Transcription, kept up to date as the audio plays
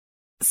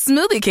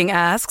Smoothie King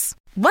asks,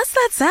 what's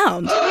that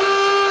sound?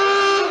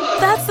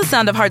 That's the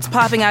sound of hearts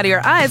popping out of your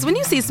eyes when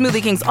you see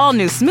Smoothie King's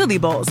all-new smoothie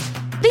bowls.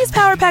 These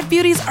Power Pack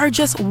beauties are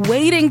just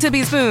waiting to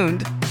be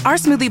spooned. Our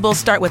smoothie bowls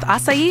start with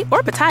acai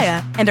or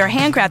pitaya and are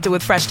handcrafted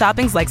with fresh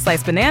toppings like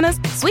sliced bananas,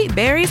 sweet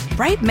berries,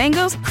 ripe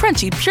mangoes,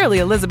 crunchy Purely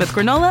Elizabeth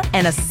granola,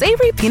 and a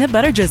savory peanut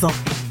butter drizzle.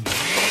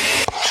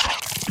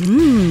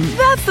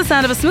 That's the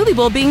sound of a smoothie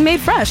bowl being made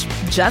fresh,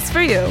 just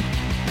for you.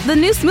 The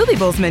new Smoothie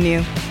Bowls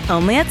menu,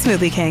 only at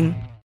Smoothie King.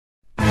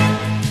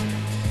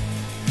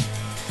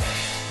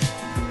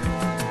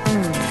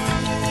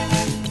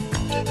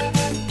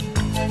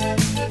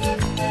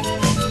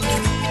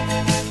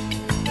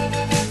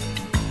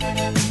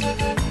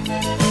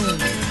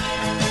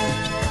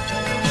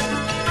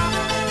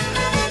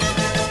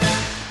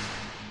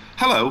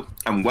 Hello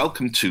and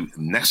welcome to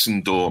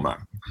Nessun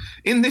Dorma.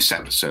 In this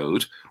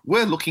episode,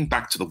 we're looking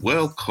back to the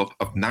World Cup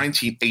of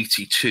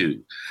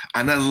 1982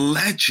 and a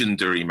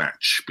legendary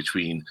match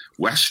between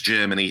West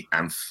Germany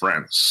and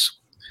France.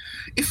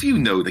 If you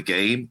know the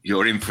game,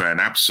 you're in for an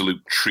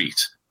absolute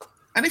treat.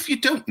 And if you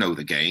don't know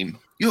the game,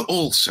 you're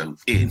also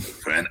in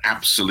for an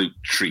absolute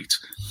treat.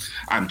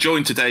 I'm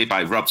joined today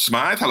by Rob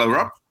Smythe. Hello,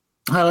 Rob.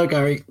 Hello,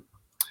 Gary.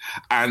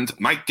 And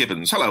Mike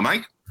Gibbons. Hello,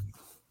 Mike.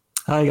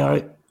 Hi,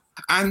 Gary.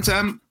 And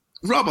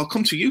Rob, I'll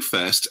come to you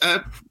first.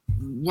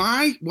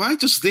 Why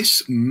does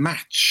this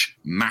match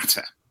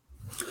matter?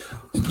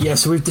 Yeah,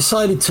 so we've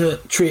decided to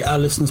treat our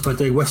listeners by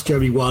doing West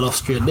Germany 1,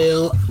 Austria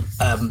 0.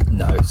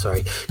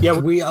 Yeah,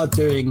 we are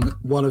doing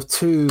one of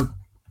two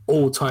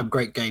all-time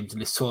great games in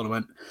this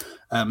tournament.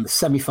 The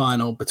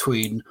semi-final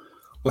between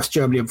West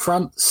Germany and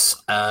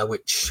France,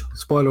 which,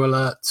 spoiler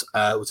alert,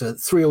 was a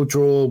 3-3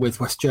 draw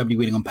with West Germany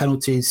winning on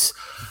penalties.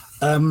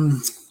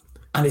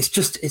 And it's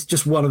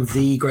just one of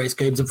the greatest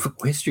games in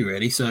football history,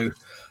 really. So,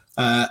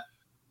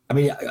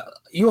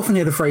 you often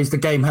hear the phrase, the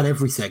game had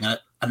everything,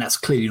 and that's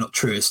clearly not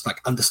true. It's like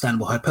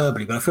understandable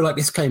hyperbole, but I feel like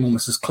this came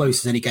almost as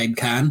close as any game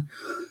can.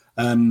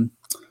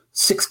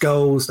 6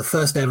 goals, the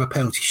first ever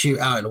penalty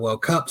shootout in the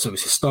World Cup, so it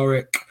was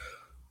historic.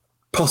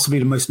 Possibly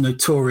the most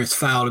notorious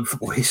foul in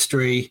football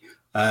history.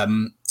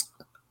 Some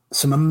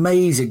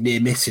amazing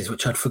near misses,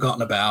 which I'd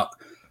forgotten about.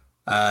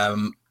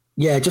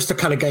 Just a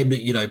kind of game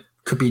that,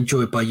 could be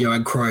enjoyed by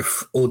Johan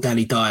Cruyff or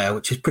Danny Dyer,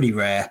 which is pretty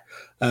rare.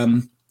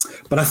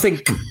 But I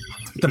think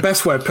the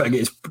best way of putting it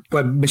is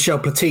by Michel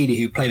Platini,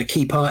 who played a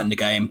key part in the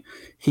game.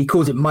 He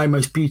calls it my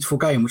most beautiful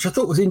game, which I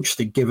thought was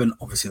interesting, given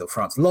obviously that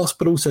France lost,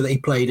 but also that he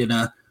played in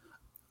a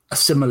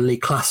similarly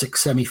classic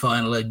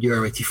semi-final in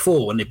Euro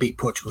 84 when they beat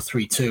Portugal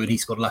 3-2 and he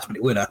scored a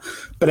last-minute winner.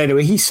 But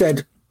anyway, he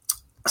said,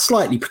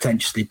 slightly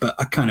pretentiously, but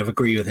I kind of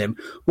agree with him,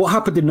 what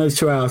happened in those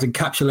 2 hours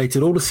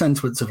encapsulated all the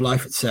sentiments of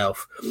life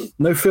itself.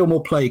 No film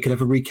or play could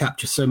ever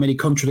recapture so many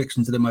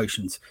contradictions and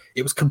emotions.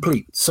 It was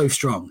complete, so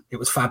strong. It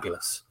was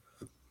fabulous.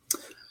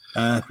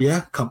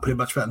 Can't put it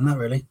much better than that,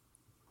 really.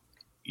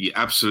 You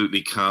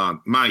absolutely can't.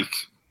 Mike?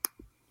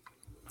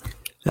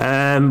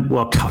 I'm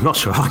not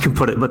sure I can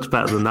put it much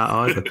better than that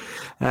either.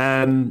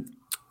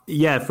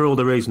 For all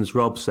the reasons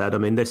Rob said, I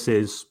mean, this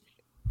is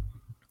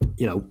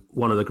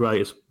one of the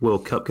greatest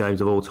World Cup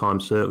games of all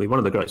time, certainly one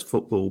of the greatest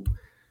football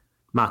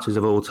matches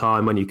of all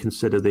time when you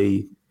consider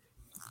the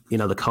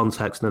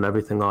context and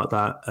everything like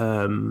that.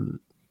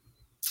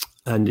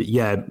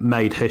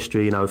 Made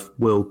history,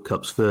 World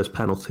Cup's first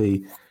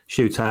penalty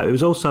shootout. It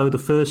was also the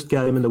first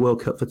game in the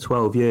World Cup for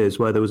 12 years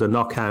where there was a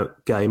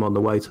knockout game on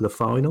the way to the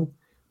final.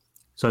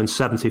 So in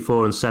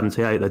 74 and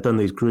 78, they'd done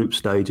these group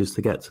stages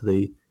to get to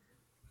the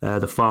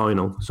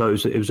final. So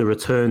it was a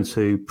return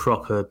to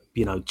proper,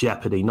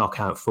 jeopardy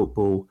knockout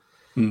football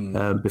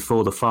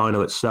before the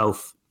final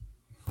itself,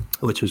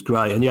 which was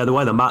great. And the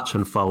way the match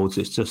unfolds,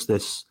 it's just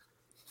this.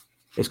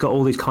 It's got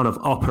all these kind of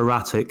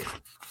operatic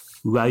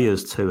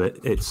layers to it.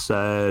 It's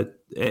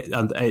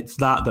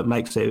that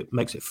makes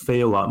it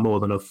feel like more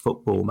than a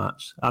football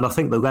match. And I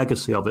think the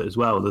legacy of it as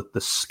well,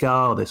 the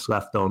scar this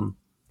left on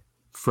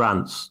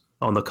France,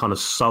 on the kind of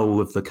soul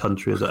of the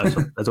country as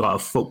a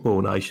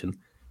football nation,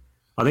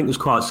 I think was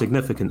quite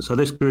significant. So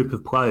this group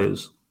of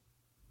players,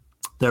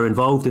 they're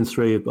involved in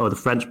the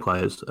French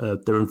players,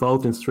 they're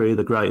involved in 3 of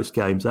the greatest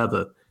games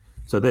ever.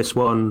 So this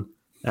one,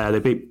 they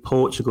beat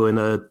Portugal in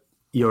a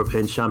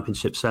European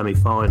Championship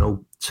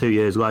semi-final 2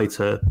 years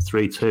later,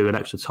 3-2 in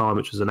extra time,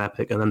 which was an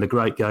epic. And then the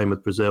great game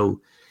with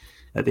Brazil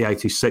at the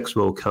 86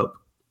 World Cup,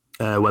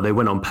 where they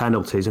win on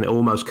penalties, and it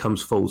almost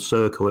comes full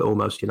circle. It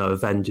almost,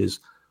 avenges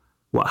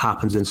what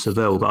happens in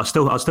Seville. But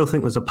I still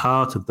think there's a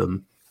part of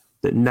them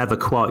that never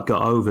quite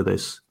got over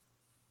this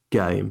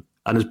game.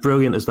 And as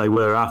brilliant as they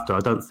were after,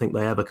 I don't think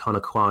they ever kind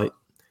of quite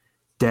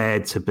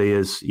dared to be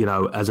as,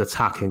 as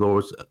attacking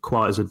or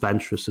quite as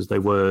adventurous as they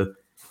were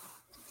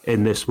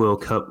in this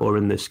World Cup or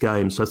in this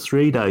game. So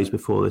 3 days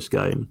before this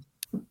game,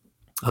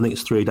 I think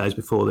it's 3 days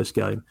before this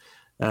game,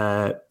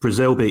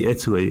 Brazil beat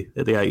Italy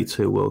at the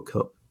 82 World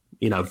Cup.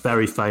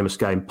 very famous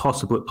game,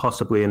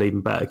 possibly an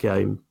even better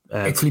game.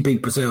 Italy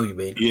beat Brazil, you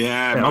mean?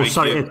 Yeah. Mike,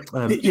 sorry.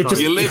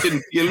 You're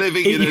living.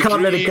 You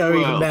can't let it go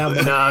even now.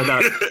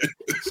 No.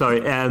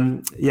 Sorry.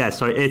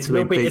 Sorry.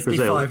 Italy beat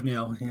Brazil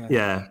 5-0.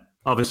 Yeah.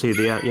 Obviously,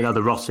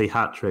 the Rossi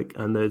hat trick,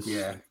 and there's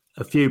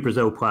a few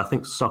Brazil players. I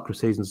think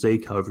Socrates and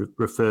Zico have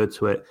referred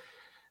to it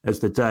as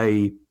the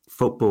day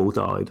football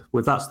died.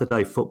 Well, that's the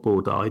day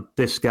football died.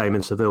 This game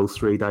in Seville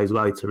 3 days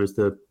later is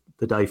the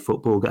day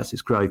football gets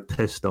its grave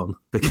pissed on,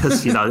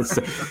 because it's,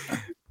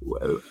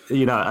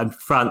 and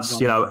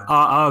France, are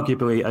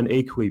arguably an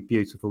equally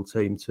beautiful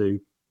team to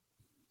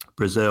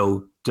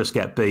Brazil, just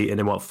get beaten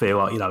in what feel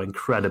like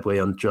incredibly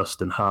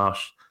unjust and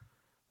harsh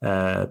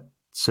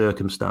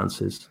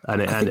circumstances,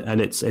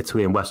 and it's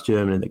Italy and West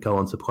Germany that go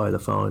on to play the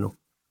final.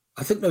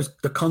 I think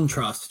the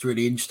contrast is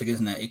really interesting,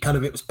 isn't it?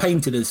 It was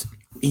painted as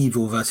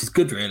evil versus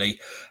good, really,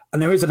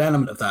 and there is an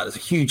element of that. There's a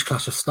huge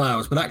clash of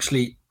styles, but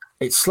actually,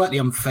 it's slightly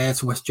unfair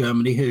to West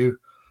Germany, who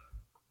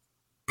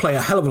play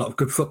a hell of a lot of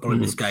good football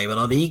in this game and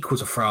are the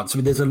equals of France. I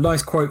mean, there's a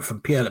nice quote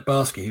from Pierre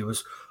Littbarski, who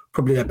was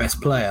probably their best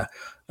player.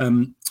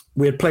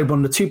 We had played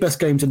one of the two best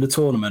games in the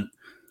tournament,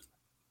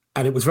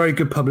 and it was very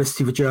good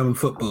publicity for German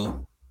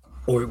football,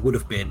 or it would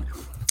have been.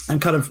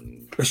 And kind of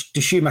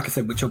the Schumacher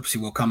thing, which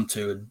obviously we'll come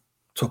to and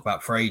talk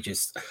about for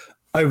ages,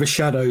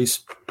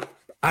 overshadows,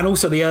 and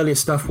also the earlier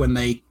stuff when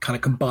they kind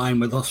of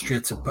combined with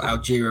Austria to put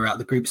Algeria out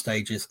the group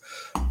stages.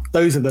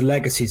 Those are the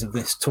legacies of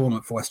this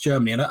tournament for West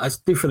Germany. And I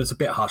do feel it's a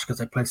bit harsh because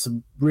they play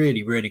some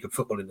really, really good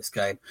football in this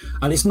game.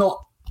 And it's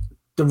not,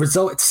 the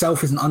result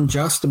itself isn't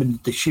unjust. I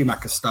mean, the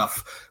Schumacher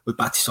stuff with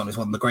Battisson is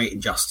one of the great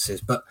injustices.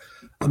 But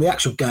on the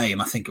actual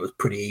game, I think it was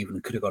pretty even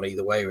and could have gone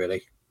either way,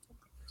 really.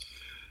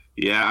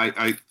 Yeah,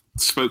 I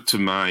spoke to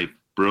my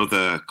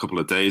brother a couple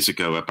of days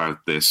ago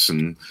about this,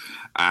 and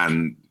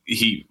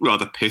he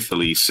rather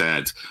pithily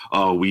said,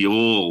 "Oh, we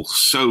all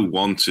so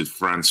wanted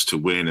France to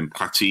win, and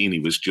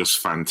Platini was just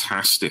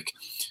fantastic.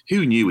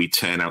 Who knew he'd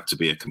turn out to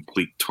be a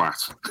complete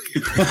twat?"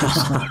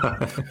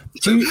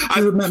 Do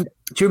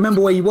you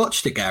remember where you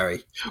watched it,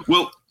 Gary?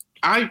 Well,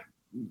 I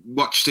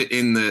watched it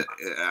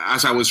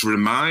as I was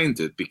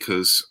reminded,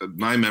 because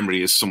my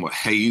memory is somewhat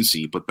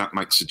hazy, but that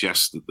might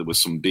suggest that there were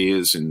some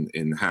beers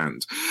in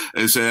hand.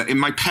 As in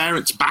my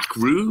parents' back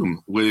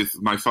room with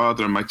my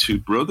father and my two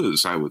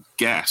brothers, I would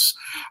guess.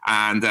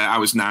 And I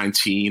was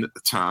 19 at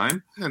the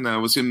time, and I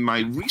was in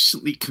my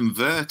recently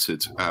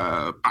converted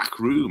back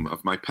room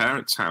of my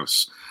parents'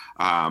 house.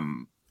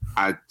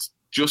 I'd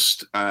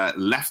just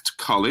left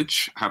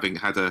college, having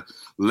had a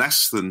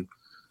less than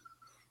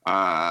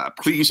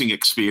pleasing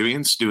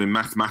experience doing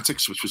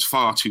mathematics, which was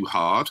far too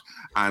hard,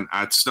 and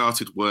I'd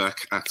started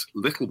work at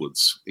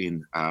Littlewoods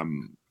in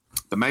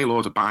the mail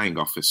order buying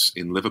office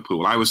in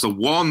Liverpool. I was the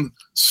one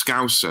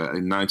Scouser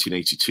in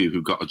 1982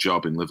 who got a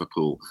job in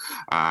Liverpool,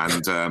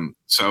 and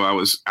so I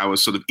was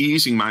sort of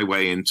easing my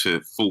way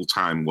into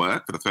full-time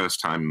work for the first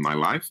time in my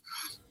life.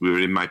 We were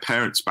in my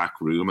parents' back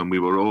room, and we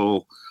were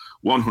all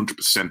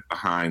 100%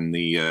 behind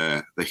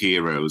the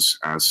heroes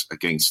as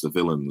against the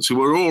villains, who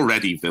were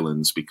already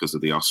villains because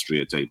of the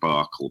Austria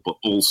debacle, but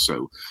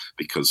also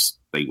because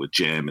they were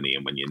Germany.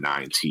 And when you're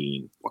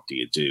 19, what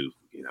do?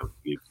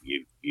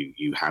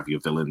 You have your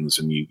villains,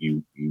 and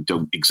you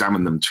don't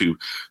examine them too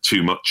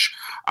much.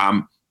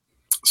 I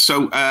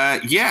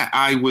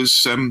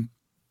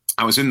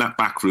was in that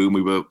back room.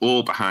 We were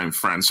all behind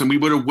France, and we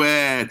were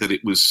aware that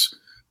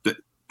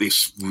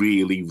this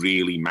really,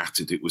 really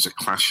mattered. It was a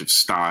clash of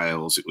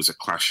styles. It was a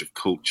clash of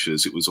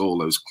cultures. It was all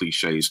those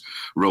cliches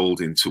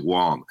rolled into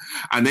one.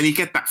 And then you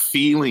get that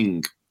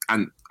feeling,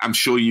 and I'm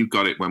sure you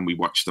got it when we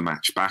watched the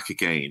match back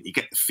again, you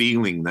get the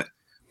feeling that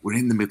we're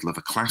in the middle of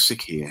a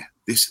classic here.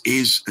 This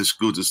is as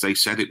good as they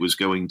said it was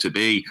going to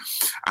be.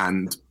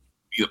 And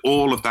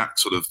all of that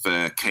sort of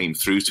came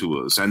through to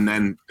us. And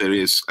then there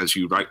is, as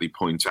you rightly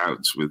point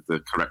out with the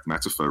correct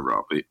metaphor,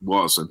 Rob, it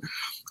was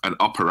an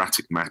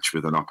operatic match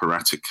with an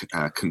operatic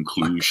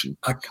conclusion.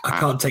 I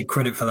can't take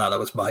credit for that. That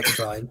was Mike's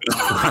line.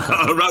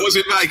 That was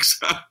it, Mike's.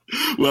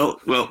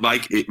 Well,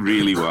 Mike, it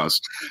really was.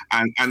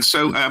 And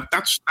so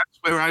that's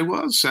where I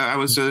was. I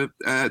was a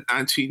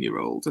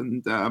 19-year-old,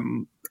 and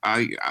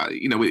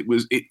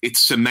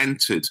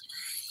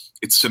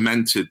it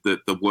cemented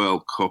the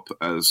World Cup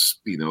as,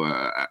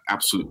 an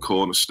absolute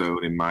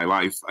cornerstone in my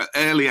life.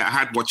 Earlier, I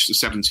had watched the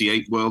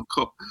 78 World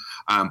Cup,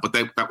 but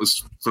that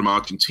was from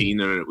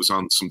Argentina, and it was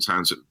on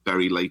sometimes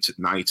very late at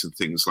night and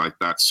things like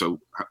that.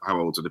 So how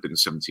old had I been in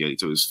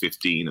 78? I was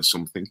 15 or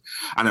something.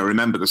 And I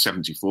remember the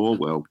 74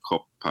 World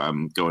Cup,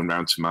 going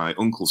round to my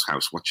uncle's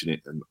house, watching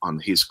it on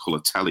his colour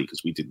telly,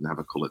 because we didn't have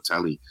a colour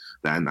telly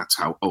then. That's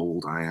how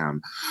old I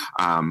am.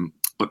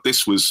 But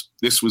this was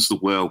the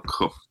World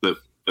Cup that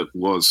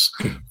was,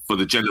 for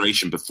the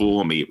generation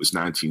before me, it was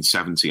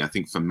 1970. I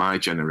think for my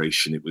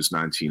generation, it was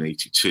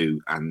 1982.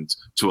 And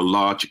to a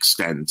large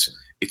extent,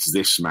 it's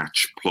this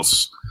match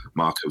plus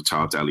Marco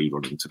Tardelli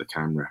running to the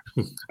camera.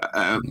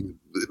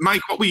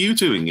 Mike, what were you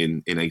doing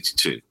in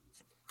 82?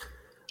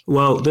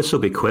 Well, this will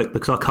be quick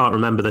because I can't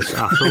remember this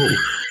at all.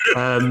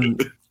 I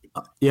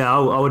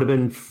would have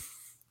been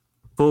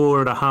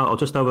 4.5 or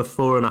just over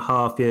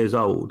 4.5 years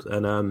old,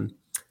 and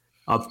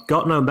I've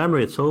got no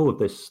memory at all of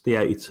the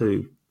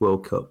 82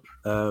 World Cup.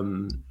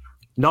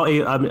 Not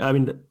even, I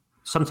mean,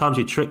 sometimes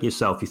you trick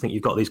yourself. You think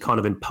you've got these kind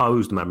of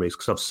imposed memories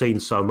because I've seen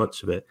so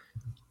much of it.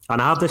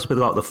 And I have this with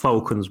like the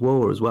Falklands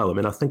War as well. I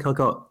mean, I think I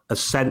got a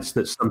sense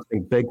that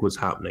something big was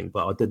happening,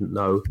 but I didn't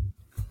know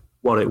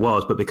what it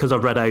was. But because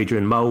I've read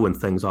Adrian Mole and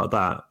things like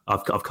that,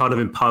 I've kind of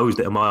imposed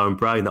it in my own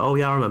brain that, oh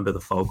yeah, I remember the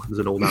Falklands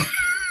and all that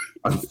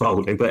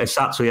unfolding. But it's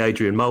actually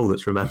Adrian Mole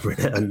that's remembering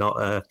it and not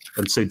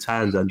and Sue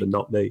Townsend and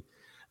not me.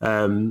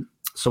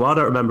 So I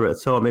don't remember it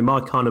at all. I mean,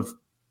 my kind of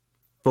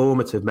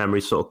formative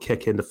memories sort of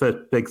kick in. The first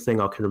big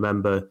thing I can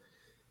remember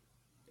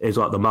is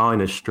like the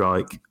miners'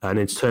 strike, and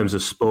in terms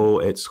of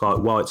sport, it's like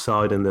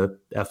Whiteside in the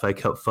FA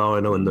Cup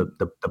final and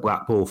the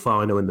black ball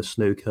final in the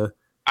snooker.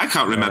 I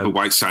can't remember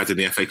Whiteside in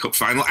the FA Cup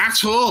final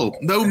at all.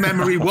 No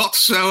memory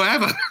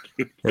whatsoever.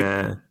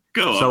 Yeah.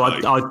 Go on. So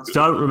I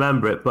don't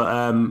remember it, but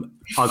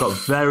I got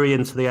very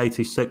into the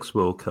 86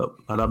 World Cup,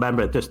 and I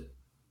remember it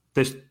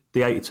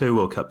the 82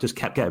 World Cup just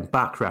kept getting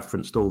back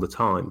referenced all the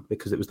time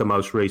because it was the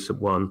most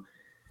recent one.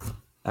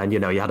 And, you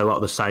know, you had a lot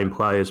of the same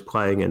players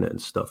playing in it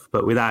and stuff,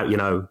 but without, you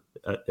know,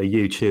 a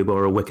YouTube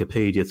or a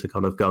Wikipedia to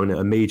kind of go and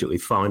immediately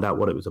find out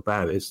what it was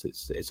about.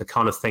 It's a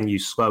kind of thing you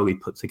slowly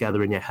put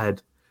together in your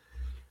head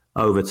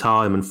over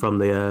time, and from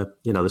the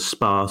you know, the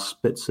sparse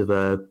bits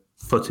of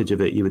footage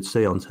of it you would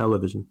see on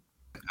television.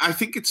 I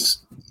think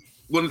it's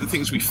one of the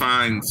things we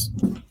find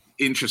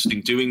interesting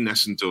doing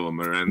Nessun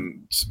Dorma,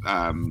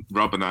 and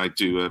Rob and I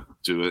do a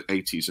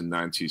 80s and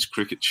 90s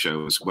cricket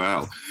show as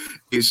well,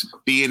 is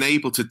being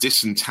able to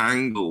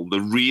disentangle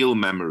the real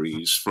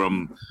memories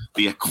from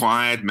the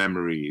acquired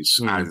memories,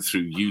 either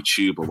through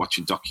YouTube or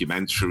watching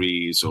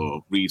documentaries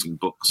or reading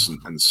books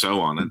and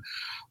so on. And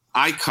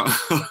I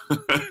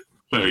can't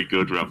very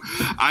good, Rob.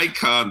 I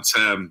can't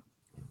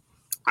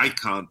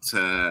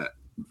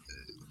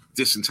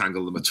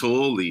disentangle them at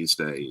all these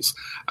days.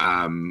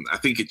 I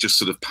think it just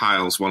sort of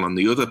piles one on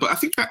the other, but I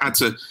think that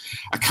adds a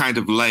kind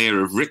of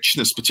layer of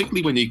richness,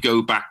 particularly when you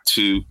go back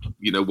to,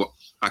 you know, what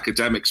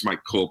academics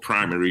might call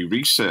primary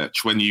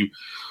research. When you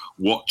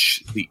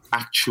watch the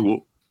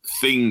actual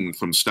thing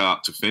from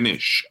start to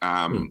finish,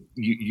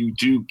 you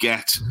do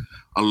get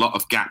a lot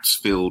of gaps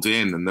filled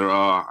in, and there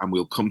are, and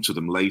we'll come to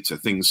them later,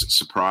 things that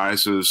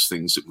surprise us,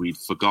 things that we've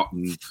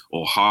forgotten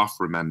or half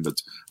remembered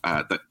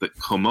that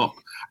come up.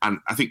 And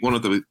I think one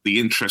of the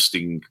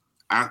interesting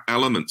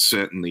elements,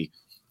 certainly,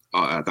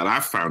 that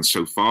I've found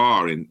so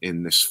far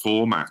in this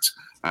format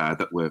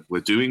that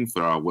we're doing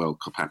for our World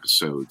Cup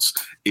episodes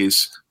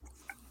is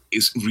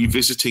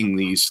revisiting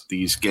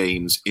these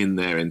games in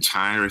their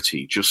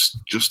entirety,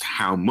 just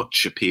how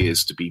much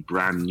appears to be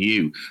brand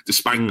new,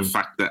 despite the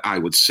fact that I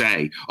would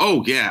say,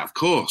 oh yeah, of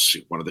course,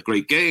 one of the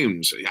great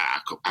games. Yeah,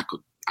 I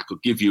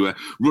could give you a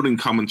running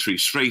commentary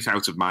straight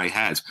out of my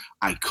head.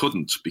 I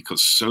couldn't,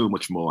 because so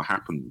much more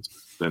happened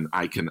than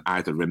I can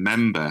either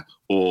remember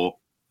or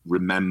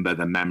remember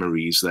the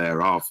memories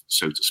thereof,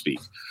 so to speak.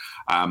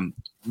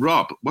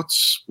 Rob,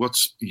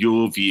 what's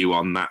your view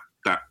on that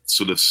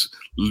sort of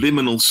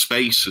liminal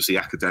space, as the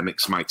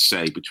academics might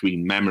say,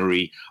 between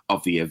memory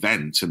of the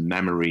event and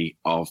memory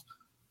of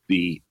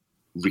the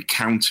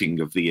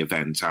recounting of the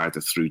event, either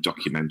through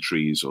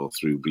documentaries or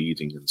through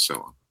reading and so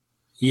on?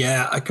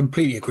 Yeah, I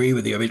completely agree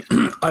with you. I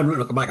mean, I'm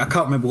looking back, I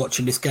can't remember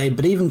watching this game,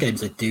 but even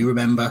games I do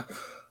remember,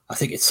 I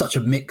think it's such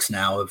a mix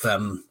now of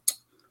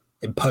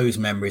imposed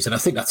memories. And I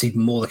think that's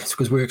even more the case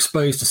because we're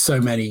exposed to so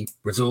many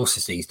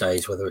resources these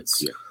days, whether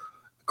it's a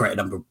great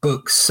number of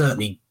books,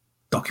 certainly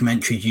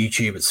documentaries,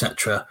 YouTube,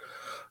 etc.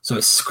 So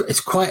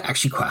it's quite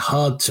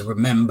hard to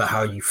remember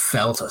how you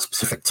felt at a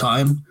specific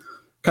time.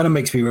 Kind of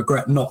makes me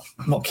regret not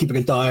keeping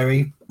a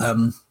diary,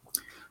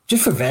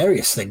 just for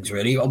various things,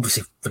 really.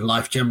 Obviously for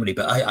life generally,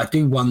 but I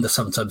do wonder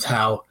sometimes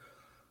how,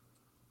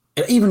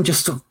 even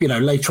just, you know,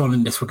 later on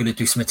in this, we're going to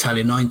do some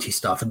Italian 90s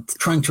stuff, and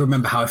trying to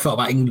remember how I felt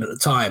about England at the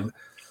time,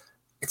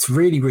 it's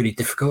really, really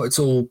difficult. It's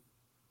all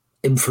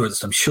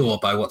influenced, I'm sure,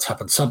 by what's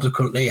happened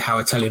subsequently, how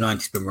Italian 90s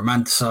has been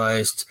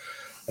romanticised,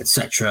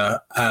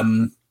 etc.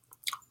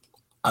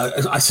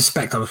 I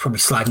suspect I was probably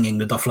slagging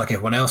England off like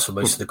everyone else for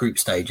most of the group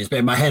stages, but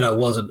in my head I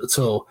wasn't at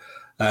all.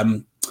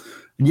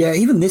 Yeah,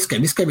 even this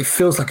game, it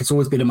feels like it's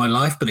always been in my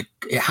life, but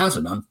it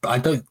hasn't. I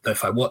don't know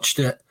if I watched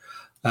it.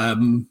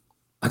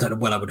 I don't know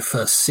when I would have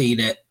first seen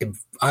it.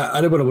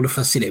 I don't know when I would have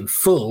first seen it in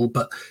full,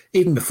 but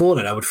even before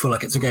that, I would feel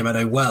like it's a game I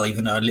know well,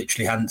 even though I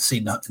literally hadn't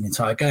seen the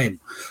entire game.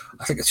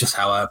 I think it's just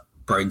how our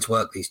brains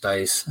work these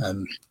days,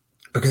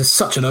 because it's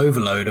such an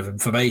overload of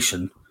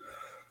information.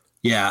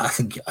 Yeah, I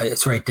think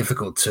it's very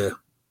difficult to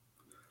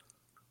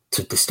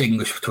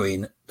distinguish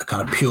between the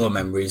kind of pure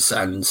memories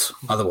and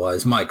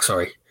otherwise. Mike,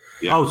 sorry.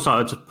 Yeah. Oh,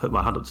 sorry, I just put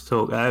my hand up to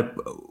talk.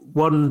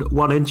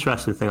 One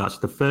interesting thing, actually,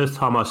 the first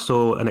time I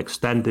saw an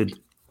extended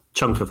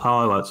chunk of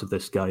highlights of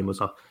this game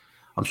was,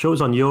 I'm sure it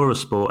was on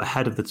Eurosport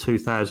ahead of the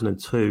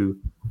 2002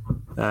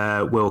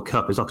 World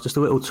Cup. It was like just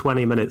a little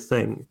 20-minute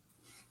thing.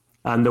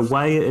 And the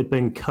way it had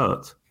been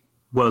cut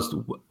was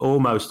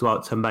almost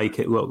like to make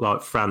it look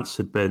like France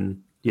had been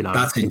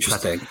That's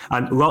interesting.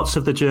 And lots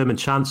of the German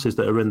chances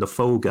that are in the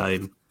full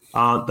game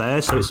aren't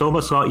there. So it's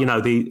almost like,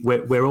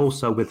 we're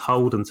also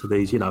beholden to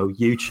these,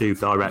 YouTube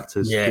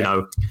directors,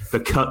 the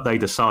cut they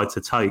decide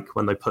to take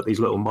when they put these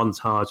little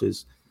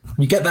montages.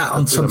 You get that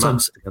on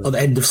sometimes on the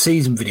end of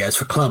season videos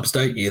for clubs,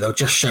 don't you? They'll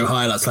just show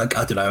highlights like,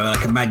 I don't know,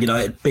 like a Man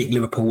United beat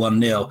Liverpool 1-0.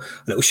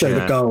 And it will show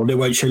the goal and it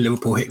won't show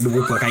Liverpool hitting the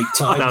wood like 8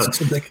 times or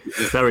something.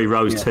 Very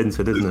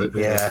rose-tinted, isn't it?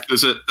 Yeah.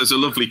 There's a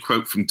lovely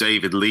quote from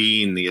David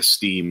Lean, the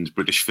esteemed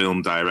British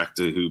film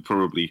director, who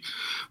probably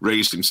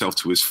raised himself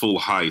to his full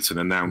height and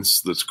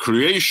announced that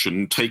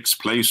creation takes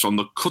place on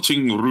the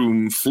cutting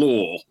room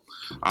floor.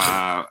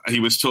 He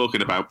was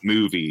talking about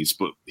movies,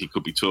 but he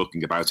could be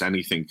talking about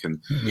anything.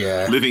 And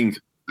living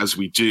as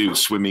we do,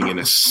 swimming in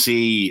a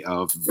sea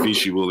of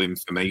visual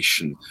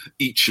information,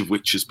 each of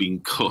which has been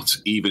cut,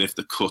 even if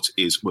the cut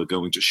is we're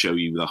going to show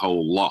you the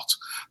whole lot,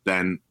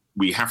 then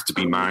we have to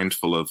be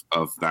mindful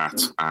of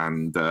that.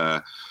 And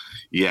I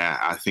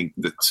think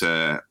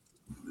that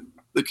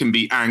there can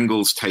be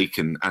angles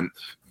taken. And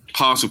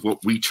part of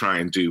what we try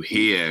and do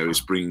here is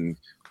bring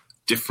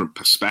different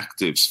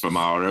perspectives from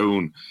our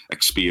own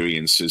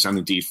experiences and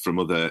indeed from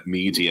other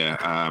media.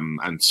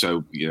 And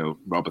so,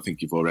 Rob, I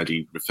think you've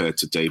already referred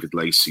to David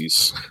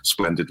Lacey's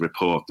splendid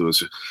report. There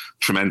was a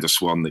tremendous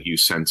one that you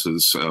sent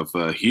us of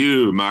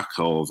Hugh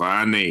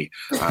McElvany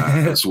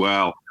as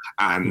well.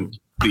 And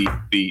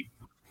the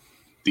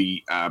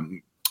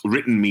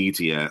written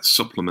media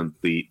supplement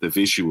the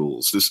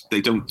visuals.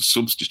 They don't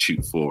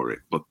substitute for it,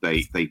 but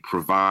they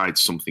provide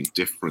something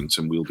different,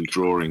 and we'll be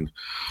drawing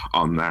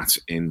on that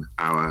in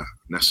our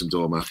Nessun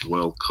Dorma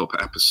World Cup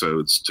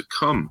episodes to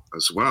come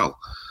as well.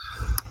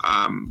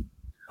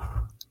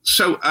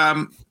 So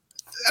a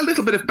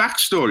little bit of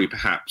backstory,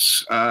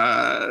 perhaps.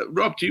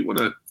 Rob, do you want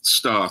to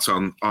start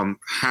on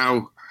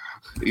how,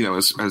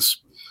 as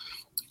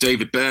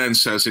David Byrne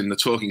says in the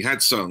Talking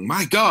Heads song,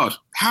 my God,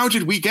 how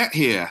did we get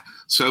here?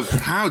 So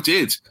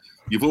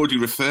you've already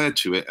referred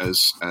to it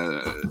as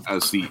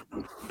the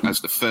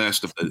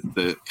first of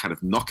the kind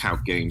of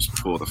knockout games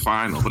before the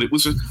final, but it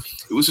was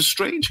a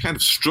strange kind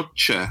of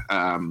structure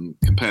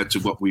compared to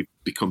what we've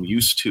become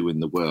used to in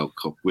the World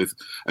Cup, with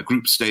a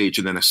group stage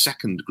and then a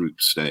second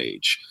group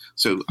stage.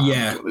 So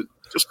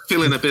just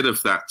fill in a bit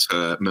of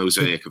that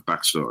mosaic of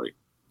backstory.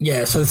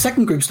 Yeah, so the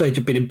second group stage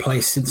had been in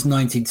place since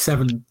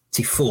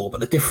 1974, but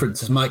the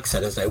difference, as Mike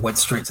said, is that it went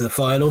straight to the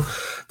final.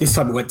 This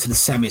time it went to the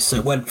semis, so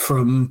it went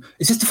from...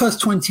 Is this the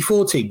first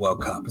 2014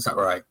 World Cup? Is that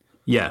right?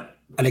 Yeah.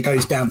 And it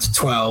goes down to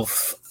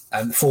 12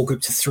 and 4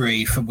 groups of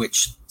 3, from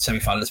which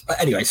semi-finalists... But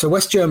anyway, so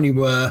West Germany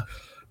were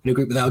in a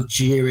group with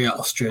Algeria,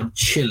 Austria and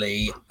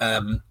Chile,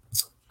 and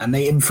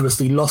they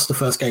infamously lost the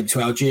first game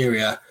to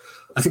Algeria.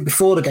 I think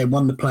before the game,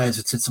 one of the players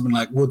had said something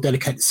like, we'll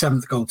dedicate the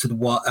 7th goal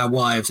to our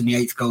wives and the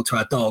 8th goal to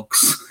our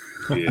dogs.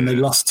 Yeah. And they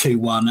lost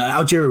 2-1.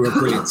 Algeria were a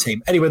brilliant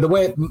team. Anyway, the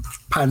way it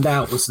panned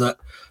out was that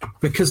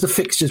because the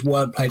fixtures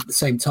weren't played at the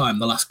same time,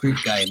 the last group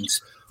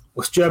games,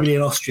 West Germany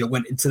and Austria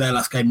went into their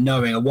last game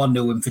knowing a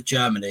 1-0 win for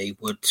Germany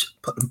would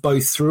put them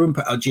both through and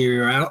put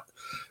Algeria out.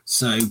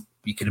 So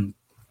you'll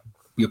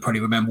probably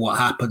remember what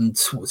happened.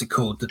 What was it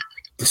called? The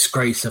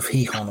disgrace of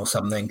Gijón or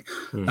something.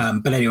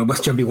 But anyway,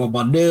 West Germany won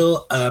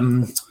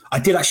 1-0. I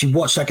did actually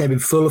watch that game in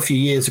full a few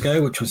years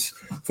ago, which was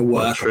for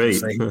work,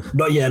 obviously. Not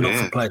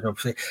for pleasure,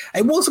 obviously.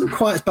 It wasn't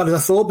quite as bad as I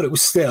thought, but it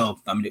was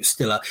still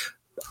a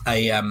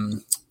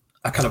kind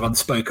of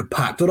unspoken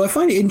pact. Although I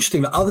find it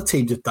interesting that other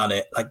teams have done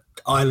it, like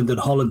Ireland and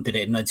Holland did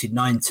it in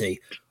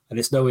 1990, and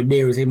it's nowhere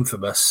near as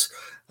infamous.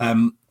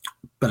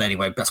 But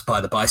anyway, that's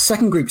by the by.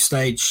 Second group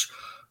stage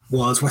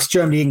was West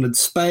Germany, England,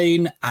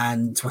 Spain,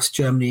 and West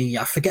Germany,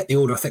 I forget the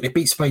order. I think they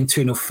beat Spain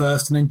 2-0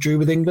 first and then drew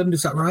with England.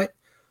 Is that right?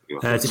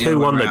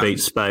 2-1 they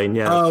beat Spain,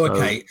 yeah. Oh,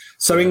 okay.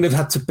 So England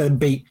had to then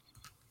beat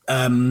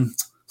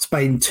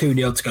Spain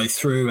 2-0 to go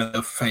through, and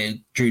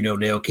they drew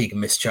 0-0, Keegan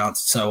missed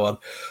chance, and so on.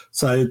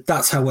 So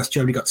that's how West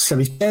Germany got to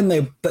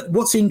semis. But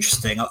what's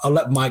interesting, I'll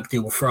let Mike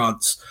deal with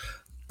France.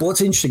 But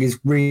what's interesting is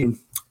talking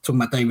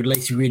about David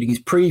Lacey reading his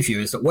preview,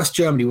 is that West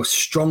Germany were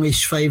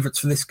strongish favourites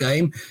for this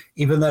game,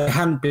 even though they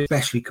hadn't been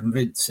especially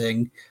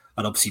convincing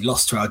and obviously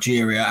lost to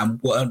Algeria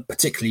and weren't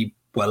particularly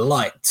well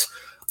liked.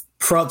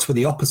 France were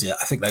the opposite.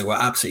 I think they were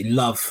absolutely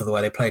loved for the way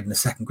they played in the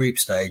second group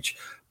stage,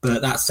 but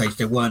at that stage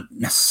they weren't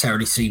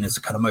necessarily seen as the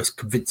kind of most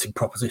convincing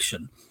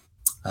proposition.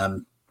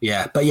 Mike, do you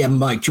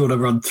want to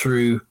run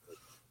through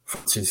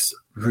France's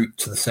route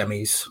to the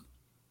semis?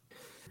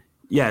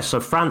 Yeah,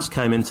 so France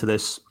came into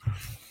this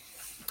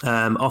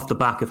off the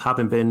back of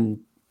having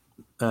been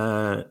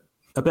a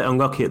bit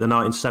unlucky at the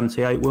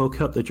 1978 World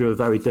Cup. They drew a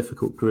very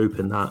difficult group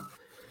in that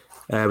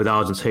with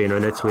Argentina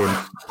and Italy, and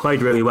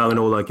played really well in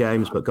all their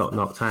games but got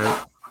knocked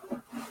out.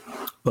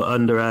 But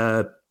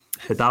under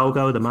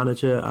Hidalgo, the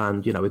manager,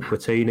 and with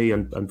Platini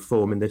and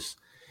forming this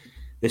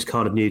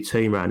kind of new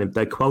team around him,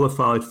 they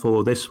qualified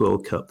for this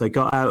World Cup. They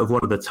got out of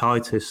one of the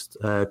tightest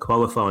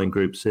qualifying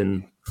groups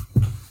in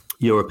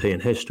European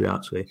history,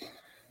 actually,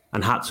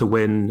 and had to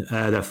win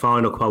their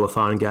final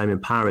qualifying game in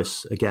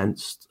Paris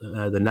against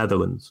the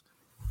Netherlands,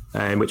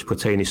 in which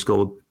Platini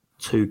scored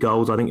 2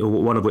 goals, I think,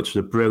 one of which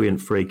was a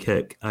brilliant free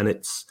kick. And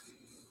it's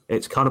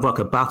kind of like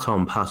a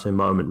baton passing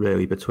moment,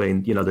 really,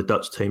 between, the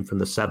Dutch team from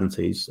the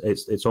 70s.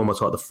 It's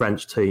almost like the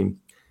French team,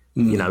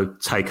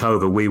 take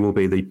over. We will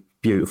be the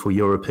beautiful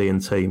European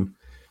team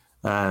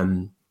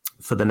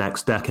for the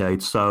next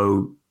decade.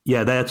 So,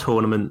 yeah, their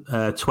tournament,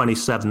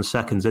 27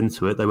 seconds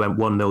into it, they went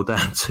 1-0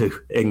 down to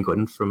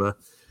England from a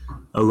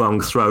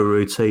long throw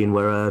routine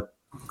where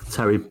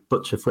Terry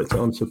Butcher flicked it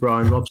on to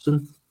Brian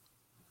Robson.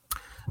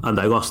 And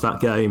they lost that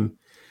game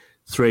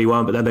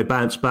 3-1, but then they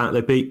bounced back.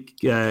 They beat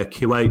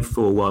Kuwait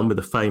 4-1 with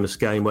a famous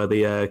game where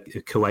the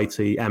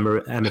Kuwaiti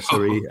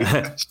emissary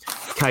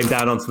came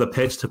down onto the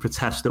pitch to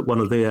protest at one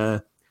of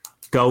the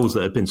goals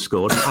that had been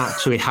scored.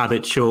 Actually had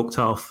it chalked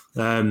off.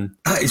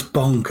 That is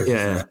bonkers.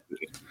 Yeah.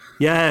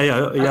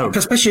 Yeah.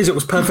 Especially as it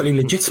was perfectly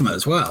legitimate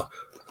as well.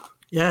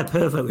 Yeah,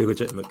 perfectly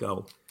legitimate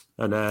goal.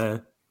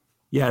 And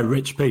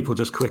rich people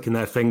just clicking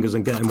their fingers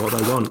and getting what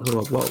they want.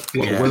 What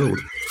a world.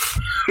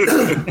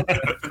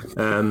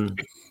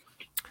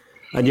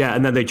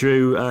 And then they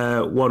drew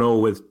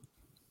 1-1 with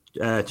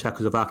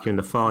Czechoslovakia in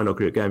the final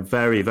group game.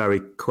 Very, very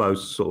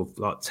close, sort of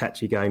like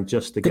tetchy game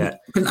just to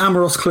get. Didn't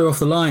Amoros clear off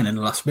the line in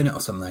the last minute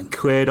or something?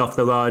 Cleared off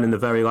the line in the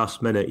very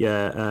last minute,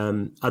 yeah.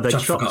 And they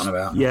forgotten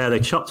about. Yeah, they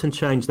chopped and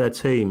changed their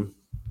team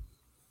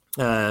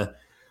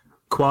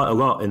quite a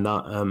lot in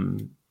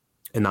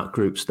that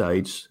group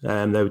stage.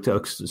 They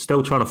were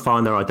still trying to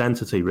find their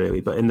identity,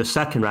 really. But in the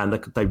second round,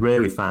 they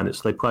really found it.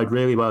 So they played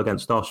really well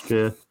against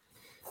Austria,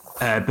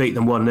 beat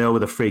them 1-0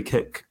 with a free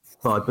kick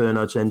by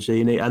Bernard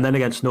Gengini. And then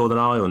against Northern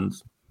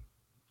Ireland,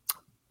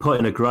 put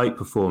in a great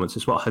performance.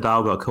 It's what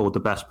Hidalgo called the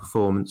best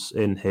performance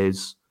in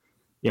his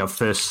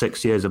first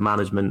 6 years of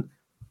management.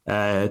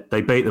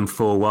 They beat them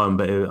 4-1,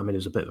 but it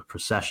was a bit of a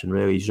procession,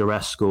 really.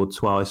 Jaurès scored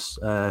twice.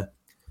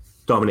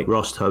 Dominic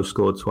Rostow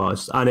scored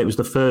twice. And it was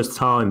the first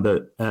time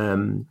that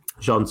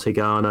Jean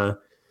Tigana,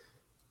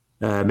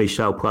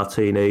 Michel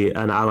Platini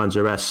and Alain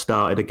Jaurès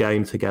started a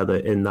game together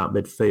in that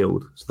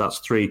midfield. So that's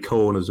 3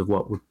 corners of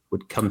what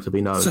would come to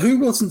be known. So who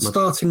wasn't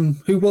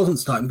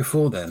starting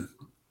before then?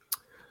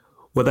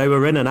 Well, they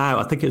were in and out.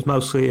 I think it was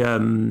mostly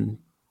Tigana.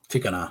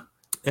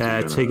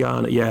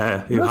 Tigana, yeah,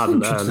 who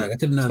hadn't I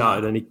didn't know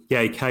started. that. And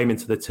he came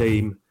into the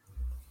team,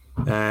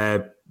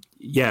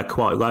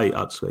 quite late,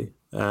 actually.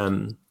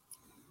 So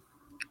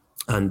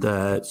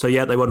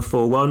they won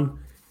 4-1,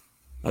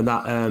 and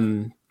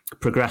that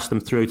progressed them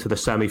through to the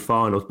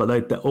semi-finals. But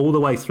they all the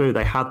way through,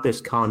 they had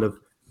this kind of,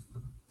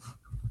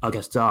 I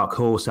guess, dark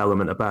horse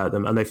element about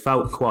them, and they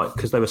felt quite,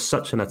 because they were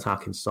such an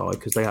attacking side,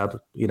 because they had,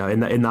 in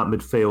that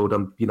midfield,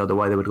 the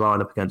way they would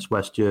line up against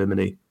West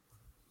Germany.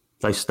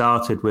 They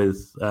started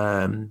with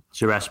Jaurès,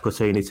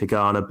 Platini,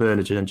 Tigana,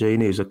 Bernard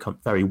Gengini, who's a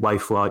very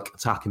waif-like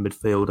attacking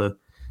midfielder,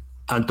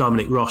 and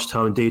Dominic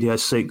Rostow and Didier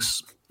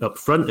Six up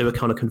front. They were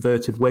kind of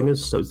converted wingers.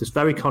 So it's this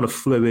very kind of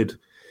fluid,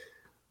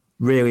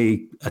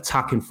 really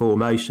attacking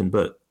formation,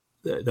 but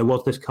there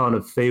was this kind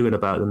of feeling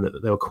about them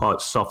that they were quite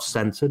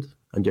soft-centred.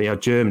 And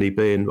West Germany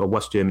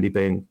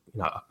being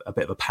a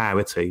bit of a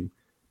power team,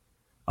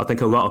 I think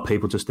a lot of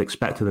people just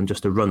expected them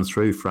just to run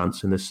through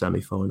France in this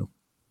semi-final.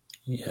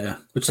 Yeah,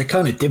 which they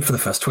kind of did for the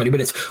first 20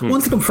 minutes. One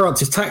thing on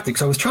France's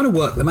tactics, I was trying to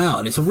work them out,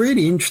 and it's a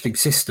really interesting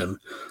system.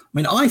 I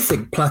mean, I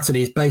think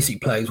Platini's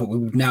basic play is what we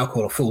would now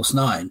call a false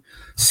 9.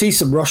 See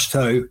some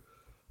Rostow,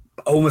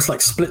 almost like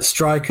split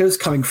strikers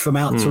coming from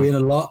out to in a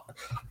lot.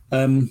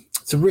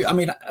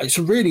 It's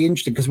really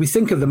interesting because we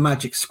think of the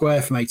magic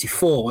square from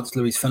 84 once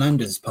Luis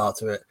Fernandez is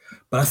part of it.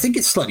 But I think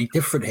it's slightly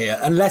different here,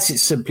 unless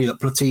it's simply that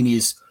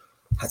Platini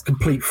has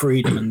complete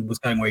freedom and was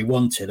going where he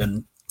wanted,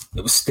 and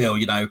it was still,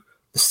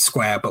 the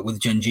square, but with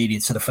Gengini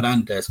instead of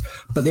Fernandez.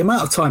 But the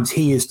amount of times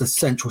he is the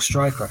central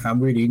striker I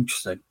found really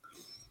interesting.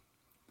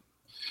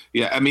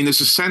 Yeah, I mean,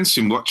 there's a sense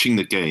in watching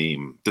the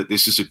game that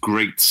this is a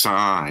great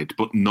side,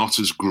 but not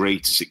as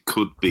great as it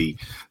could be.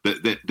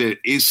 That there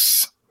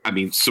is,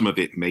 some of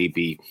it may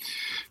be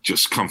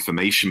just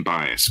confirmation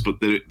bias, but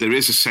there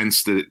is a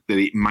sense that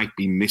it might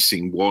be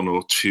missing 1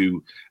 or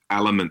 2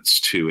 elements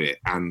to it.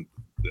 And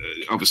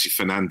obviously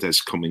Fernandez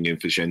coming in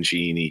for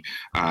Gengini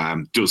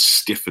does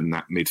stiffen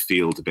that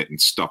midfield a bit and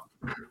stop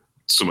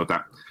some of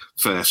that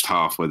first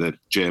half where the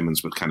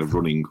Germans were kind of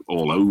running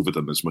all over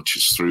them as much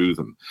as through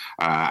them,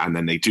 and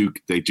then they do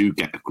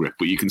get a grip.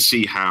 But you can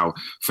see how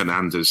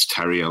Fernandez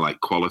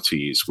terrier-like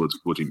qualities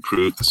would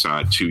improve the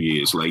side 2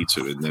 years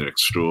later in their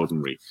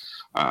extraordinary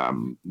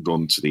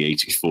run to the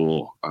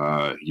 84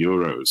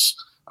 Euros,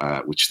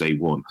 which they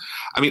won.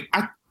 I mean,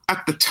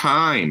 at the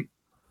time,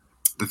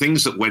 the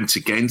things that went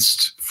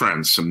against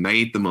France and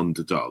made them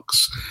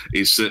underdogs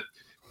is that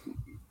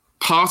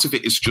part of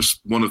it is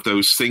just one of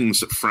those things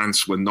that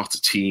France were not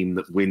a team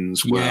that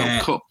wins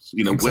World Cups.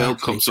 Exactly.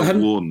 World Cups are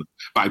won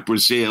by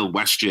Brazil,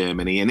 West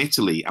Germany and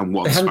Italy, and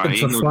once by England. They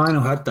hadn't been to a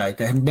final, had they?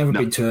 They had never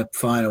been to a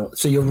final.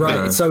 So you're right.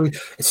 No.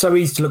 It's so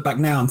easy to look back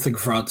now and think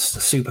of France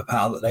the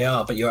superpower that they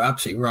are, but you're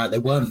absolutely right. They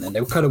weren't then.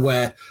 They were kind of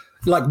where,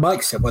 like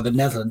Mike said, where the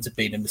Netherlands had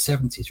been in the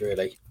 70s,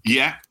 really.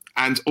 Yeah.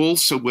 and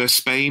also where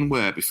Spain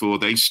were before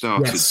they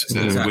started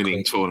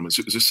winning tournaments.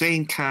 It was the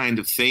same kind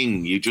of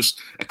thing. You just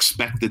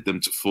expected them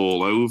to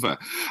fall over.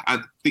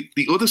 And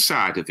the other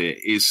side of it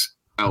is,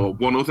 or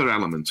one other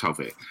element of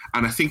it,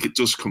 and I think it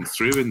does come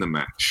through in the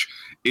match,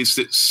 is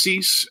that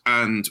Cisse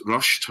and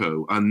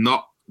Rocheteau are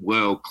not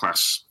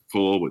world-class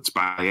forwards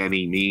by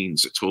any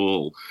means at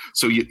all.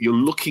 So you're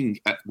looking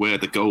at where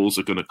the goals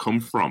are going to come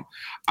from.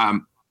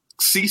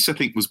 Cisse, I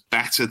think, was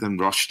better than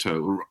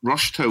Rocheteau.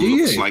 Rocheteau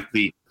looks like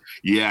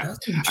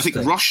I think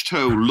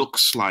Rocheteau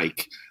looks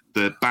like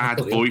the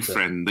bad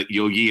boyfriend that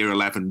your year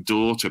 11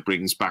 daughter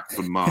brings back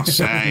from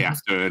Marseille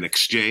after an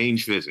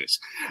exchange visit.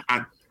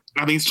 And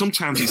I mean,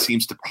 sometimes he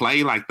seems to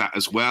play like that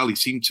as well. He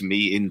seemed to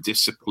me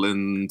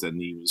indisciplined, and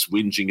he was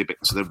whinging a bit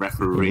to the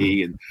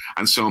referee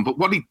and so on. But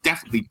what he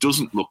definitely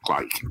doesn't look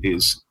like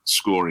is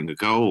scoring a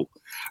goal.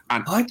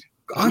 And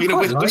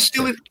we're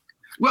still in.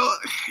 Well,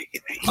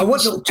 I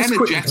was just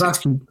quickly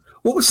asking,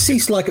 what was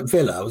Cisse like at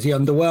Villa? Was he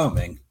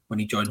underwhelming when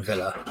he joined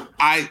Villa?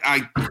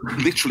 I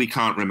literally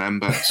can't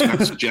remember. So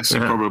that suggests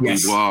it probably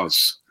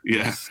was.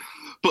 Yeah,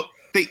 but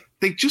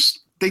they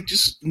just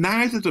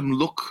neither of them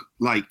look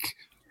like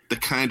the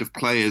kind of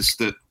players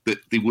that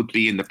they would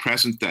be in the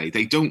present day.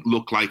 They don't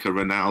look like a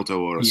Ronaldo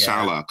or a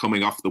Salah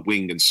coming off the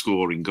wing and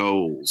scoring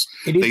goals.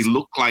 They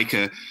look like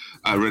a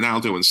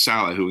Ronaldo and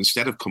Salah who,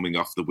 instead of coming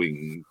off the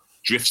wing,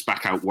 drifts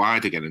back out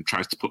wide again and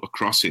tries to put a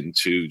cross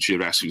into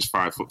Giresse, who's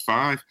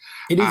 5'5".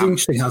 It is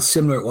interesting how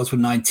similar it was with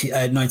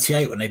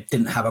 98 when they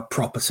didn't have a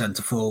proper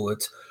centre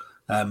forward.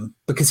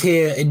 Because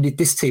here in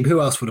this team,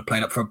 who else would have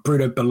played up front?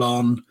 Bruno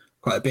Bellon,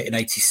 quite a bit in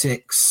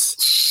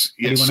 86.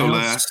 Yeah,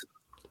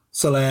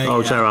 Soler.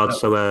 Oh, Gerard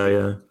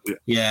Soler,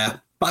 Yeah.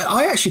 But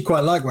I actually quite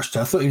like Rocheteau.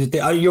 I thought he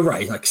was you're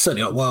right, like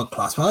certainly not world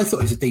class, but I thought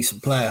he was a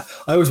decent player.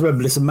 I always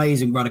remember this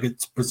amazing run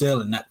against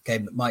Brazil in that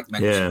game that Mike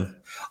mentioned. Yeah.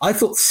 I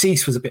thought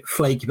Cisse was a bit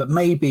flaky, but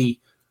maybe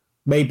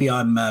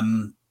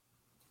I'm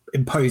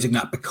imposing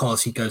that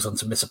because he goes on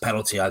to miss a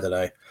penalty. I don't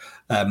know.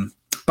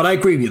 But I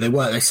agree with you.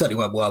 They certainly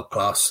weren't world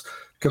class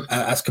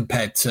as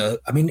compared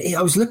to. I mean,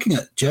 I was looking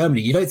at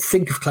Germany. You don't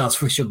think of Klaus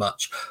Fischer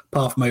much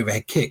apart from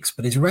overhead kicks,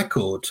 but his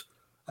record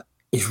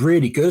is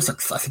really good. It's like,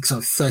 I think it's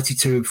like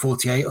 32 and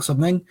 48 or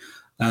something.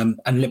 And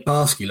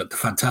Lipbarski looked a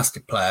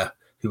fantastic player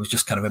who was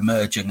just kind of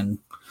emerging. And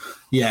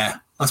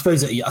I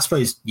suppose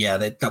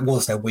that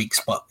was their weak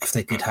spot if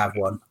they did have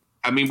one.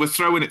 I mean, we're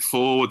throwing it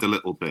forward a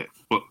little bit,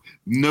 but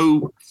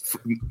neither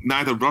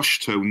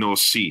Rocheteau nor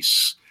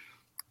Cisse,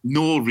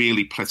 nor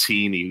really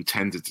Platini, who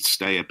tended to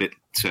stay a bit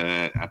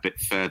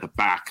further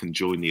back and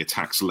join the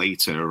attacks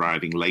later,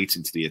 arriving late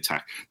into the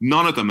attack.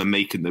 None of them are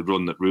making the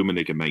run that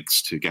Rummenigge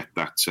makes to get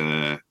that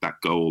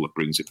goal that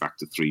brings it back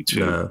to 3-2.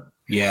 No.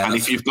 Yeah, and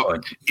if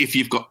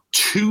you've got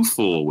two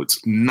forwards,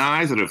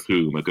 neither of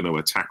whom are going to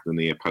attack the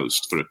near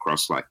post for a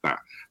cross like that,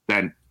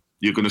 then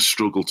you're going to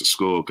struggle to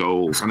score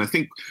goals. And I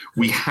think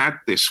we had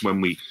this when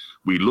we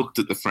looked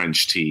at the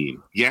French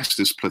team. Yes,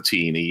 there's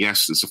Platini.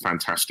 Yes, there's a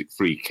fantastic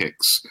free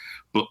kicks,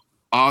 but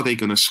are they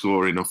going to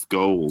score enough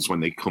goals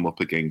when they come up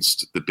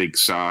against the big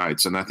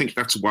sides? And I think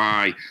that's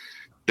why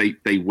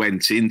they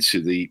went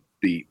into the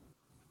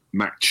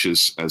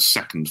matches as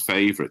second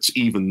favourites,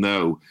 even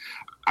though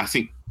I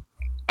think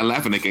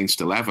 11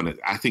 against 11,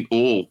 I think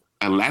all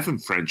 11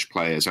 French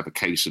players have a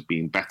case of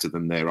being better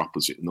than their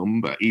opposite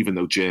number, even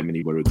though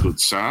Germany were a good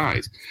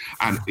side.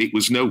 And it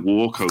was no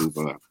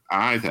walkover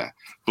either.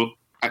 But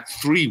at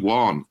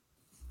 3-1,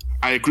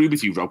 I agree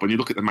with you, Rob, when you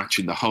look at the match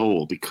in the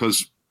whole,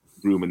 because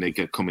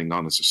Rummenigge coming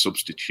on as a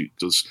substitute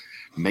does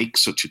make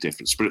such a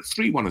difference. But at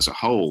 3-1 as a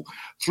whole,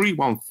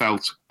 3-1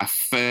 felt a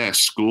fair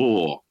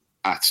score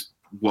at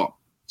what,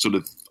 sort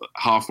of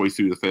halfway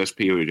through the first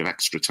period of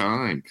extra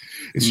time.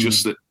 It's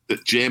just that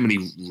Germany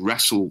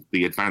wrestled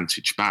the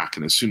advantage back.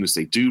 And as soon as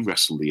they do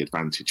wrestle the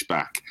advantage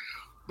back,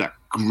 that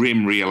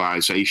grim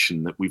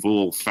realisation that we've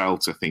all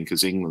felt, I think,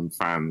 as England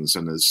fans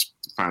and as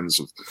fans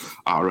of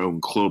our own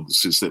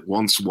clubs, is that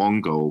once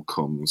one goal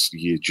comes,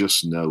 you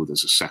just know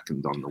there's a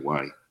second on the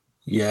way.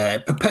 Yeah,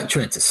 it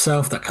perpetuates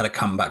itself, that kind of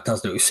comeback,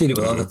 doesn't it? We've seen it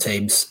with other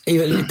teams,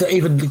 even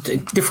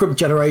different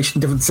generation,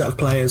 different set of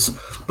players,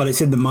 but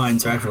it's in the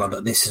minds of everyone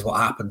that this is what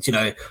happens. You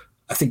know,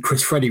 I think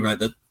Chris Freddy wrote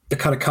that the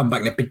kind of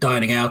comeback they've been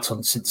dining out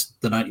on since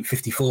the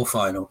 1954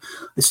 final.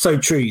 It's so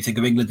true. You think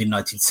of England in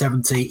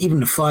 1970,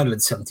 even the final in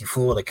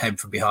 74, they came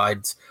from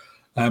behind.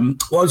 Well,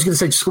 I was going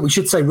to say, we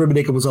should say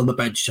Rummenigge was on the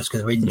bench just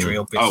because of injury,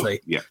 obviously.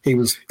 Oh, yeah. He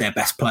was their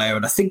best player,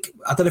 and I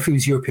don't know if he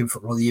was European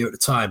Footballer of the Year at the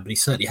time, but he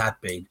certainly had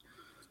been.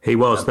 He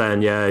was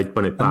then, yeah. He'd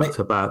won it back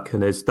to back.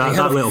 And there's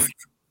that little...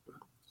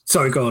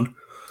 Sorry, go on.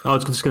 I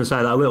was just going to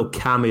say that little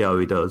cameo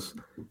he does.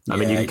 I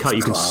mean, you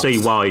can see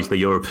why he's the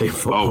European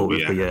footballer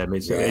for him.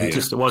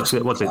 Just what's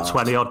it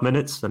 20 odd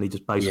minutes, and he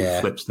just basically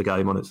flips the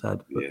game on its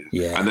head.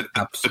 And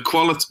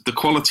the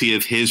quality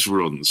of his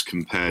runs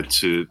compared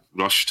to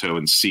Rocheteau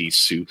and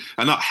Cisse, who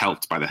are not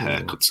helped by the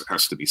haircuts, it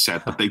has to be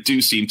said, but they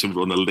do seem to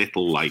run a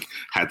little like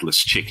headless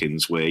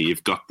chickens, where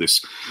you've got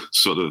this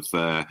sort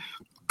of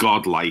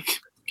godlike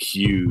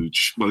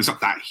huge, well, he's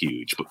not that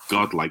huge, but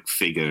godlike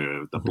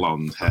figure of the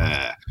blonde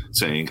hair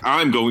saying,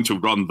 I'm going to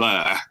run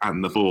there.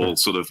 And the ball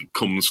sort of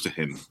comes to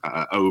him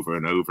over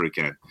and over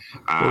again.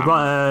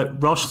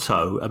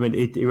 Rocheteau, I mean,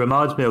 he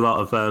reminds me a lot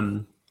of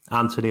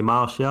Anthony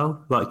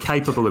Martial, like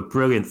capable of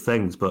brilliant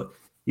things, but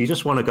you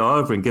just want to go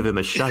over and give him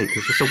a shake.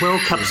 It's just a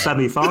World Cup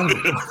semi-final.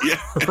 Yeah,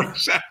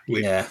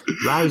 exactly. Yeah.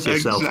 Rouse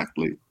yourself.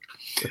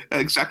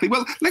 Exactly.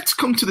 Well, let's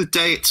come to the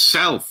day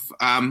itself,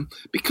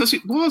 because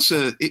it was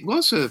a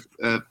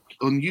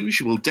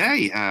unusual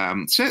day.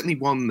 Certainly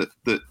one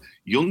that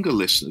younger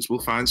listeners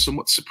will find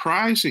somewhat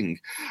surprising.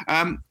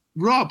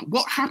 Rob,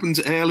 what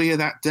happened earlier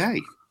that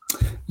day?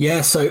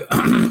 Yeah, so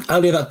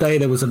earlier that day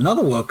there was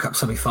another World Cup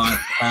semi-final.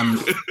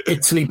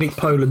 Italy beat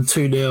Poland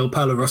 2-0.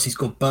 Paolo Rossi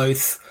scored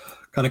both.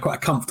 Kind of quite a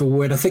comfortable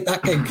win. I think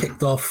that game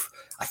kicked off,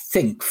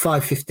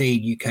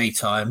 5:15 UK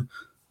time.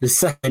 The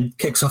second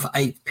kicks off at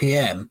 8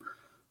 p.m.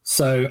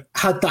 So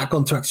had that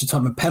gone to extra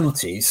time and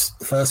penalties,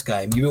 the first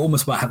game, you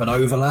almost might have an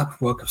overlap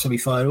of World Cup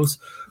semi-finals,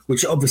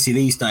 which obviously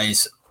these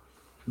days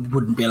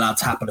wouldn't be allowed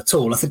to happen at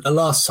all. I think the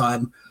last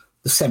time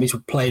the semis were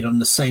played on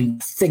the same,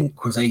 I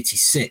think, was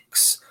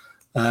 86.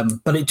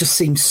 But it just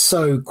seems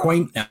so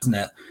quaint now, doesn't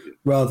it?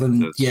 Rather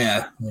than,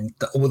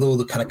 with all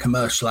the kind of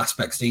commercial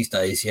aspects these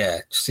days,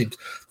 it just seems,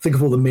 think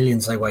of all the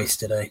millions they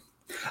wasted, eh?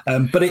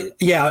 But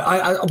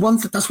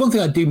that's one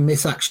thing I do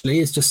miss, actually,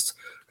 is just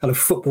kind of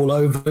football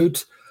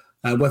overload.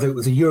 Whether it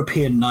was a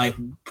European night,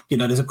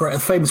 there's a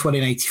famous one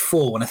in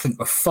 '84 when I think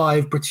there were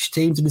 5 British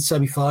teams in the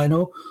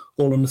semi-final,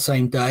 all on the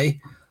same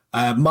day.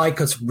 Mike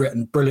has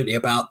written brilliantly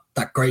about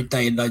that great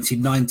day in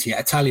 1990 at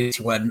Italia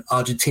when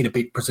Argentina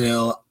beat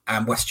Brazil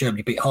and West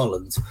Germany beat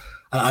Holland.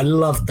 And I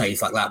love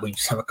days like that where you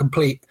just have a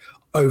complete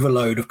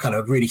overload of kind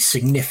of really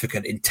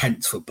significant,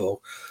 intense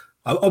football.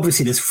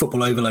 Obviously, there's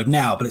football overload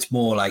now, but it's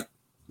more like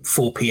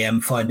 4 p.m.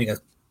 finding a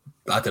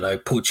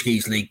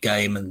Portuguese league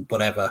game and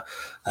whatever.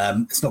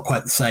 It's not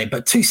quite the same,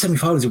 but 2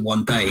 semi-finals in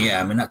one day.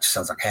 Yeah, I mean, that just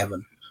sounds like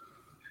heaven.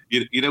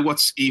 You know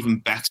what's even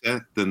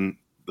better than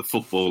the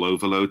football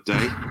overload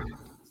day?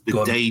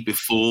 The day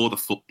before the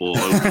football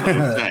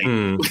overload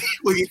day.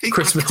 Well, you think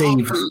Christmas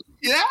Eve.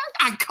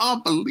 I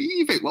can't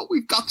believe it. What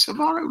we've got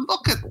tomorrow.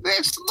 Look at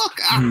this.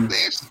 Look at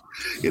this.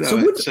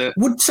 So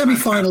would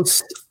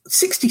semi-finals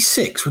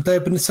 66, would they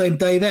have been the same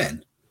day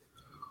then?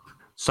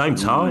 Same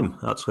time,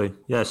 actually.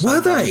 Yeah.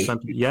 Were they?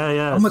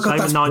 Yeah. Oh my God,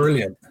 that's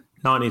brilliant.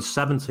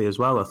 1970 as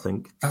well, I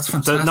think. That's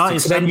fantastic.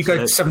 So then you go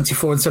to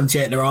 74 and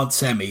 78 and there aren't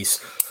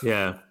semis.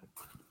 Yeah.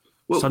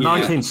 Well,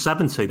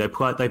 1970,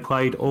 they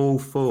played all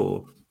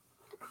 4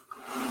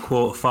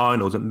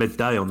 quarterfinals at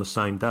midday on the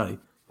same day.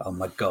 Oh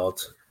my God.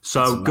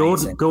 So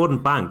Gordon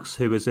Banks,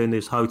 who was in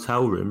his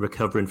hotel room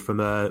recovering from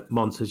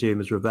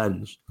Montezuma's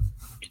revenge,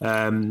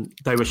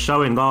 they were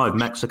showing live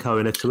Mexico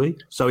and Italy.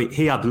 So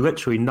he had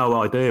literally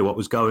no idea what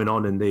was going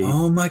on in the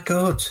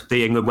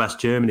the England-West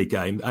Germany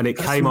game, and it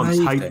came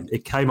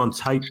on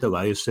tape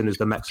delay as soon as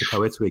the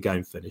Mexico-Italy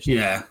game finished.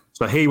 Yeah.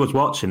 So he was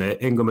watching it.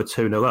 England were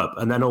 2-0 up,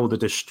 and then all the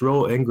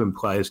distraught England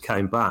players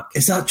came back.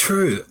 Is that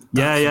true?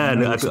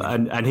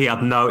 And he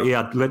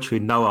had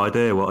literally no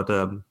idea what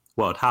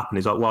had happened.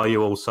 He's like, "Why are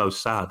you all so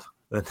sad?"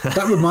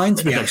 That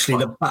reminds me,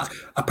 actually, that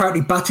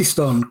apparently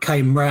Battiston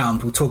came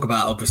round. We'll talk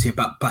about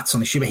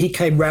Battiston issue, but he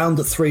came round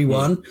at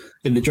 3-1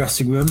 in the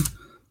dressing room.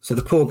 So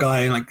the poor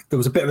guy, there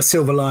was a bit of a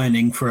silver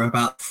lining for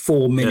about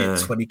 4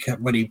 minutes when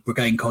he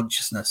regained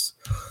consciousness.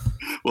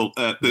 Well,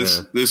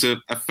 there's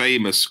a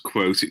famous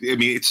quote. I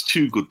mean, it's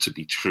too good to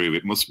be true.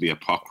 It must be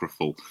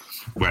apocryphal.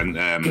 When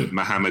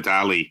Muhammad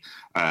Ali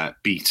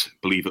beat,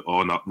 believe it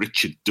or not,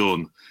 Richard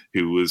Dunn,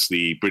 who was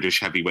the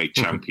British heavyweight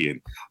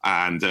champion.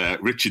 And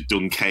Richard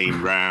Dunn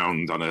came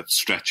round on a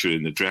stretcher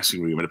in the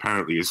dressing room, and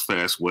apparently his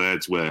first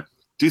words were,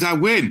 "Did I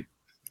win?"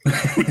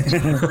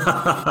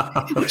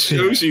 It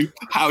shows you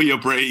how your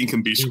brain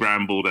can be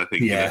scrambled, I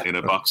think, in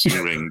a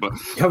boxing ring. But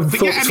you haven't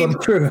thought this one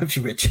through, have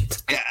you, Richard?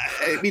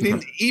 I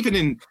mean, even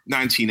in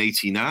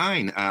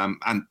 1989,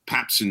 and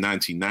perhaps in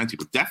 1990,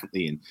 but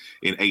definitely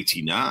in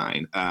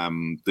 89,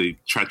 the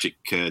tragic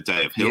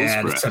day of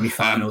Hillsborough, the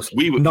semi-finals.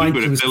 We were at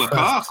Villa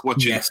Park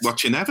watching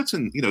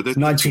Everton.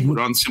 The two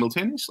were on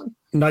simultaneously.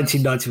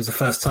 1990 was the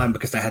first time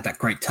because they had that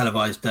great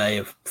televised day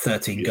of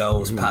 13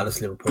 goals, Palace,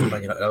 Liverpool.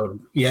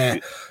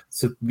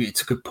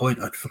 It's a good point.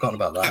 I'd forgotten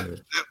about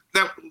that.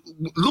 Now,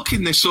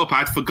 looking this up,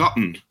 I'd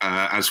forgotten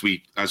as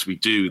we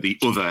do the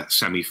other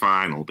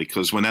semi-final,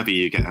 because whenever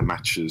you get a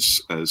match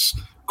as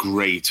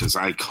great, as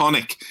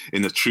iconic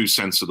in the true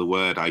sense of the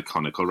word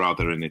iconic, or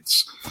rather in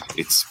its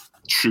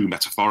true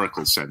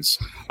metaphorical sense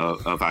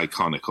of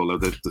iconic, although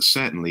there's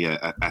certainly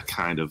a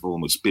kind of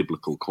almost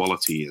biblical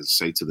quality, as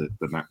say, to the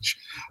match.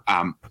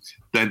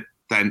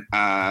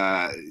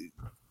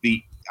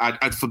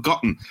 I'd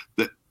forgotten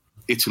that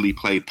Italy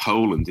played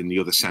Poland in the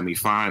other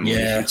semi-final.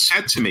 Yeah. If you'd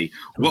said to me,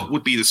 what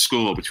would be the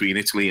score between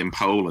Italy and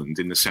Poland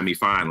in the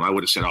semi-final, I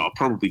would have said,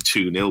 probably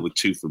 2-0 with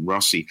 2 from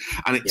Rossi.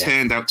 And it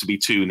turned out to be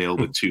 2-0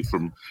 with 2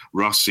 from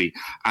Rossi.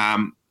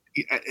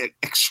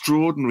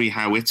 Extraordinary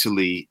how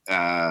Italy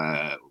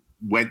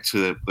went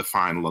to the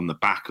final on the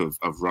back of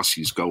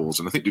Rossi's goals,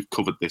 and I think we've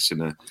covered this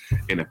in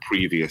a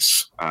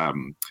previous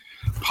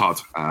pod,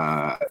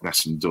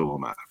 Nessun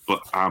Dorma,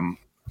 but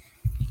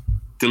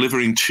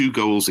delivering 2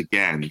 goals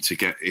again to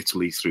get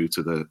Italy through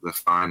to the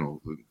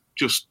final,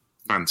 just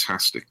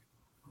fantastic.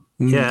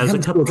 Yeah, there's a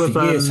couple of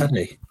years, hadn't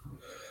he?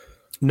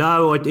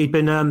 No, he'd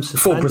been suspended.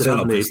 Before Brazil,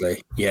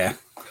 obviously. Yeah,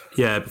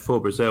 before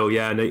Brazil.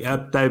 Yeah,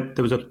 and there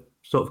was a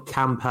sort of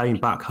campaign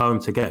back home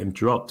to get him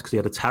dropped because he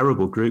had a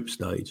terrible group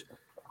stage.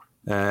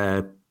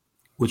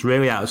 Was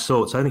really out of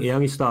sorts. I think he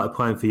only started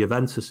playing for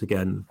Juventus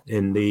again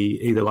in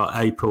either like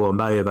April or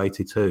May of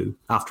 '82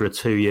 after a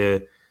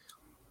 2-year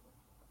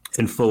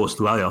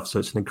enforced layoff. So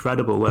it's an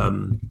incredible.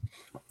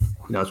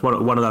 It's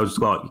one of those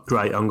like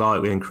great,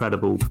 unlikely,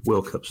 incredible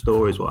World Cup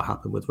stories. What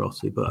happened with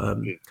Rossi, but.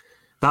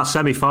 That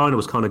semi-final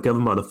was kind of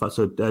governed by the fact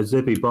that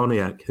Zbigniew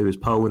Boniek, who is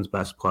Poland's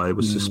best player,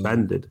 was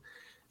suspended.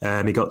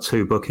 He got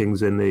 2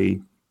 bookings in the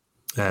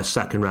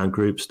second-round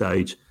group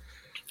stage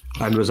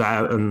and was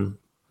out. And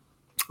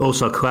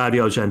also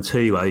Claudio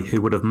Gentile, who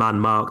would have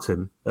man-marked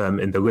him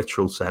in the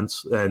literal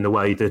sense, in the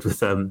way he did with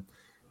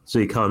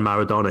Zico and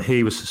Maradona,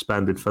 he was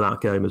suspended for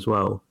that game as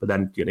well. But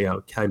then,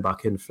 came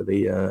back in for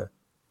the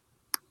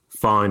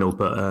final.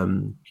 But,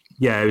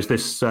 it was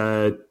this...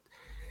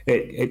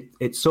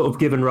 It's sort of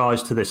given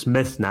rise to this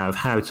myth now of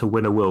how to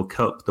win a World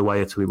Cup the way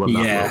Italy won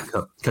that World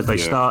Cup, because they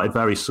started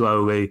very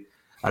slowly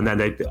and then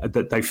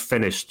they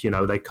finished.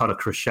 They kind of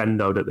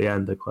crescendoed at the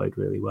end. They played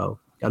really well,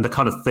 and the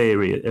kind of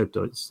theory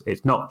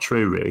it's not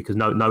true really, because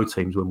no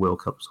teams win World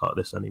Cups like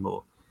this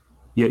anymore.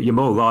 You're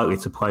more likely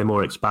to play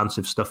more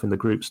expansive stuff in the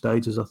group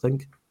stages, I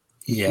think.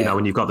 Yeah,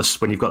 when you've got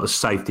the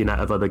safety net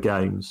of other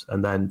games,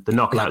 and then the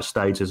knockout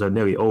stages are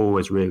nearly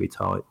always really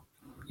tight.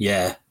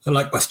 Yeah,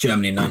 like West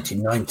Germany in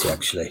 1990,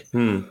 actually.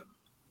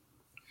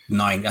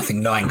 9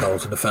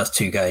 goals in the first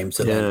 2 games,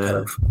 and then kind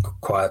of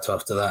quiet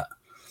after that.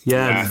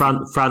 Yeah,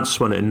 France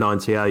won it in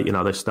 '98.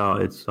 They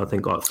started, I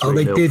think, like 3-0. Oh,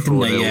 they did, didn't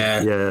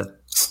they?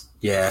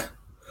 Yeah.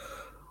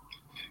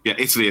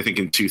 Italy, I think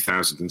in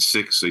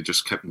 2006, they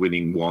just kept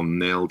winning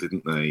 1-0,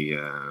 didn't they?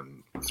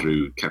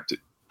 Kept it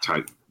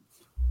tight.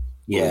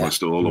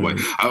 Almost all the way.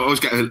 I always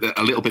get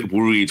a little bit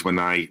worried when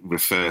I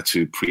refer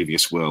to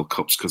previous World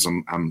Cups, because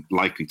I'm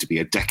likely to be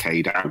a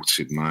decade out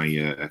in my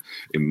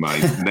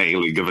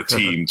nailing of a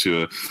team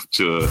to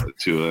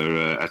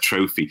a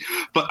trophy.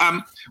 But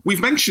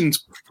we've mentioned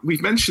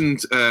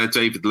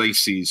David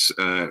Lacey's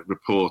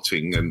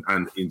reporting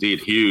and indeed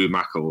Hugh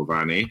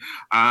McIlvanney.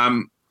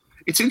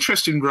 It's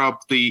interesting, Rob,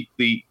 the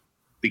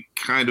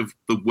kind of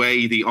the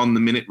way the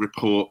on-the-minute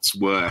reports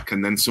work,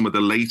 and then some of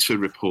the later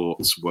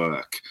reports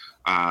work.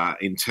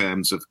 In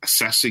terms of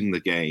assessing the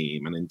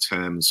game and in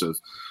terms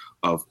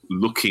of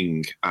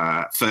looking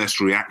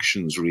first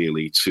reactions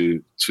really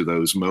to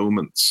those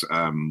moments,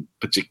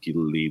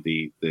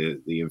 particularly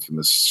the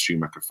infamous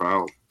Schumacher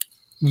foul.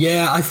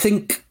 Yeah, I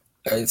think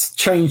it's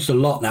changed a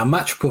lot now.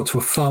 Match reports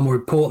were far more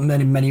important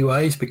then in many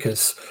ways,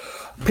 because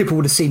people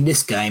would have seen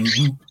this game,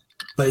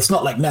 but it's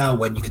not like now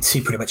when you can see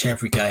pretty much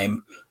every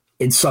game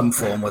in some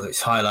form, whether it's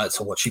highlights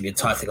or watching the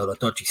entire thing on a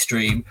dodgy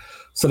stream.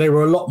 So they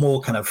were a lot more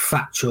kind of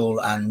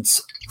factual and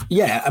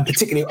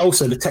particularly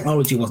also the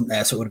technology wasn't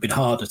there, so it would have been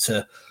harder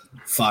to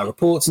fire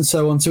reports and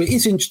so on. So it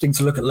is interesting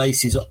to look at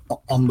Lacey's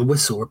on the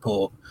whistle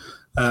report.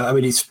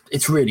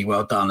 It's really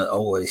well done.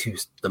 Always, he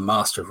was the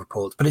master of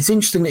reports. But it's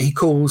interesting that he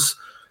calls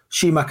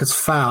Schumacher's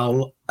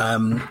foul,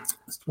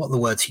 what are the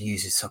words he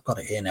uses? I've got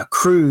it here now.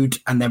 Crude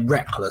and then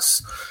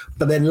reckless.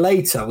 But then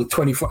later with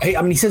 24,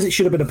 he says it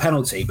should have been a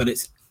penalty, but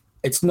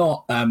it's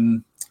not.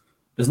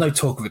 There's no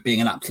talk of it being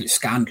an absolute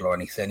scandal or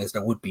anything, as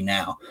there would be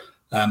now.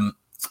 But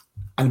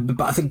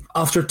I think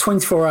after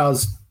 24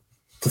 hours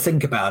to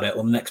think about it,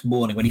 or the next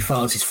morning when he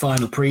files his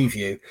final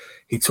preview,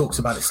 he talks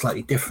about it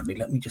slightly differently.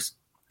 Let me just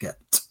get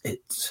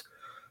it.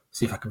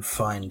 See if I can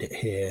find it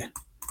here.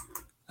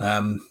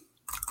 And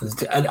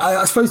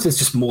I suppose there's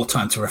just more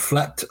time to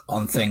reflect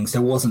on things.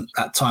 There wasn't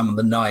that time on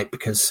the night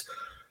because,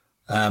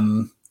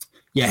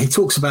 he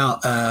talks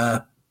about.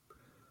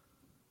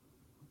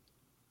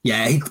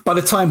 By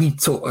the time he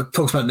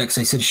talks about it next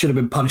day, he said he should have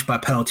been punished by a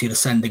penalty and a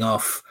sending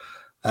off.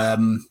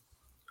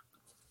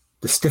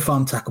 The stiff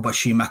arm tackle by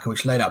Schumacher,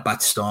 which laid out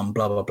Battiston,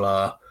 blah, blah,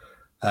 blah.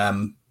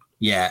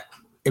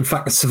 In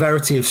fact, the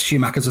severity of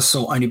Schumacher's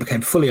assault only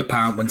became fully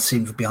apparent when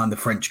seen from behind the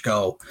French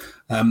goal.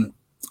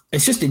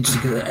 It's just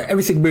interesting because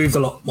everything moved a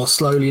lot more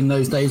slowly in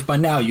those days. By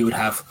now, you would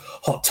have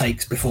hot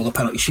takes before the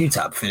penalty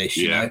shootout finished,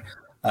 you know.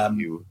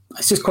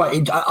 It's just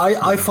quite.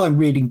 I find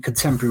reading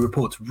contemporary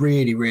reports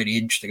really, really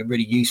interesting and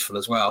really useful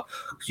as well,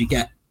 because you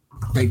get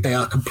they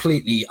are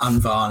completely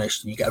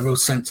unvarnished and you get a real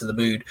sense of the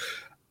mood.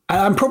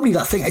 And probably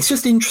that thing. It's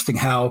just interesting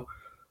how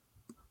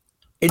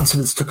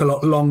incidents took a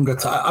lot longer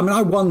to. I mean,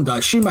 I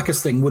wonder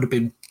Schumacher's thing would have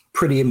been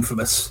pretty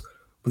infamous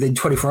within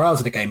 24 hours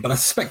of the game, but I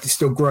suspect it's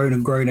still grown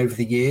and grown over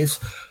the years.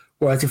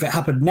 Whereas if it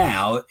happened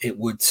now, it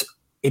would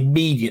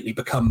immediately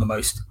become the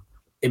most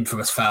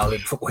infamous foul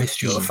in football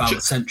history, or the foul of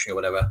the century, or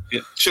whatever.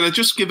 Yeah. Should I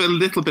just give a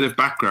little bit of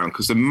background?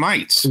 Because there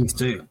might, please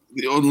do,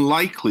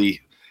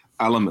 unlikely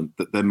element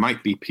that there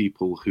might be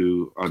people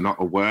who are not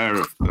aware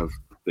of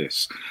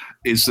this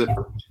is that,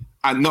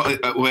 and not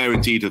aware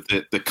indeed of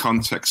the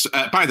context.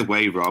 By the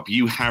way, Rob,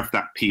 you have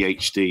that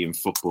PhD in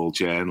football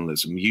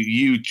journalism.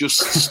 You just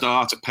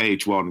start at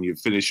page 1 and you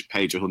finish at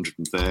page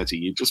 130.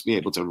 You'd just be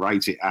able to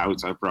write it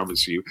out, I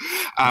promise you.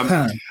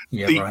 Right.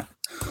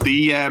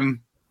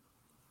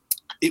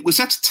 It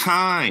was at a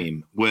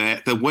time where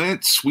there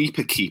weren't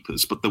sweeper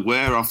keepers, but there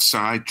were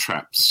offside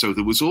traps. So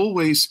there was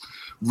always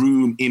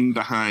room in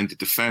behind the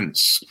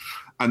defence.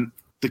 And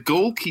the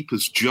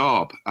goalkeeper's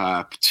job,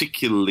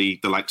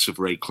 particularly the likes of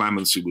Ray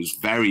Clemence, who was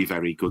very,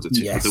 very good at it,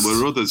 yes. but there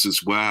were others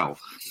as well,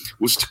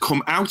 was to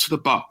come out of the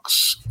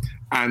box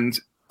and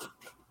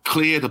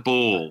clear the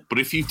ball. But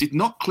if you did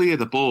not clear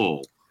the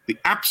ball, the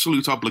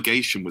absolute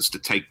obligation was to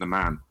take the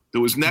man.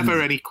 There was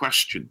never any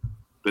question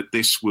that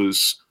this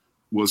was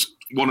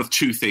one of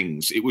two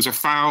things. It was a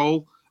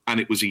foul and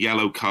it was a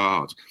yellow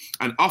card.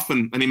 And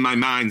often, and in my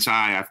mind's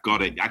eye, I've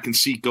got it, I can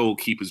see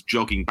goalkeepers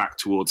jogging back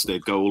towards their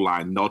goal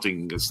line,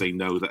 nodding as they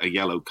know that a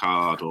yellow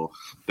card or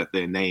that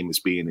their name is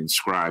being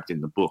inscribed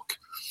in the book.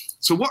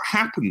 So what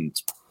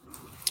happened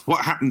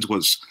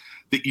was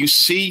that you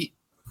see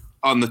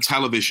on the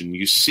television,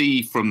 you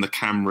see from the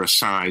camera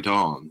side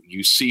on,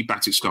 you see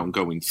Battiston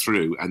going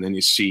through, and then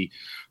you see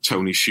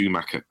Tony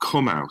Schumacher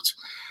come out.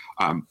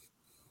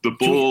 The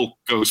ball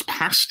goes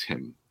past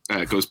him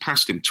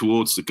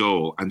towards the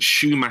goal, and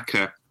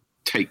Schumacher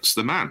takes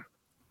the man.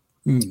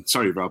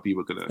 Sorry, Rob, you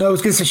were going to... No, I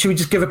was going to say, should we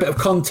just give a bit of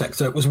context?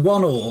 So it was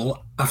 1-1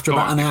 after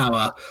about an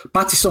hour.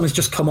 Battiston has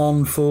just come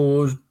on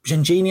for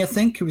Gengini, I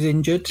think, who was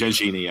injured.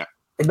 Gengini, yeah.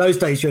 In those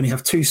days, you only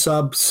have 2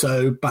 subs,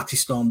 so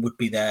Battiston would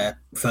be there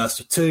first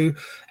of 2.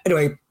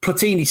 Anyway,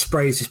 Platini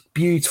sprays this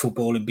beautiful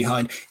ball in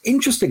behind.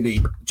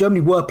 Interestingly,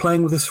 Germany were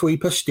playing with a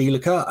sweeper,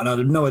 Stielicke, and I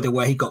had no idea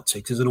where he got to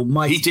because an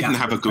almighty... He didn't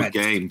have a good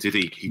game, did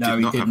he? He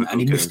didn't, and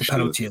he missed the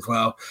penalty as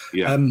well.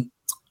 Yeah. And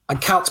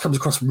Kautz comes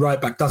across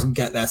right back, doesn't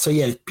get there. So,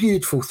 yeah,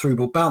 beautiful through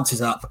ball,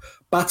 bounces up.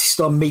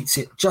 Battiston meets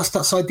it just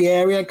outside the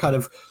area, kind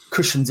of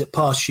cushions it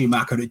past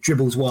Schumacher, and it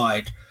dribbles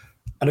wide.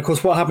 And, of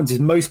course, what happens is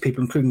most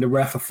people, including the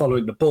ref, are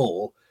following the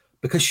ball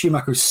because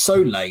Schumacher is so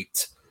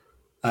late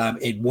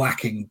in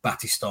whacking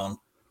Battiston.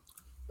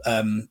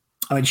 I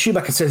mean,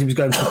 Schumacher says he was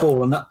going for the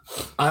ball, and that,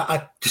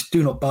 I just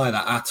do not buy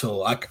that at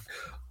all.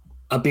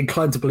 I'd be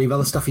inclined to believe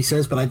other stuff he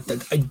says, but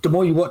the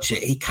more you watch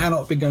it, he cannot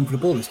have been going for the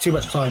ball. There's too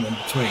much time in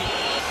between.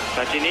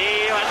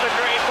 Platini, that's a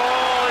great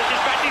ball. This is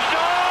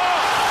Battiston,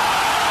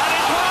 and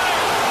it's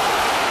wide.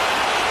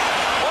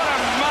 What a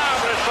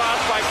marvellous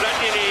pass by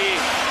Platini.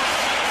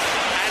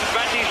 And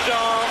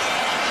Battiston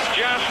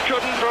just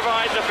couldn't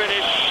provide the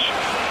finish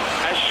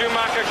as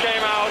Schumacher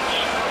came out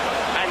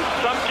and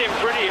thumped him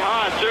pretty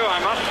hard too, I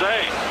must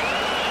say.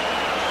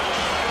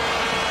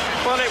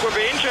 Well, it would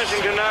be interesting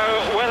to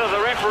know whether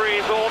the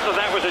referee thought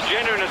that was a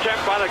genuine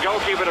attempt by the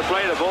goalkeeper to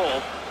play the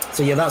ball.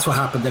 So, yeah, that's what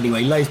happened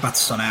anyway. He lays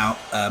Battiston out.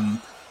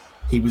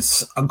 He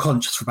was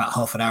unconscious for about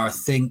half an hour, I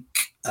think.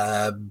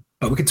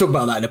 But we can talk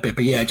about that in a bit.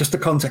 But, yeah, just the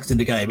context in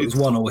the game. It was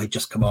 1-1, he'd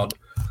just come on.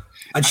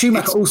 And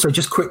Schumacher also,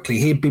 just quickly,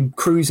 he'd been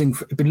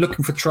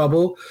looking for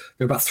trouble.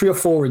 There were about 3 or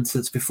 4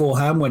 incidents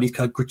beforehand when he's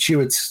kind of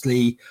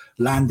gratuitously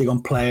landing on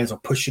players or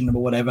pushing them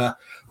or whatever.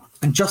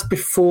 And just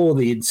before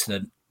the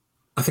incident,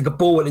 I think a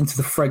ball went into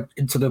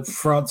the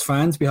France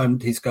fans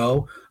behind his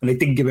goal, and they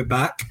didn't give it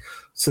back.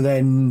 So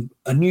then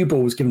a new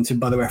ball was given to him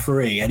by the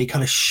referee, and he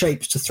kind of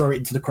shapes to throw it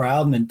into the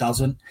crowd and then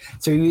doesn't.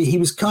 So he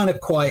was kind of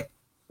quite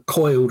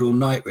coiled all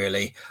night,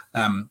 really.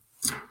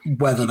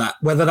 Whether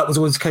that was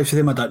always the case with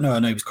him, I don't know. I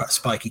know he was quite a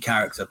spiky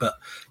character, but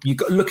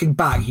looking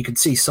back, you could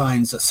see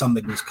signs that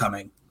something was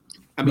coming.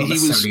 I mean,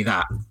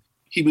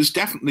 he was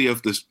definitely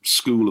of the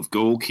school of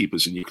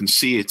goalkeepers, and you can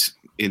see it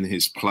in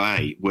his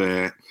play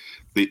where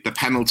the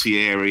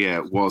penalty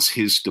area was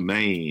his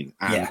domain,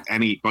 and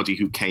anybody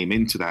who came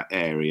into that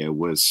area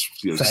was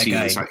seen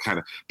as a kind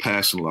of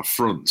personal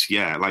affront,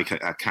 like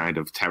a kind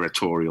of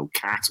territorial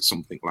cat or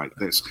something like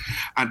this.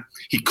 And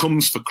he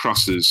comes for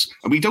crosses,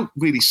 and we don't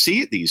really see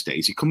it these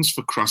days. He comes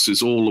for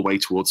crosses all the way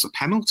towards the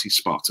penalty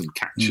spot and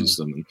catches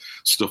them and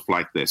stuff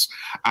like this.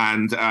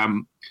 And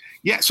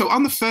so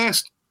on the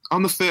first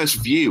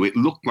view, it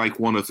looked like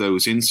one of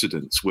those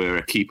incidents where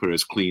a keeper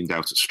has cleaned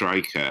out a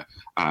striker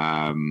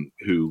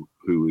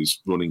who is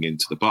running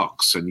into the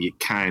box, and you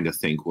kind of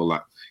think, well,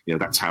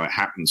 that's how it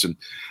happens. And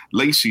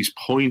Lacey's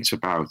point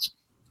about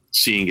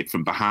seeing it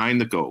from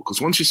behind the goal, because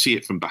once you see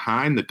it from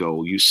behind the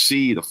goal, you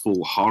see the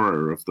full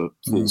horror of the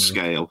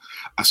full-scale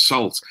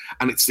assault,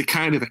 and it's the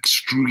kind of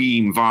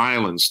extreme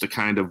violence, the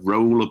kind of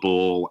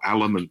rollerball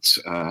element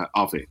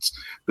of it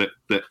that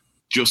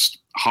just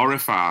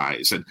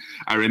horrifies. And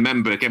I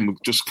remember, again, we're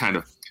just kind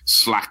of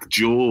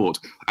slack-jawed.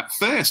 At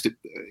first,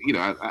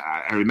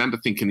 I remember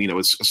thinking,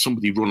 has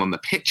somebody run on the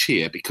pitch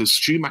here? Because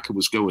Schumacher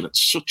was going at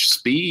such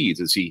speed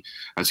as he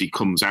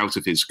comes out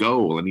of his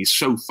goal, and he's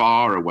so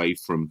far away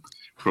from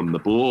the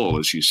ball,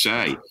 as you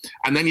say.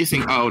 And then you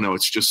think, oh, no,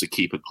 it's just the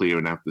keeper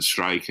clearing out the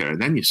striker.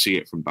 And then you see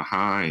it from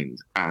behind.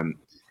 And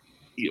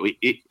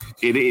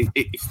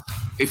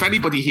if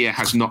anybody here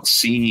has not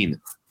seen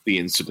the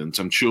incident.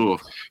 I'm sure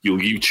you'll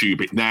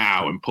YouTube it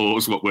now and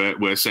pause what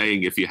we're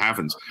saying if you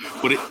haven't.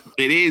 But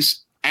it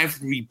is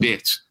every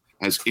bit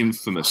as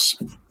infamous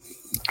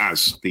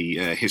as the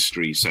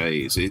history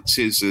says. It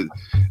is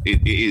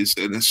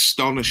an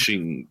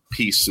astonishing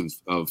piece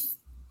of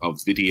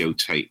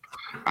videotape,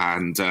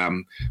 and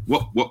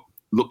what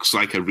looks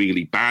like a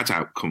really bad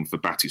outcome for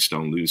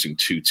Battiston, losing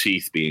 2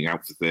 teeth, being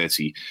out for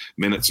 30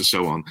 minutes or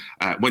so on.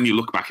 When you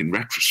look back in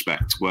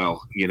retrospect,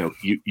 well,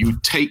 you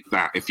take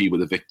that if you were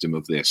the victim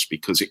of this,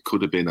 because it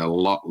could have been a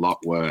lot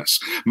worse.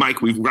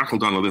 Mike, we've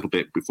rattled on a little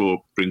bit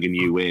before bringing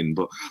you in,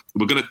 but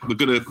we're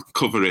gonna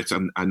cover it,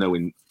 and I know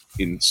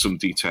in some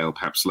detail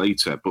perhaps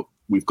later, but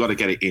we've got to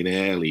get it in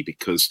early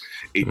because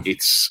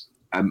it's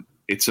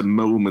a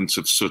moment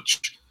of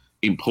such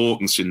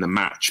importance in the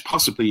match,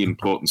 possibly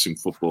importance in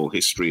football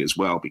history as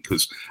well,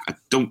 because I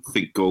don't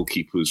think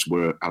goalkeepers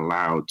were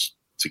allowed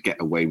to get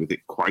away with it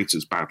quite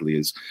as badly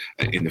as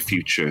in the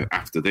future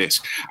after this.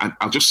 And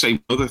I'll just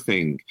say another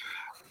thing.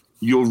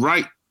 You're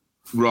right,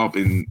 Rob,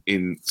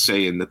 in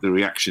saying that the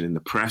reaction in the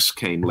press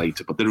came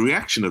later, but the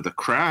reaction of the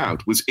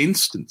crowd was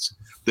instant.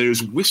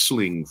 There's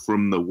whistling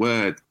from the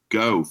word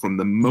go, from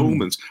the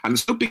moment, and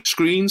there's no big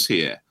screens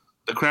here.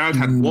 The crowd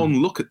had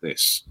one look at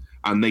this,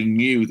 and they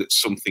knew that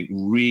something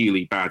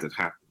really bad had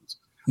happened.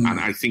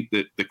 And I think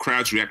that the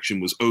crowd's reaction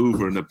was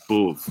over and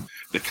above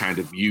the kind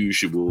of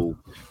usual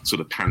sort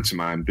of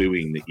pantomime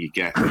booing that you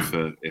get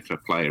if a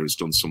player has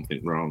done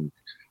something wrong.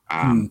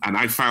 And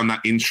I found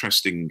that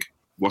interesting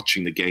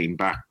watching the game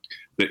back,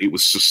 that it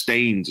was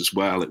sustained as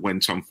well. It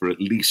went on for at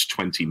least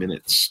 20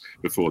 minutes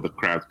before the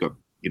crowd got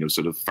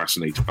sort of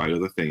fascinated by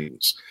other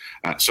things.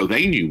 So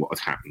they knew what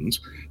had happened.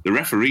 The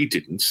referee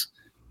didn't.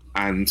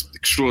 And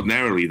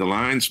extraordinarily, the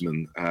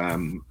linesman,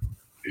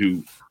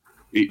 who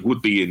it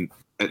would be in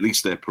at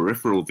least their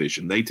peripheral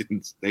vision, they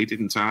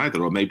didn't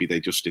either, or maybe they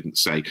just didn't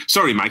say.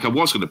 Sorry, Mike, I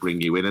was going to bring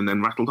you in and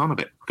then rattled on a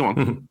bit. Go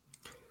on.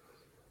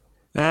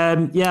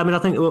 I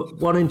think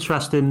one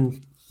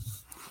interesting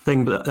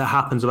thing that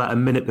happens about a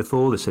minute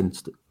before this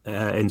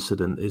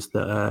incident is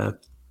that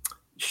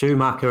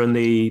Schumacher and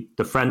the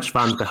French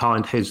fans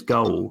behind his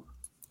goal,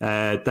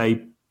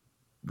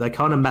 they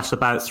kind of mess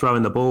about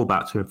throwing the ball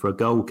back to him for a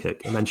goal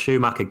kick, and then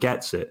Schumacher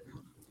gets it,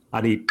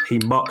 and he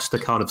mocks to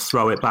kind of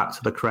throw it back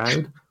to the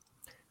crowd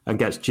and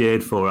gets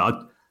jeered for it.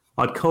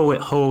 I'd call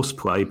it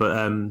horseplay, but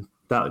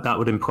that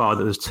would imply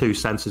that there's 2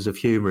 senses of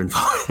humour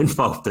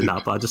involved in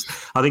that. But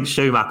I think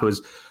Schumacher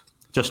was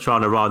just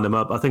trying to wind them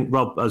up. I think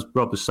as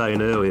Rob was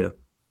saying earlier,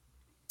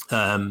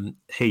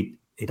 he'd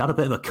had a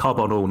bit of a cob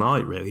on all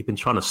night, really. He'd been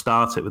trying to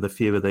start it with a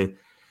few of the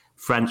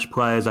French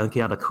players. I think he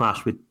had a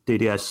clash with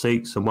Didier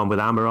Six and one with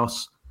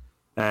Amoros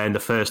in the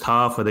first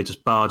half, where they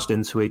just barged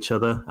into each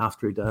other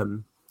after he'd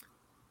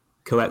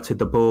collected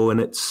the ball. And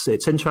it's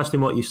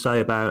interesting what you say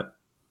about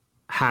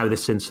how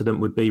this incident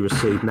would be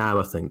received now,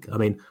 I think. I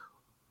mean,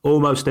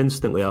 almost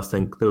instantly, I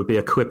think there would be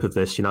a clip of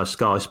this.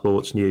 Sky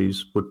Sports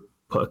News would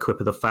put a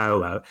clip of the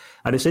foul out.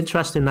 And it's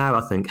interesting now,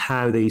 I think,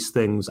 how these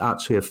things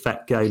actually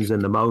affect games in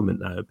the moment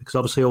now, because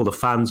obviously all the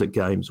fans at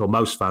games, or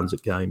most fans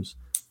at games,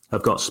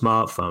 have got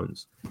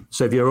smartphones.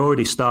 So if you're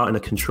already starting a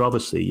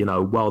controversy,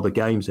 while the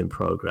game's in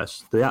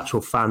progress, the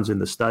actual fans in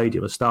the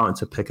stadium are starting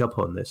to pick up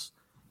on this,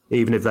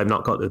 even if they've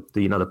not got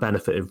the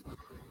benefit of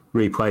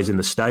replays in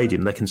the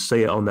stadium. They can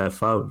see it on their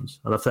phones,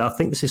 and I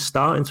think this is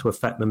starting to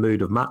affect the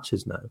mood of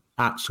matches now,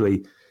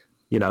 actually,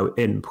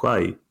 in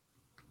play.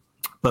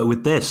 But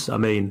with this, I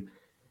mean,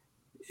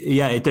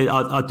 yeah,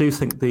 I do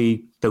think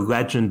the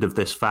legend of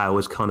this foul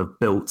was kind of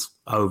built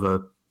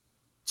over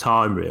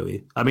time,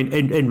 really. I mean,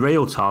 in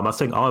real time, I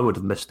think I would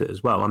have missed it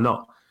as well. I'm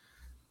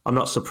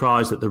not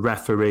surprised that the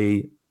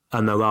referee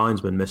and the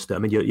linesman missed it. I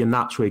mean, you're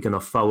naturally going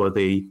to follow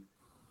the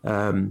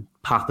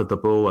path of the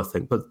ball, I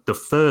think. But the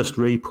first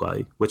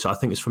replay, which I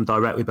think is from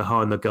directly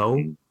behind the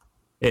goal,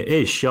 it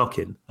is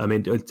shocking. I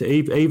mean,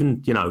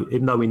 even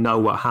though we know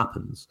what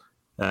happens,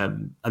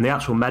 and the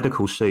actual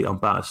medical sheet on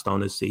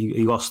Battiston is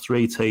he lost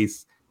 3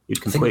 teeth. He was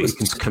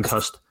completely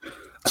concussed.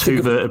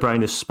 2 vertebrae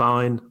in his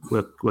spine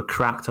were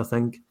cracked, I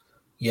think.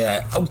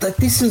 Yeah,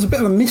 this is a bit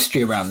of a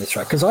mystery around this,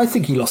 right? Because I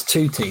think he lost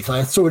 2 teeth.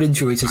 I saw an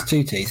injury to his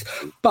 2 teeth.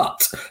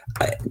 But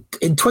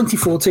in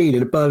 2014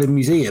 at a Berlin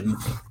museum,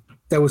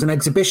 there was an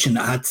exhibition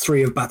that had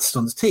 3 of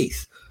Battiston's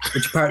teeth,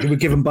 which apparently were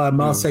given by a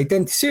Marseille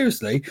dentist.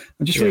 Seriously,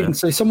 I'm just reading.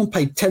 So someone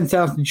paid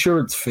 $10,000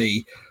 insurance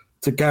fee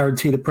to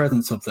guarantee the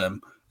presence of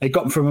them. They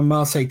got them from a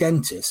Marseille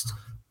dentist.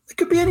 It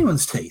could be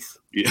anyone's teeth.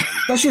 Yeah,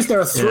 that's just there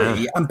are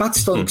 3, and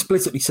Battiston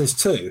explicitly says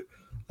 2.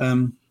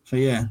 So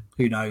yeah,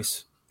 who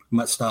knows? We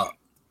might start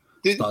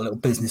a little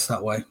business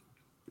that way.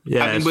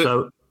 Yeah.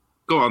 So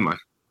go on, Mike.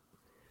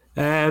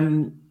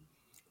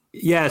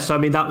 So I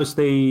mean, that was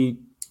the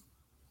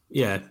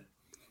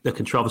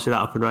controversy that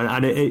happened, right?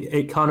 And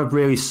it kind of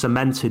really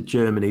cemented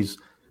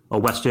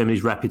West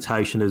Germany's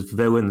reputation as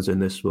villains in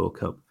this World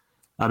Cup.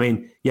 I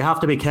mean, you have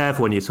to be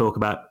careful when you talk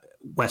about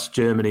West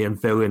Germany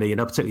and villainy,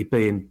 particularly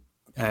being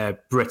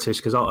British,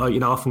 because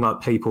often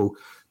like people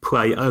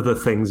play other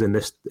things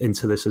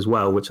into this as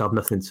well, which have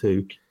nothing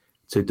to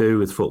to do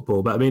with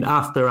football. But I mean,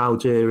 after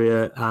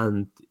Algeria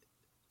and,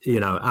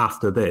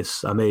 after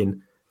this, I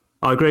mean,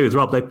 I agree with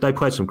Rob. They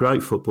played some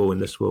great football in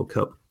this World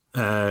Cup.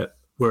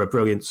 Were a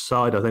brilliant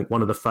side. I think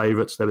one of the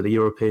favourites. They were the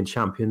European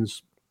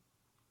champions,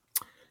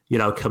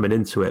 coming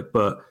into it.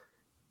 But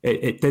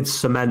it did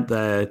cement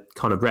their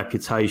kind of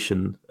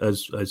reputation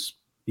as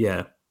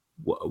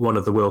one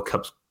of the World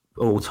Cup's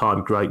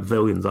all-time great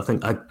villains. I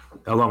think,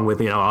 along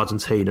with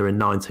Argentina in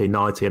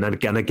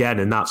 1990, and again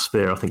in that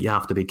sphere, I think you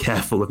have to be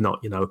careful of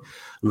not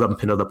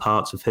lumping other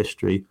parts of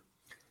history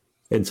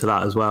into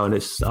that as well. And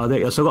I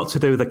think it's a lot to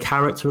do with the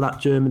character of that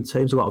German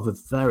team. There's a lot of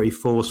very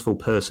forceful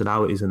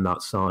personalities in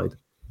that side,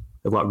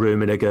 of like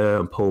Rummenigge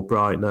and Paul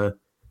Breitner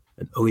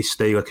and Uli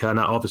Stierke, and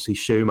obviously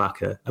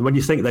Schumacher. And when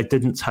you think they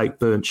didn't take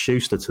Bernd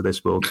Schuster to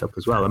this World Cup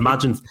as well,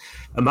 imagine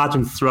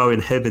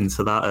throwing him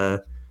into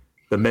that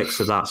the mix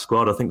of that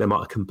squad. I think they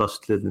might have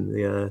combusted in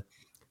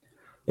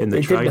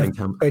the training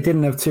camp. They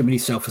didn't have too many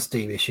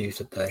self-esteem issues,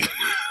 did they?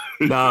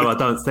 No, I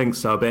don't think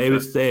so. But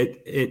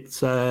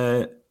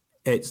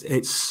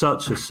it's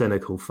such a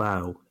cynical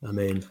foul. I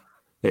mean,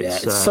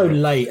 it's so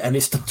late, and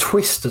it's the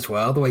twist as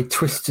well. The way he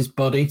twists his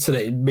body so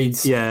that it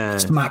means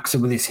smacks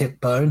him with his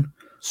hip bone.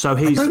 So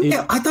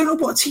I don't know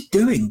what's he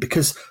doing,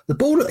 because the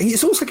ball.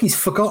 It's almost like he's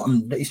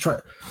forgotten that he's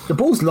trying. The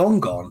ball's long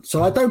gone,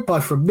 so I don't buy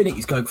for a minute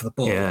he's going for the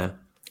ball. Yeah.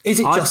 Is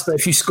it just that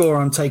if you score,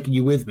 I'm taking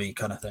you with me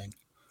kind of thing?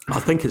 I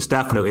think it's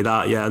definitely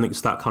that. Yeah, I think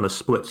it's that kind of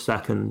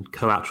split-second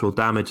collateral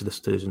damage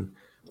decision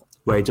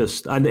where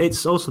and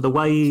it's also the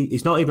way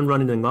he's not even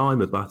running in line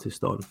with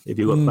Battiston. If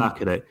you look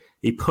back at it,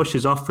 he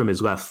pushes off from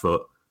his left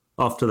foot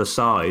off to the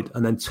side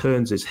and then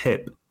turns his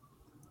hip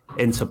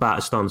into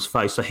Battiston's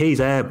face. So he's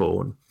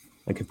airborne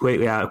and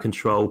completely out of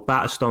control.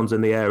 Battiston's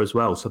in the air as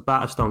well. So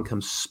Battiston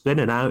comes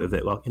spinning out of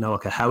it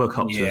like a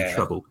helicopter in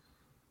trouble.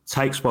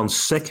 Takes one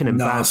sickening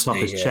bounce off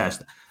his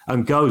chest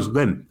and goes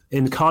limp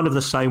in kind of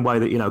the same way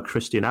that,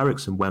 Christian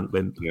Eriksen went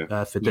limp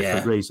for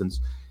different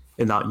reasons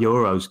in that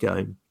Euros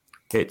game.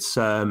 It's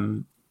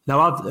it's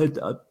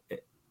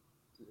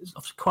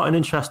quite an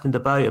interesting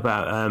debate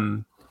about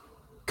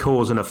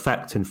cause and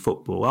effect in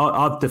football.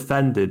 I've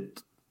defended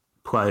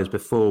players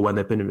before when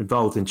they've been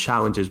involved in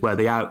challenges where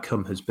the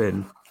outcome has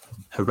been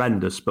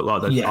horrendous, but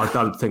I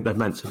don't think they're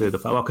meant to do the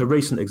foul. Like a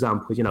recent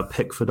example,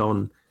 Pickford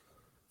on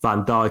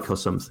Van Dijk or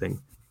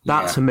something.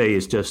 That to me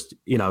is just,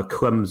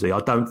 clumsy.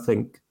 I don't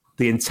think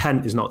the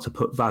intent is not to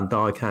put Van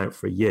Dijk out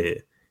for a year.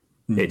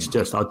 It's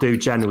just, I do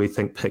genuinely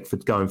think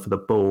Pickford going for the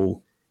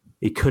ball,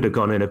 he could have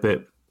gone in a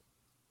bit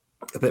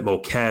more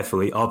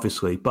carefully,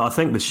 obviously. But I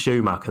think with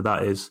Schumacher,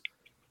 that's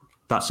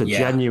a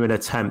genuine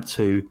attempt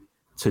to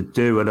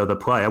do another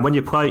play. And when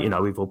you play,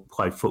 we've all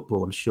played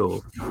football, I'm sure.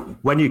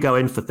 When you go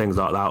in for things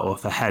like that, or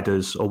for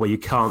headers, or where you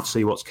can't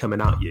see what's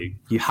coming at you,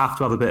 you have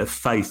to have a bit of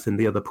faith in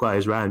the other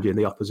players around you in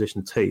the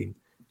opposition team,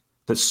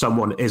 that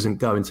someone isn't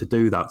going to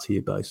do that to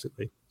you,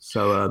 basically.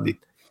 So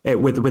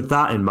with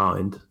that in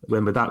mind,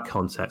 with that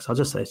context, I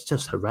just say it's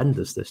just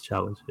horrendous, this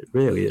challenge. It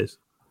really is.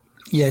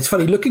 Yeah, it's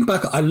funny. Looking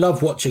back, I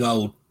love watching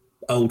old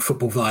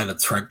football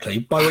violence, frankly,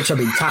 by which I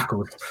mean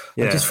tackles.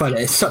 I just find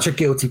it's such a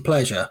guilty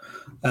pleasure.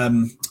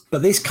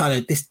 But this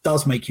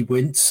does make you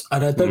wince.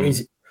 And I don't know, is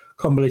it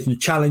a combination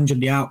of challenge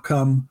and the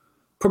outcome?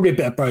 Probably a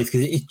bit of both,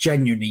 because it is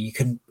genuinely,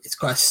 it's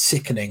quite a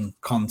sickening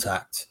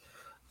contact.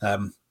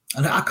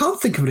 And I can't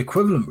think of an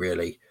equivalent,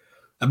 really.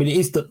 I mean, it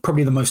is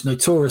probably the most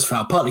notorious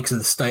foul, partly because of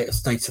the state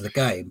of the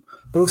game,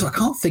 but also I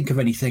can't think of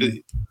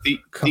anything. The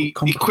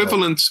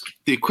equivalent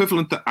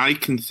that I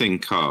can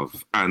think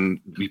of, and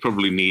we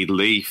probably need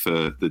Lee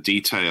for the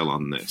detail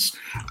on this.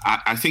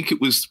 I think it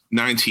was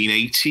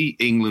 1980,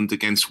 England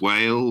against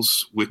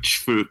Wales, which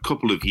for a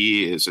couple of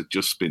years had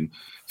just been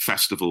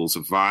festivals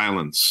of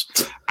violence.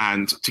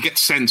 And to get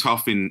sent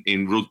off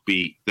in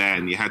rugby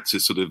then, you had to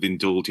sort of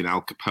indulge in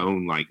Al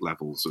Capone-like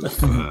levels of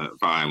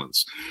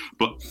violence.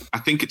 But I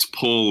think it's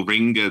Paul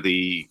Ringer,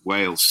 the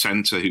Wales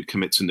centre, who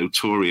commits a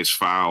notorious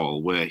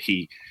foul where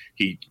he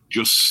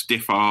just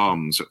stiff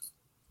arms.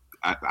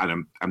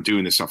 And I'm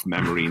doing this off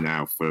memory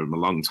now from a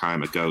long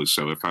time ago,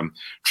 so if I'm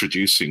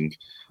traducing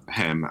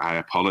him, I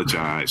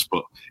apologise,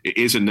 but it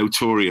is a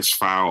notorious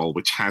foul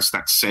which has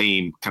that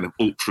same kind of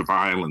ultra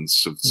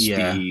violence of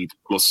speed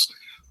plus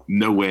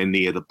nowhere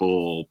near the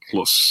ball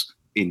plus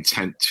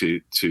intent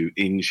to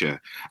injure.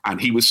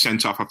 And he was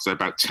sent off after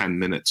about 10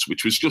 minutes,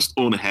 which was just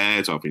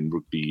unheard of in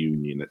rugby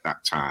union at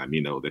that time.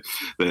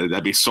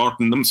 They'd be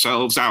sorting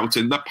themselves out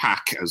in the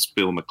pack, as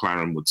Bill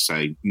McLaren would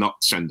say,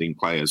 not sending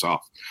players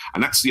off.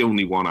 And that's the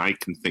only one I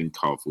can think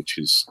of which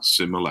is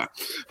similar.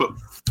 But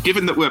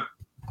given that we're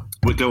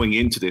going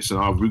into this and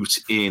our route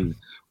in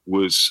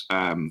was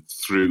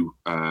through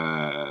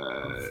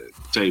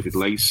David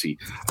Lacey,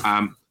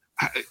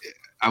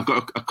 I've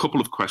got a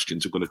couple of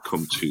questions I'm going to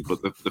come to,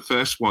 but the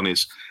first one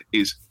is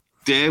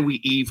dare we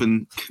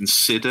even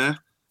consider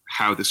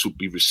how this would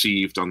be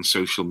received on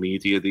social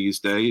media these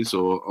days,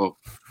 or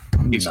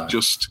is it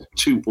just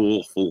too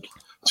awful,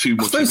 too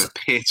much of a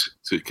pit?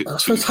 I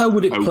suppose how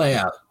would it play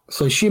out?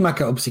 So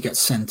Schumacher obviously gets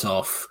sent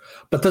off.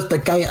 But does the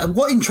game? And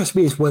what interests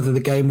me is whether the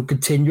game would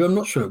continue. I'm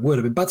not sure it would.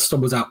 I mean,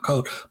 Battiston was out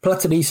cold.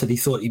 Platini said he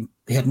thought he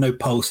had no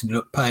pulse and he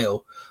looked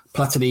pale.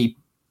 Platini,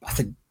 I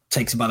think,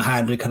 takes him by the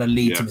hand and kind of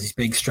leads him as he's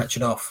being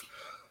stretched off.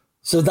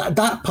 So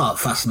that part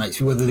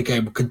fascinates me, whether the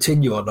game will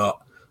continue or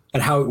not,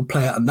 and how it will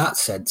play out in that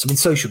sense. I mean,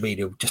 social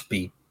media will just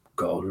be,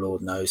 God,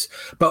 Lord knows.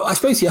 But I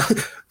suppose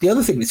the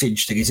other thing that's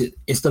interesting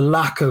is the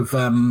lack of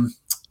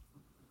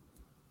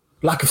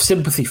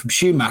sympathy from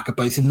Schumacher,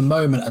 both in the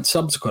moment and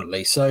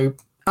subsequently. So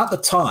at the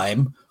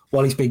time,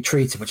 while he's being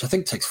treated, which I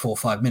think takes 4 or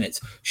 5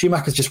 minutes,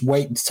 Schumacher's just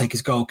waiting to take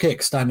his goal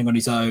kick, standing on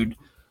his own,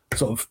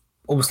 sort of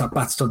almost like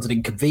Battiston's an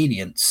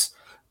inconvenience.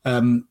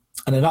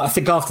 And then I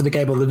think after the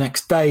game or the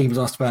next day, he was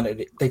asked about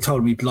it. They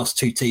told him he'd lost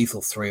 2 teeth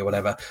or 3 or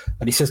whatever.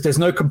 And he says, there's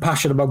no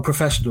compassion among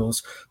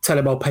professionals. Tell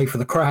him I'll pay for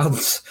the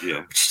crowns.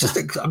 Yeah. Which is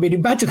just, I mean,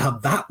 imagine how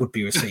that would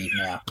be received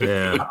now.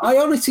 Yeah. I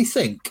honestly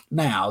think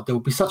now there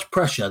would be such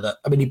pressure that,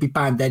 I mean, he'd be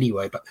banned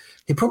anyway, but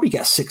he'd probably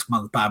get a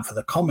 6-month ban for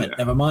the comment,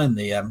 never mind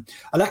the... and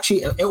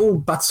actually, all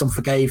Battiston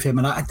forgave him.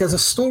 And there's a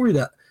story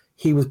that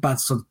he was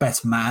Battiston's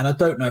best man. I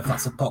don't know if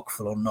that's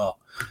apocryphal or not.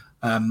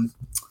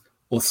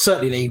 Or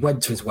certainly he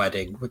went to his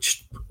wedding,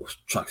 which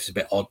strikes us a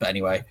bit odd, but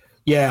anyway.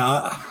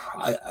 Yeah,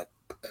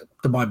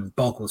 the mind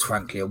boggles,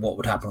 frankly, on what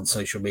would happen on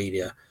social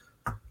media.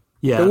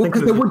 Yeah,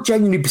 there would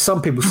genuinely be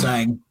some people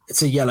saying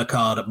it's a yellow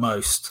card at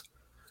most,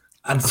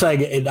 and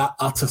saying it in that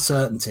utter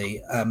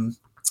certainty.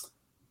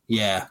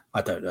 Yeah,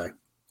 I don't know.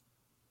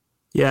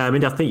 Yeah, I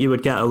mean, I think you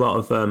would get a lot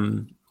of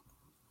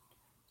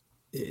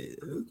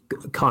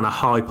kind of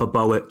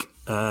hyperbolic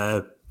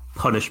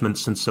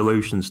punishments and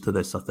solutions to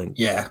this, I think.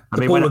 Yeah,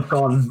 the ball had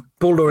gone.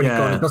 Ball already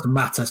gone. It doesn't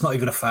matter. It's not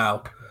even a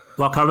foul.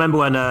 Like I remember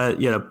when,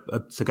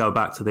 to go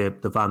back to the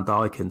Van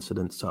Dijk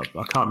incident, so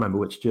I can't remember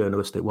which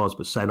journalist it was,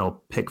 but saying,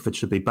 Pickford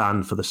should be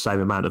banned for the same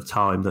amount of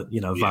time that,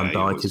 Van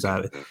Dijk is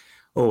out.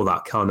 All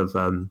that kind of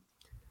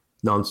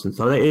nonsense.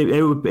 So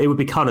it would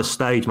be kind of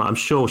staged. I'm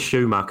sure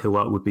Schumacher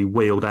would be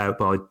wheeled out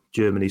by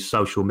Germany's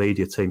social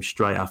media team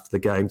straight after the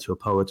game to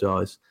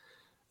apologise.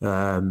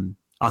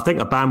 I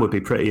think a ban would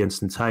be pretty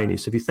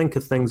instantaneous. If you think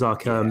of things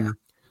like, I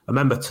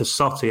remember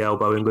Tassotti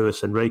elbowing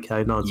Luis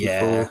Enrique in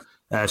 94,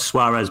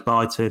 Suarez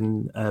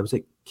biting, was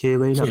it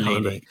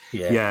Chiellini?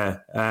 Yeah.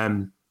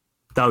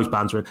 Those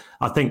bans were,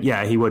 I think,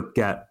 he would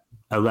get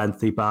a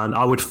lengthy ban.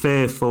 I would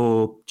fear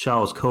for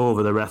Charles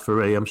Corver, the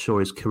referee. I'm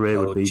sure his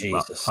career would be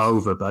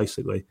over,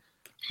 basically.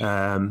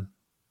 And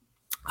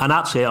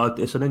actually,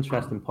 it's an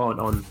interesting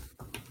point on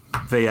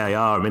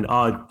VAR. I mean,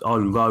 I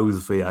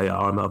loathe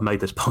VAR. I've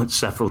made this point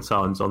several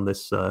times on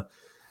this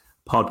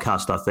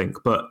podcast, I think,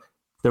 but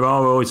there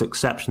are always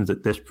exceptions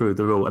that disprove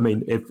the rule. I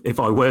mean, if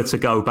I were to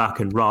go back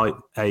and right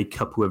a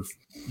couple of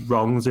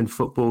wrongs in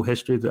football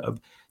history,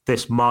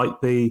 this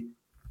might be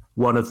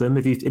one of them.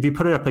 If you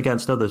put it up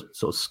against other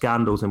sort of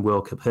scandals in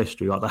World Cup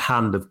history, like the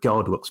hand of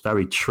God looks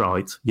very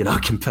trite,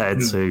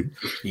 compared to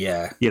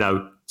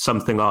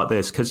something like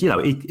this, because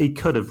he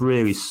could have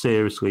really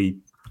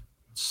seriously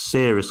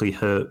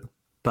hurt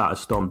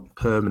Battiston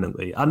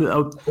permanently. And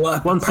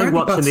one thing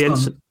watching the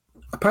incident,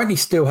 apparently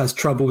still has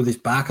trouble with his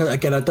back.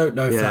 Again, I don't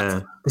know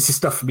if this is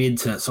stuff from the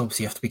internet, so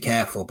obviously you have to be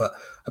careful. But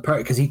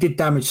apparently, because he did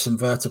damage some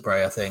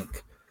vertebrae, I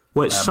think.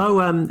 Well, it's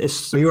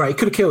but you're right. He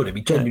could have killed him.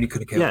 He genuinely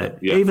could have killed him.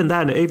 Yeah. Even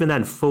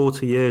then,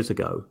 40 years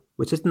ago,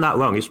 which isn't that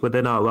long. It's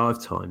within our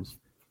lifetimes.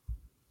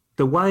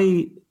 The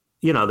way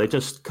they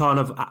just kind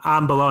of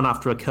amble on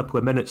after a couple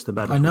of minutes to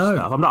medical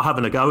stuff. I'm not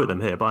having a go at them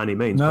here by any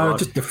means. No,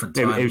 just different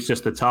times. It was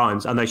just the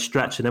times, and they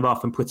stretching him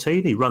off. And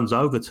Platini runs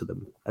over to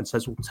them and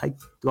says,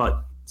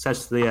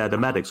 says to the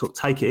medics, "Look,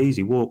 take it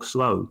easy, walk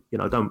slow.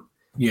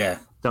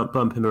 Don't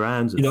bump him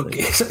around."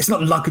 It's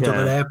not luggage on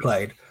an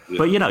airplane.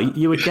 But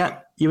you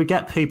would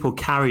get people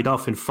carried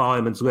off in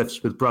firemen's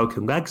lifts with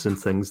broken legs and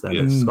things. Then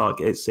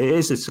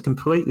it's a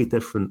completely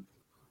different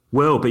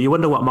world. But you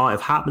wonder what might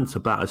have happened to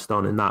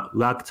Battiston in that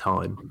lag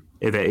time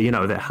if it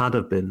had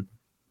have been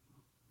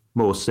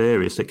more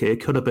serious.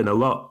 It could have been a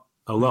lot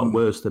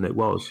worse than it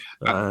was.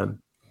 I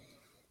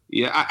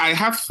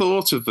have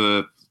thought of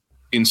the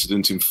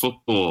incident in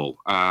football.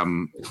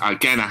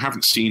 Again, I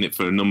haven't seen it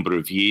for a number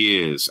of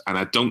years, and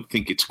I don't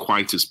think it's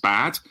quite as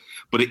bad,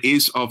 but it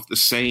is of the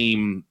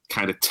same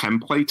kind of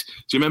template.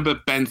 Do you remember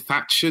Ben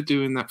Thatcher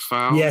doing that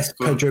foul? Yes,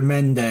 Pedro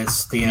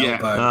Mendes, the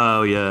elbow.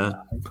 Oh, yeah.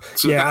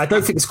 So I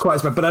don't think it's quite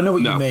as bad, but I know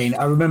what you mean.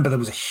 I remember there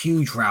was a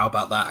huge row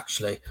about that,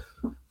 actually.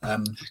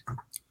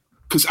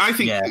 Because I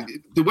think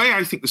the way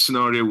I think the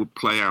scenario would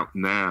play out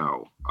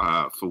now,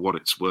 for what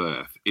it's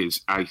worth,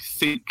 is I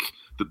think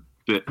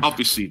that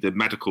obviously the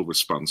medical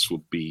response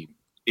would be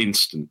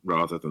instant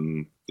rather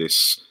than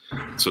this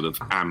sort of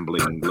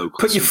ambling local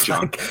put your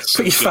flag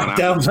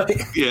down,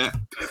 mate. Yeah,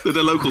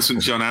 the local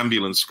St John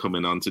ambulance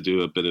coming on to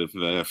do a bit of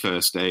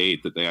first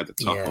aid that they had to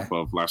top up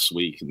of last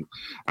week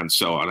and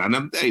so on.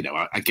 And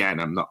again,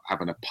 I'm not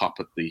having a pop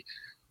at the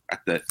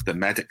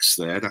medics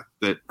there,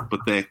 but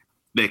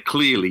they're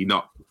clearly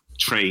not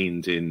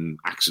trained in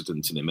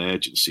accident and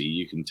emergency.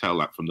 You can tell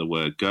that from the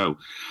word go.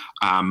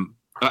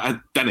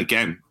 But then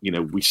again,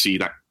 we see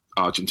that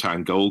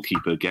Argentine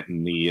goalkeeper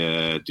getting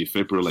the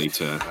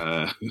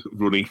defibrillator,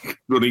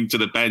 running to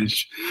the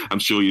bench. I'm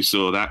sure you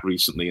saw that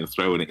recently, and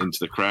throwing it into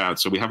the crowd.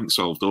 So we haven't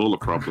solved all the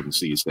problems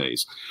these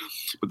days.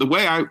 But the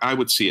way I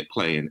would see it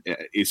playing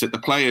is that the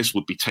players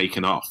would be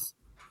taken off,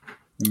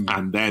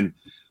 and then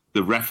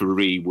the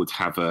referee would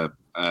have a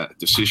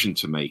decision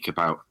to make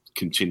about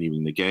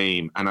continuing the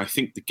game. And I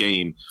think the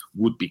game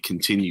would be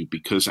continued,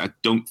 because I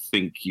don't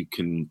think you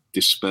can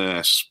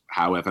disperse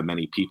however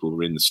many people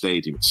were in the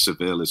stadium. It's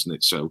Seville, isn't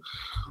it? So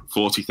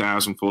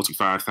 40,000,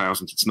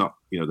 45,000, it's not,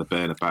 the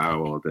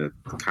Bernabeu or the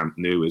Camp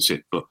Nou, is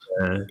it? But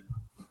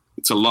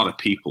it's a lot of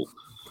people.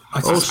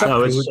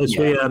 Also, as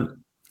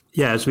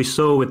we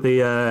saw with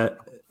the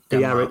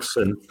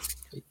Eriksen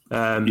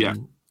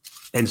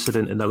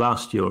incident in the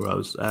last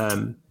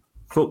Euros,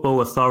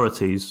 football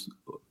authorities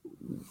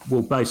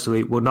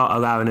will not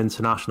allow an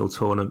international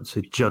tournament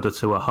to judder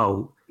to a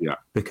halt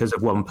because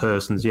of one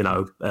person's,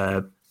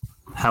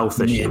 health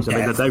issues.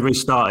 I mean, they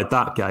restarted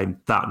that game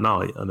that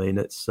night. I mean,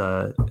 it's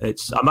and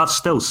that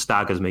still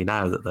staggers me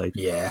now that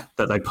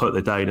they put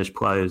the Danish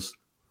players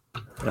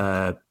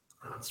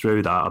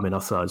through that. I mean, I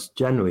thought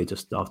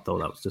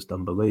that was just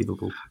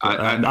unbelievable.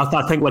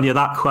 I think when you're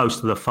that close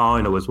to the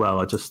final as well,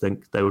 I just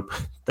think they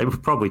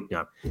would probably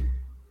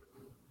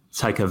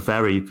take a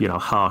very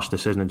harsh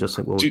decision and just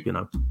think,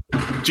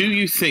 Do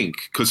you think,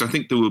 because I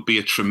think there will be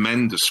a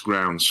tremendous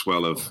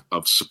groundswell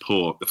of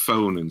support, the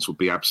phone-ins will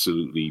be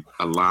absolutely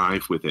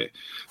alive with it,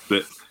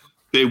 that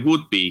there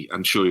would be,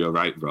 I'm sure you're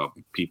right, Rob,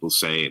 people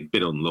saying,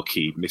 bit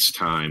unlucky,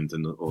 mistimed,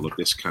 and all of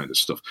this kind of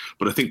stuff.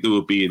 But I think there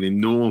will be an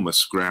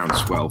enormous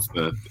groundswell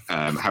for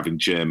having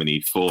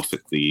Germany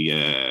forfeit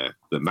the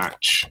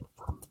match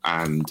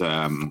and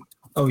say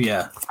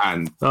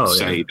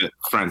that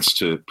France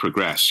to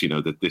progress,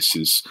 that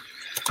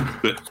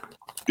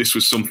this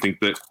was something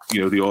that,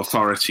 the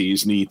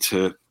authorities need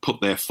to put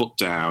their foot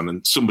down,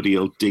 and somebody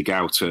will dig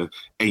out an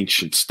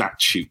ancient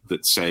statute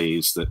that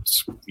says that,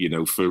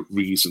 for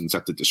reasons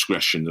at the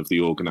discretion of the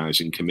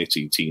organising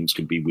committee, teams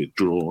can be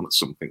withdrawn or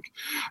something.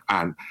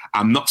 And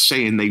I'm not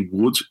saying they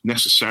would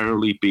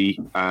necessarily be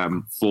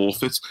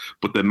forfeit,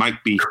 but there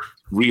might be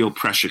real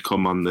pressure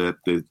come on the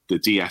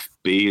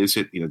DFB, is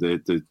it?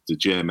 The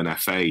German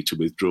FA to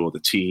withdraw the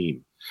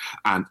team.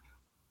 And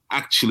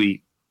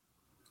actually,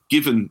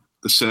 given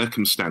the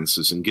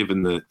circumstances and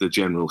given the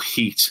general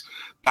heat,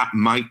 that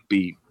might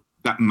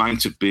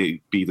have been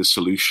the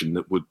solution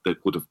that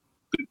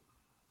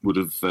would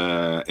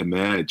have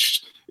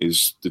emerged,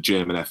 is the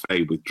German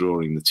FA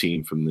withdrawing the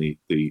team from the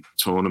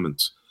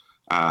tournament,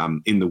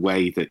 in the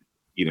way that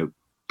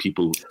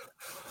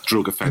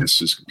drug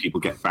offences, people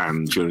get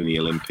banned during the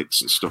Olympics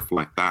and stuff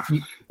like that.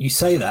 You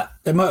say that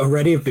they might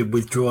already have been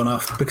withdrawn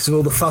off because of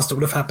all the fuss that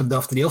would have happened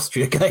after the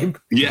Austria game.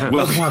 Yeah,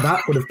 well, that's why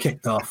that would have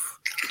kicked off.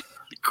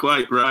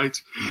 Quite right.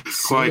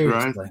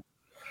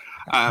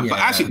 But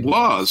as it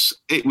was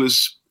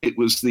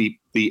the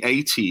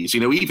 80s,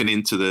 even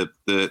into the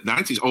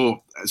 90s,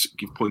 or as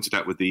you've pointed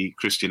out with the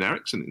Christian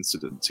Eriksen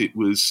incident, it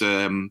was,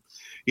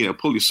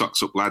 pull your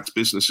socks up, lads,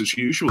 business as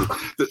usual.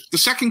 The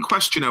second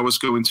question I was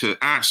going to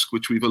ask,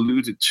 which we've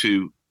alluded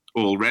to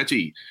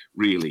already,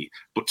 really,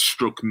 but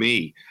struck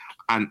me,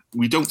 and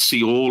we don't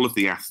see all of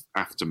the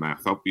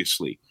aftermath,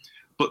 obviously,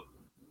 but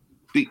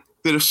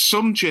there are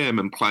some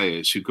German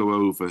players who go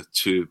over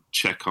to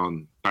check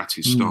on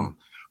Battiston,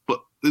 but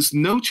there's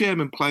no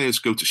German players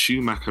go to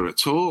Schumacher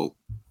at all.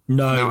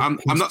 No. Now,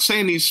 I'm not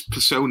saying he's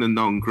persona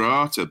non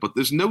grata, but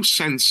there's no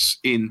sense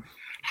in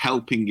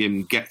helping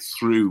him get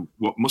through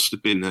what must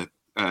have been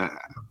a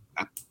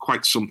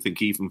quite something,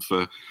 even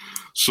for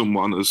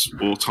someone as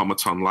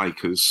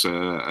automaton-like as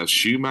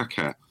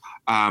Schumacher.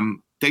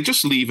 They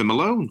just leave him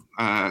alone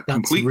completely.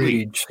 That's a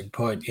really interesting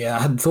point. Yeah, I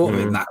hadn't thought of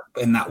it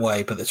in that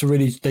way, but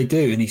they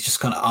do, and he's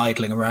just kind of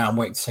idling around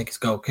waiting to take his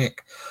goal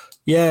kick.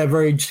 Yeah,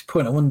 very interesting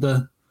point. I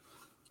wonder,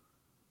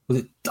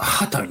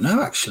 I don't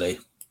know actually.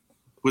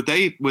 Were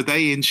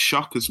they in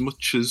shock as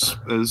much as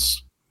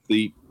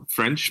the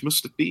French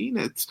must have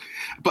been?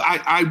 But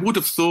I would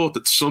have thought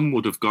that some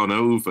would have gone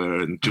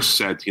over and just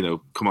said,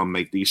 come on,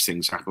 make these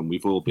things happen.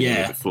 We've all been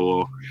here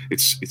before.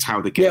 It's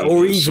how the game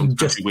or is. Even sometimes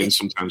just you win,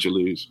 sometimes you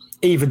lose.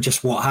 Even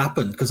just what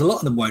happened, because a lot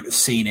of them won't have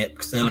seen it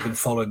because they'll have been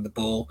following the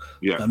ball.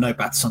 Yeah. They'll know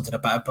about something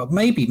about it, but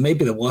maybe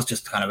there was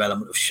just a kind of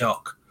element of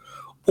shock.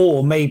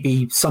 Or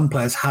maybe some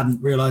players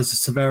hadn't realised the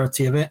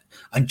severity of it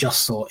and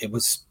just thought it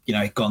was,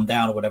 it'd gone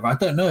down or whatever. I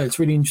don't know. It's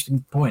a really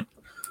interesting point.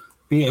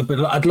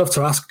 But I'd love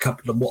to ask a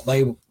couple of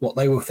them what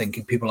they were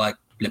thinking. People like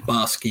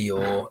Libarski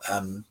or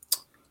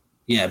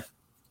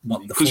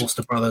one of the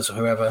Forster brothers or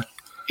whoever.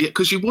 Yeah,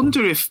 because you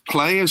wonder if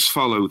players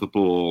follow the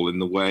ball in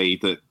the way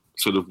that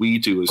sort of we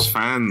do as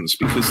fans,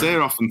 because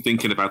they're often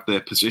thinking about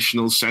their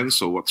positional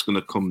sense or what's going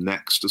to come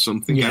next or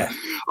something. Yeah.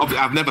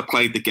 I've never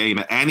played the game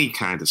at any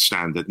kind of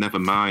standard, never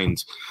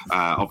mind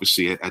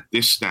obviously at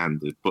this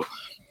standard, but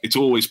it's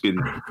always been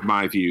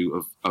my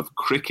view of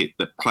cricket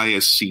that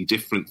players see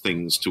different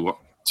things to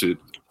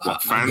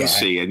what fans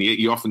see. And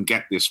you often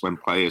get this when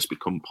players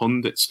become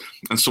pundits.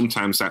 And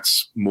sometimes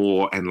that's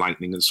more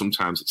enlightening and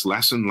sometimes it's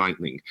less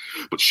enlightening.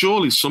 But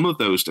surely some of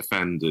those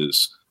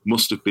defenders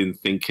must have been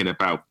thinking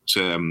about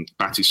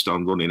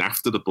Battiston running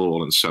after the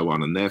ball and so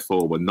on, and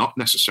therefore were not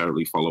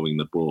necessarily following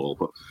the ball,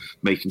 but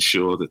making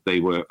sure that they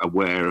were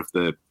aware of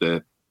the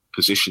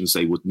positions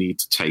they would need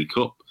to take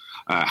up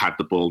had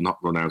the ball not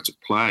run out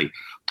of play.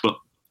 But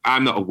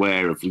I'm not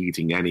aware of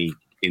reading any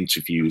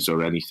interviews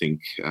or anything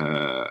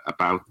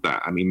about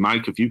that. I mean,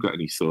 Mike, have you got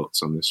any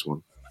thoughts on this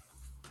one?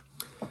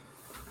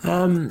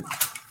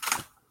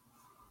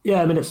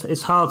 Yeah, I mean,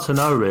 it's hard to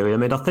know, really. I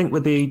mean, I think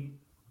with the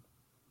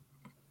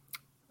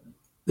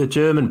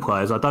German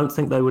players, I don't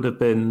think they would have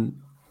been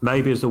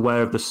maybe as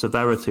aware of the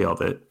severity of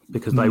it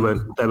because they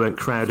weren't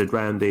crowded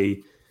around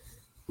the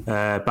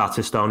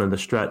Battiston and the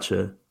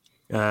stretcher.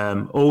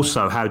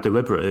 Also, how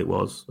deliberate it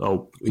was.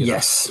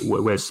 Yes,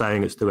 we're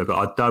saying it's deliberate.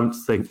 I don't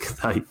think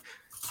they,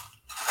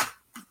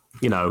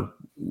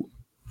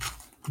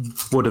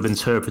 would have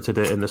interpreted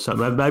it in the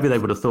same. Maybe they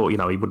would have thought, he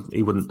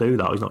wouldn't do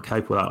that. He's not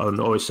capable of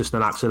that, or it's just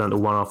an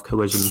accidental one-off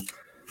collision.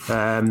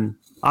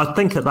 I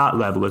think at that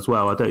level as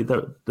well.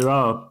 There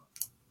are.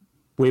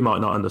 We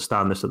might not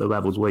understand this at the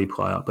levels we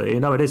play at, but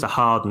it is a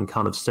hard and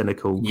kind of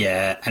cynical.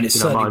 Yeah, and it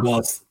certainly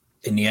was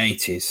in the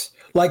 80s.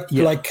 Like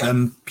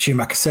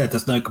Schumacher said,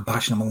 there's no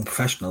compassion among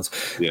professionals.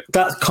 Yeah.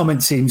 That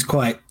comment seems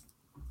quite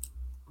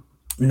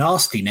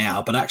nasty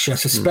now, but actually I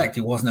suspect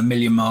it wasn't a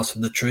million miles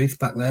from the truth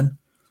back then.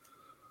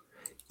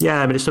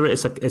 Yeah, I mean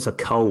it's a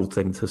cold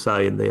thing to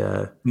say in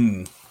the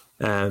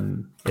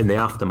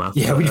aftermath.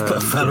 Yeah, we've got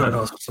a fella in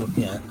hospital.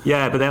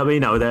 Yeah, but they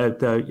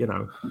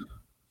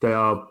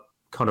are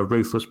kind of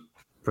ruthless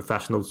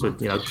professionals that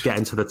get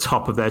into the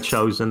top of their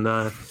chosen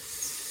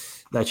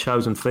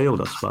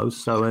field, I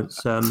suppose. So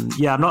it's I'm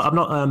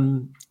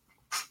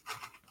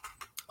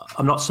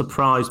not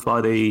surprised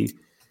by the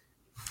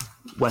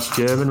West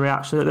German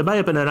reaction. There may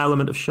have been an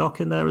element of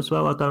shock in there as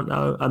well. I don't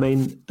know. I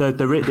mean,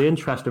 the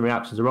interesting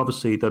reactions are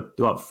obviously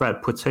like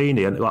Fred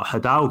Platini and like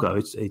Hidalgo.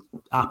 It's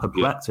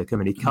apoplectic. I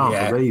mean, he can't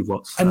believe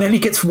what's. And then he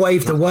gets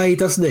waved away,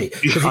 doesn't he?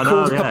 Because he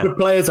calls a couple of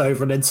players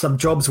over, and then some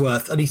job's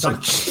worth, and he's like,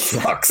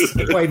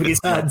 "Fucks," waving his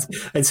hands.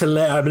 It's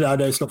hilarious. I mean, I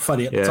know it's not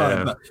funny at the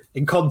time, but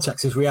in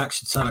context, his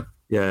reaction. So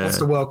that's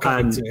the world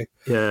coming to.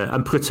 Yeah,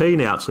 and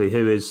Platini actually,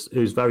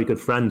 who's very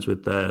good friends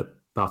with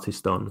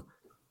Battiston.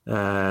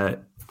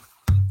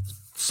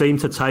 Seemed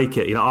to take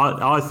it.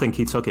 I think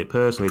he took it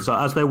personally. So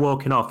as they're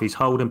walking off, he's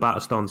holding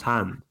Battiston's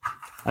hand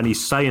and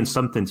he's saying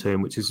something to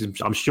him, which is,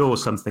 I'm sure,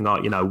 something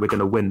like, we're going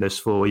to win this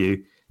for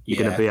you. You're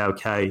going to be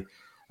okay.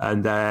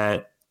 And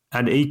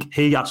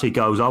he actually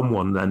goes on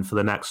one then for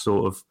the next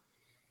sort of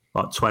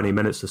like 20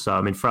 minutes or so.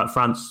 I mean,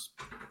 France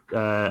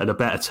had a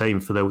better team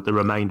for the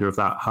remainder of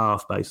that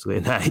half, basically.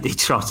 And he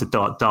tries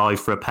to dive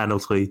for a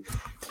penalty,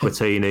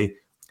 Platini.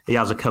 He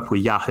has a couple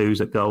of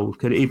yahoos at goal.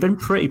 He'd been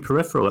pretty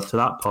peripheral up to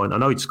that point. I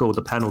know he'd scored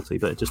the penalty,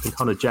 but just in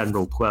kind of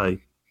general play,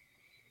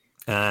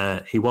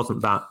 he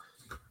wasn't that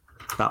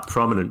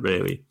prominent,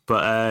 really.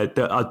 But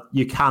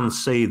you can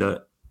see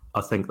that,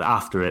 I think, that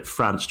after it,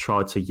 France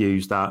tried to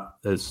use that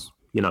as,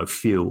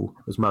 fuel,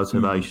 as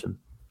motivation.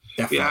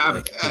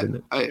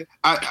 Definitely. Yeah,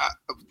 I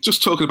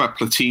just talking about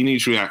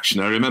Platini's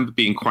reaction, I remember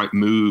being quite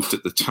moved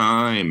at the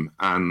time,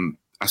 and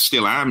I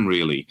still am,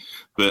 really.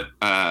 But...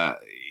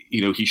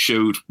 he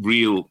showed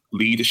real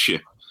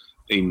leadership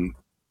in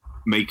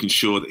making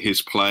sure that his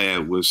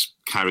player was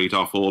carried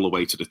off all the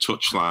way to the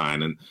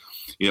touchline, and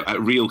a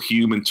real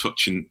human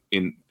touch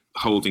in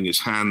holding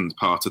his hand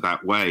part of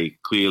that way.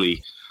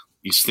 Clearly,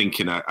 he's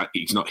thinking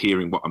he's not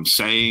hearing what I'm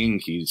saying.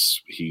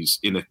 He's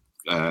in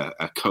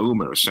a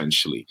coma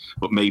essentially,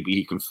 but maybe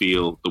he can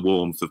feel the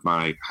warmth of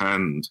my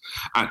hand.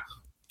 And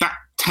that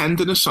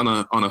tenderness on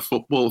a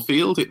football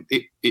field,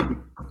 it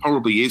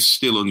probably is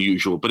still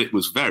unusual, but it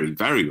was very,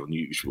 very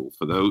unusual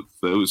for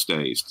those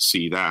days to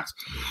see that.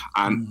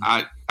 And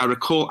I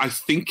recall, I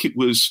think it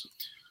was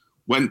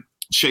when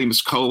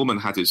Seamus Coleman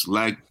had his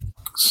leg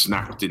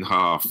snapped in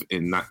half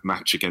in that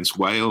match against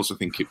Wales, I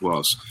think it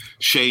was.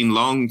 Shane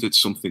Long did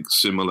something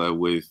similar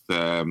with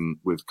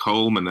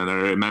Coleman, and I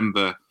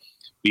remember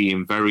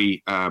being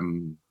very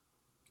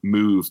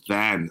moved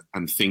then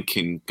and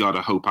thinking, God,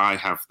 I hope I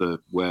have the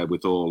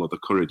wherewithal or the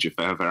courage, if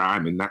ever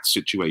I'm in that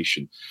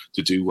situation,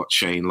 to do what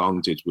Shane Long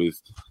did with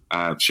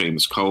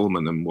Seamus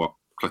Coleman and what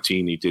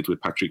Platini did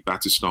with Patrick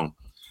Battiston.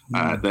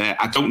 There,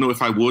 I don't know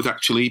if I would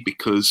actually,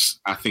 because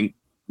I think,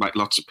 like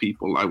lots of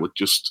people, I would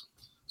just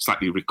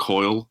slightly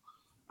recoil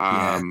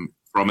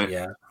from it.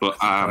 Yeah. But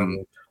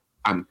I'm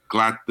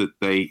glad that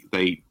they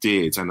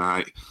did, and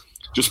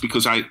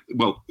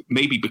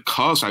maybe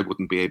because I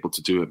wouldn't be able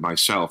to do it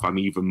myself, I'm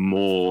even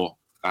more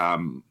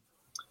in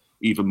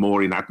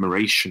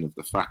admiration of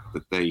the fact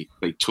that they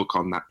took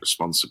on that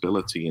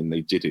responsibility and they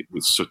did it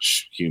with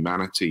such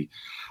humanity.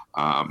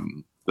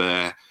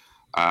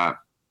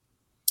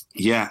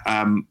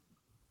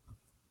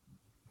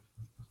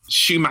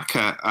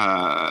 Schumacher,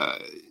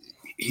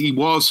 he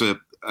was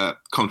a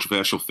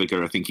controversial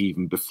figure, I think,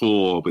 even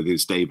before with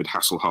his David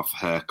Hasselhoff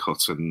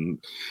haircut,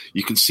 and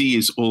you can see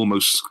he's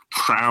almost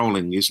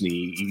prowling, isn't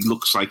he? He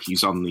looks like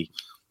he's on the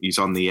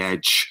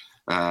edge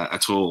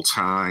at all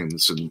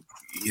times, and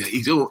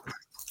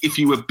if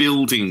you were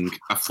building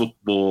a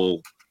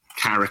football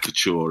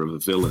caricature of a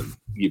villain,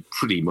 you'd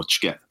pretty much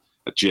get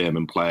a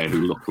German player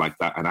who looked like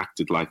that and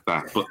acted like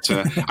that. But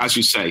as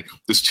you say,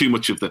 there's too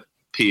much of the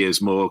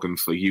Piers Morgan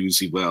for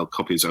Uzi World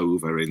Cup is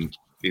over in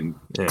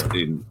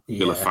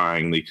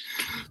vilifying the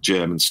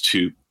Germans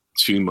too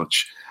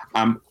much.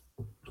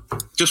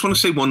 Just want to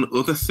say one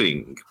other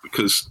thing,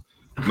 because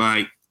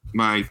my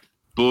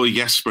boy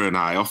Jesper and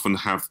I often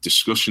have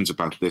discussions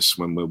about this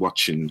when we're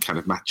watching kind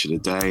of Match of the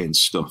Day and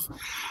stuff.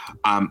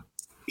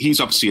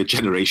 He's obviously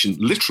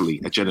literally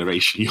a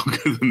generation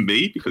younger than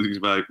me, because he's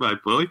my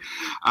boy.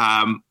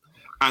 And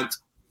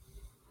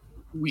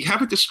we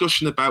have a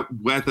discussion about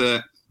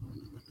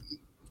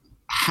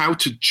how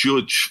to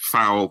judge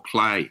foul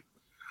play,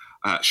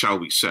 shall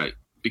we say.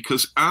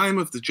 Because I'm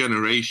of the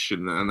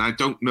generation, and I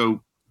don't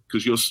know,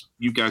 because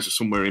you guys are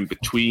somewhere in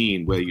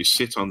between where you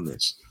sit on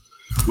this,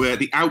 where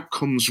the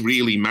outcomes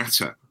really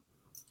matter.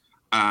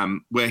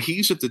 Where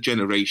he's of the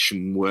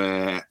generation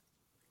where,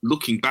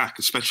 looking back,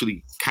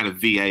 especially kind of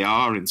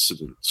VAR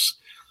incidents,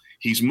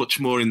 he's much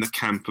more in the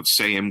camp of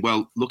saying,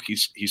 well, look,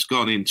 he's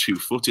gone in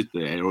 2-footed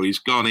there, or he's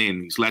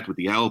led with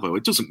the elbow.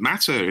 It doesn't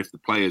matter if the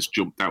player's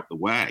jumped out the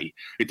way.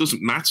 It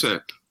doesn't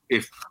matter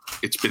if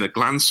it's been a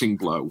glancing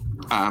blow.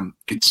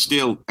 It's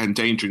still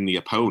endangering the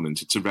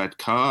opponent. It's a red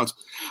card.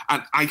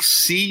 And I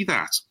see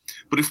that.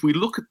 But if we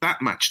look at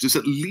that match, there's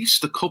at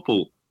least a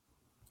couple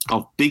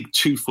of big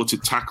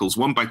 2-footed tackles,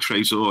 one by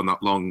Trésor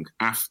not long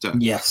after.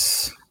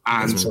 Yes.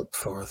 And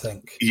before, I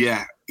think.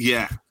 Yeah.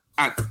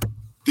 And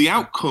the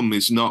outcome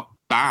is not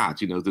bad.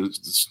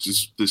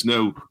 There's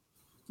no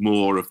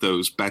more of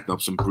those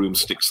bedknobs and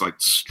broomsticks like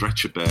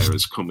stretcher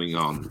bearers coming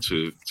on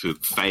to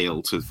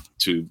fail to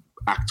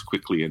act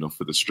quickly enough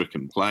for the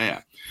stricken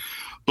player.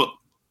 But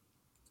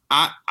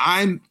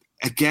I'm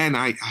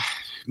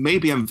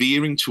maybe I'm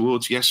veering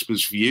towards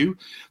Jesper's view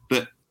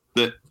that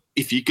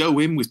if you go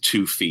in with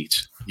 2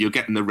 feet, you're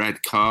getting the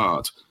red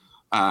card,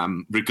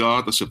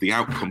 regardless of the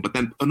outcome. But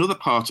then another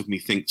part of me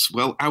thinks,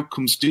 well,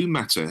 outcomes do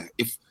matter.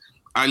 If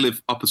I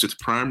live opposite a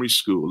primary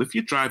school, if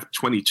you drive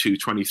 22,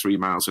 23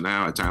 miles an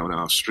hour down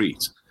our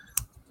street,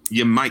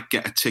 you might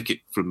get a ticket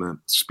from a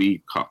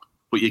speed cop,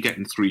 but you're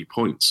getting 3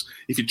 points.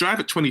 If you drive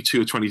at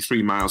 22 or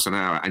 23 miles an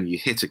hour and you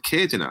hit a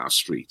kid in our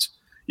street,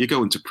 you're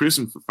going to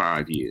prison for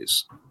 5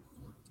 years.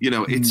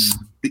 It's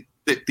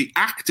the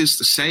act is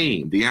the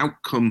same. The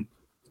outcome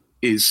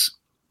is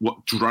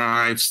what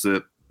drives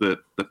the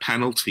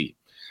penalty.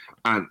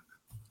 And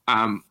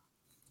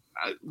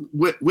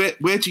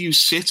where do you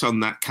sit on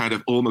that kind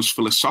of almost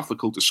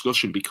philosophical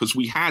discussion? Because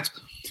we had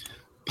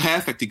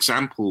perfect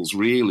examples,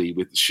 really,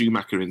 with the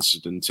Schumacher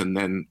incident, and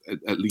then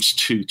at least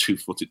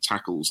 2-footed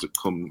tackles that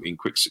come in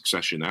quick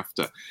succession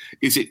after.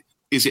 Is it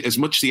as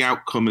much the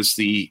outcome as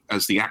the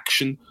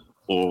action,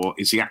 or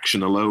is the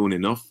action alone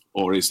enough,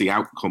 or is the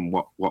outcome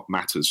what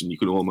matters? And you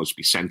can almost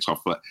be sent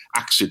off for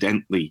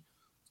accidentally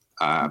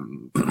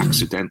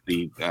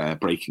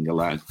breaking a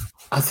leg.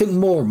 I think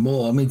more and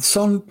more. I mean,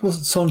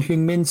 wasn't Son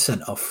Heung-min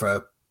sent off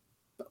for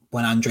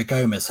when Andre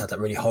Gomes had that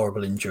really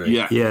horrible injury?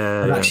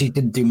 Yeah. Actually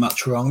didn't do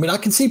much wrong. I mean, I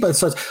can see both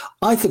sides.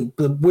 I think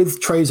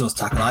with Trésor's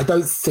tackle, I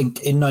don't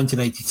think in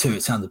 1982,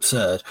 it sounds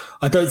absurd,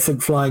 I don't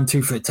think flying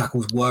 2-foot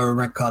tackles were a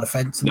red card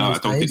offence. No, I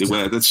don't think they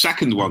were. The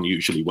second one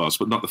usually was,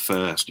 but not the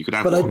first. You could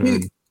have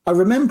one. I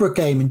remember a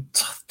game in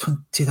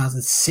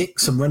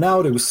 2006, and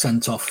Ronaldo was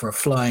sent off for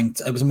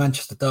it was a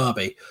Manchester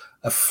derby,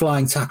 a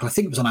flying tackle. I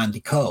think it was on Andy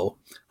Cole,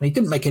 and he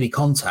didn't make any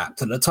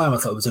contact. And at the time, I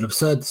thought it was an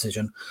absurd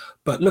decision.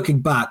 But looking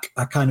back,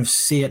 I kind of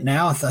see it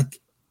now. I think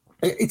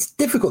it's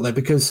difficult, though,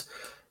 because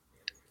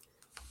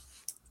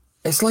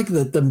it's like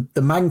the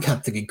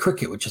mancab thing in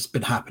cricket, which has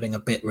been happening a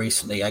bit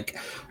recently. Like,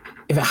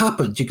 if it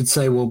happened, you could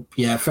say, well,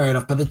 yeah, fair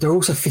enough. But there are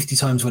also 50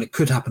 times when it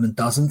could happen and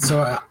doesn't.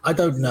 So I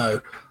don't know.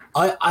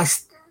 I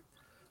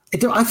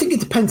think it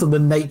depends on the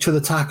nature of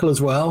the tackle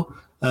as well.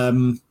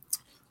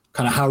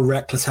 Kind of how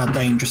reckless, how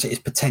dangerous it is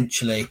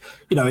potentially.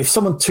 If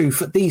someone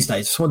 2-foot these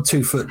days, if someone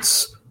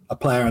 2-foots a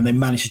player and they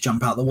manage to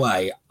jump out the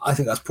way, I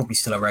think that's probably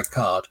still a red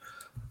card.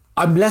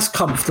 I'm less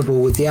comfortable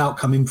with the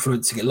outcome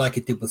influencing it like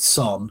it did with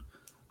Son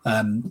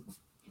and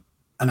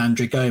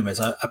Andre Gomes.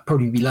 I'd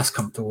probably be less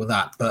comfortable with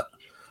that. But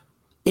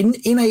in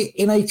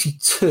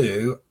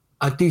 82,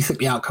 I do think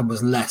the outcome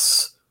was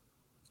less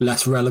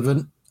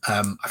relevant.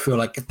 I feel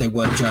like they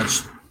were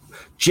judged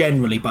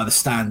generally by the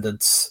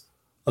standards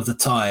of the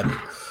time.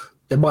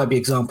 There might be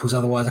examples,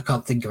 otherwise I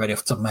can't think of any off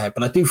the top of my head,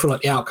 but I do feel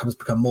like the outcome has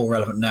become more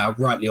relevant now,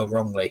 rightly or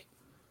wrongly.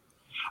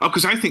 Oh,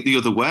 because I think the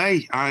other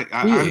way.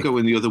 I'm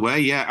going the other way.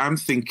 Yeah, I'm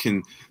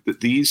thinking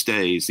that these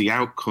days the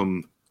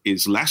outcome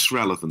is less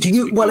relevant.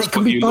 Well, it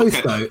can be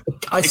both, though.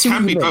 It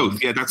can be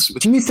both. Yeah, that's.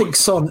 Do you think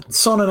Son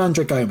and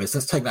Andre Gomes?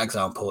 Let's take that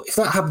example. If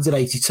that happens in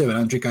 82 and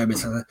Andre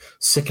Gomes has a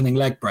sickening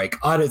leg break,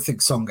 I don't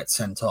think Son gets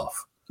sent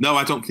off. No,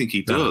 I don't think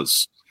he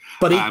does.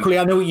 But equally,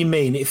 I know what you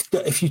mean. If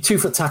you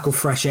 2-foot tackle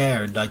fresh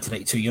air in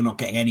 1982, you're not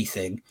getting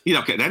anything. You're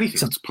not getting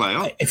anything to play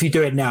on. If you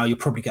do it now, you'll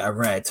probably get a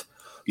red.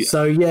 Yeah.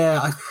 So,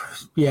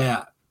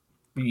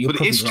 But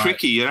it is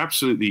tricky. You're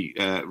absolutely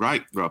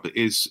right, Rob.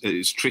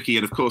 It's tricky.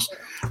 And of course,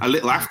 a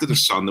little after the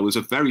Son, there was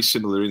a very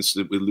similar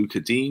incident with Luca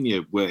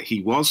Digne where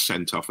he was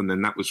sent off and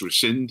then that was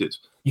rescinded.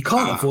 You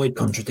can't avoid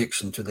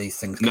contradictions with these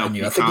things, can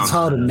you? I think can't. it's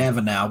harder than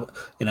ever now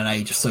in an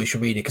age of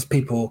social media because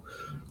people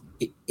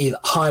either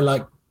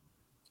highlight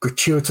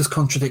gratuitous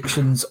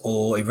contradictions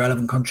or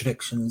irrelevant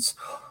contradictions.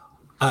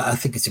 I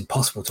think it's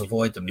impossible to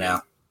avoid them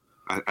now.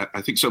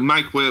 I think so.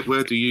 Mike,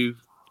 where do you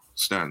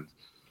stand?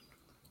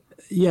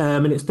 Yeah, I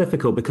mean, it's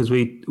difficult because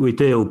we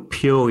deal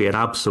purely in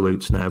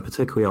absolutes now,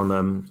 particularly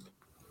on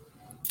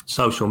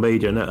social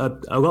media. And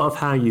a lot of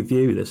how you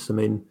view this, I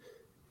mean,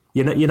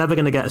 you're never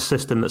going to get a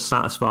system that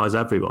satisfies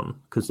everyone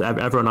because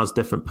everyone has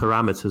different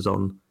parameters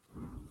on,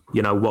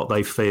 what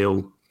they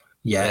feel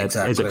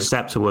is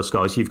acceptable as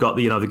guys. You've got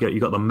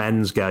you've got the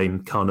men's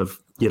game kind of,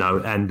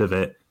 end of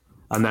it.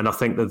 And then I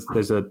think that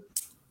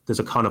there's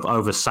a kind of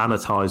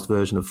over-sanitized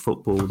version of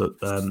football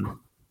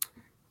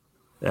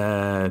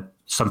that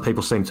some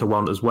people seem to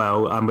want as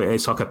well. And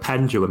it's like a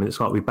pendulum. It's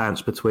like we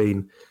bounce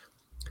between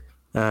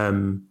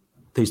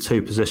these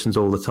two positions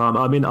all the time.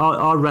 I mean,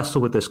 I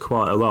wrestle with this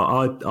quite a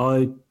lot.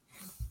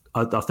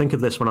 I think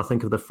of this when I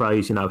think of the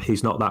phrase,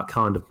 he's not that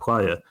kind of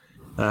player.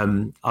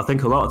 I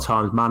think a lot of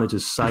times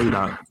managers say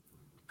that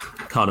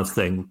kind of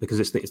thing because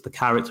it's the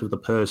character of the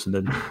person.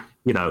 And,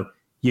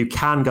 you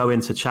can go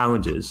into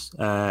challenges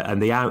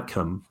and the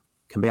outcome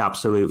can be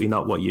absolutely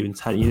not what you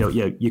intend.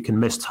 You can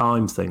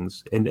mistime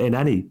things in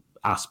any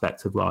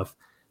aspect of life.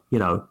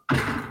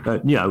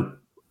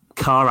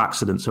 Car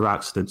accidents are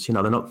accidents.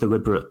 They're not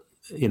deliberate,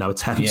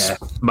 attempts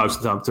most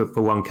of the time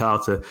for one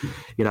car to,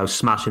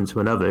 smash into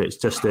another. It's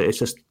just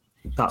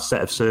that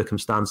set of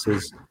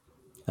circumstances.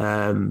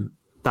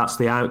 That's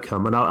the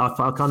outcome, and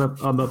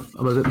I'm a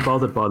bit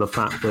bothered by the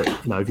fact that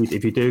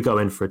if you do go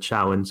in for a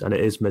challenge and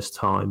it is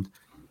mistimed,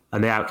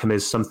 and the outcome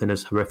is something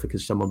as horrific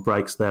as someone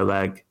breaks their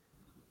leg,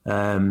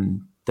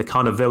 the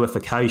kind of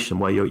vilification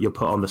where you're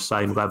put on the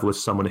same level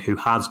as someone who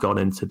has gone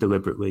in to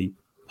deliberately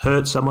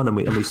hurt someone, and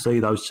we see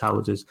those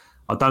challenges.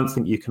 I don't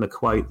think you can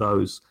equate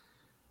those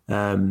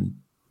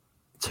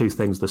two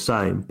things the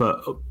same.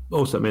 But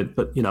also,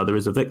 there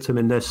is a victim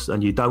in this,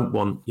 and you don't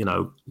want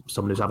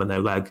someone who's having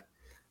their leg.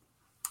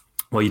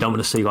 Well, you don't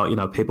want to see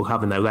people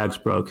having their legs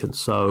broken.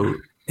 So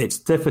it's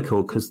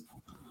difficult because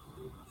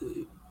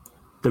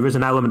there is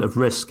an element of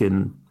risk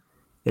in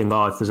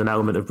life. There's an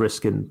element of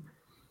risk in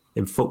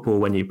football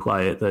when you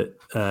play it that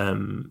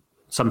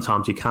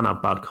sometimes you can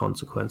have bad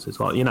consequences.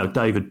 Like,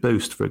 David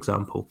Boost, for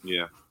example.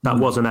 Yeah. That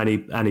wasn't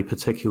any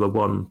particular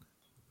one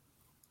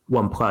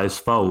player's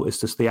fault. It's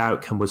just the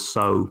outcome was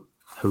so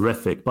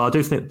horrific. But I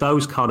do think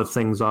those kind of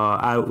things are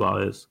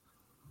outliers.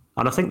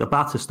 And I think the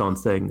Battiston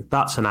thing,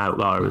 that's an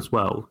outlier as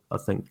well. I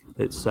think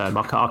it's I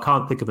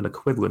can't think of an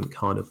equivalent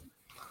kind of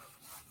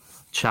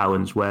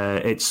challenge where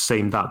it's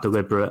seemed that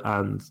deliberate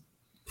and,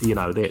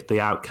 the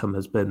outcome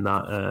has been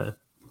that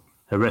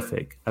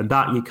horrific. And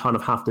that you kind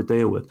of have to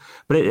deal with.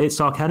 But it's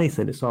like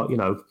anything. It's like,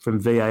 from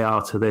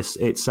VAR to this,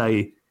 it's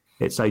a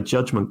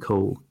judgment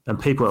call. And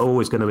people are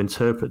always going to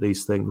interpret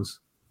these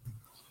things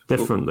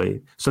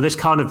differently. So this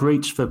kind of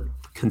reach for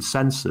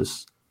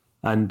consensus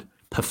and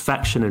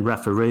perfection in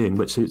refereeing,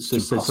 which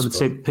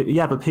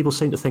but people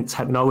seem to think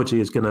technology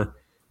is going to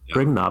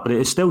bring that, but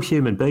it's still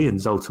human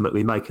beings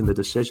ultimately making the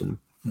decision,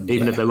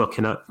 even if they're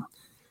looking at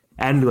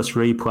endless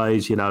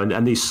replays,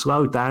 and these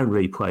slowed down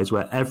replays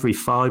where every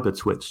fibre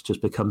twitch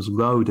just becomes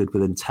loaded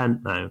with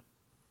intent now,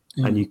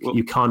 and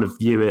you kind of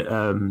view it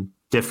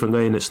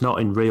differently, and it's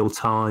not in real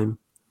time.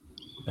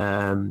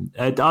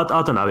 I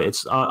don't know.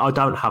 I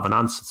don't have an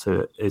answer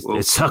to it.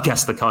 It's I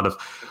guess the kind of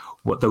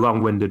the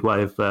long-winded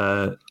way of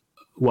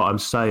what I'm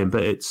saying,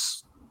 but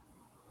it's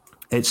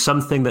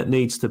something that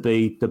needs to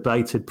be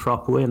debated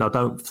properly, and I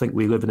don't think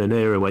we live in an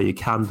era where you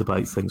can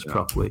debate things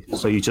properly.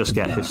 So you just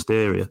get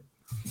hysteria,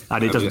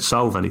 and it doesn't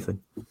solve anything.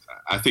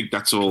 I think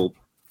that's all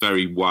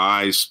very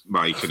wise,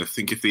 Mike, and I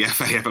think if the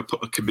FA ever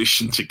put a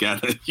commission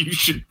together, you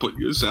should put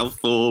yourself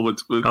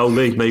forward.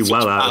 Leave me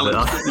well out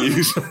of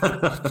it.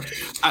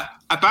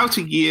 About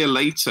a year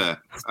later...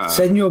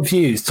 send your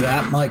views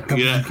to @Mike.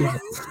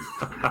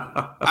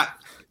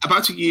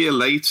 About a year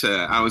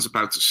later, I was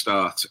about to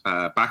start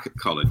back at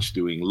college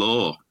doing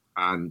law.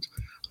 And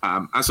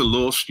as a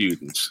law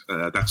student,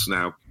 that's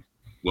now,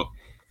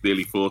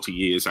 nearly 40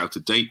 years out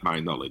of date, my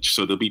knowledge.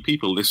 So there'll be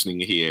people listening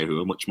here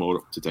who are much more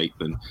up to date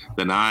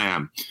than I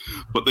am.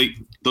 But the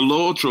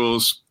law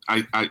draws,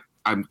 I'm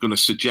going to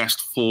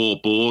suggest 4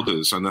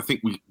 borders. And I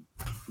think we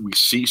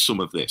see some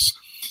of this.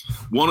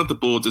 One of the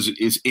borders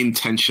is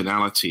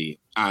intentionality.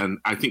 And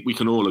I think we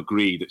can all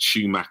agree that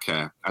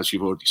Schumacher, as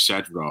you've already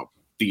said, Rob,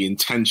 the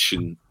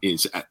intention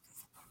is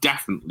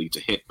definitely to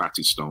hit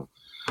Battiston.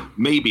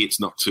 Maybe it's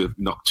not to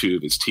knock 2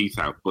 of his teeth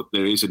out, but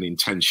there is an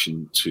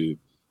intention to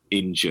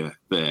injure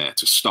there,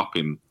 to stop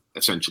him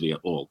essentially at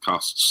all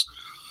costs.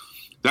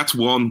 That's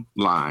one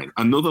line.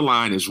 Another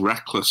line is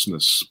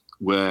recklessness,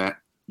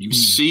 where you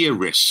see a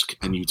risk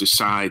and you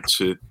decide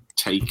to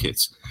take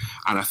it.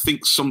 And I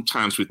think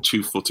sometimes with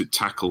two-footed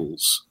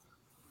tackles,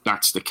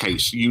 that's the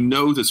case. You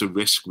know there's a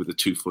risk with a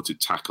two-footed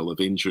tackle of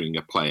injuring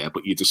a player,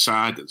 but you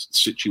decide that the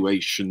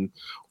situation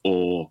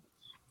or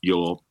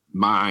your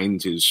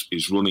mind is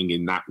running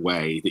in that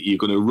way that you're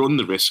going to run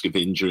the risk of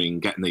injuring,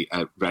 getting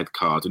a red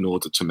card in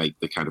order to make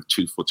the kind of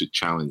two-footed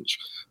challenge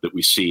that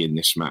we see in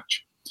this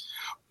match.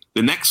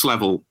 The next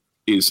level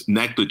is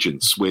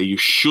negligence, where you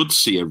should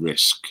see a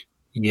risk,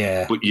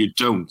 but you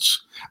don't.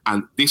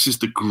 And this is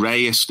the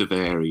greyest of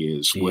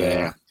areas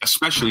where,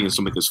 especially in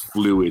something as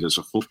fluid as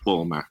a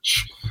football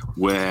match,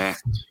 where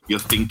you're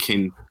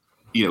thinking,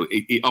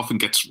 it often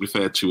gets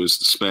referred to as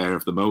the spur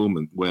of the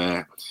moment,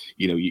 where,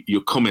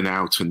 you're coming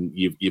out and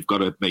you've got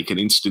to make an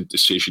instant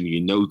decision.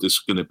 You know there's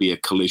going to be a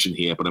collision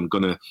here, but I'm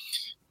going to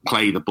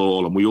play the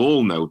ball. And we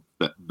all know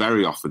that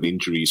very often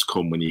injuries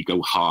come when you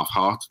go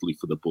half-heartedly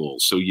for the ball.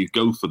 So you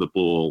go for the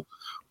ball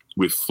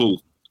with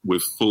full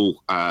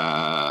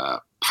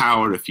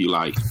power, if you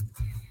like,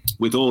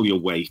 with all your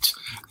weight,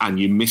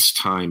 and you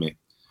mistime it.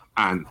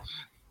 And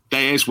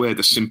there's where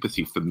the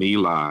sympathy for me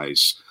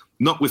lies.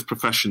 Not with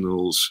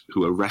professionals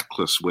who are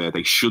reckless, where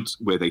they've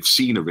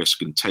seen a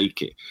risk and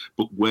take it,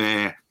 but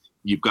where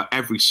you've got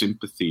every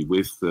sympathy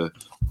with the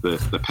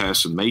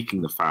person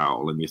making the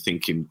foul, and you're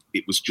thinking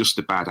it was just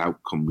a bad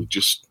outcome. We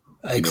just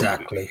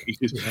exactly.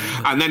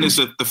 And then there's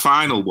the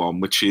final one,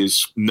 which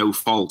is no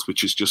fault,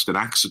 which is just an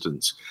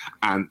accident.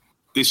 And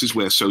this is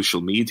where social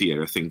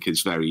media, I think,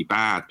 is very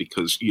bad,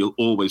 because you're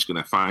always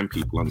going to find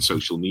people on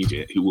social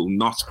media who will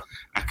not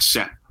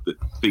accept that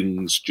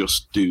things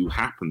just do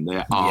happen.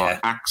 There are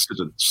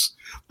accidents,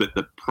 that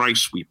the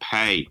price we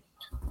pay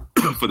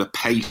for the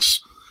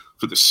pace,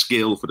 for the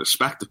skill, for the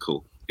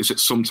spectacle, is that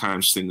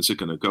sometimes things are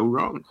going to go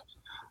wrong.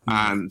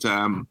 And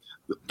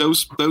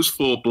those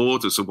four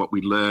borders are what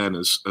we learn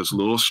as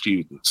law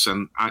students,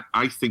 and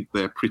I think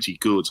they're pretty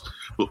good.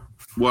 But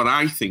what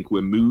I think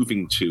we're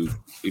moving to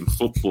in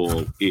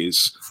football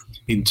is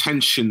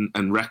intention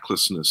and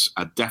recklessness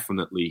are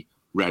definitely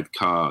red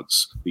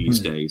cards these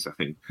days, I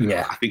think.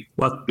 I think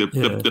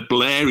the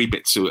blurry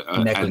bits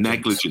are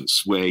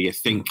negligence, where you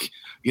think,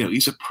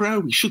 he's a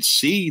pro, he should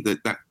see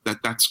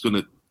that's going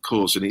to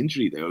cause an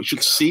injury there. He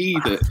should see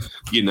that,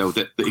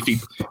 that if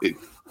he...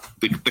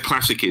 The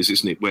classic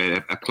isn't it,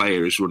 where a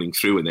player is running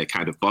through and they're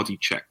kind of body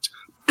checked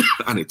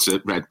and it's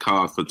a red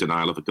card for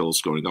denial of a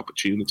goal-scoring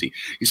opportunity.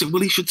 He said,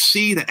 well, he should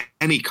see that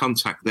any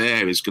contact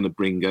there is going to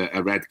bring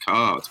a red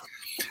card.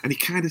 And you're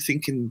kind of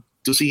thinking,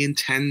 does he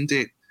intend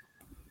it?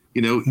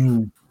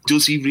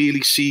 Does he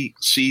really see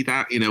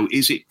that?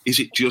 Is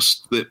it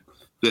just that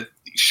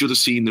he should have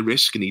seen the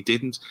risk and he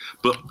didn't?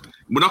 But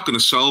we're not going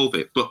to solve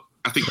it. But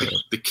I think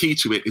the key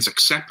to it is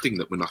accepting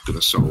that we're not going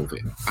to solve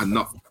it, and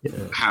not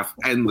have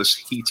endless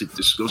heated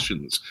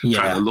discussions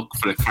trying to look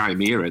for a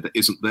chimera that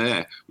isn't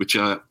there, which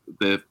are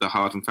the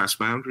hard and fast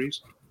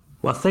boundaries.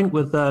 Well, I think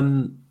with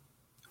a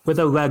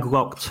leg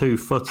lock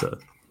 2-footer,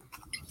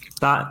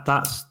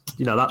 that's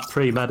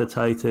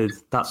premeditated.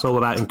 That's all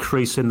about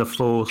increasing the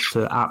force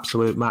to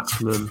absolute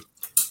maximum.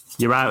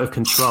 You're out of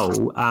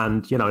control,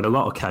 and in a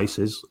lot of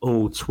cases,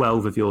 all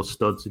 12 of your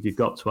studs, if you've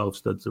got 12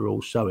 studs, are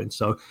all showing.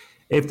 So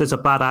if there's a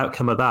bad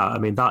outcome of that, I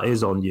mean, that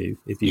is on you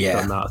if you've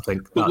done that. I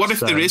think. But what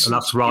if there isn't?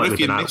 And that's right with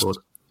an outward.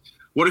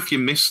 What if you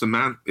miss the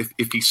man?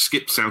 If he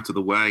skips out of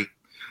the way?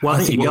 Well,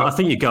 I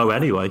think you go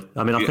anyway.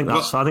 I mean, I think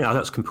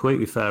that's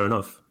completely fair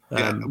enough.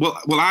 Well,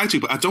 I do,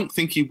 but I don't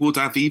think you would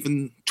have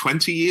even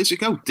 20 years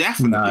ago.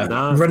 Definitely.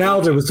 No.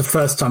 Ronaldo was the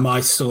first time I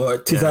saw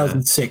it,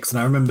 2006, and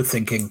I remember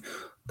thinking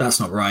that's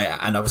not right,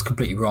 and I was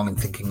completely wrong in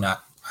thinking that.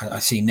 I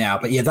see now,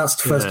 but that's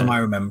the first time I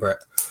remember it.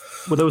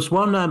 Well, there was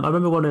one. I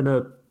remember one in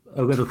a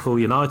Liverpool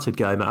United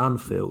game at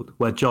Anfield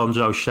where John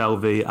Joe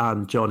Shelvey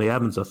and Johnny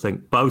Evans, I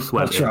think, both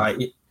went. That's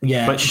right.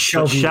 Yeah, but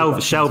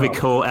Shelvey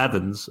caught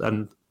Evans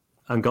and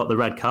got the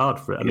red card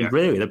for it. I mean,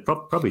 really, they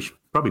probably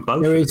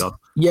both should have gone.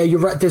 Yeah, you're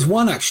right. There's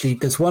one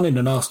in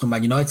an Arsenal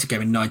Man United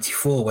game in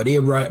 '94 when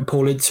Ian Wright and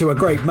Paul Ince, are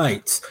great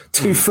mates,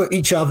 2-foot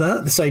each other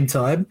at the same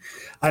time,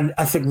 and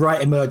I think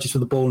Wright emerges with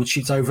the ball and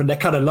shoots over, and they're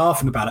kind of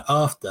laughing about it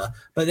after,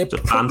 but they're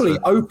probably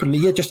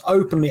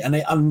openly, and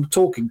I'm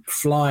talking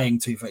flying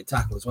 2-foot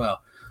tackle as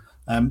well.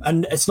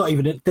 And it's not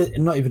even an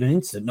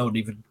incident. No one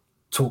even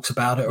talks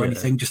about it or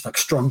anything. Just like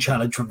strong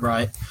challenge from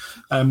Wright.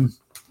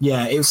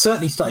 It was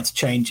certainly started to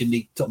change in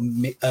the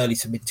early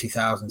to mid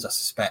 2000s, I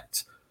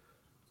suspect.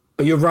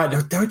 But you're right.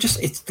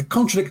 It's the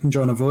contradictions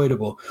are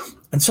unavoidable,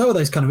 and so are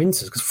those kind of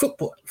incidents. Because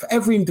football, for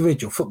every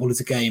individual, football is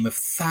a game of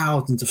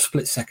thousands of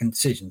split-second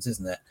decisions,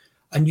 isn't it?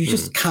 And you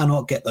just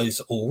cannot get those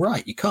all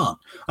right. You can't.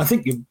 I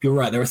think you're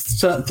right. There are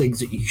certain things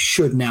that you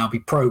should now be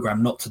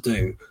programmed not to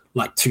do,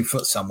 like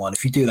 2-foot someone.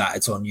 If you do that,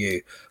 it's on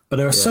you. But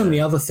there are so many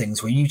other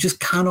things where you just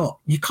cannot.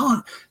 You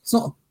can't. It's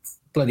not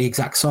bloody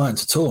exact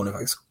science at all. In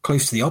fact, it's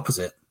close to the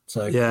opposite.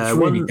 So it's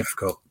really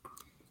difficult.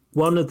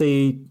 One of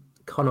the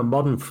kind of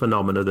modern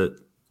phenomena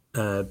that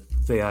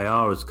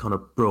VAR has kind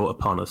of brought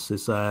upon us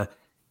is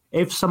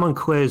if someone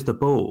clears the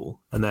ball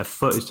and their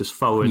foot is just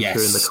following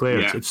through in the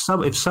clearance,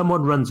 if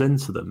someone runs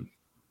into them,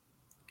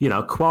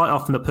 quite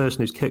often the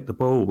person who's kicked the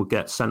ball will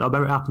get sent. I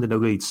remember it happened in a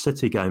Leeds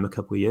City game a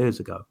couple of years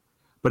ago.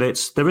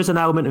 But there is an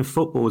element in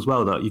football as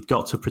well that you've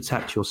got to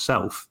protect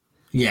yourself.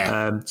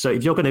 Yeah. So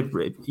if you're going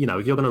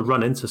to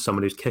run into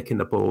someone who's kicking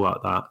the ball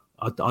like that,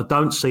 I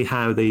don't see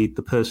how the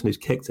person who's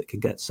kicked it can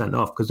get sent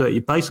off, because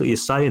you're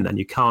saying then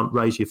you can't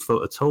raise your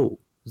foot at all.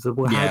 So,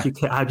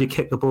 how do you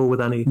kick the ball with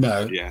any?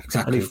 No,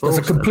 exactly. There's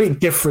a complete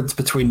difference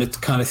between the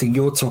kind of thing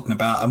you're talking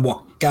about and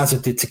what Gazza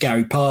did to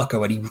Gary Parker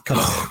when he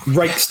kind of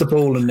rakes the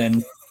ball and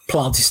then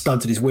plants his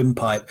studs in his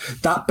windpipe.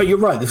 But you're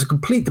right. There's a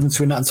complete difference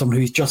between that and someone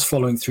who's just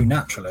following through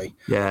naturally.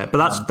 Yeah,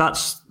 but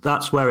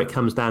that's where it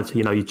comes down to.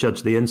 You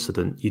judge the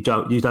incident. You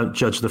don't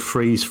judge the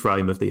freeze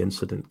frame of the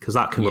incident, because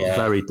that can look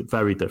very,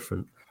 very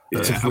different.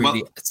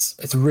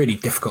 It's a really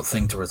difficult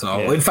thing to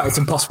resolve. Yeah. In fact, it's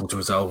impossible to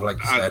resolve. Like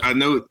you said. I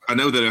know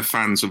there are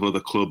fans of other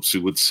clubs who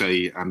would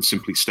say I'm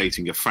simply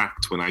stating a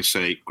fact when I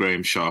say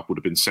Graham Sharp would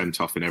have been sent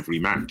off in every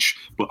match.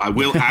 But I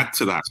will add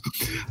to that.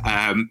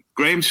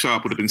 Graham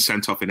Sharp would have been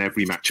sent off in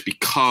every match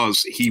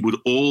because he would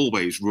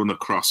always run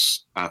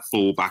across a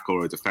fullback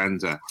or a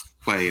defender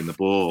playing the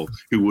ball,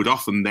 who would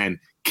often then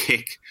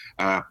kick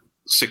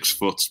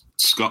 6-foot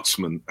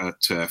Scotsman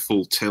at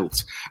full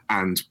tilt,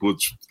 and would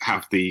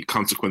have the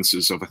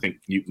consequences of, I think,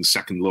 Newton's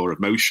second law of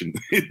motion,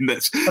 in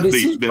that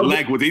the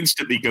leg would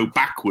instantly go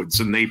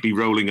backwards and they'd be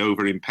rolling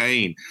over in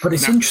pain. But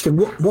it's interesting.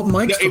 What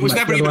Mike's talking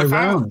about the other way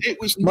around.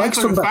 It was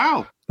never a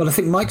foul. But I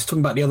think Mike's talking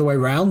about the other way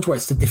around, where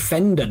it's the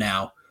defender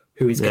now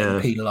who is getting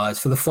penalised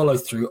for the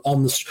follow-through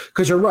on the...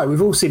 Because you're right,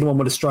 we've all seen the one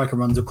where the striker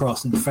runs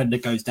across and the defender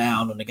goes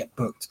down and they get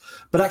booked.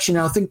 But actually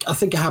now, I think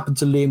it happened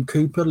to Liam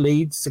Cooper,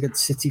 Leeds,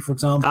 against City, for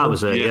example. That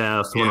was it,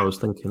 that's the one I was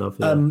thinking of.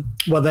 Yeah.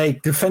 Well, the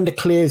defender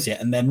clears it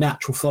and their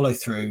natural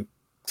follow-through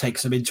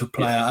takes them into a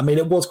player. I mean,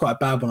 it was quite a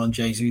bad one on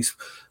Jesus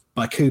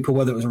by Cooper.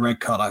 Whether it was a red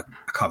card, I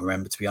can't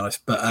remember, to be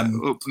honest. But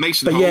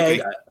Mason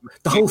Holgate,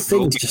 the whole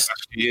thing's just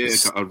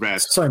got a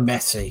red. So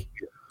messy.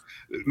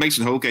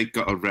 Mason Holgate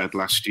got a red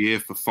last year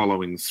for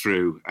following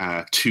through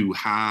too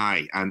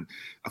high. And,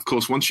 of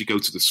course, once you go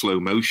to the slow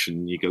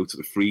motion, you go to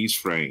the freeze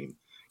frame,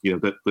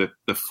 the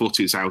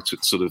foot is out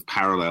at sort of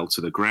parallel to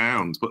the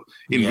ground. But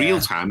in real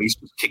time, he's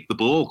kicked the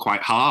ball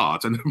quite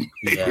hard and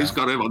he's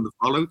got him on the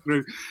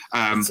follow-through.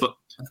 But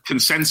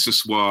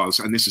consensus was,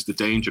 and this is the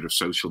danger of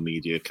social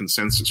media,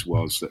 consensus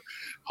was that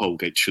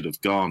Holgate should have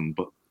gone.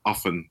 But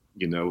often,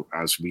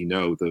 as we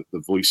know, the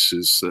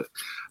voices,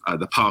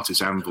 the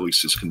partisan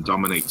voices can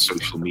dominate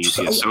social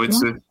media. So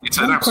it's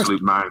an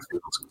absolute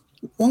minefield.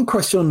 One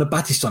question on the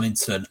Battiston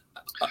incident.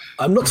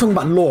 I'm not talking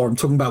about law, I'm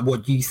talking about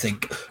what you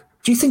think.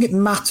 Do you think it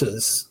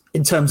matters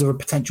in terms of a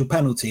potential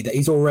penalty that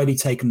he's already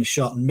taken the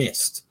shot and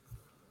missed?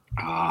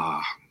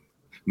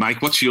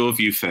 Mike, what's your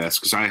view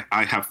first? Because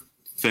I have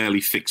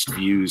fairly fixed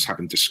views,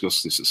 having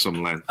discussed this at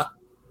some length.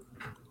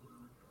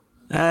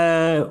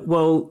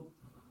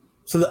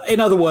 So in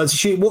other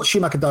words, what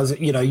Schumacher does,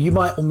 you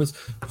might almost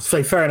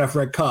say fair enough,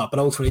 red card, but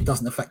ultimately it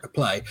doesn't affect the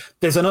play.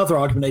 There's another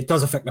argument that it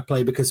does affect the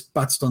play because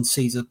Battiston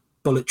sees a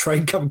bullet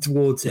train coming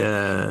towards him.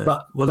 Yeah.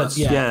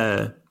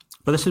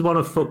 But this is one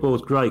of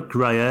football's great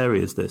grey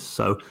areas, this.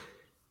 So,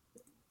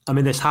 I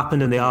mean, this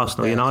happened in the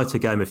Arsenal United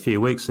game a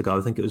few weeks ago.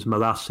 I think it was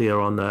Malacia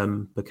on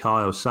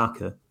Bukayo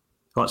Saka.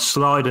 Like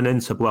sliding in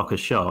to block a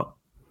shot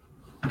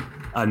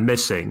and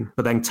missing,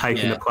 but then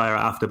taking the player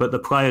after. But the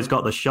player's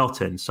got the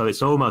shot in, so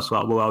it's almost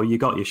like, well, you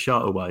got your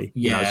shot away.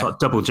 Yeah, it's like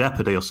double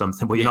jeopardy or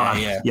something. Well, you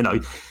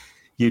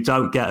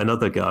don't get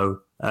another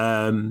go.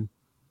 I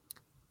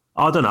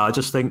don't know. I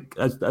just think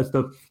it's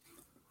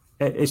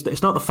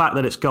not the fact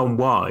that it's gone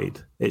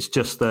wide. It's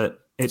just that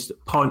it's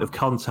point of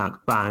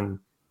contact, bang.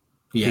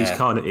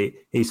 Yeah.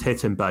 He's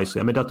hit him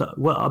basically. I mean,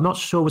 I'm not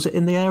sure. Was it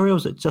in the area or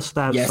was it just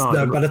outside? Yes,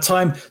 no, by the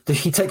time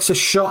he takes a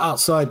shot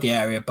outside the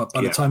area, but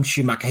by the time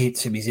Schumacher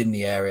hits him, he's in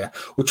the area,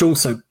 which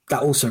also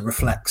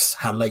reflects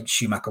how late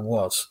Schumacher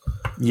was.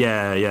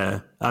 Yeah.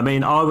 I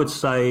mean, I would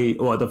say,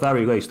 or at the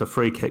very least, a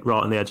free kick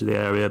right on the edge of the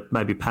area,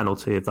 maybe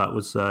penalty if that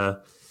was, if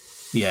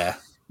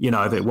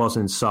it was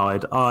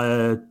inside.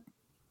 I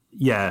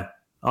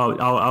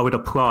would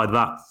apply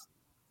that.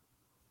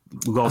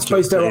 Logic, I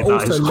suppose there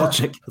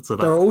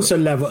are also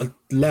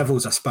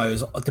levels, I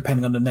suppose,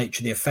 depending on the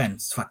nature of the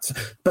offence.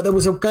 But there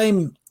was a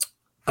game,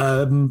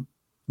 Man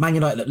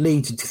United at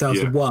Leeds in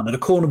 2001, and a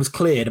corner was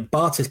cleared, and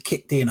Bartes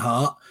kicked Ian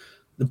Hart.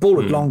 The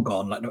ball had long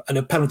gone, and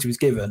a penalty was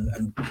given,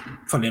 and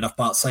funnily enough,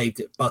 Bartes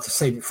saved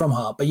it from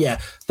Hart. But yeah,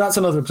 that's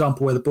another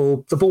example where the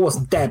ball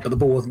wasn't dead, but the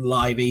ball wasn't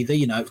live either.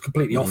 It was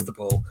completely off the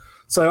ball.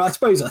 So I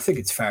think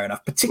it's fair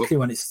enough, particularly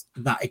when it's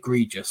that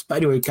egregious. But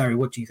anyway, Gary,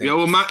 what do you think? Yeah,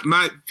 well,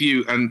 my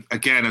view, and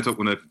again, I don't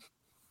want to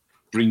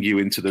bring you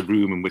into the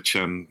room in which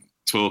I'm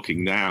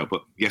talking now,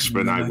 but Jesper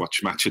and I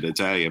watch Match of the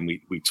Day and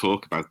we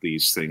talk about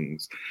these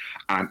things.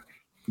 And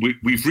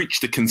we've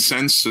reached a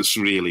consensus,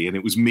 really, and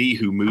it was me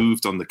who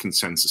moved on the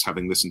consensus,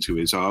 having listened to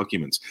his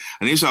argument.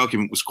 And his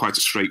argument was quite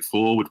a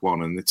straightforward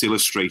one, and it's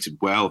illustrated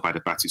well by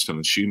the Battiston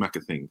and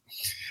Schumacher thing.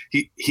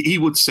 He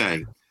would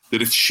say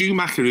that if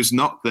Schumacher is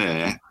not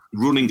there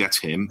running at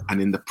him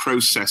and in the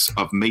process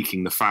of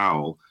making the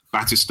foul,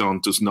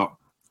 Battiston does not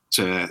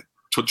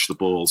touch the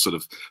ball sort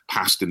of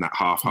past in that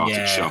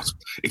half-hearted shot.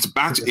 It's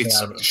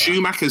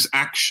Schumacher's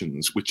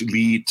actions which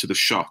lead to the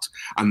shot,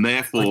 and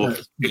therefore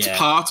it's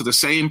part of the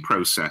same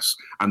process,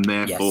 and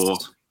therefore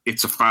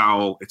it's a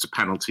foul, it's a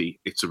penalty,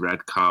 it's a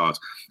red card.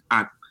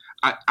 And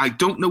I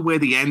don't know where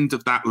the end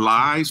of that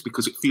lies,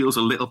 because it feels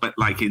a little bit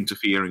like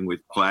interfering with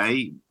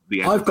play.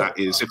 The end of that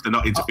is, if they're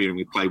not interfering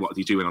with play, what are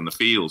they doing on the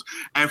field?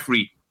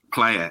 Every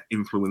player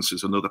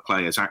influences another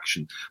player's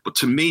action. But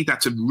to me,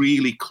 that's a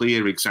really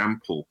clear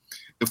example.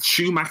 If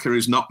Schumacher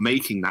is not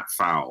making that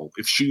foul,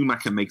 if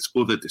Schumacher makes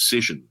other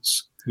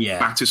decisions,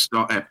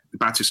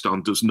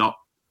 Battiston does not.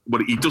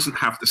 Well, he doesn't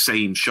have the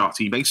same shot.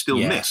 He may still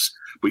miss,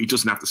 but he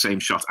doesn't have the same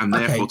shot, and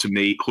therefore, to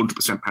me,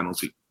 100%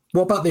 penalty.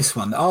 What about this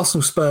one? The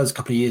Arsenal Spurs a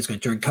couple of years ago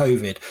during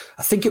COVID.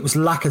 I think it was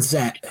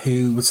Lacazette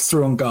who was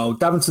through on goal.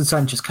 Davinson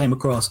Sanchez came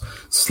across,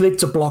 slid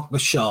to block the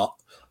shot.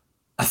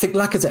 I think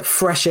Lacazette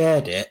fresh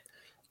aired it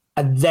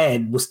and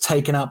then was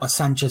taken out by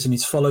Sanchez in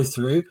his follow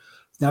through.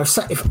 Now, if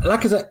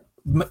Lacazette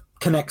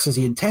connects as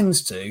he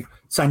intends to,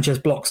 Sanchez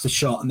blocks the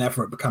shot and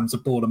therefore it becomes a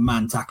ball and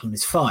man tackling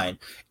is fine.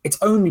 It's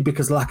only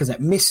because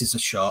Lacazette misses a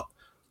shot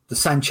that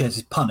Sanchez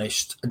is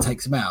punished and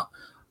takes him out.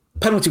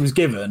 Penalty was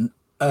given.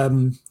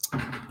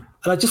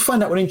 And I just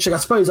find that one interesting. I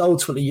suppose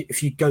ultimately,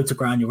 if you go to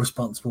ground, you're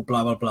responsible,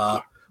 blah, blah,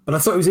 blah. But I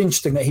thought it was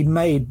interesting that he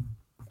made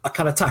a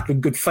kind of tackle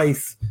in good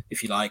faith,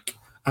 if you like,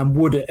 and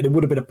it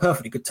would have been a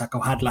perfectly good tackle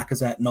had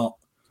Lacazette not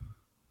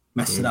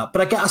messed it up.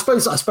 But I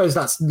suppose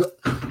that's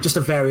just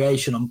a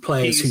variation on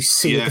players who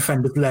see a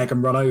defender's leg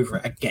and run over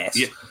it, I guess.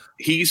 Yeah,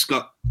 he's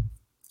got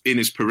in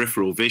his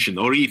peripheral vision,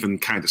 or even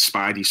kind of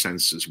spidey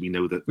senses, we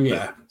know that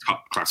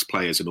top-class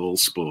players in all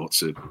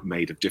sports are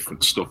made of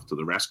different stuff to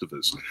the rest of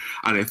us.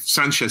 And if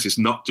Sanchez is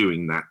not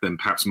doing that, then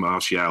perhaps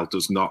Martial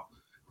does not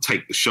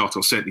take the shot,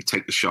 or certainly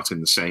take the shot in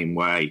the same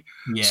way.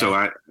 Yeah.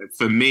 So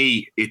for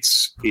me,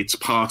 it's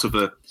part of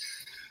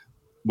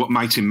what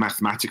might in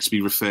mathematics be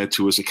referred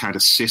to as a kind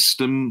of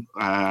system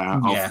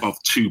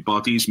of two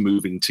bodies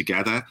moving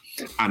together.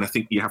 And I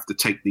think you have to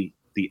take the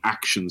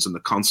actions and the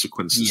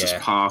consequences as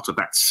part of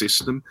that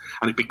system.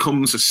 And it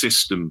becomes a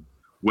system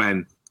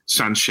when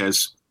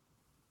Sanchez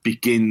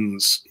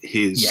begins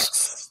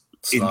his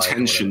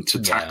intention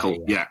to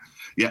tackle.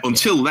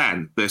 Until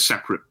then, they're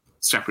separate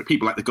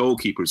people. Like the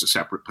goalkeeper is a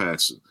separate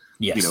person.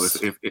 Yes. You know,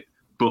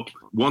 but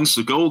once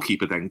the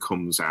goalkeeper then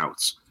comes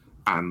out,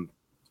 and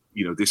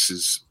this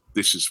is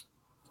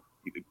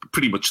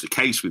pretty much the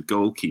case with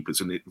goalkeepers,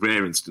 and in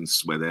rare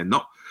instances where they're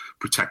not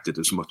protected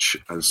as much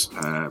as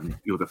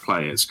the other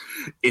players.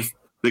 If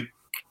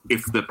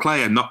the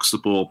player knocks the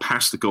ball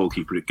past the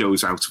goalkeeper, it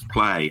goes out of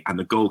play, and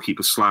the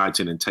goalkeeper slides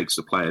in and takes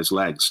the player's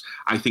legs.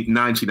 I think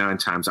 99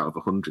 times out of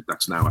 100,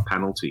 that's now a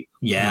penalty.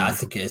 Yeah, I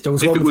think it is.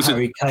 If it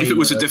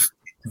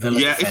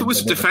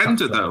was a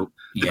defender, though,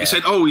 if you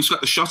said, he's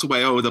got the shot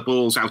away, the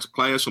ball's out of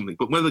play or something.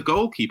 But with a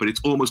goalkeeper,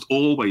 it's almost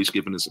always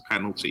given as a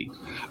penalty.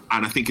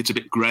 And I think it's a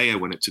bit grayer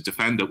when it's a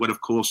defender, when,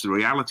 of course, the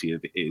reality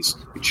of it is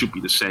it should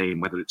be the same,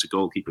 whether it's a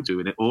goalkeeper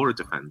doing it or a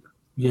defender.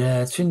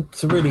 Yeah, it's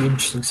a really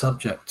interesting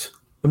subject.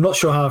 I'm not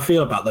sure how I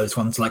feel about those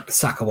ones, like the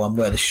Saka one,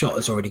 where the shot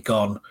has already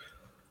gone.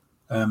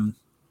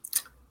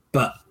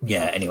 But,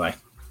 anyway.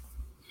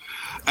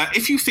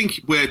 If you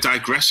think we're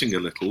digressing a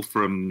little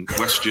from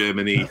West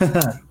Germany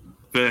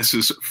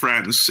versus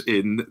France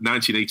in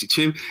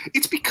 1982,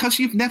 it's because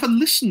you've never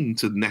listened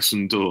to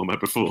Nessun Dorma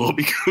before,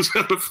 because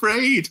I'm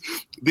afraid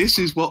this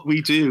is what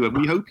we do, and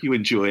we hope you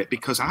enjoy it,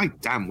 because I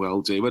damn well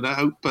do, and I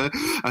hope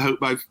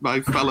my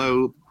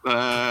fellow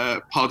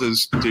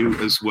podders do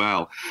as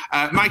well.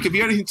 Mike, have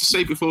you anything to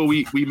say before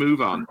we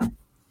move on?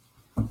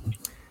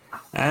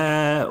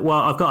 Well,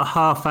 I've got a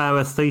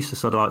half-hour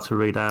thesis I'd like to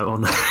read out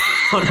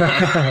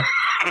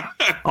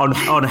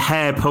on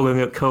hair pulling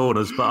at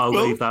corners, but I'll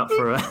leave that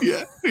for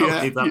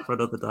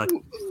another day.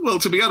 Well,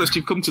 to be honest,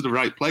 you've come to the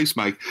right place,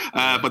 Mike.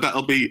 But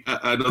that'll be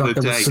another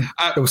day.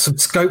 There was some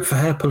scope for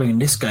hair pulling in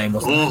this game,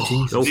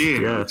 wasn't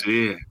there?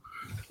 Dear.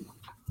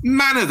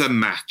 Man of the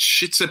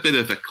match. It's a bit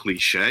of a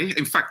cliche.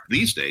 In fact,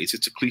 these days,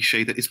 it's a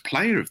cliche that is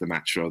player of the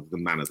match rather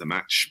than man of the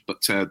match.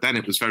 But then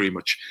it was very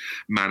much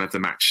man of the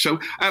match. So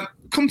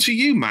come to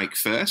you, Mike,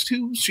 first.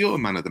 Who's your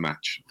man of the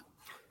match?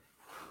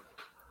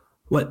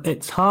 Well,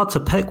 it's hard to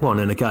pick one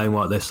in a game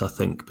like this, I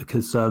think,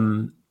 because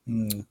no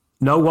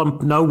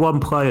one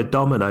player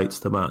dominates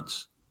the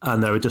match,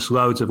 and there are just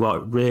loads of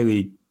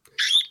really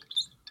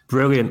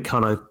brilliant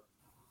kind of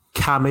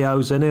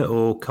cameos in it,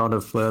 or kind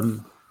of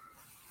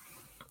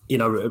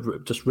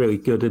just really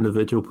good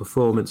individual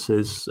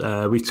performances.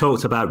 We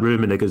talked about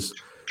Rummenigge's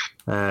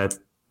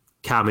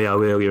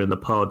cameo earlier in the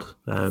pod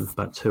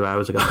about 2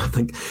 hours ago, I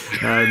think,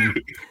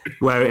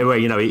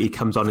 where he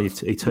comes on and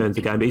he turns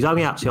the game, but he's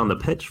only actually on the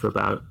pitch for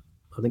about,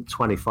 I think,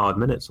 25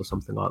 minutes or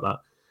something like that.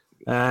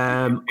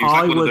 He's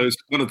like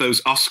one of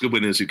those Oscar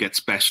winners who gets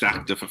Best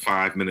Actor for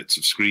 5 minutes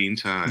of screen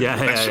time.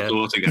 Best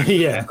supporting actor.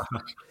 Yeah.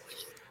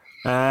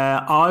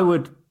 I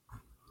would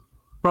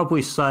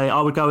probably say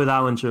I would go with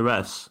Alan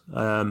Giresse.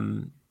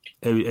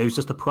 He was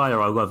just a player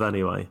I love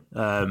anyway,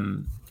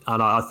 and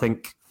I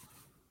think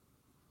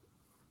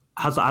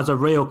has a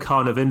real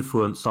kind of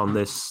influence on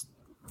this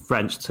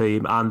French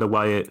team and the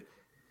way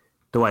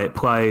it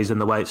plays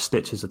and the way it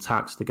stitches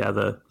attacks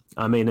together.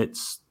 I mean,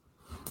 it's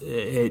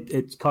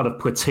kind of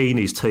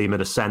Platini's team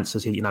in a sense,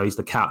 as he's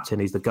the captain,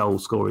 he's the goal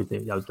scorer,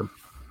 the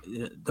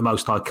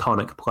most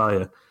iconic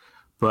player.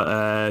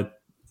 But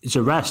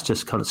Giresse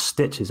just kind of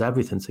stitches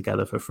everything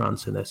together for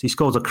France in this. He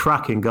scores a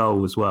cracking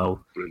goal as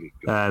well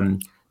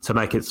to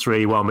make it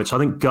 3-1, which I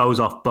think goes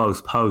off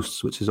both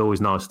posts, which is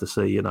always nice to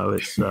see.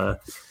 It's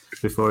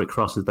before it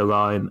crosses the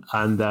line,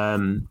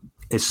 and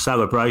his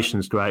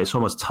celebration's great. It's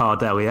almost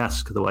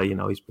Tardelli-esque the way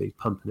he's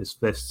pumping his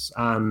fists,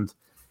 and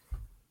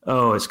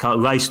it's kind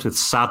of laced with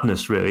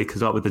sadness, really,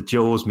 because like with the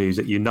Jaws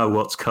music,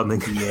 what's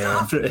coming.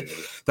 Yeah,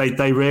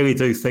 they really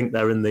do think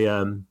they're in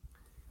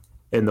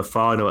the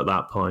final at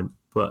that point.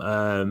 But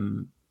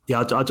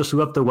I just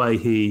love the way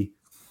he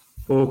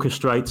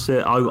orchestrates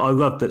it. I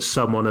love that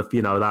someone of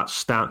that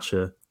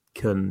stature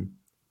can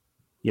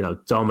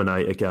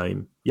dominate a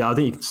game. Yeah, I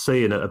think you can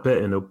see in it a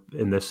bit in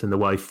the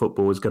way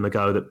football is going to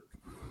go, that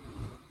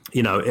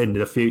in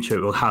the future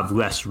it will have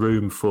less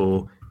room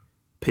for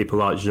people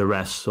like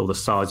Giresse or the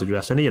size of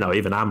Giresse, and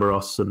even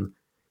Amoros and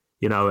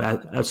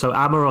so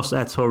Amoros,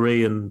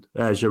 Ettori, and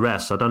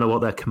Giresse. I don't know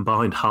what their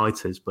combined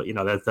height is, but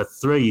they're the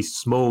three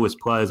smallest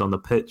players on the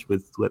pitch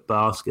with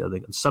Basket, I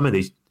think. And some of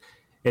these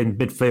in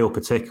midfield,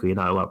 particularly,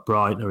 like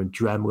Breitner and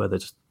Dremler, they're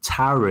just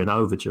towering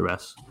over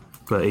Giresse.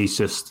 But he's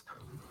just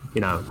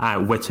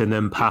outwitting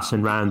them,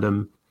 passing around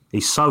them.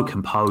 He's so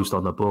composed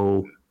on the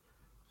ball,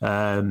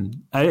 and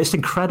it's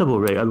incredible,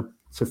 really,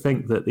 to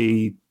think that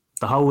the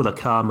whole of the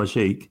Car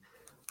Magique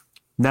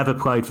never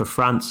played for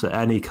France at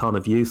any kind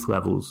of youth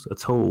levels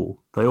at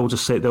all. They all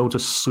just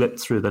slipped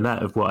through the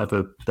net of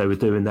whatever they were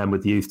doing then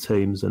with youth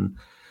teams and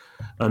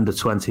under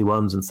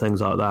 21s and things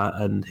like that.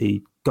 And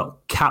he got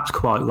capped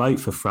quite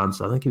late for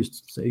France. I think he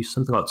was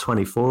something like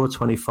 24 or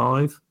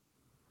 25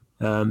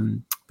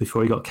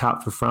 before he got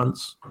capped for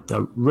France.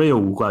 A real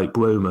late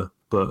bloomer,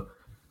 but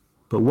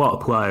what a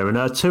player.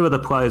 And two other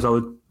players I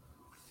would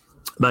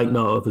make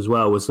note of as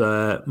well was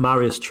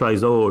Marius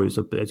Trésor, who's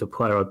a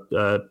player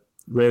I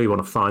really want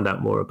to find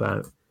out more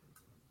about.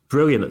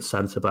 Brilliant at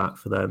centre-back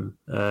for them.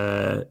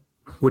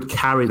 Would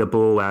carry the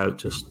ball out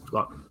just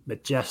like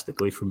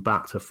majestically from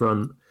back to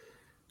front.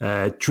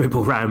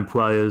 Dribble round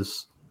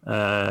players.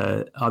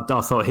 I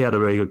thought he had a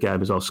really good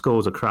game as well.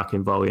 Scores a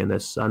cracking volley in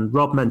this. And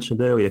Rob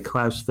mentioned earlier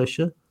Klaus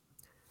Fischer,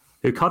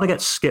 who kind of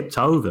gets skipped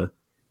over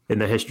in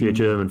the history of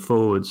German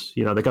forwards.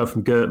 They go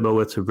from Gerd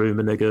Müller to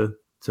Rummenigge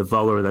to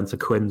Voller and then to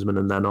Klinsmann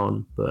and then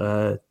on.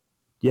 But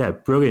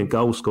brilliant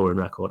goal scoring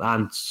record,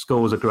 and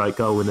scores a great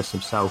goal in this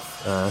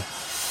himself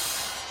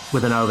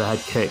with an overhead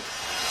kick.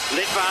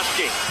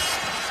 Littbarski.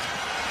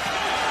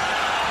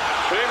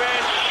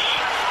 Primic.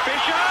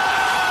 Fischer!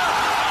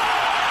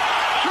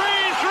 3-3!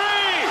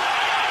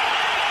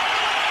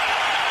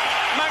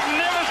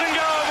 Magnificent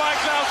goal by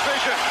Klaus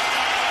Fischer.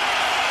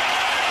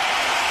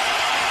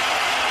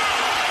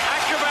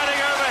 Acrobatic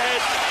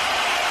overhead.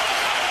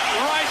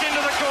 Right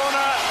into the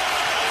corner.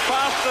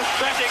 Past the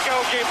static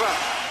goalkeeper.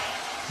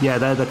 Yeah,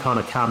 they're the kind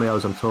of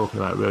cameos I'm talking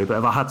about, really. But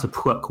if I had to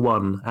pluck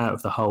one out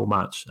of the whole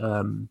match,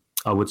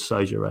 I would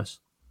say Giresse.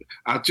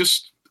 I'll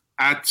just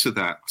add to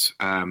that,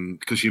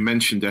 because you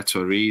mentioned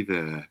Ettori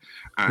there,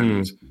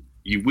 and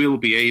you will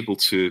be able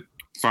to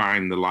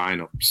find the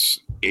lineups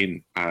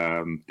in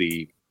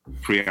the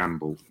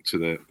preamble to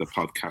the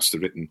podcast, the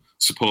written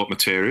support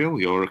material,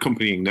 your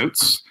accompanying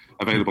notes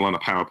available on a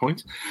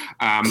PowerPoint.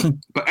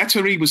 But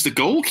Ettori was the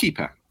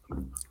goalkeeper.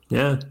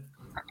 Yeah.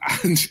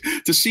 And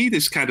to see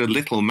this kind of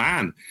little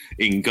man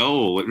in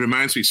goal, it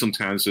reminds me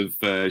sometimes of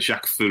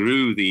Jacques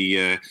Ferrou,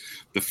 the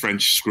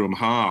French scrum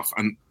half.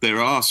 And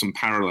there are some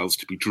parallels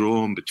to be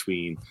drawn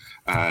between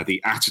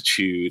the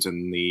attitude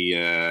and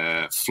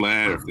the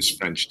flair of this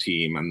French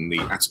team and the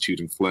attitude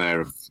and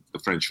flair of the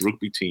French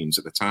rugby teams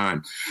at the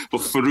time.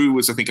 But Ferrou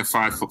was, I think, a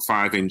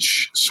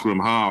 5'5" scrum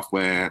half,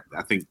 where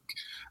I think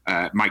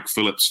Mike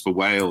Phillips for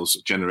Wales,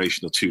 a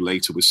generation or two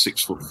later, was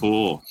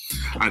 6'4",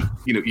 and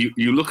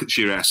you look at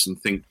Giresse and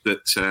think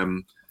that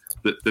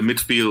that the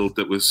midfield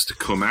that was to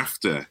come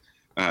after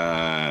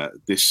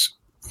this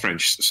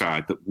French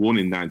side that won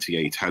in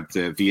 '98 had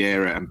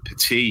Vieira and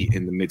Petit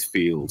in the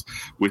midfield,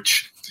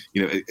 which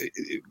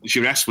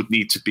Giresse would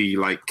need to be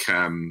like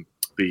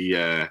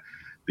the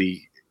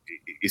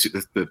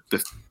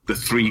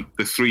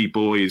three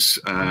boys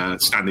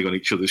standing on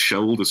each other's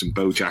shoulders in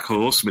BoJack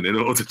Horseman in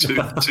order to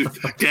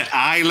get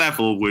eye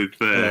level with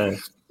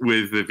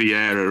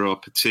Vieira or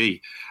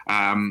Petit.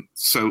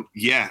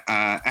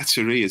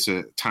 Ettori is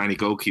a tiny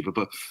goalkeeper,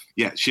 but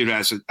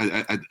Giresse,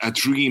 a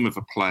dream of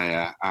a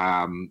player.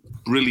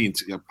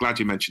 Brilliant. I'm glad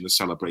you mentioned the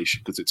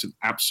celebration, because it's an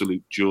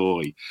absolute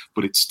joy,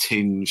 but it's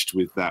tinged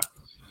with that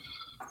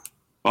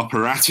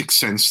operatic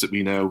sense that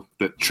we know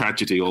that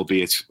tragedy,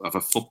 albeit of a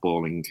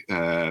footballing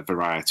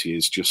variety,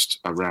 is just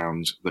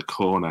around the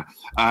corner.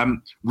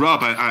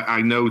 Rob,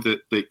 I know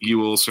that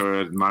you also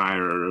are an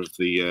admirer of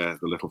the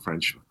little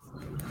Frenchman.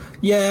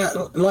 Yeah,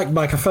 like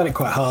Mike, I found it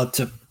quite hard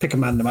to pick a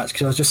man of the match because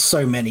there was just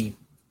so many,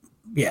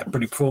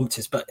 brilliant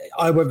performances. But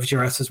I went with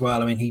Giresse as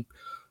well. I mean, he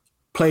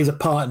plays a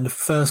part in the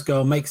first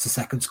goal, makes the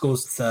second,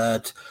 scores the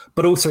third,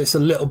 but also it's the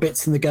little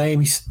bits in the game.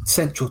 He's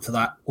central to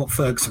that, what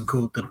Ferguson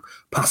called the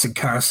passing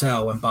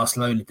carousel when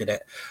Barcelona did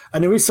it.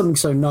 And there is something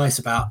so nice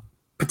about,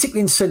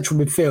 particularly in central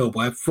midfield,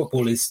 where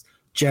football is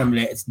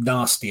generally at its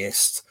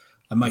nastiest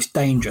and most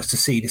dangerous, to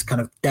see this kind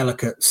of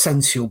delicate,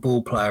 sensual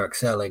ball player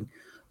excelling.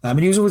 And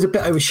he was always a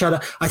bit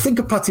overshadowed. I think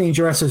of Platini and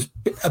Giresse as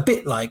a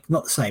bit like,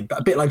 not the same, but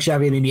a bit like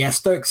Xavi and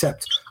Iniesta,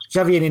 except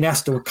Xavi and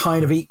Iniesta were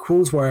kind of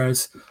equals,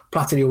 whereas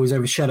Platini always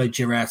overshadowed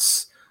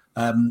Giresse.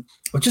 Well,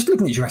 just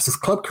looking at Giresse's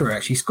club career,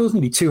 actually, he scores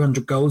nearly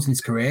 200 goals in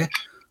his career.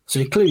 So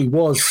he clearly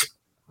was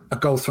a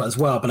goal threat as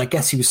well, but I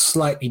guess he was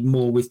slightly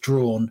more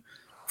withdrawn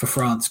for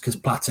France because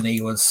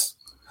Platini was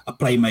a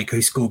playmaker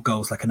who scored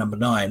goals like a number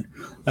 9.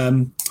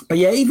 But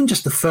yeah, even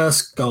just the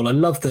first goal, I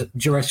love that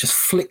Giresse just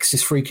flicks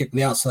his free kick to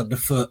the outside of the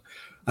foot.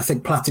 I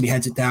think Platini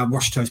heads it down,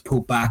 Rocheteau's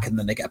pulled back, and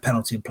then they get a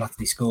penalty and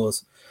Platini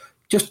scores.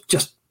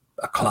 Just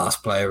a class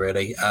player,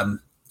 really.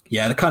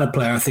 The kind of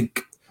player I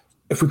think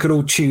if we could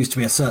all choose to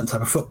be a certain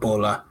type of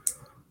footballer,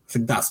 I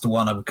think that's the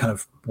one I would kind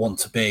of want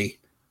to be.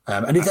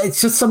 And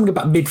it's just something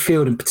about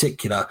midfield in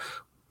particular,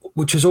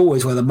 which is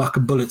always where the muck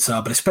and bullets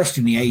are, but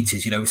especially in the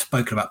 80s, we've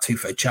spoken about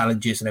two-foot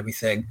challenges and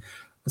everything.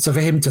 And so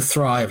for him to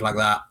thrive like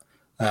that,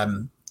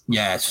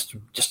 it's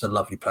just a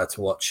lovely player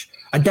to watch.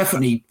 And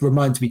definitely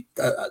reminds me,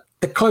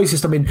 the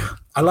closest, I mean,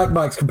 I like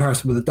Mike's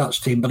comparison with the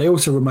Dutch team, but they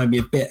also remind me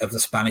a bit of the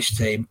Spanish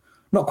team.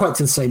 Not quite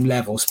to the same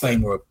level.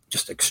 Spain were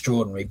just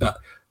extraordinary, but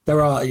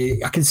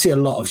I can see a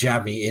lot of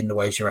Xavi in the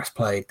way Giresse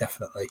played,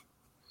 definitely.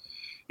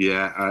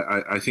 Yeah,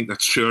 I think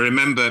that's true. I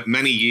remember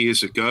many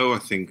years ago, I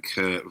think,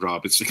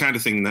 Rob, it's the kind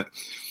of thing that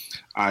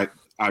I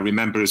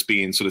remember as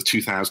being sort of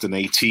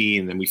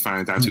 2018, and we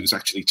found out it was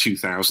actually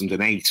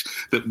 2008,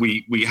 that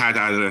we had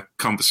either a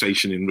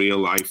conversation in real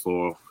life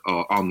or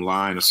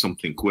online or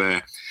something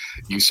where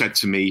you said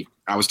to me,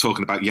 I was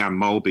talking about Jan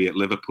Molby at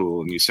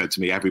Liverpool, and you said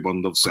to me,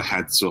 everyone loves a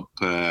heads-up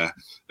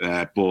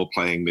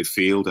ball-playing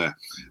midfielder.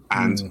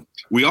 And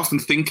we often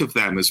think of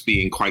them as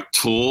being quite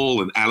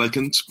tall and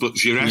elegant, but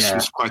Giresse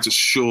was quite a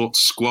short,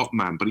 squat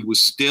man, but he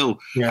was still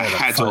a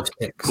head-up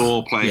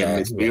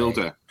ball-playing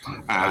midfielder.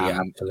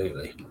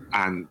 Absolutely.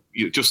 And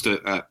just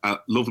a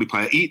lovely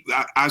player.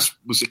 As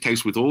was the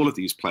case with all of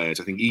these players,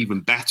 I think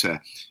even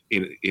better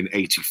in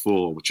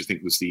 84, which I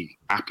think was the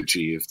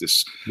apogee of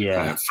this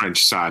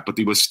French side, but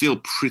they were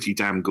still pretty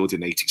damn good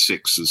in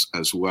 86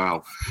 as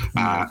well.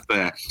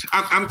 There,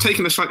 I'm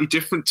taking a slightly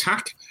different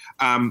tack,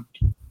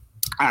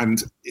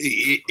 and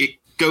it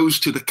goes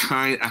to a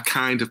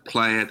kind of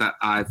player that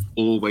I've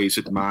always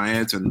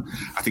admired, and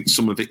I think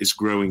some of it is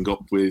growing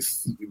up with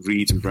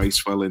Reid and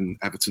Bracewell in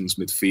Everton's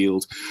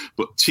midfield.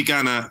 But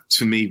Tigana,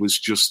 to me, was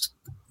just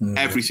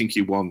everything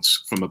you want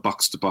from a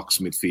box-to-box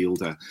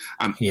midfielder.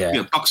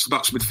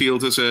 Box-to-box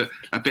midfielders are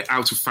a bit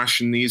out of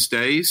fashion these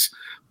days,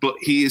 but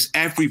he is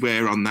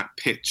everywhere on that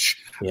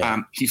pitch.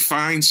 He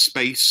finds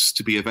space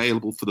to be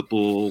available for the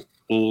ball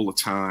all the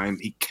time.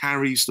 He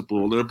carries the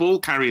ball. There are ball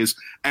carriers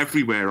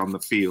everywhere on the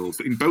field,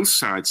 in both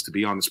sides, to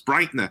be honest.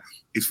 Breitner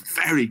is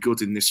very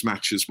good in this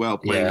match as well,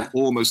 playing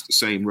almost the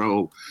same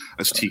role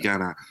as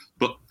Tigana.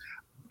 But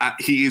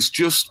he is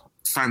just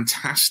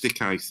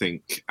fantastic, I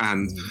think.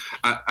 And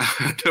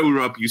I know,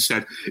 Rob, you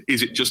said,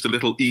 is it just a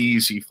little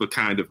easy for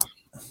kind of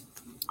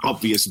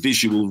obvious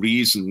visual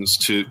reasons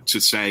to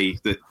say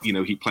that,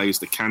 he plays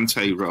the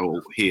Kante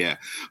role here?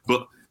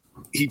 But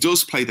he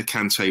does play the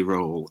Kante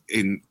role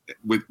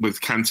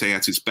with Kante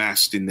at his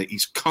best, in that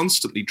he's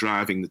constantly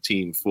driving the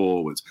team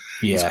forward.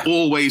 He's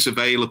always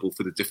available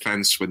for the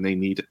defence when they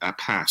need a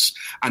pass,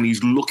 and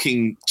he's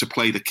looking to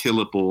play the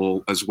killer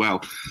ball as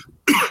well.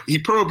 He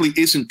probably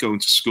isn't going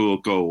to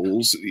score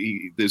goals.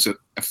 There's a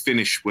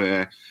finish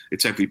where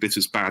it's every bit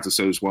as bad as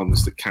those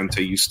ones that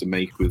Kante used to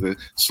make with a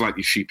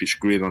slightly sheepish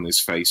grin on his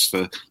face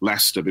for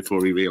Leicester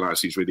before he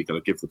realised he's really got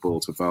to give the ball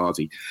to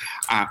Vardy.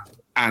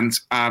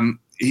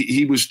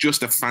 He was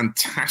just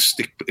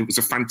it was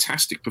a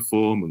fantastic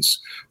performance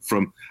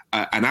from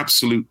an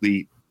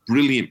absolutely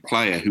brilliant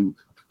player who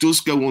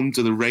does go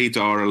under the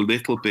radar a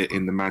little bit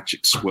in the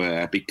Magic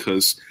Square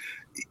because,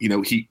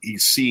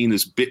 he's seen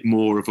as a bit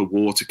more of a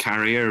water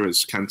carrier,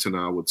 as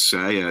Cantona would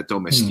say, a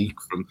domestique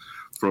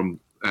from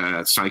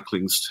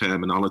cycling's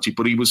terminology.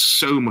 But he was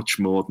so much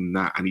more than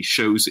that, and he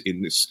shows it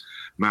in this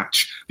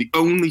match. The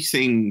only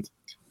thing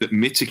that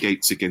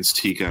mitigates against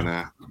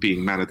Tigana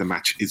being man of the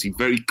match is he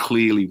very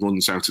clearly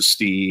runs out of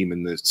steam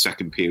in the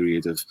second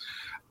period of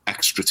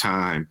extra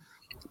time.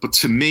 But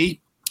to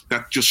me,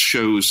 that just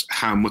shows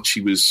how much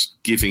he was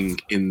giving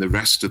in the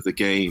rest of the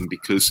game,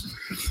 because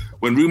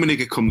when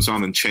Rummenigge comes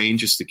on and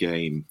changes the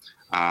game,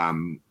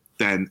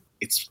 then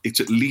it's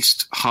at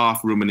least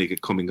half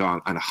Rummenigge coming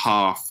on and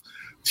half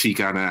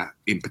Tigana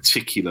in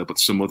particular, but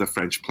some other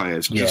French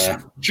players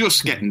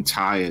just getting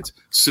tired.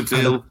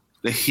 Seville,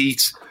 the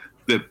heat,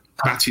 the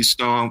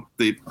Battiston,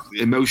 the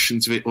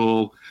emotions of it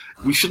all.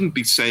 We shouldn't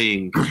be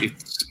saying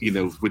it's,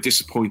 we're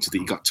disappointed that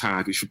he got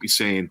tired. We should be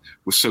saying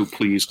we're so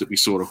pleased that we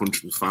saw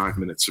 105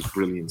 minutes of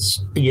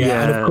brilliance.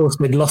 Yeah, and of course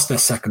they'd lost their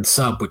second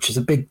sub, which is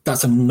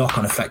that's a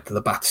knock-on effect of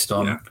the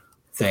Battiston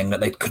thing, that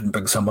they couldn't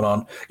bring someone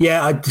on.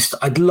 Yeah,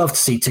 I'd love to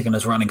see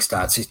Tigana's running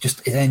stats. It's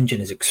just, his engine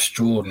is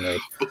extraordinary.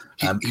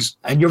 And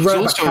you're right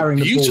about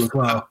carrying the ball as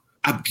well.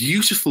 A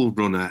beautiful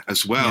runner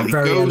as well. He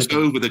goes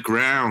over the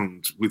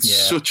ground with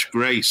such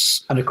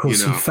grace. And of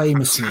course, he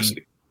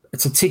famously,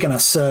 it's a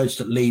Tigana surge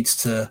that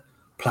leads to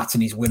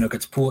Platini's win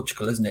against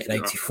Portugal, isn't it, in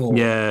 84?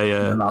 Yeah.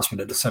 In the last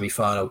minute of the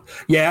semi-final.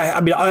 Yeah,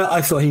 I mean,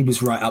 I thought he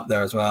was right up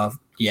there as well.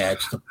 Yeah,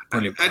 just a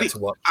brilliant player to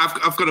watch.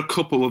 I've got a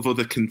couple of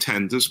other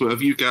contenders. But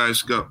have you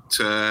guys got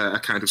a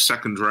kind of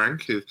second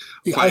rank?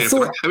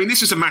 I mean,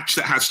 this is a match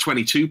that has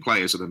 22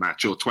 players of the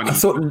match, or 25. I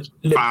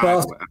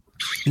thought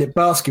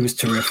Litbarski was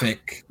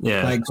terrific,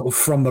 playing sort of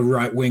from the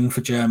right wing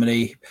for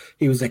Germany.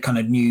 He was their kind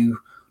of new,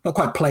 not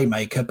quite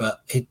playmaker,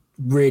 but he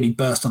really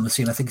burst on the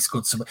scene. I think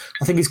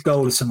his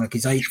goal is something like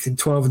his 8th in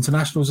 12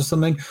 internationals or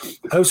something.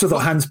 I also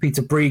thought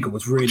Hans-Peter Briegel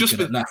was really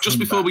good at left. Just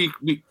before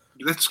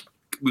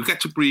we'll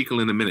get to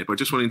Briegel in a minute, but I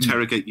just want to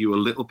interrogate you a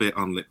little bit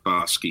on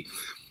Litbarski.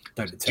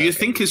 Do you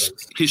think his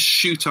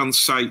shoot on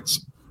sight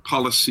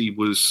policy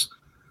was,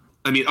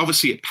 I mean,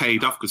 obviously it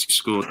paid off because he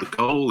scored the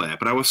goal there,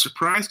 but I was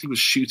surprised he was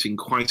shooting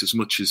quite as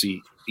much as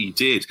he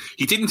did.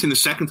 He didn't in the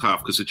second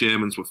half because the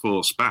Germans were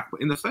forced back, but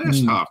in the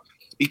first half,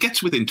 he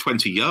gets within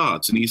 20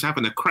 yards and he's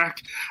having a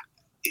crack.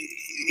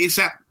 Is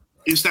that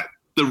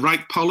the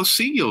right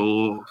policy,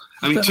 or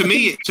I mean, to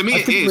me it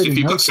is. Really, if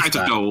you've got sight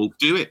of goal,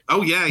 do it.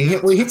 Oh yeah. He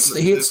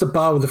hits the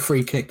bar with a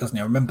free kick, doesn't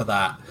he? I remember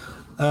that.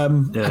 I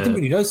didn't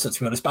really notice that, to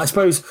be honest. But I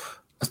suppose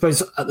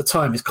at the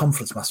time his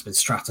confidence must have been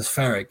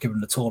stratospheric,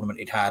 given the tournament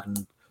he'd had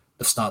and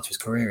the start to his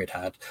career he'd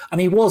had. And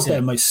he was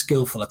their most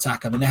skillful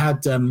attacker. I mean, they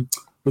had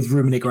with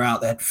Rummenigge out,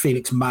 they had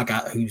Felix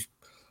Magath, who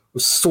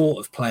was sort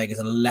of playing as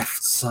a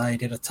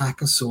left-sided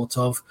attacker, sort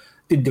of.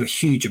 Didn't do a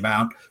huge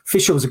amount.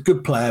 Fischer was a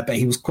good player, but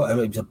he was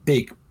a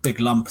big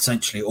lump,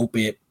 essentially,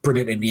 albeit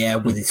brilliant in the air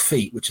with his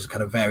feet, which is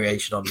kind of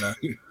variation on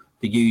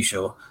the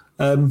usual.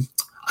 I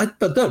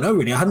don't know,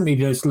 really. I hadn't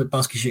really noticed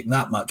Litbarski shooting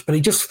that much, but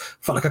he just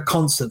felt like a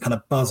constant kind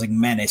of buzzing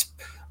menace,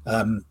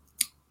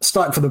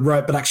 starting from the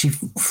right, but actually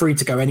free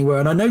to go anywhere.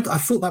 And I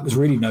thought that was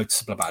really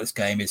noticeable about this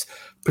game, is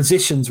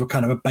positions were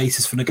kind of a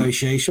basis for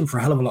negotiation for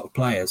a hell of a lot of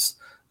players.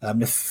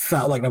 It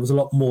felt like there was a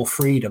lot more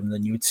freedom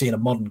than you would see in a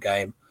modern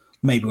game,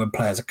 maybe when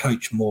players are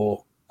coached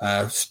more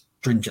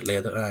stringently,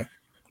 I don't know.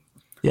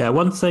 Yeah,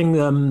 one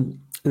thing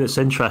that's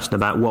interesting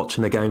about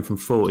watching a game from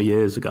 40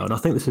 years ago, and I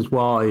think this is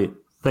why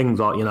things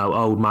like,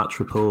 old match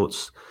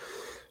reports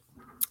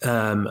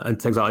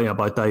and things like,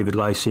 by David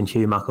Lacey and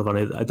Hugh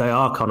McIlvanney, they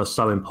are kind of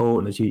so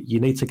important, as you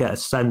need to get a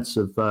sense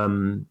of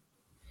the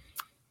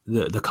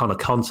kind of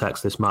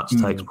context this match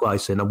takes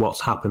place in and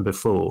what's happened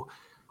before.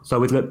 So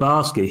with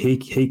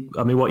Litbarski,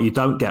 I mean, what you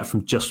don't get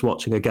from just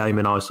watching a game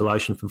in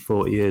isolation from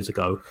 40 years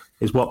ago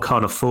is what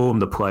kind of form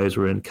the players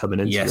were in coming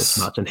into this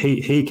match. And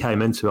he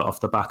came into it off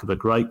the back of a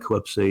great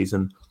club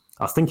season.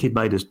 I think he'd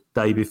made his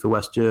debut for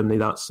West Germany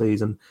that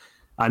season.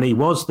 And he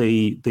was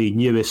the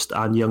newest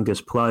and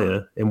youngest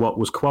player in what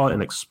was quite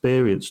an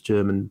experienced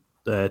German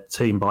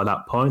team by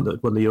that point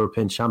that won the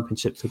European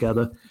Championship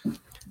together.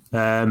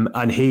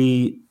 And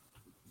he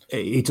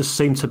just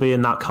seemed to be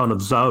in that kind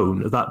of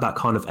zone, that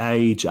kind of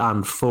age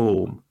and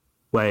form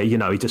where,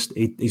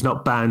 he's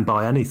not bound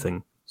by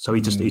anything. So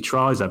he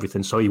tries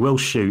everything. So he will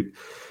shoot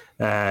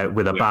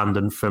with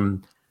abandon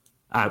from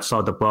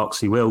outside the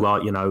box. He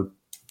will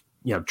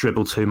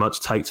dribble too much,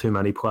 take too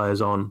many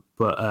players on.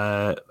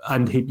 But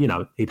and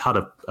he'd had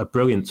a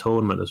brilliant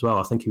tournament as well.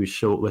 I think he was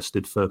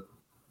shortlisted for,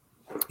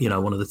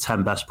 one of the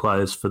 10 best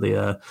players for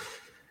the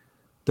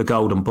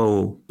Golden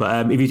Ball.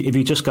 But if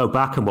you just go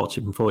back and watch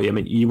it from 40, I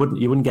mean, you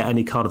wouldn't get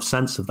any kind of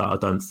sense of that, I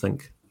don't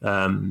think, if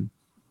I'm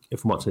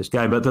watching this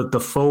game. But the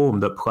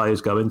form that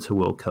players go into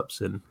World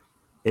Cups in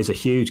is a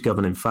huge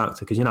governing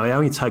factor, because, it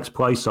only takes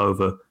place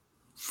over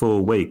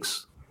 4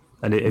 weeks.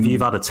 And if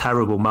you've had a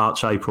terrible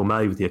March, April,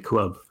 May with your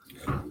club,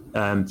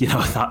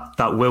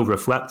 that will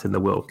reflect in the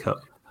World Cup.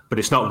 But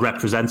it's not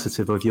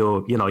representative of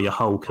your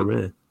whole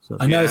career. So,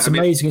 I know, it's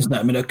amazing, isn't it?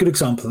 I mean, a good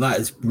example of that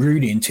is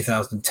Rooney in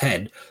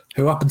 2010,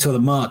 who up until the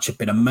March had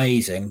been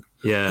amazing,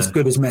 as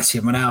good as Messi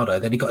and Ronaldo.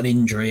 Then he got an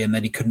injury and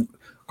then he couldn't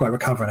quite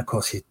recover. And of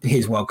course,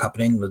 his World Cup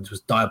in England was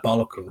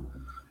diabolical.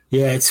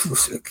 Yeah,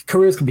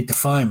 careers can be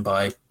defined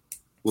by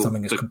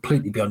something that's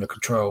completely beyond your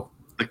control.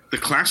 The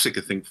classic,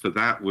 I think, for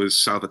that was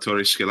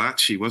Salvatore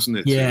Schillaci, wasn't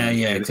it? Yeah,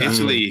 in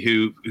Italy,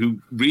 who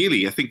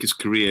really, I think his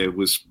career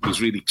was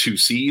really 2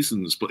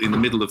 seasons, but in the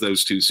middle of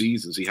those 2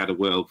 seasons, he had a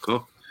World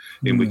Cup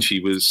in which he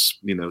was,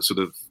 sort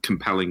of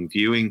compelling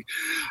viewing.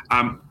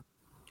 I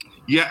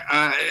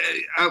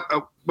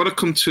want to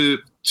come to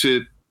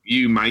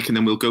you, Mike, and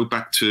then we'll go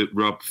back to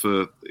Rob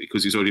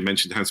because he's already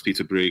mentioned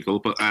Hans-Peter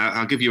Briegel, but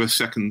I'll give you a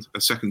second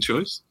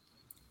choice.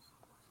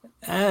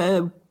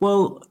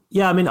 Well,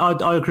 yeah, I mean,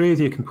 I agree with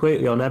you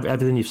completely on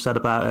everything you've said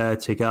about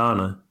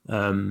Tigana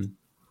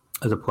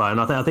as a player. And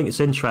I think it's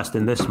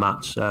interesting this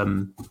match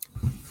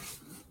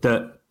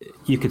that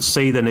you could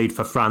see the need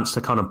for France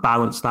to kind of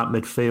balance that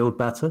midfield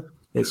better.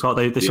 It's like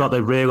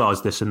they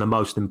realised this in the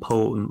most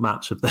important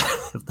match of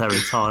their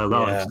entire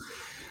lives.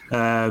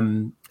 Yeah.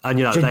 And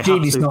you know,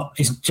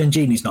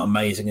 Gengini's not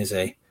amazing, is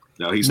he?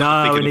 No, he's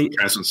not a big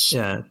presence.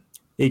 Yeah.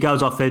 He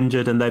goes off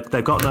injured, and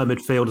they've got no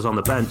midfielders on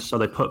the bench, so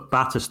they put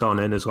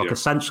Battiston in as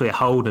essentially a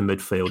holding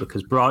midfielder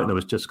because Breitner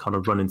was just kind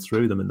of running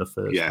through them in the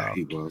first half. Yeah,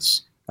 he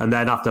was. And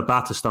then after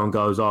Battiston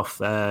goes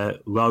off,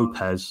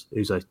 Lopez,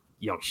 who's a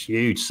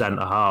huge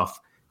centre half.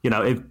 You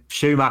know, if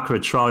Schumacher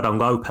had tried on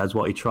Lopez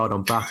what he tried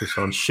on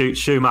Battiston,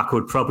 Schumacher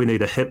would probably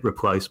need a hip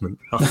replacement.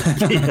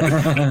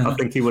 I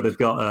think he would have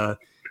got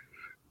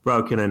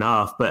broken in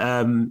half.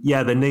 But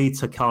the need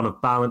to kind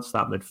of balance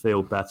that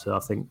midfield better. I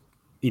think,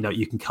 you know,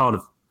 you can kind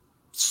of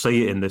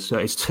see it in this.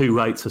 It's too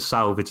late to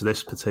salvage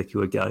this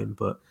particular game,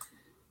 but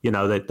you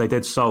know they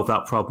did solve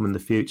that problem in the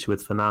future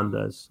with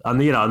Fernandes,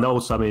 and you know, and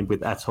also I mean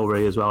with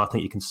Ettori as well. I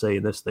think you can see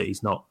in this that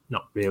he's not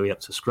really up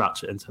to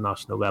scratch at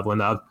international level.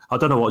 And I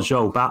don't know what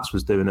Joel Batz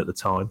was doing at the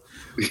time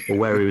or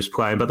where he was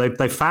playing, but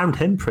they found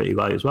him pretty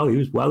late as well. He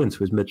was well into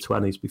his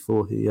mid-20s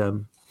before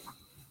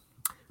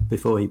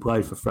he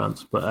played for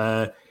France. But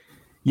I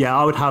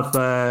would have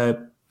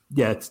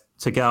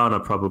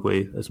Tigana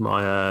probably as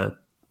my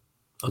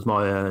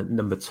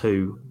number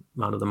 2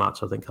 man of the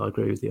match. I think I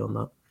agree with you on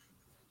that.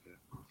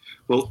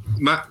 Well,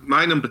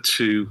 my number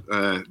 2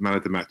 man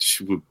of the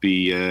match would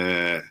be,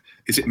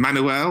 is it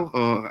Manuel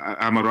or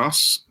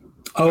Amoros?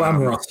 Oh,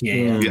 Amoros,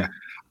 yeah.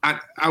 And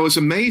I was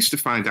amazed to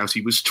find out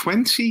he was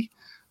 20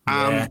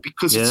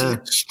 because it's an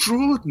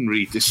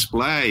extraordinary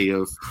display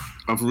of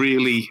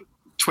really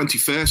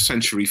 21st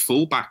century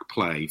fullback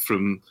play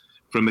from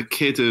a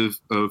kid of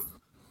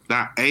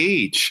that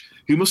age,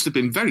 who must have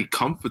been very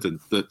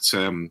confident that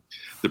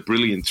the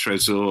brilliant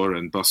Trésor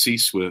and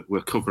Bossis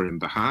were covering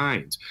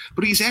behind.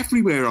 But he's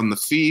everywhere on the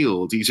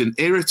field. He's an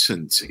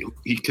irritant.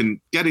 He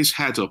can get his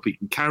head up. He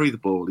can carry the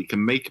ball. He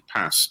can make a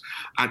pass.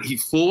 And he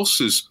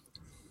forces,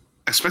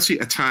 especially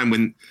at a time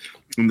when,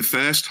 in the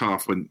first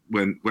half,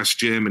 when West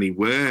Germany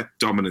were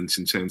dominant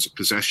in terms of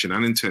possession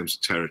and in terms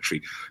of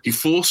territory, he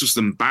forces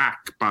them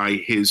back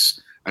by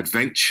his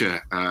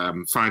adventure,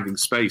 finding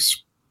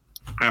space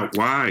out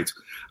wide.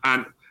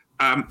 And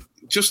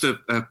just a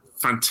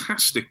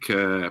fantastic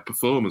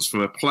performance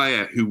from a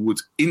player who would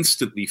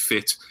instantly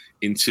fit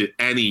into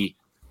any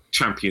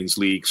Champions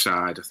League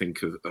side, I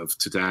think, of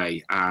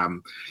today.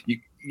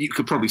 You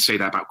could probably say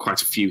that about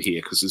quite a few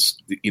here because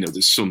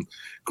there's some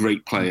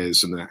great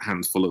players and a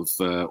handful of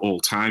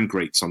all-time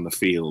greats on the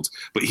field.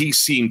 But he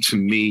seemed to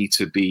me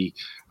to be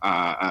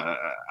a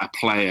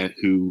player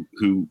who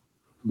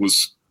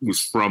was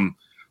from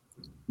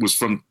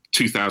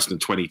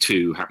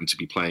 2022, happened to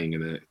be playing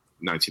in a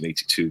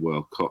 1982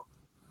 World Cup.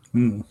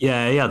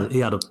 Yeah, he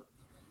had a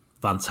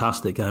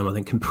fantastic game. I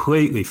think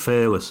completely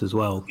fearless as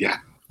well. Yeah.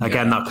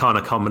 Again, that kind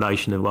of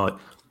combination of like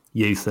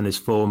youth and his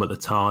form at the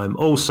time.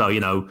 Also, you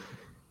know,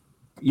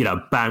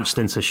 bounced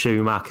into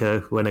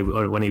Schumacher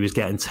when he was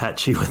getting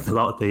touchy with a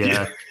lot of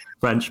the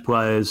French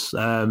players.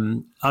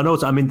 And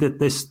also, I mean,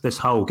 this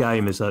whole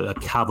game is a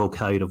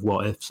cavalcade of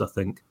what ifs, I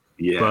think.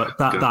 Yeah.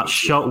 But that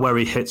shot where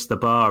he hits the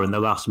bar in the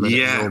last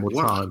minute of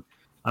normal time.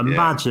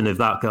 Imagine if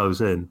that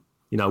goes in.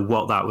 You know,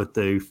 what that would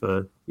do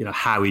for, you know,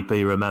 how he'd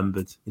be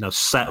remembered, you know,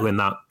 settling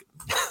that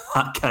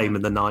game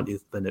in the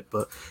 90th minute.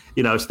 But,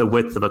 you know, it's the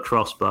width of a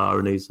crossbar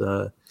and he's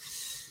denied.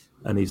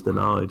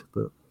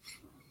 But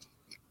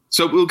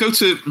so we'll go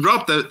to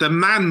Rob, the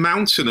man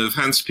mountain of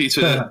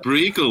Hans-Peter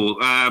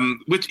Briegel,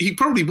 which he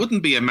probably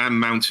wouldn't be a man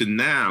mountain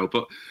now,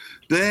 but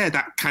there,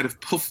 that kind of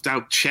puffed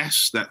out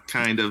chest, that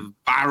kind of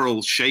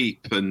barrel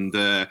shape, and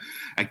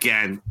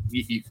again,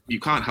 you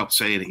can't help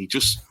saying it.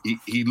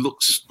 He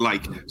looks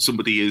like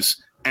somebody has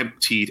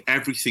emptied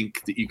everything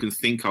that you can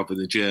think of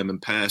in a German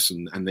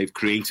person, and they've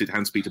created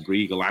Hans-Peter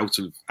Briegel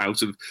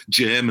out of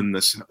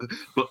Germanness.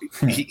 But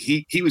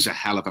he was a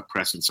hell of a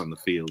presence on the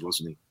field,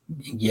 wasn't he?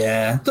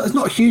 Yeah, it's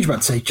not a huge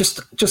amount to say. Just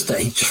that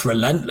he's just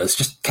relentless.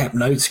 Just kept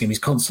noticing him. He's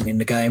constantly in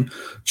the game,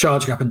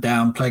 charging up and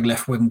down, playing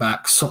left wing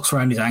back, socks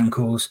around his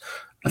ankles.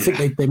 I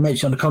think they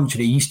mentioned on the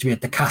commentary he used to be a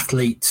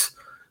decathlete.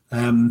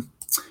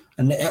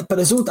 But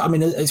there's all. I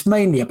mean, it's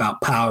mainly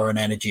about power and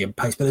energy and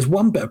pace. But there's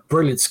one bit of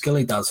brilliant skill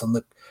he does on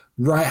the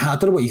right hand. I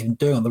don't know what he's been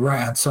doing on the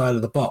right hand side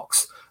of the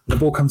box. The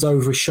ball comes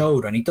over his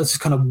shoulder and he does this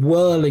kind of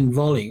whirling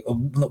volley, or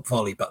not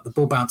volley, but the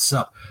ball bounces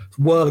up,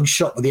 whirling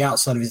shot with the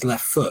outside of his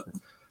left foot.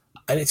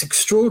 And it's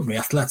extraordinary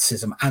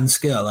athleticism and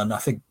skill. And I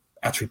think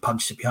actually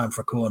punched it behind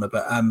for a corner.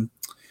 But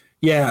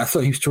I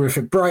thought he was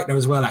terrific. Breitner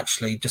as well,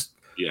 actually. Just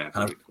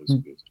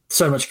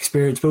so much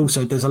experience, but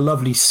also there's a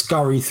lovely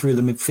scurry through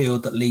the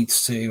midfield that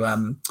leads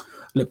to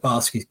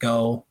Littbarski's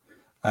goal.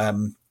 I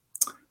mean,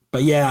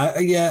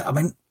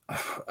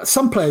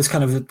 some players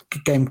kind of the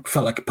game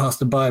felt like it passed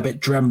them by a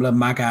bit. Dremler,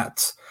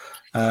 Magat,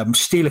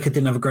 Stieleke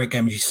didn't have a great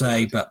game, as you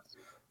say, but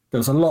there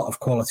was a lot of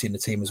quality in the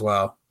team as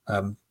well.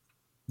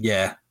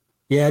 Yeah.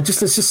 There's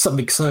just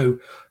something so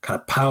kind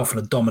of powerful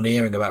and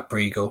domineering about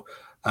Briegel.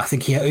 I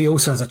think he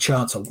also has a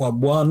chance at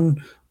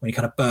 1-1 when he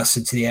kind of bursts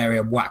into the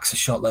area and whacks a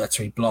shot there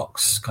to he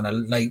blocks kind of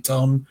late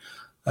on.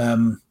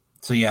 I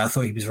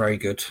thought he was very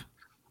good.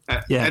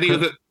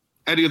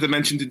 Any other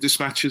mentioned in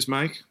dispatches,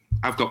 Mike?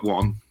 I've got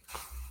one.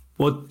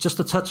 Well, just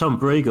to touch on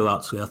Briegel,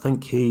 actually, I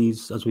think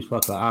he's, as we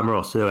spoke about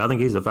Amos earlier, I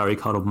think he's a very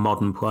kind of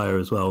modern player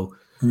as well,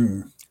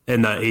 in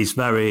that he's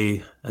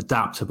very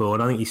adaptable.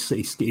 And I think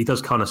he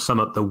does kind of sum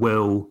up the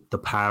will, the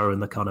power,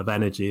 and the kind of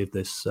energy of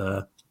this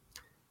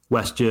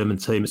West German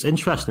team. It's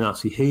interesting,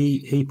 actually.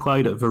 He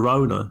played at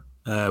Verona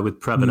with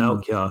Preben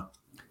Elkjær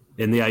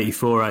in the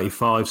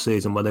 84-85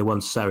 season when they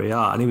won Serie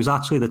A, and he was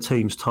actually the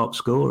team's top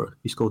scorer.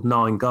 He scored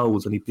 9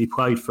 goals, and he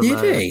played from...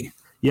 Did he?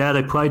 Yeah,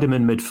 they played him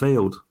in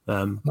midfield.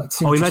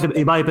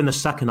 He may have been the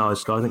second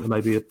highest guy. I think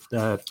maybe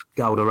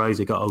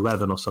Galdarese got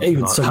 11 or something.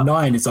 Even like so, that.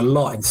 9 is a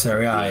lot in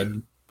Serie A.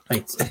 And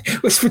it's a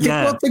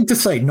ridiculous thing to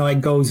say. 9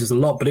 goals is a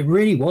lot, but it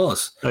really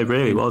was. It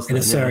really was in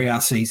a Serie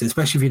A season,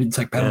 especially if you didn't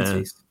take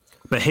penalties. Yeah.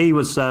 But he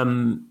was,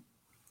 Serie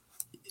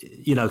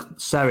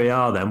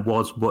A then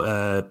was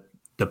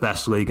the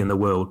best league in the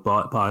world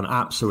by an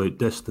absolute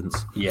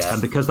distance. Yeah,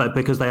 and because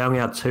they only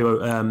had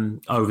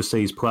 2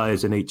 overseas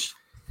players in each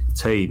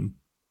team.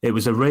 It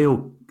was a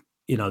real,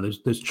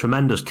 there's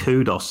tremendous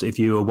kudos if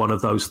you were one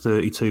of those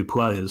 32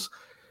 players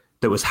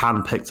that was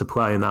handpicked to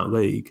play in that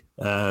league.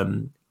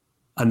 And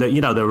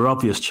that, there were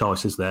obvious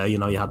choices there.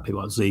 You had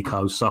people like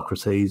Zico,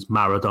 Socrates,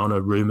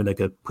 Maradona,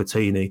 Rummenigge,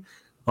 Platini,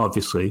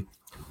 obviously.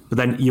 But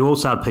then you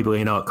also had people,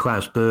 like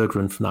Klaus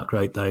Berggren from that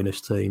great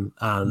Danish team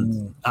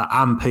and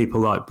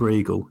people like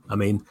Briegel. I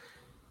mean,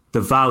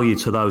 the value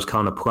to those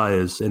kind of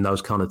players in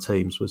those kind of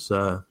teams was,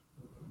 was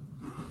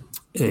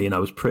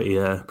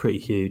pretty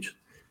huge.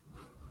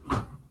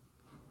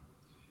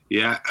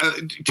 Yeah,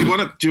 do you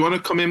want to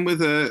come in with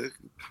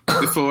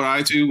before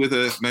I do with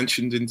a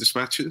mentioned in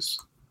dispatches?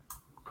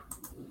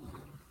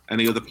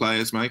 Any other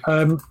players, Mike?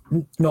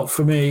 Not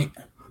for me.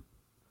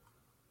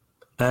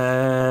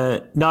 No,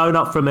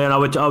 not for me. And I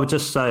would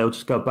just say I'll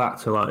just go back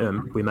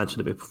to we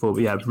mentioned it before.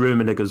 But yeah,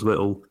 Rummenigge's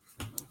little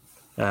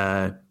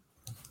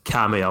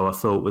cameo I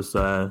thought was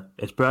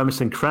it's an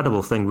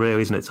incredible thing,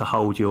 really, isn't it, to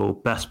hold your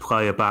best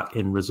player back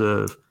in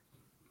reserve.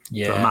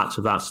 For a match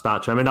of that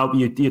stature. I mean,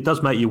 it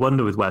does make you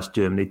wonder with West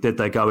Germany, did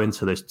they go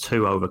into this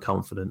too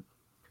overconfident,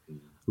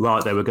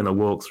 like they were going to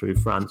walk through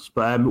France?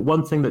 But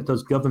one thing that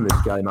does govern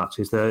this game,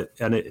 actually, is the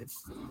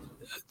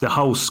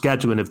whole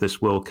scheduling of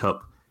this World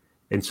Cup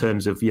in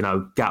terms of,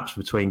 gaps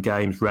between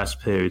games, rest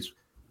periods,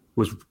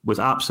 was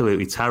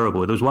absolutely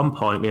terrible. There was one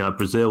point,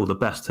 Brazil, the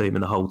best team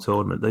in the whole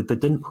tournament, they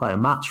didn't play a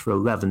match for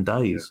 11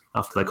 days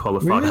after they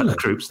qualified at the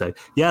group stage.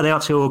 Yeah, they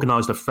actually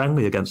organised a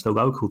friendly against a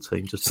local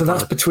team. So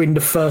that's between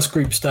the first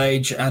group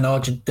stage and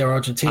their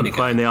Argentina game?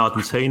 Playing the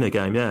Argentina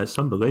game, yeah, it's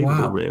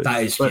unbelievable, really.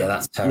 That's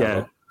terrible.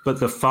 Yeah, but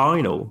the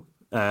final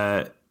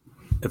of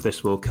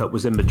this World Cup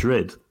was in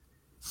Madrid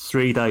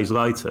 3 days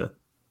later.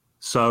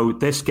 So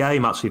this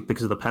game, actually,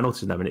 because of the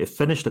penalties and everything, it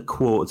finished at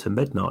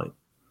midnight.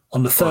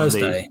 On the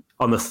Thursday?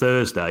 On the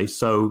Thursday.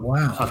 So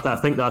wow. I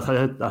think that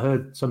I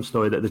heard some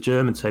story that the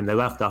German team, they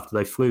left after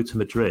they flew to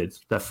Madrid.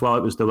 Their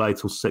flight was delayed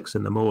till 6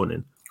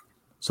 a.m.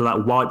 So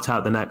that wiped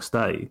out the next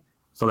day.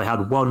 So they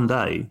had one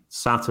day,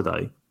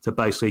 Saturday, to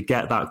basically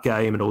get that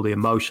game and all the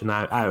emotion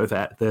out of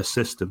their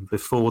system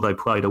before they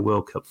played a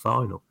World Cup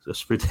final.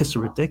 It's a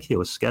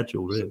ridiculous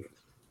schedule, really.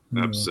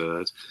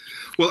 Absurd.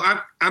 Well,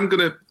 I'm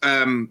going to...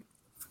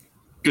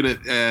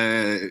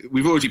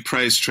 we've already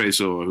praised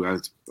Trésor, who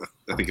had,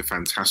 I think, a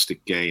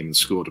fantastic game and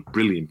scored a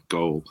brilliant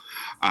goal.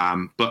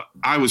 But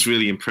I was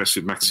really impressed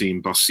with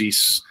Maxime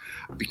Bossis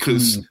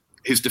because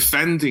his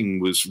defending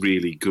was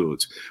really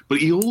good. But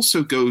he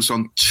also goes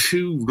on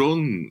 2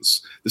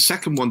 runs. The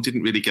second one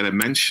didn't really get a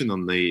mention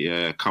on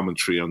the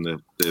commentary on the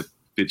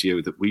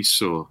video that we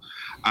saw.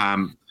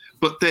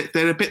 But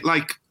they're a bit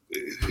like...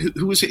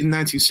 Who was it in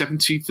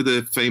 1970 for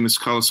the famous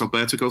Carlos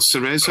Alberto goal?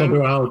 Cerezo?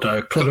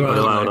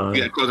 Clodoaldo.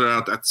 Yeah,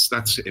 Clodoaldo.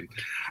 That's him.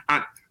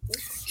 And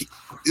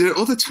there are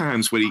other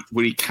times where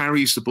he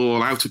carries the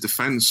ball out of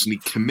defence and he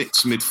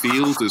commits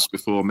midfielders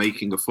before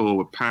making a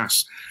forward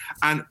pass.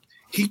 And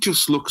he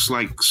just looks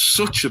like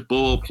such a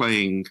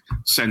ball-playing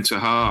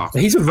centre-half.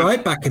 He's a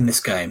right-back in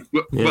this game.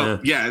 But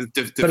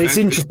it's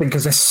interesting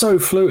because they're so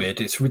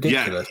fluid. It's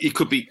ridiculous. Yeah, it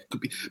could be.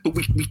 But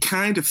we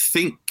kind of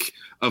think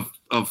of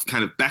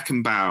kind of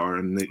Beckenbauer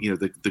and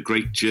the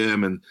great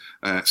German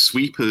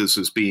sweepers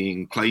as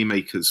being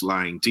playmakers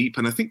lying deep.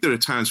 And I think there are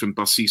times when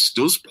Bossis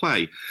does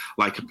play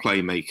like a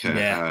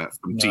playmaker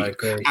from deep. I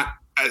agree.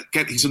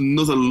 Again, he's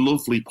another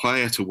lovely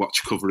player to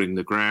watch covering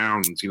the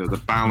ground.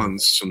 The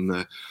balance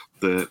and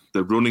the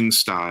running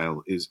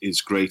style is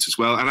great as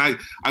well. And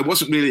I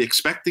wasn't really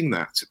expecting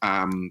that,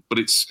 but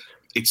it's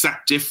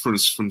that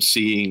difference from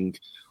seeing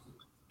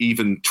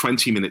even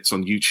 20 minutes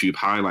on YouTube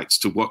highlights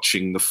to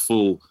watching the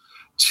full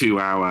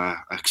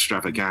 2-hour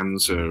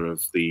extravaganza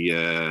of the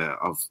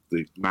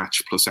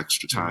match plus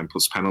extra time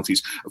plus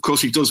penalties. Of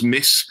course, he does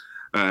miss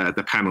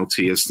the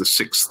penalty as the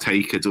sixth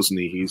taker, doesn't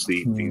he? He's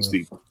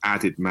the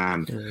added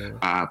man.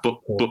 But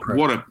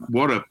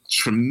what a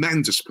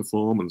tremendous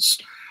performance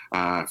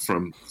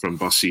from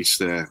Bossis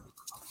there.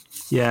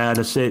 Yeah,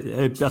 that's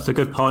a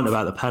good point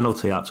about the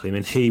penalty, actually. I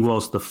mean, he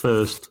was the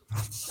first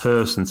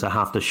person to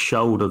have to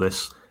shoulder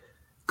this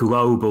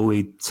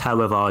globally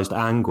televised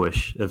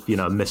anguish of,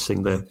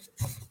 missing the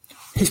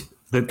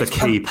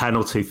key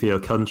penalty for your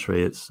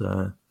country. It's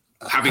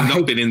having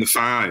not been in the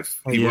five.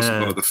 He wasn't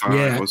one of the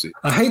five, was he?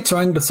 I hate to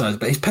anglicize,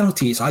 but his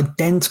penalty is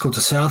identical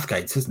to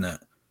Southgate's, isn't it?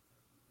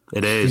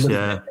 It is,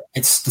 yeah.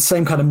 It's the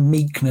same kind of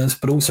meekness,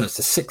 but also it's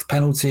the sixth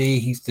penalty.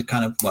 He's the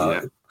kind of,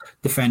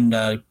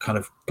 defender, kind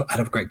of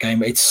had a great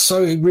game. It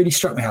really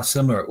struck me how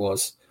similar it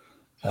was.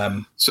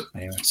 So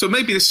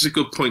maybe this is a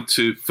good point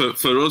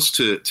for us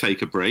to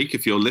take a break.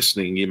 If you're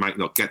listening, you might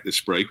not get this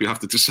break. We have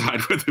to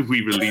decide whether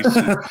we release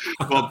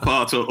one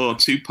part or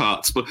two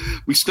parts. But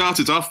we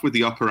started off with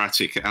the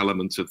operatic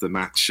element of the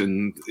match,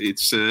 and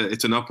it's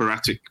an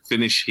operatic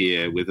finish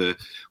here with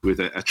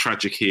a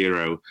tragic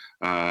hero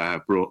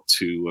brought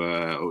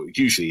to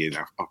usually in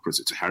operas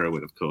it's a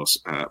heroine, of course,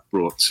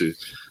 brought to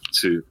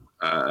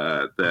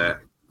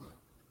their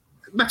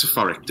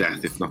metaphoric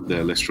death, if not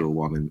the literal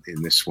one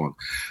in this one.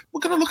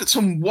 We're going to look at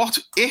some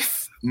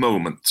what-if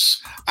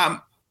moments.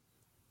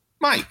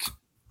 Mike?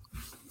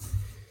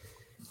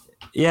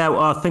 Yeah,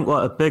 well, I think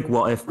a big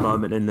what-if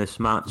moment in this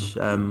match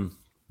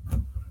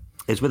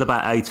is with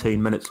about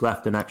 18 minutes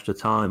left in extra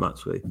time,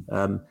 actually.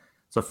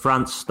 So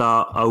France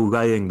start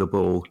olaying the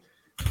ball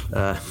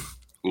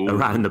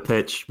around the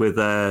pitch with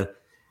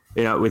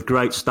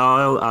great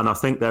style, and I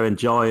think they're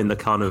enjoying the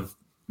kind of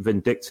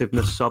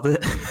vindictiveness of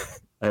it.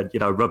 And,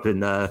 rubbing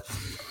the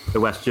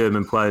West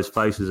German players'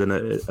 faces in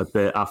a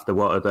bit after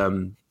what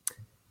had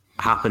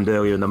happened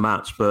earlier in the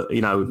match. But,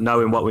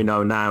 knowing what we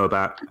know now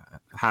about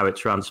how it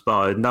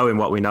transpired, knowing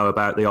what we know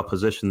about the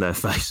opposition they're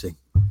facing,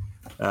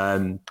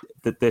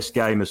 that this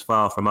game is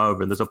far from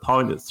over. And there's a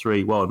point at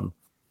 3-1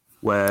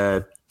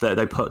 where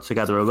they put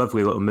together a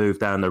lovely little move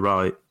down the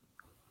right.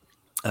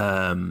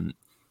 And,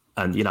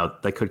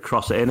 they could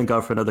cross it in and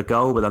go for another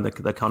goal, but then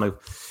they kind of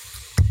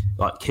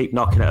keep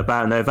knocking it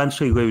about, and they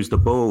eventually lose the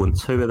ball, and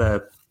two of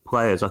their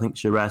players, I think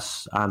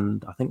Giresse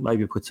and I think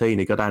maybe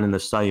Platini, go down in the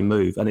same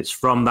move, and it's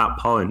from that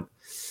point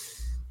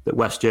that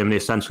West Germany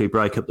essentially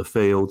break up the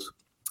field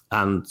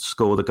and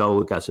score the goal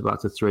that gets it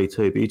back to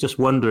 3-2. But you just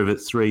wonder if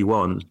at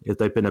 3-1, if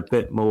they've been a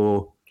bit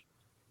more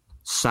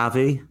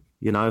savvy,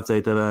 if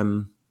they'd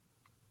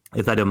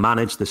have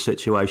managed the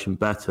situation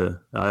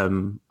better. I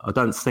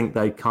don't think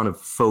they kind of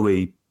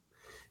fully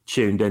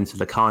tuned into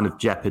the kind of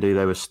jeopardy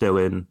they were still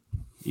in.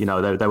 They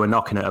were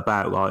knocking it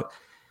about like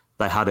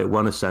they had it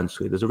won,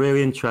 essentially. There's a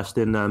really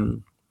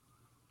interesting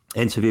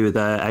interview with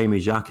Amy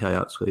Jacquet,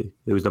 actually,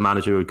 who was the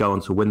manager who would go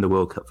on to win the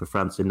World Cup for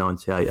France in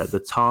 '98. At the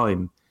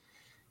time,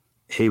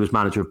 he was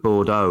manager of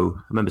Bordeaux.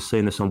 I remember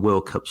seeing this on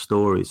World Cup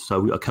stories.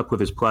 So a couple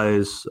of his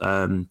players,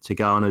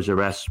 Tigana,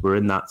 Giresse, were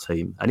in that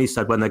team. And he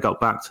said when they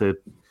got back to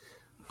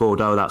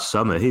Bordeaux that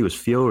summer, he was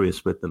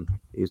furious with them.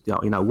 He was,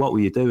 what were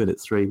you doing at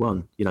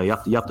 3-1? You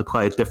have to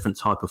play a different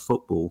type of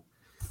football.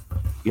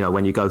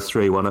 When you go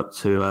 3-1 up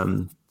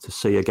to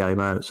see a game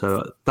out.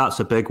 So that's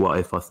a big what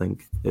if, I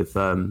think. If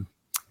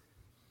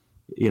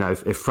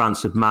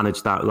France had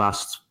managed that it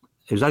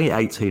was only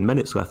 18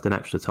 minutes left in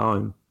extra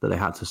time that they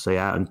had to see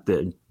out,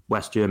 and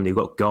West Germany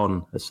got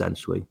gone,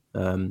 essentially.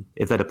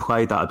 If they'd have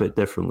played that a bit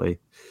differently,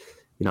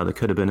 they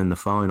could have been in the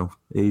final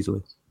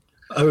easily.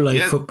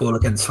 Football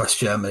against West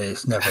Germany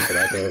is never a good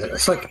idea, is it?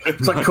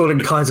 It's like calling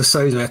Kaiser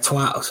Soze a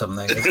twat or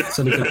something. It's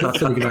only going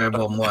to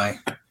go one way.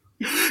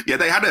 Yeah,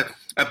 they had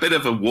a bit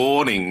of a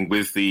warning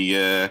with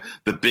the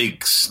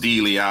big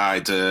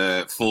steely-eyed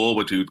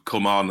forward who'd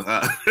come on,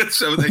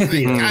 so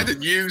they kind of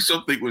knew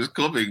something was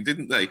coming,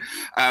 didn't they?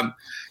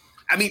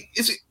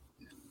 Is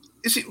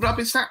it, Rob?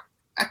 Is that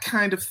a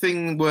kind of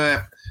thing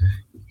where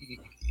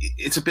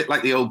it's a bit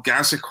like the old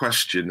Gaza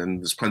question,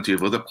 and there's plenty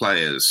of other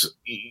players.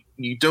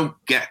 You don't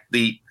get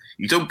the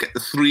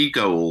 3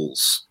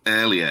 goals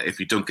earlier if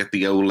you don't get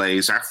the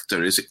olays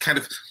after. Is it kind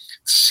of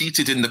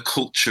seated in the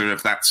culture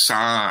of that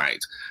side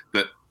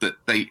that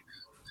they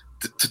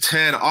to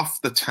turn off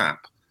the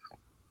tap,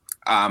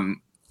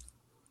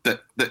 that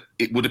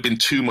it would have been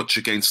too much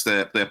against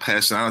their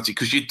personality?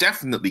 Because you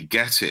definitely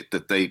get it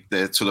that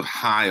they're sort of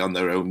high on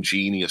their own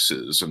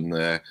geniuses and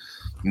they're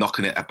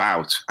knocking it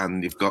about,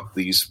 and you've got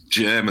these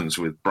Germans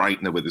with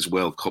Breitner with his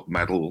World Cup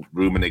medal,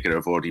 Rummenigge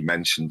I've already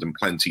mentioned, and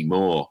plenty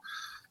more,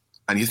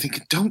 and you're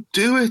thinking, don't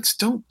do it.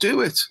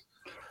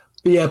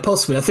 Yeah,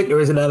 possibly. I think there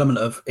is an element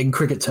of, in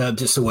cricket terms,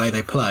 just the way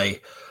they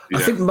play. Yeah.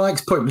 I think Mike's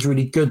point was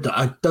really good, that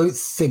I don't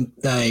think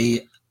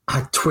they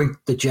had twigged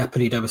the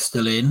jeopardy they were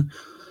still in,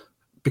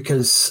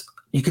 because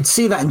you could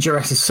see that in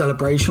Giresse's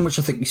celebration, which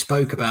I think we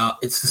spoke about.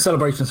 It's the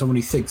celebration of someone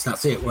who thinks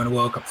that's it, we're in a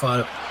World Cup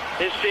final.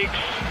 His 6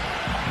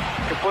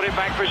 to put it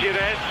back for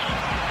Giresse.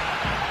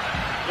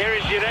 Here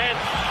is Giresse.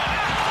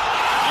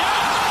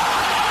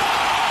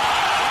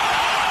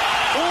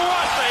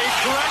 What a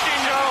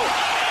cracking goal!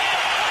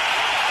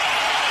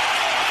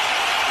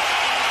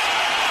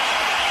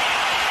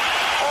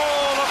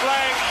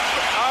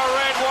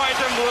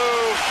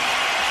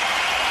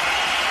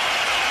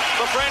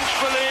 The French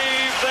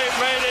believe they've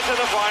made it to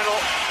the final.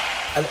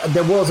 And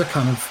there was a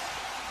kind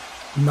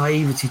of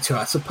naivety to it,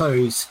 I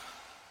suppose,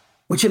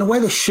 which in a way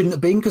there shouldn't have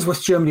been, because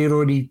West Germany had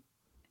already,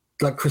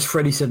 like Chris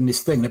Freddy said in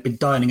this thing, they've been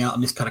dining out on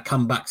this kind of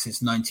comeback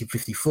since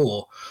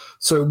 1954.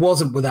 So it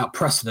wasn't without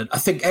precedent. I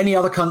think any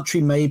other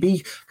country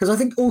maybe, because I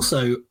think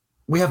also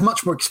we have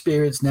much more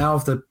experience now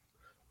of the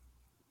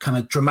kind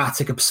of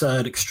dramatic,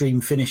 absurd,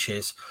 extreme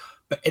finishes.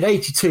 But in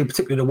 82,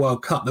 particularly the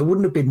World Cup, there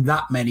wouldn't have been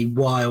that many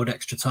wild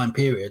extra time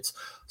periods.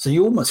 So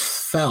you almost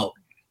felt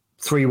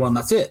 3-1,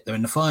 that's it, they're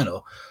in the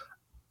final.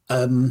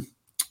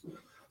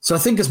 So I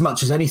think as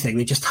much as anything,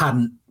 they just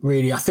hadn't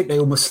really, I think they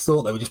almost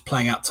thought they were just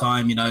playing out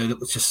time, you know, that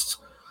was just,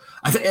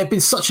 I think it had been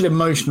such an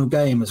emotional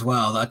game as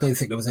well that I don't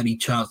think there was any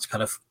chance to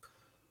kind of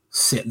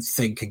sit and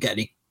think and get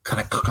any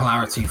kind of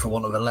clarity, for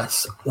want of a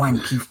less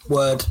wanky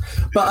word.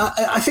 But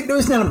I think there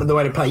is an element of the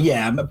way they play,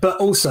 yeah,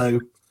 but also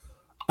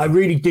I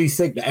really do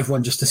think that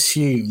everyone just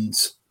assumed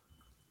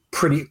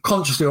pretty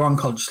consciously or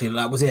unconsciously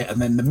that was it.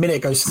 And then the minute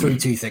it goes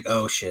 3-2, you think,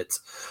 oh shit.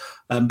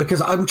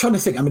 Because I'm trying to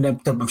think, I mean,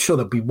 I'm sure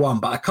there'll be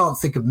one, but I can't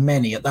think of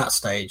many at that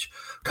stage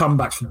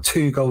comebacks from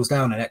 2 goals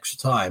down in extra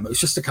time. It was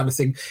just the kind of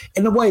thing,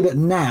 in a way that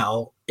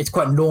now it's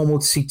quite normal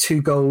to see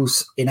 2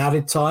 goals in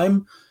added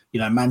time.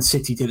 You know, Man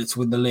City did it to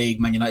win the league,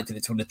 Man United did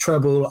it to win the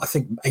treble. I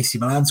think AC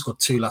Milan scored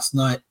 2 last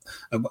night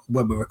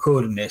when we're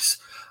recording this.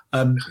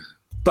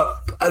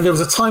 But there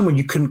was a time when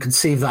you couldn't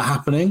conceive that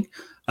happening.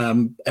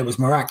 It was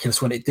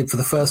miraculous when it did for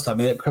the first time,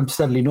 and it became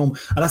steadily normal.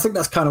 And I think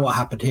that's kind of what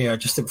happened here. I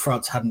just think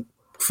France hadn't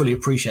fully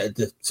appreciated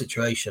the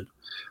situation.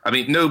 I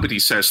mean, nobody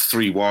says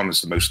 3-1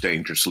 is the most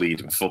dangerous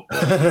lead in football.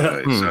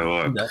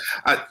 So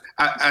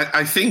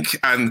I think,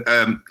 and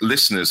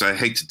listeners, I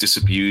hate to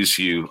disabuse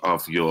you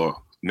of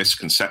your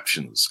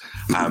misconceptions,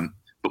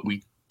 but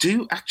we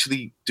do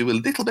actually do a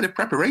little bit of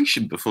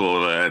preparation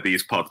before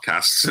these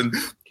podcasts. And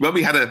when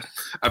we had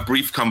a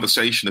brief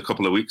conversation a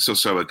couple of weeks or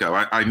so ago,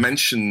 I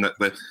mentioned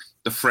that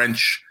the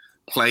French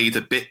played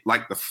a bit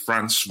like the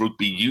France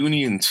rugby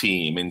union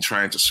team in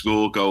trying to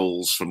score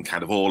goals from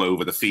kind of all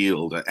over the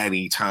field at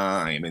any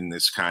time in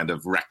this kind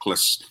of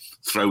reckless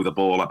throw the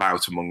ball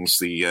about amongst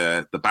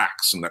the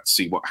backs and let's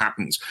see what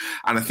happens.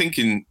 And I think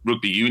in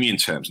rugby union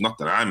terms, not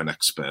that I'm an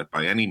expert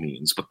by any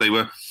means, but they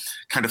were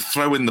kind of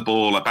throwing the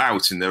ball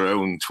about in their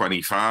own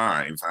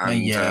 25.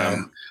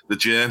 And the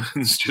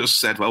Germans just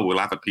said, well, we'll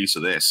have a piece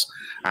of this.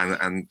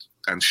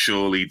 And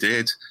surely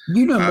did.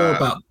 You know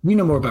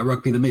more about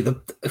rugby than me.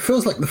 It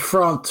feels like the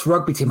France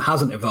rugby team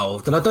hasn't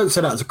evolved, and I don't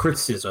say that as a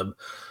criticism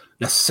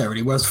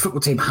necessarily. Whereas the football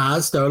team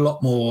has, they're a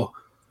lot more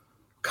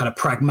kind of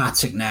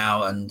pragmatic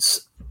now,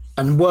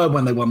 and were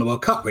when they won the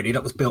World Cup. Really,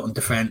 that was built on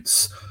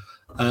defence.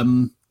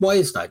 Why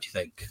is that, do you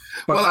think?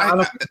 Well,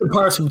 the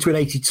comparison between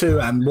 82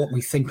 and what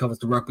we think of as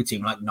the rugby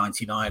team, like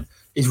 99,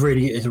 is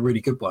a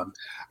really good one.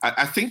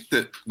 I think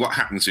that what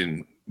happens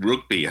in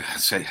rugby, I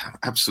say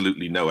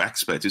absolutely no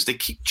expert, is they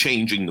keep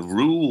changing the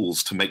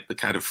rules to make the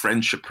kind of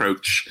French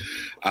approach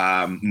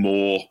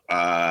more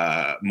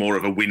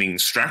of a winning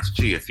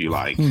strategy, if you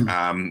like.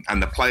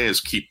 And the players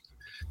keep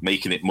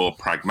making it more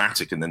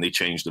pragmatic, and then they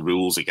change the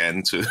rules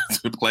again to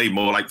play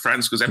more like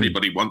France, because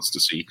everybody wants to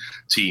see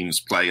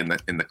teams play in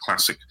the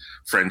classic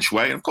French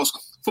way. And of course,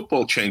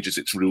 football changes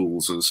its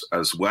rules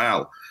as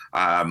well.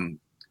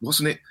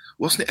 Wasn't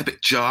it a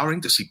bit jarring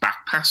to see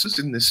back passes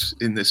in this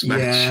match?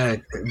 Yeah,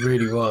 it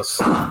really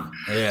was.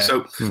 Yeah.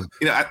 So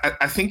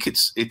I think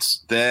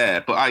it's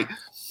there, but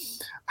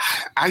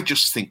I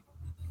just think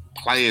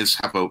players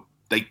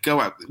they go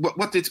out.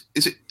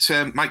 Is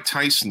it Mike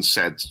Tyson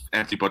said?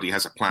 Everybody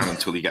has a plan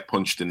until you get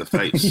punched in the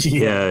face.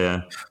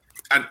 Yeah.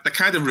 And the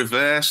kind of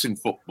reverse in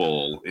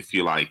football, if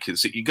you like,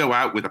 is that you go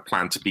out with a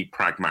plan to be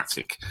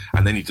pragmatic,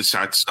 and then you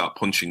decide to start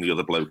punching the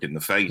other bloke in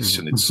the face,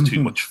 and it's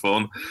too much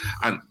fun.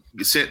 And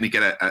you certainly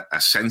get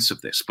a sense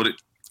of this, but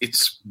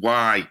it's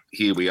why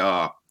here we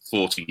are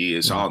 40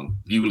 years on,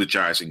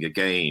 eulogizing a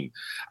game.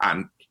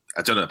 And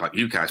I don't know about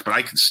you guys, but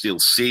I can still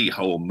see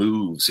whole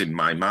moves in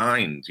my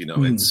mind. You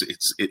know,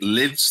 it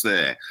lives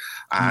there.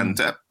 And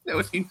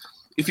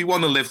if you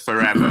want to live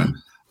forever,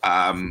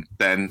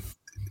 then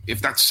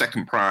if that's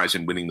second prize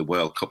in winning the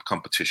World Cup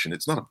competition,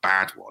 it's not a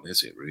bad one,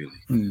 is it?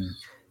 Really?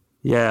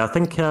 Yeah, I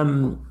think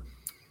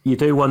you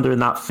do wonder in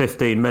that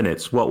 15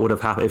 minutes what would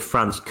have happened if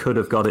France could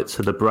have got it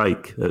to the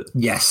break.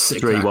 Yes,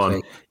 3-1.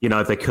 exactly. You know,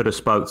 if they could have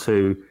spoke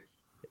to,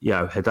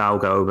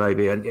 Hidalgo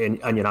maybe,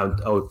 and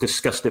or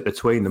discussed it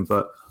between them,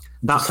 but.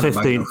 That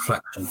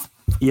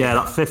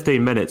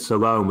 15 minutes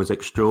alone was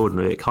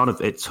extraordinary.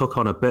 It took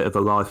on a bit of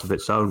a life of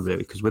its own, really,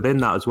 because within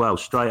that as well,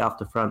 straight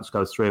after France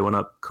goes 3-1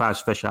 up,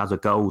 Klaus Fischer has a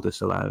goal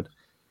disallowed.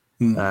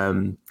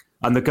 And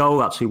the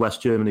goal, actually,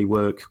 West Germany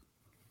work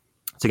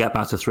to get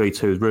back to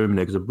 3-2.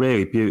 Rummenigge is a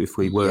really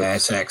beautifully worked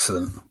it's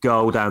excellent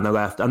goal down the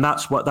left. And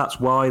that's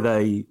why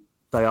they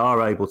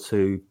are able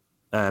to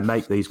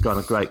make these kind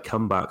of great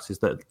comebacks, is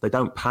that they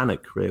don't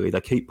panic, really. They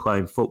keep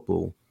playing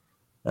football.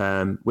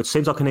 Which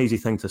seems like an easy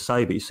thing to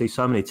say, but you see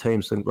so many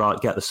teams think, right,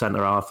 get the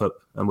centre half up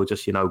and we'll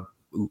just,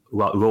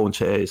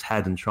 launch it at his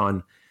head and try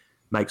and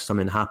make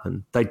something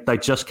happen. They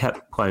just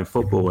kept playing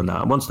football and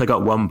that. And once they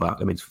got one back,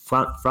 I mean,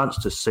 France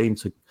just seemed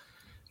to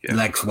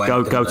legs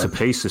went, go to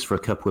pieces for a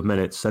couple of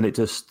minutes, and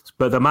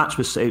but the match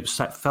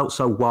felt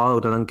so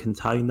wild and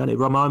uncontained. And it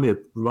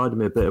reminded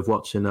me a bit of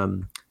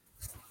watching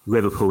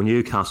Liverpool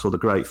Newcastle, the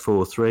great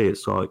 4-3.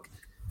 It's like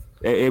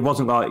it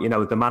wasn't like, you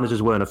know, the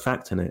managers weren't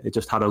affecting it. It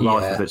just had a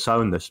life of its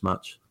own, this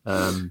match,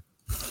 and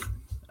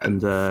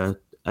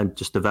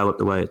just developed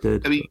the way it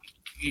did. I mean,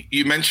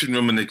 you mentioned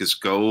Rummenigge's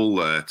goal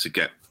to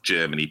get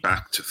Germany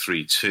back to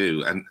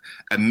 3-2, and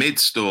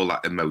amidst all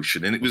that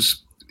emotion, and it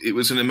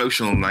was an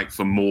emotional night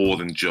for more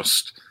than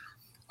just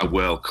a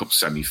World Cup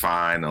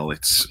semi-final.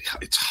 It's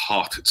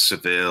hot at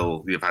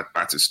Seville. You've had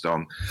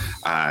Battiston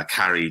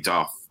carried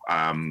off.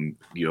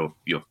 You're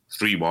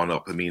 3-1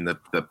 up. I mean,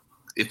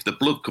 if the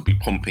blood could be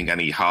pumping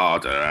any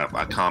harder,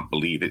 I can't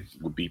believe it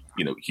would be,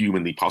 you know,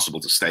 humanly possible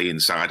to stay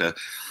inside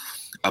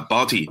a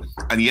body.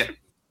 And yet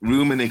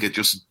Rummenigge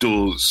just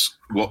does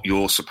what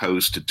you're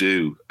supposed to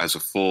do as a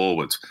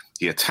forward.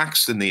 He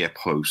attacks the near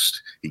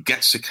post. He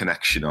gets a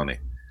connection on it,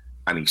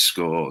 and he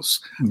scores.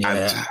 And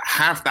to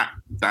have that,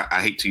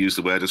 I hate to use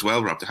the word as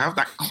well, Rob, to have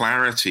that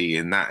clarity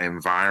in that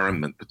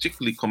environment,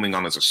 particularly coming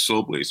on as a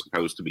sub where he's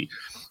supposed to be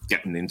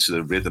getting into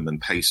the rhythm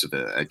and pace of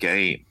a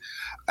game.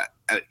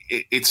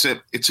 It's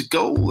a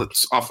goal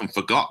that's often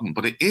forgotten,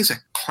 but it is a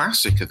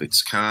classic of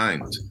its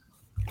kind.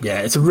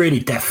 Yeah, it's a really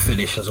deft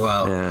finish as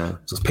well. Yeah.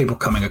 Just people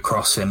coming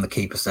across him, the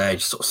keeper's there,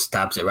 just sort of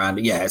stabs it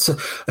around. Yeah, it's a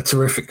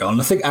terrific goal.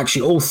 And I think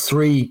actually all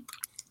three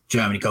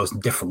Germany goals in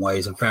different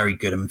ways are very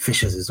good. I mean,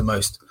 Fischer's is the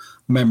most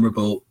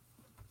memorable,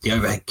 the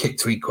overhead kick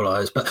to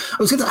equalise. But I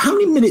was going to, how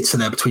many minutes are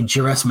there between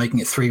Giresse making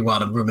it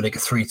 3-1 and Rummenigge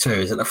 3-2?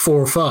 Is it like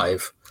 4 or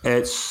 5?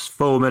 It's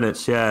 4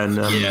 minutes, and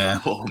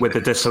with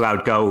the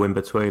disallowed goal in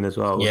between as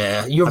well.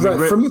 Yeah, you're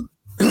right.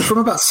 From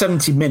about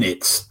 70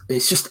 minutes,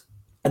 it's just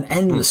an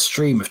endless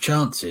stream of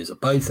chances at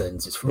both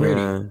ends. It's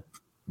really,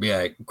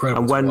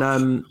 incredible.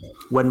 And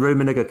when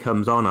Rummenigge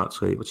comes on,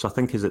 actually, which I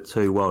think is at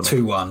 2-1.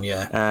 2-1,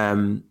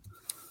 yeah.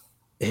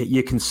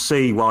 You can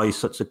see why he's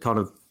such a kind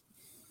of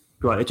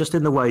right. Just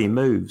in the way he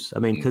moves. I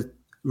mean, because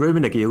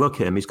Rummenigge, you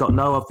look at him, he's got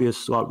no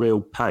obvious like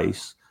real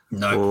pace.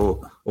 No.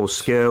 Or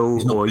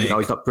skill, or big. You know,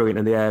 he's not brilliant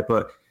in the air.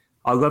 But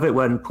I love it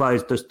when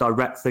players just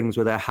direct things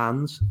with their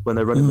hands when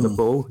they're running for the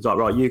ball. It's like,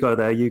 right, you go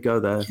there, you go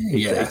there.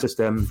 He's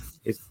just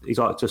he's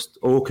like just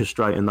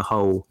orchestrating the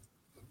whole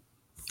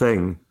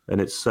thing, and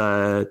it's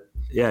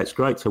it's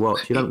great to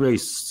watch. You don't really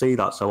see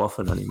that so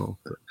often anymore.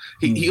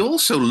 He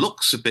also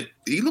looks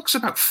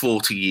about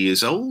 40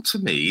 years old to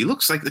me. He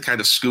looks like the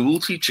kind of school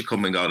teacher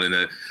coming on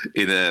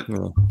in a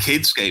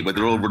kids game where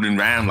they're all running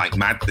around like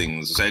mad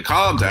things and saying,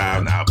 calm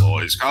down now,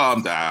 boys,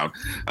 calm down.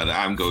 And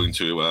I'm going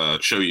to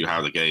show you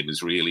how the game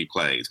is really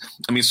played.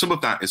 I mean, some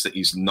of that is that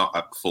he's not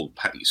at full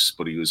pace,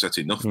 but he was at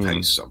enough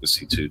pace,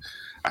 obviously, to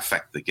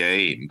affect the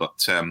game.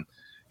 But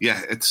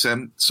it's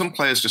some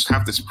players just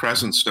have this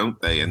presence,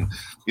 don't they? And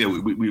you know,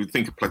 we would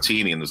think of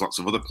Platini, and there's lots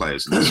of other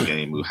players in this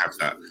game who have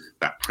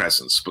that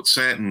presence. But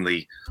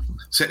certainly,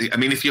 I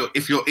mean, if you're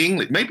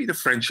English, maybe the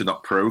French are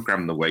not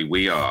programmed the way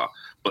we are.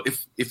 But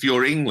if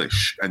you're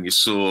English and you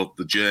saw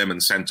the German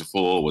centre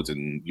forward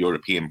and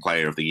European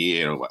Player of the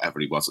Year or whatever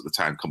he was at the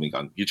time coming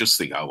on, you just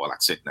think, oh well,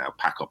 that's it now,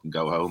 pack up and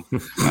go home.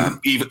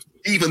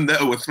 Even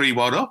though we're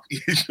 3-1 up, you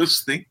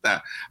just think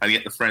that, and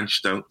yet the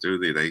French don't, do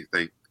they?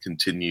 They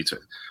continue to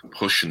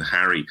push and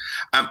harry.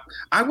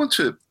 I want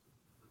to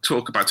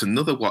talk about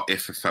another what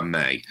if I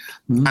may.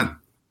 And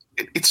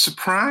it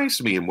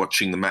surprised me in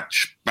watching the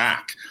match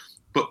back,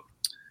 but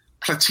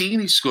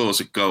Platini scores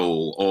a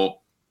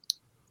goal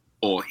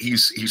or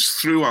he's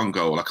through on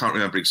goal, I can't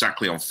remember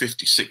exactly, on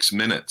 56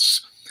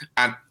 minutes.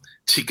 And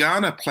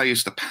Tigana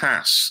plays the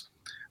pass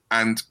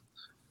and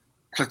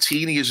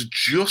Platini is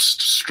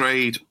just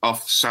strayed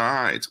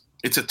offside.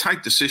 It's a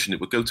tight decision. It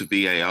would go to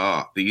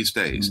VAR these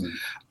days.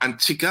 And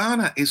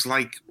Tigana is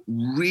like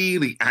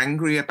really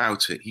angry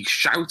about it. He's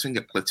shouting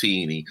at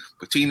Platini.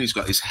 Platini's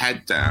got his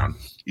head down.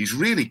 He's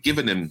really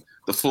given him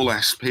the full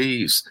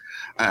SPs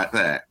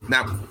there.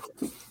 Now,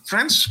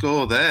 France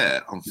score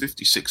there on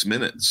 56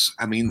 minutes.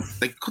 I mean,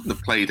 they couldn't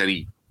have played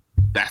any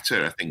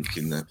better, I think,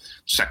 in the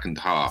second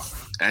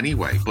half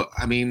anyway. But,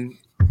 I mean,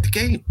 the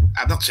game,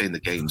 I'm not saying the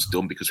game's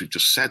done because we've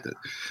just said that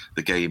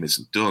the game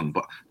isn't done,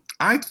 but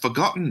I'd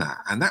forgotten that,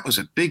 and that was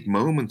a big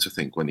moment, I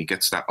think, when he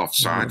gets that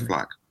offside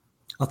flag.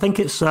 I think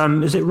it's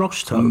is it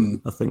Rocheteau?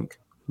 I think.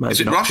 Maybe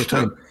is it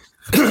Rocheteau?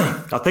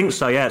 I think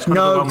so. Yeah. It's kind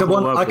no, of the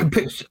one I can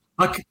picture.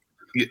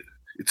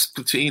 It's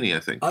Platini,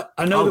 I think.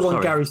 I know the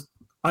one Gary's.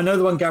 I know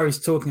the one Gary's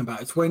talking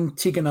about. It's when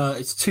Tigana.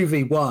 It's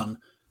 2v1,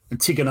 and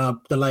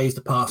Tigana delays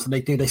the pass, and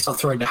they start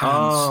throwing their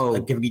hands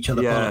and giving each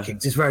other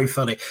bollockings. It's very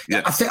funny.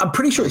 Yeah. I'm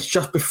pretty sure it's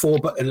just before,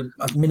 but a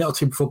minute or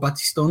two before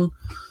Battiston.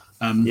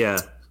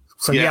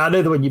 So, I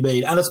know the one you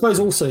mean. And I suppose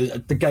also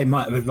the game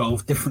might have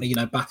evolved differently. You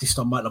know,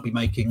 Battiston might not be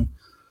making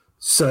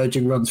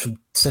surging runs from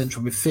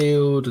central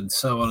midfield and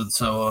so on and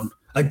so on.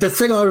 Like, the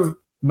thing that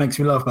makes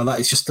me laugh about that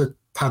is just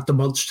how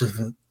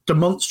demonstrative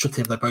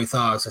they both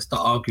are as they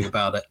start arguing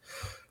about it.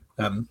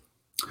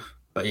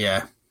 But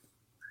yeah.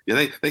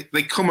 Yeah,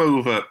 they come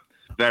over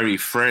very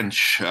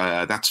French,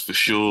 that's for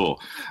sure.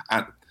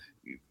 And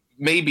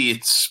maybe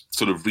it's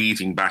sort of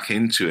reading back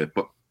into it,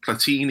 but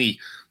Platini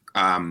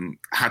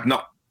had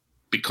not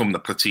become the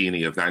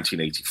Platini of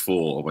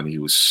 1984 when he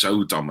was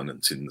so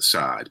dominant in the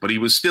side, but he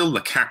was still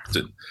the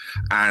captain.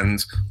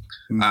 And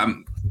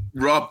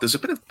Rob, there's a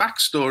bit of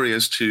backstory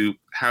as to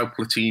how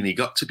Platini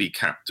got to be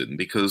captain,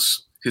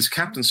 because his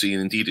captaincy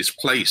and indeed his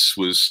place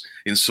was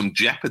in some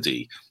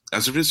jeopardy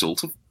as a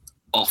result of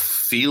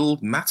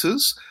off-field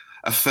matters.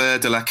 Affaire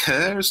de la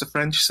Cour, as the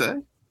French say.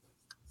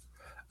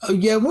 Oh,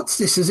 yeah, what's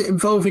this? Is it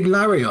involving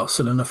Larios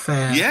and an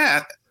affair?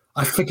 Yeah.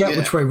 I forget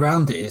which way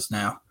round it is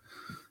now.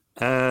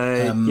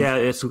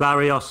 It's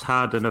Larios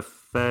had an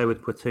affair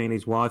with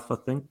Platini's wife, I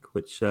think,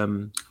 which...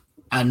 and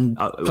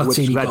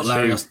Platini got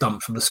Larios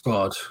dumped from the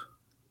squad.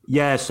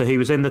 Yeah, so he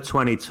was in the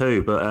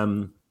 22, but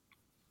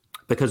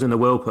because in the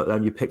World Cup,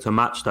 then you picked a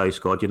match day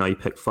squad, you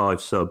picked 5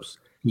 subs.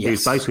 Yes. He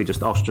was basically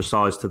just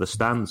ostracised to the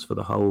stands for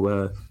the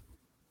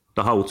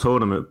whole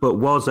tournament, but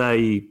was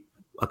a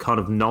kind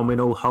of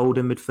nominal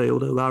holding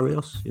midfielder,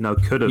 Larios.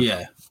 Could have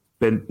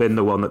been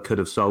the one that could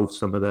have solved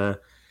some of their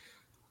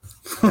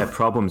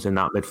problems in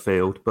that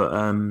midfield. But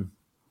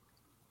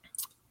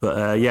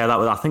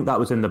I think that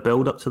was in the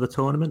build up to the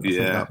tournament. I think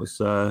that was.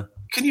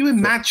 Can you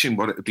imagine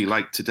what it would be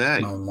like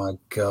today? Oh my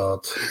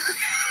God!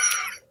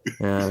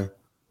 Yeah.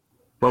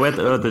 Well, we had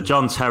the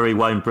John Terry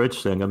Wayne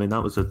Bridge thing. I mean,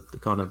 that was a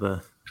kind of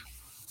a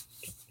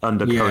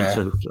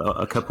undercurrent to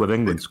a couple of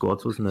England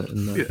squads, wasn't it?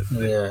 And,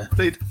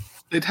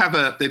 They'd have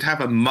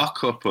a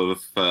mock-up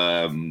of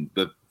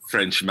the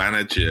French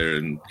manager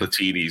and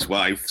Platini's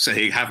wife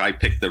saying, "Have I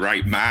picked the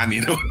right man?"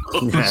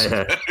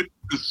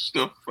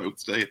 Stuff,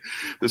 folks say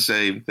the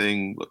same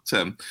thing. But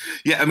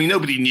I mean,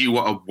 nobody knew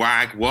what a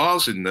wag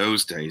was in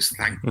those days,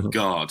 thank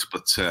God.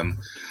 But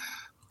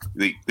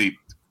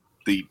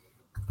the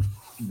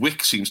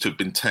wick seems to have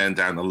been turned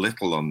down a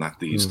little on that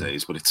these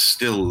days, but it's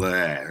still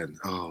there. And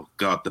oh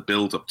God, the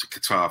build up to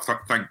Qatar.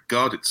 Thank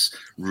God it's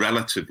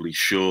relatively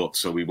short,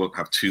 so we won't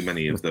have too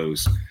many of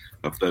those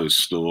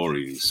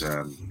stories.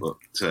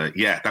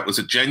 That was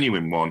a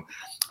genuine one,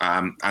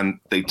 and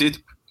they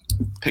did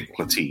pick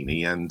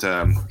Platini, and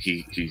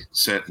he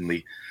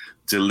certainly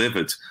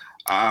delivered.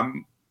 I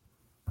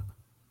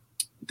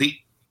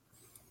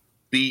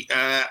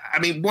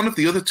mean, one of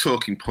the other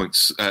talking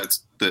points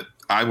that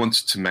I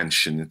wanted to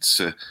mention, it's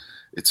a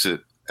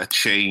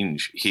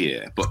change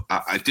here, but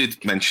I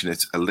did mention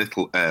it a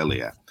little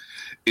earlier,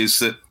 is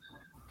that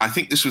I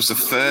think this was the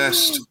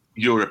first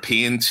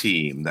European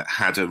team that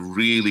had a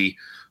really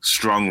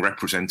strong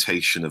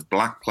representation of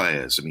black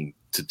players. I mean,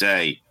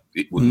 today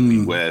it wouldn't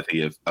be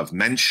worthy of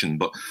mention,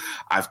 but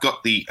I've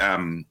got the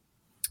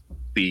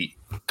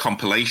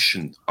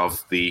compilation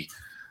of the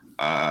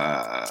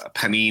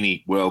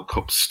Panini World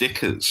Cup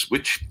stickers,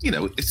 which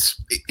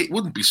it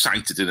wouldn't be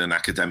cited in an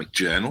academic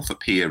journal for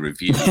peer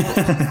review.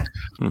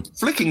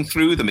 Flicking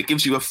through them, it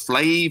gives you a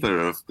flavour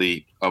of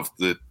the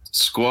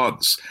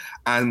squads,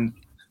 and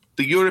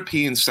the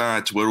European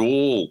sides were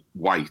all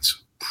white,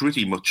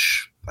 pretty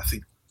much. I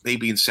think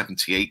maybe in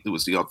 '78 there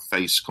was the odd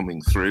face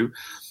coming through,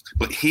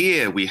 but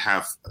here we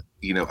have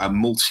a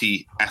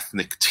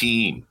multi-ethnic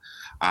team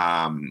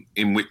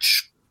in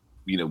which.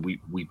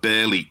 We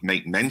barely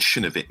make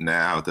mention of it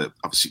now. That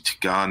obviously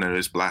Tigana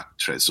is black,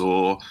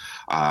 Trésor,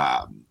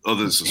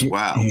 others as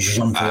well.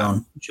 Jean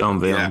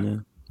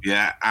Vion,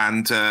 yeah,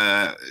 and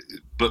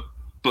but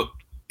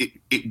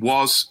it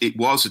was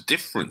a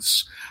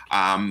difference,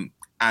 and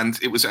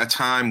it was at a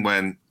time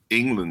when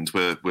England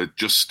were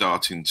just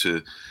starting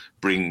to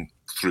bring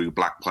through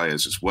black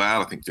players as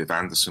well. I think Viv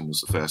Anderson was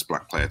the first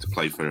black player to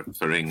play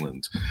for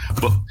England,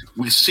 but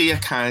we see a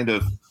kind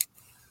of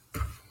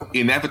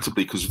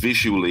inevitably, because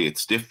visually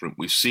it's different,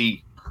 we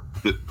see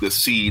the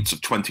seeds of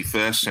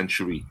 21st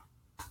century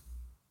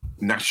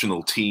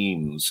national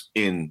teams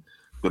in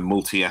the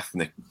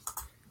multi-ethnic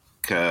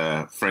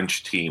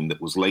French team that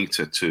was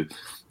later to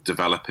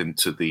develop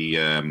into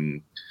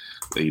the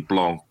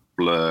Blanc,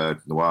 Bleu,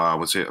 Noir,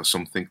 was it, or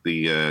something?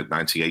 The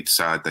 98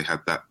 side, they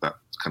had that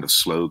kind of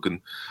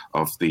slogan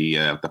of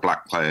the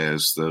black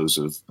players, those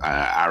of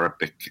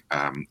Arabic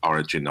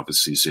origin.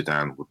 Obviously,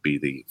 Zidane would be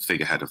the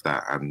figurehead of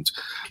that, and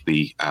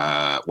the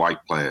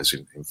white players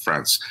in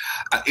France.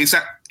 Is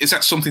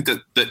that something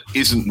that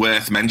isn't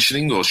worth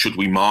mentioning, or should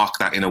we mark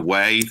that in a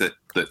way that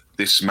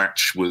this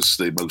match was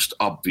the most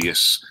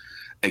obvious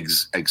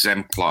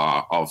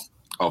exemplar of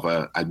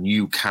a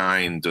new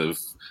kind of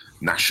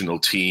national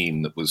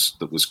team that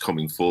was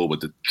coming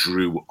forward, that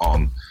drew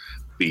on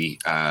the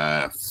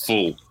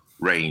full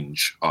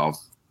range of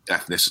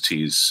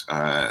ethnicities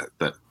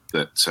that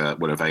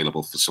were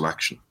available for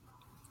selection?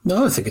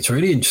 No, I think it's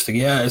really interesting.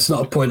 Yeah, it's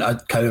not a point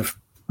I'd kind of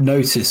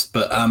noticed,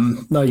 but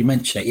no, you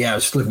mentioned it. Yeah, I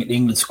was just looking at the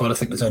England squad. I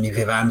think there's only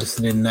Viv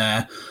Anderson in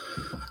there.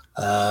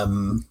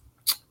 And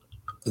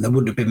there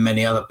wouldn't have been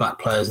many other black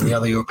players in the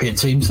other European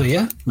teams. So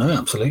yeah, no,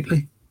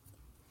 absolutely.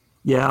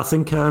 Yeah, I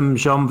think Jean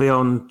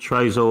Vion,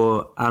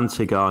 Trésor, and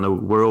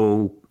Tigana were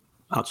all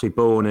actually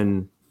born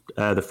in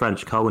the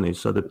French colonies.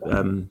 So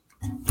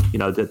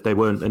that they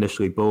weren't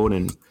initially born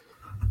in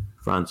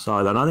France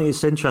either. And I think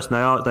it's interesting.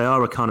 They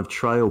are a kind of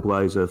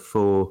trailblazer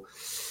for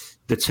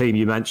the team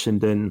you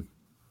mentioned in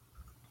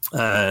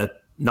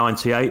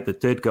 '98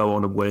 that did go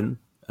on and win.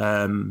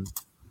 And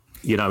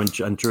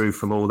drew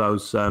from all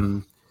those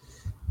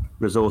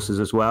resources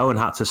as well, and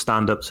had to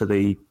stand up to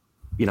the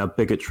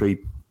bigotry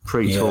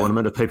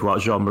pre-tournament of people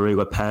like Jean-Marie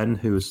Le Pen,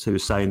 who was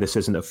saying this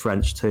isn't a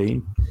French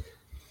team,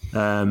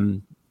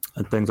 and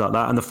things like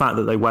that. And the fact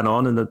that they went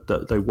on and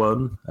that they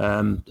won,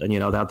 and they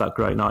had that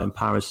great night in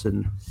Paris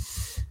in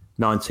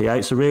 '98.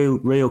 It's a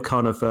real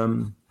kind of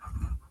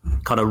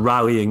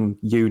rallying,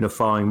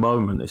 unifying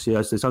moment.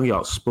 There's only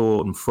like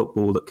sport and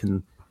football that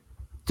can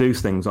do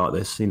things like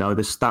this.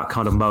 That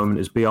kind of moment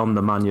is beyond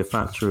the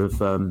manufacture of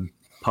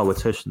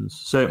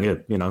politicians.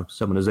 Certainly,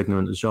 someone as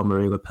ignorant as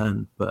Jean-Marie Le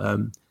Pen. But I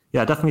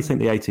definitely think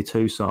the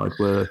 '82 side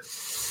were,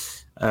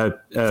 a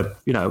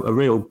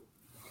real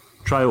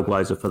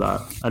trailblazer for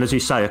that. And as you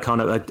say, a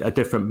kind of a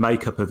different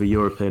makeup of a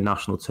European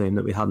national team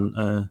that we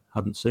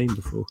hadn't seen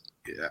before.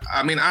 Yeah,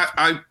 I mean,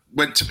 I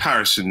went to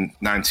Paris in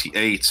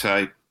 '98.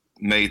 I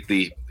made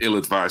the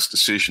ill-advised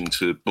decision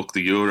to book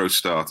the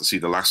Eurostar to see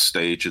the last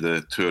stage of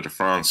the Tour de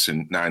France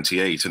in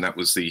 '98, and that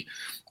was the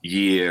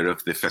year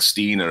of the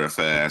Festina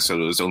affair. So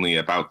there was only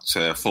about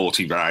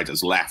 40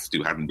 riders left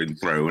who hadn't been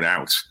thrown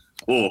out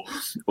or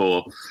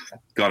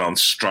gone on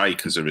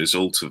strike as a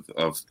result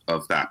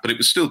of that. But it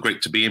was still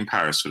great to be in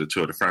Paris for the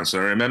Tour de France.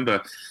 And I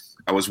remember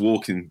I was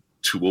walking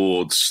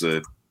towards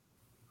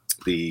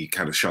the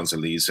kind of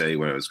Champs-Élysées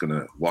where I was going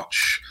to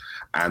watch.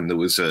 And there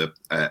was a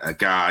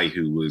guy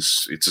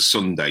it's a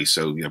Sunday,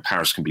 so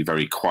Paris can be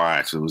very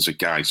quiet. There was a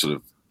guy sort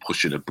of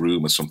pushing a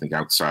broom or something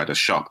outside a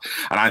shop,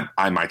 and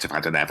I might have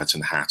had an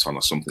Everton hat on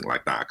or something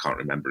like that. I can't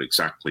remember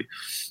exactly.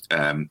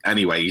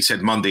 Anyway, he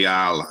said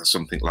Mondial,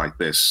 something like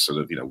this,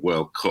 sort of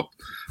World Cup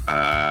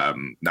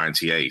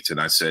 '98, and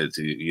I said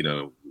and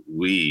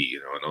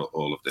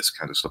all of this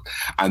kind of stuff.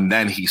 And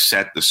then he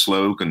said the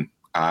slogan.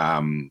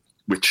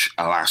 Which,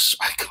 alas,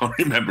 I can't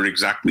remember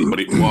exactly, but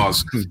it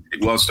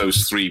was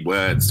those three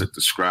words that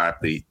describe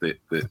the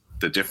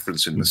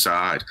difference in the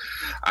side.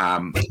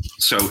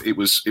 So it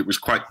was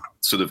quite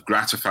sort of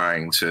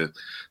gratifying to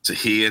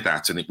hear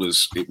that, and it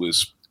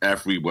was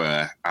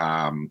everywhere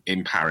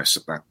in Paris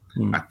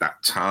at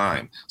that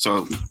time.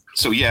 So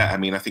yeah, I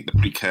mean, I think the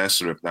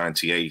precursor of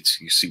 '98,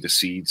 you see the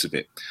seeds of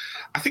it.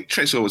 I think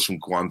Trésor was from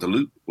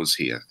Guadeloupe, was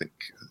he? I think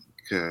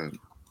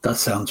that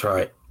sounds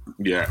right.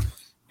 Yeah.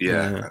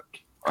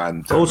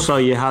 And also,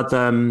 you had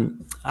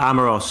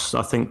Amoros.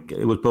 I think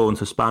he was born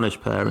to Spanish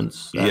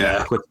parents.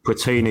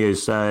 Quintini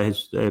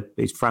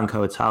he's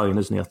Franco-Italian,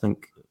 isn't he? I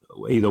think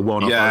either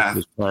one or both of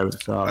his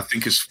parents are. I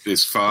think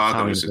his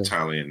father is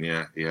Italian.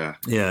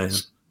 Yeah.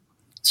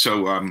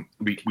 So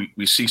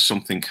we see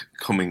something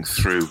coming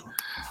through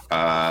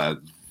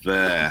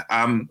there.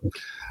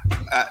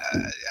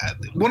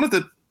 One of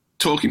the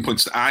talking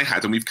points that I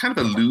had, and we've kind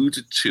of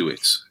alluded to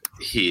it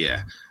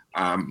here,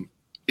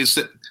 is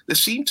that there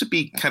seem to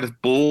be kind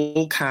of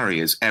ball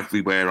carriers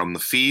everywhere on the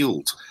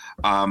field.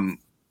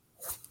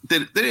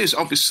 There is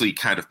obviously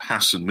kind of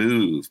pass and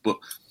move, but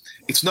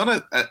it's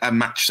not a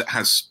match that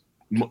has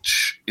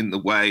much in the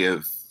way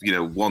of,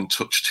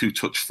 one-touch,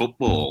 two-touch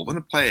football. When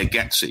a player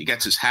gets it, he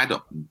gets his head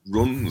up and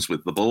runs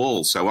with the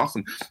ball so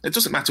often. It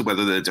doesn't matter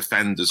whether they're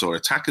defenders or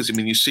attackers. I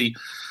mean, you see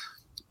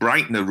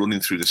Breitner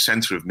running through the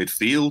centre of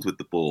midfield with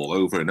the ball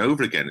over and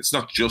over again. It's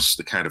not just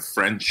the kind of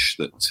French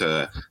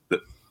that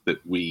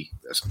we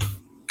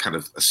kind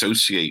of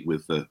associate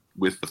with the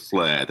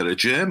flair. There are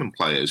German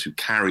players who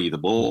carry the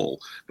ball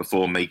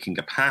before making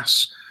a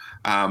pass.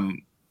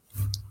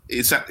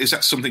 Is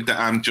that something that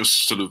I'm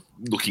just sort of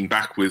looking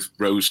back with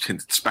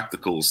rose-tinted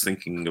spectacles,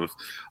 thinking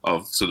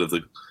of sort of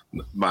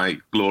my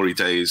glory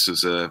days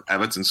as a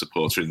Everton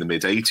supporter in the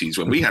mid-'80s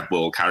when we had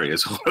ball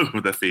carriers all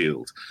over the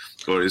field?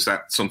 Or is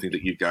that something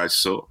that you guys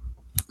saw?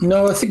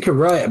 No, I think you're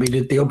right. I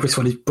mean, the obvious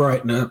one is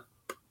Breitner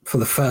for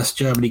the first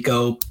Germany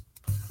goal,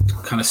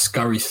 kind of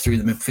scurries through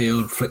the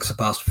midfield, flicks a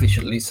pass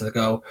efficiently to the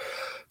goal.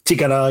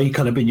 Tigana,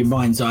 kind of in your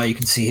mind's eye, you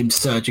can see him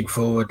surging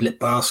forward.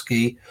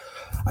 Littbarski.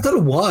 I don't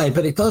know why,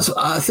 but it does.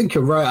 I think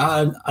you're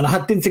right.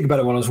 I didn't think about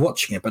it while I was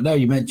watching it, but now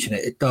you mention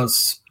it, it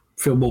does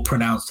feel more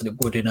pronounced than it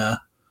would in a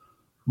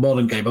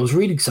modern game. I was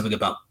reading something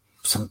about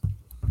some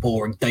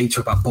boring data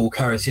about ball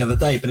carriers the other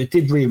day, but it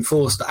did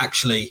reinforce that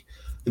actually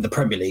in the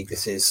Premier League,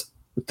 that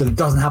it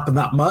doesn't happen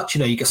that much.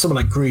 You get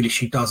someone like Grealish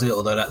who does it,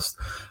 although that's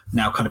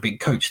now kind of been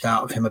coached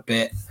out of him a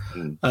bit.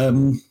 I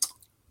don't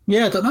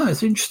know.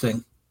 It's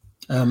interesting.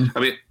 I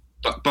mean,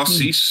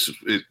 Bossis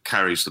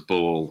carries the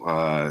ball.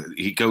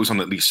 He goes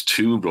on at least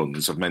 2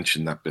 runs. I've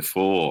mentioned that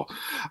before.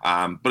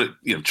 But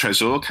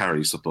Trésor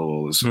carries the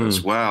ball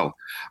as well.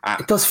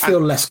 It does feel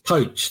less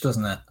coached,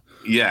 doesn't it?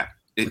 Yeah,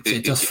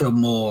 it does feel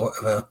more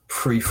of a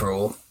free for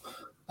all,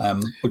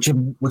 which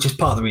is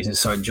part of the reason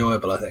it's so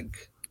enjoyable, I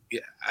think.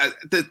 Yeah,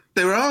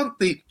 there aren't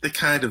the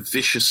kind of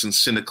vicious and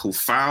cynical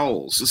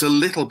fouls. There's a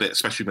little bit,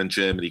 especially when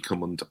Germany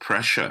come under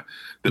pressure,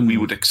 that we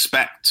would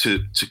expect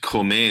to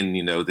come in.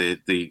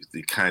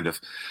 The kind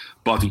of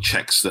body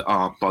checks that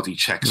aren't body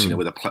checks,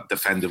 where the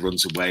defender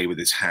runs away with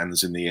his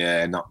hands in the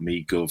air, not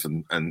me, Gov,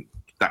 and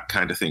that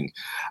kind of thing.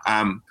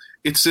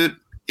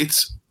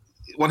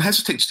 One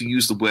hesitates to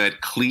use the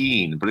word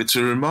clean, but it's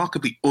a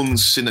remarkably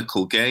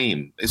uncynical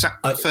game. Is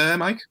that fair,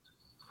 Mike?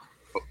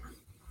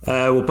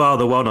 Well, bar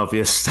the one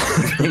obvious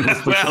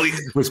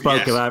we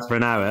spoke about for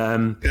an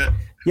hour.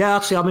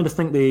 Actually, I mean, I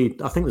think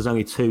there's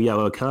only 2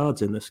 yellow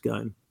cards in this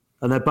game,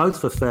 and they're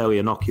both for fairly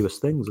innocuous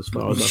things as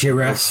far as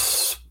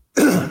Giresse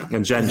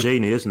and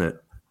Gengini, isn't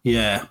it?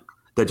 Yeah,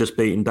 they're just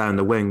beating down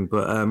the wing,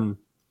 but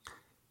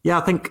I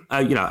think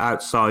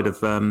outside of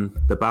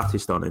the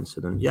Battiston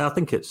incident, I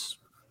think it's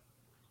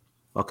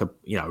like a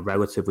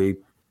relatively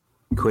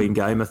clean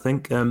game. I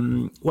think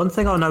one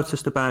thing I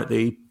noticed about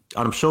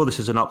and I'm sure this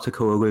is an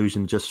optical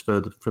illusion just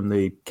from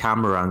the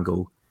camera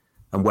angle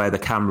and where the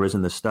camera is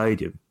in the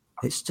stadium.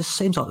 It just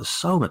seems like there's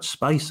so much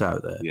space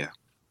out there. Yeah,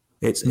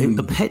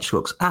 the pitch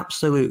looks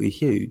absolutely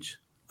huge,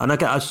 and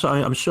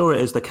I'm sure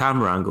it is the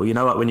camera angle.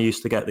 Like when you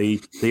used to get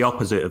the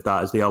opposite of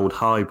that as the old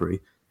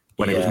Highbury,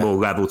 when it was more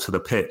level to the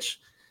pitch,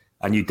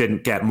 and you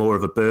didn't get more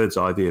of a bird's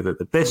eye view of it.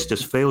 But this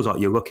just feels like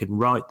you're looking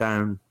right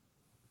down,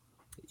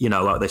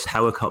 like this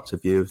helicopter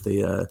view of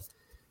the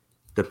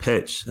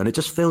pitch, and it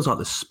just feels like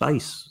there's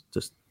space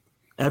just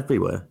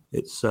everywhere.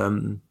 It's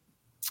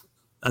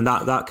and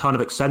that kind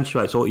of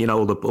accentuates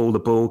all the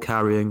ball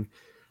carrying.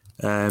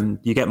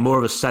 You get more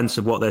of a sense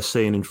of what they're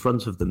seeing in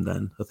front of them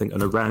then, I think,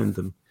 and around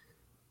them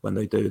when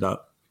they do that.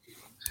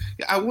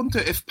 Yeah, I wonder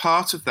if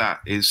part of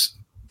that is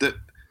that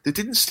there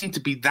didn't seem to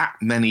be that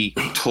many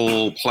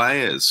tall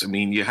players. I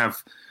mean, you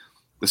have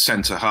the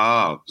centre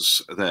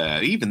halves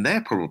there. Even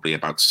they're probably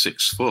about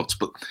 6 foot.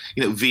 But,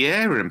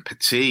 Vieira and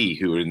Petit,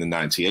 who were in the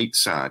 98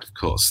 side, of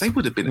course, they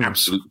would have been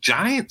absolute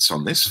giants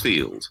on this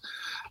field.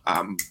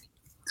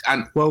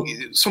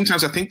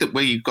 Sometimes I think that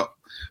where you've got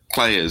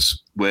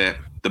players where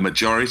the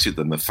majority of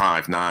them are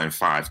 5'9",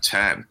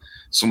 5'10",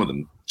 some of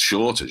them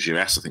shorter,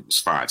 Giresse I think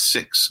was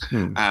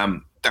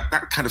 5'6",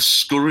 that kind of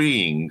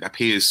scurrying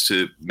appears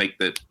to make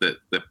the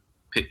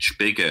pitch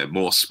bigger,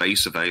 more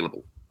space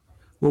available.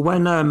 Well,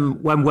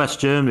 when West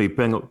Germany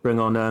bring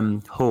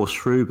on Horst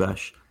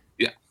Hrubesch,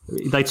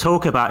 they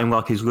talk about him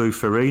like he's Lou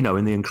Ferrigno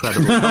in The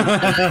Incredible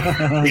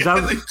Hulk.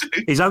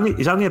 He's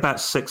only about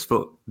 6'1"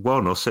 or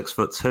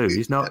 6'2".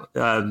 He's not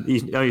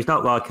he's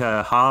not like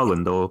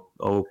Haaland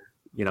or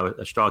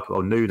a striker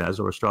or Nunes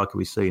or a striker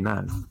we see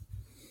now.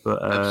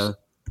 But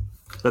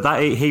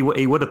that he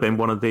would have been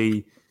one of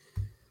the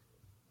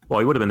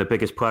he would have been the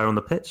biggest player on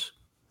the pitch.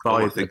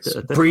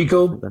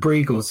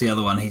 Briegel's the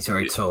other one. He's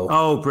very tall.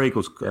 Oh,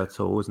 Briegel's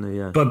tall, isn't he?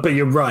 Yeah. But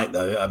you're right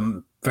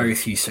though. Very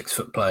few 6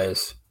 foot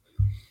players.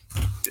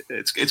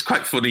 It's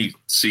quite funny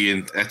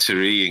seeing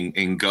Eteri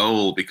in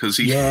goal because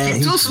he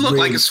does look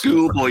like a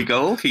schoolboy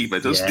goalkeeper,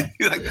 doesn't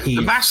he?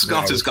 The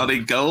mascot has got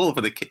in goal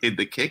for the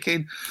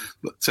kick-in,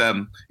 but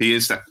he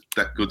is that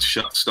good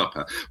shot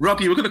stopper.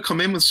 Rob, you were going to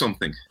come in with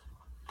something.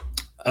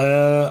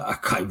 I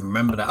can't even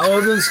remember that. I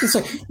was going to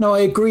say, no, I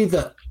agree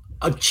that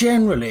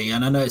generally,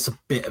 and I know it's a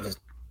bit of a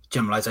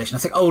generalisation, I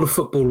think older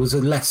football was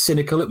less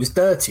cynical. It was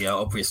dirtier,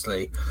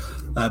 obviously,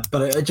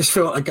 but I just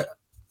feel like,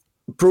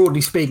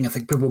 broadly speaking, I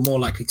think people were more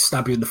likely to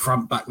stab you in the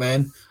front back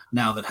then,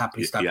 now than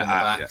happily stab you in the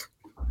back.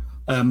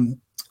 Yeah.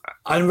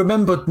 I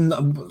remember,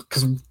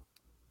 because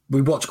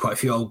we watch quite a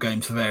few old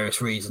games for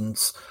various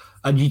reasons,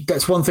 and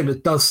that's one thing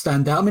that does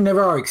stand out. I mean,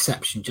 there are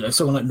exceptions.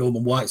 Someone like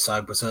Norman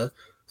Whiteside was a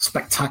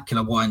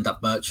spectacular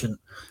wind-up merchant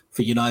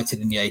for United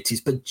in the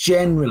 80s, but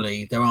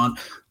generally there aren't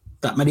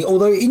that many.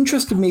 Although it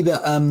interested me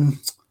that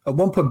at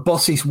one point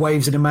Bossis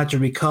waves an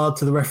imaginary card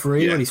to the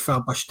referee when he's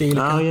fouled by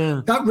Stieler. Oh,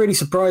 yeah. That really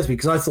surprised me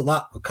because I thought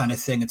that kind of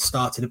thing had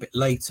started a bit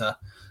later.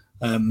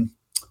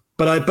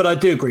 But I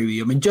do agree with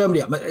you. I mean,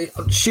 Germany,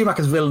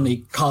 Schumacher's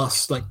villainy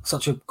casts like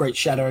such a great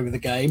shadow over the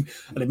game,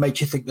 and it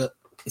makes you think that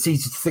it's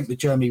easy to think that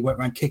Germany went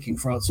around kicking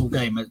France all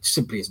game. It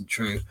simply isn't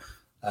true.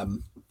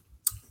 And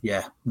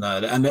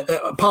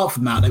apart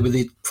from that, they were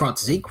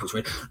France's equals.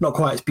 Really. Not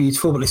quite as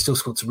beautiful, but they still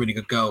scored some really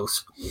good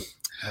goals.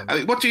 I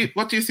mean, what do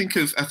you think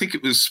of? I think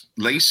it was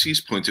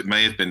Lacey's point. It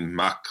may have been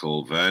Marc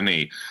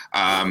Verny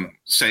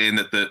saying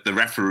that the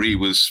referee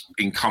was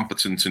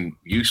incompetent and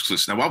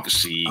useless. Now,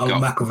 obviously, he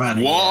got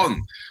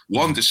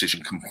one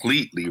decision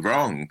completely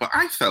wrong. But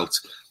I felt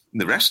in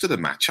the rest of the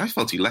match,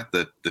 he let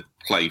the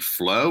play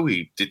flow.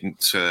 He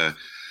didn't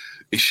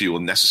issue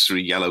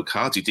unnecessary yellow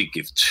cards. He did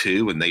give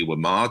 2, and they were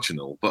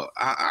marginal. But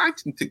I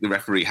didn't think the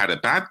referee had a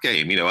bad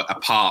game.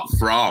 Apart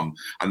from,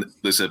 and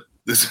there's a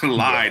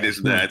line,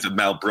 isn't there, to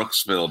Mel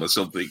Brooks film or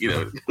something,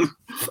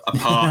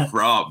 apart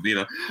from,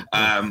 but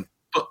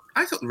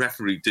I thought the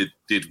referee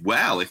did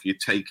well if you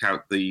take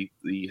out the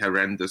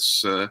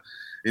horrendous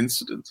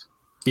incident.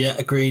 Yeah,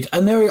 agreed.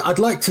 And I'd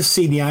like to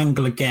see the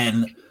angle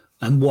again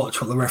and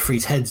watch what the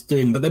referee's head's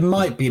doing, but there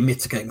might be a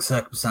mitigating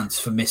circumstance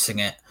for missing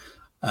it.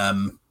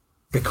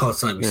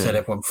 Because, like we said,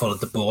 everyone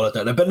followed the ball. I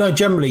don't know. But no,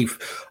 generally,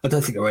 I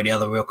don't think there were any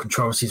other real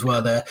controversies were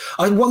there.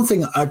 One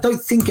thing, I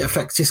don't think it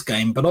affects this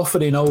game, but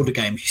often in older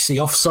games, you see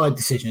offside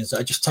decisions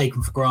that are just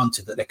taken for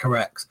granted that they're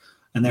correct.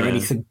 and they're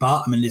anything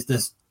but. I mean,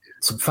 there's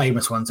some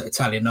famous ones at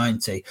Italia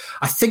 90.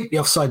 I think the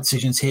offside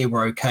decisions here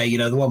were okay. You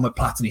know, the one where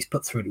Platini's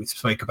put through that we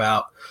spoke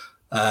about.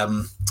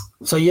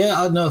 So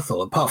yeah, I know. I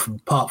thought apart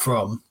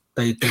from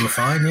they were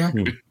fine. Yeah.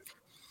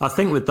 I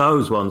think with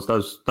those ones,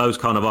 those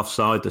kind of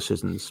offside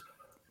decisions,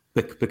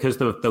 because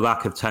the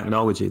lack of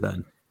technology,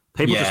 then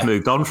people just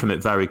moved on from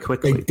it very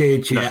quickly. They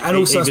did, yeah. And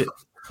also,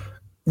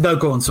 no,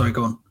 go on. Sorry,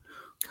 go on.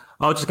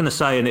 I was just going to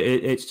say, and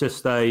it's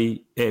just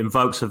it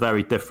invokes a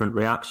very different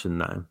reaction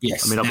now.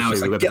 Yes, I mean,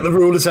 obviously, now it's like, get the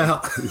rulers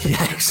out.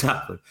 Yeah,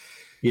 exactly.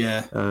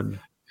 Yeah.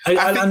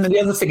 And the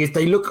other thing is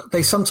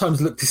they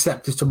sometimes look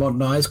deceptive to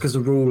modern eyes because the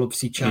rule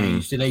obviously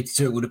changed. In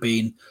 82 it would have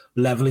been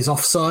level is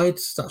offside.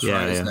 That's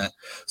right, isn't it?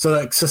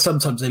 So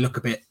sometimes they look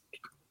a bit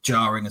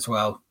jarring as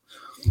well.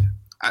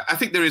 I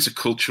think there is a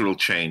cultural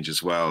change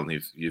as well,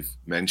 and you've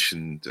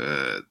mentioned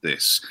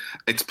this.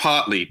 It's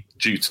partly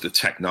due to the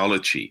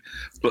technology,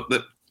 but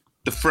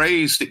the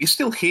phrase that you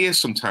still hear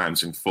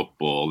sometimes in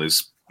football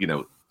is, you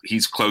know,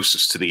 he's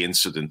closest to the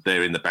incident,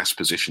 they're in the best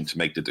position to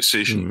make the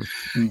decision.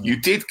 You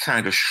did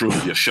kind of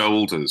shrug your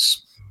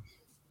shoulders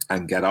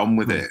and get on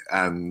with it.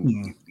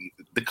 And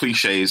the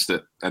cliches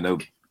that I know,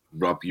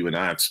 Rob, you and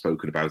I have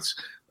spoken about,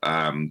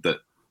 that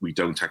we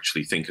don't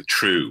actually think are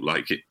true,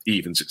 like it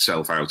evens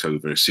itself out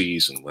over a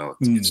season. Well,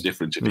 it's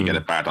different if you get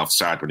a bad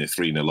offside when you're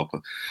 3-0 up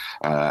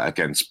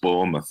against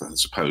Bournemouth,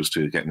 as opposed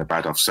to getting a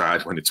bad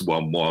offside when it's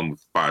 1-1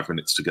 with 5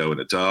 minutes to go in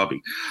a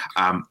derby.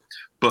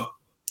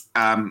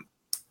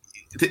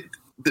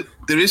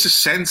 There is a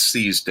sense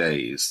these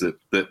days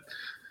that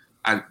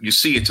and you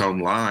see it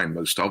online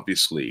most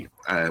obviously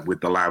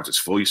with the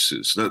loudest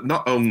voices, that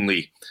not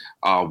only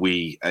are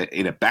we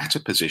in a better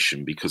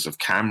position because of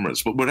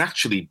cameras, but we're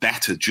actually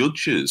better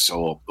judges,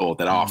 or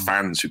there are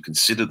fans who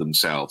consider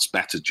themselves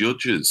better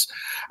judges.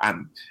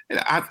 And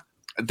there are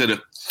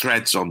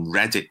threads on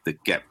Reddit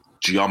that get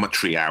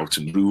geometry out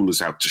and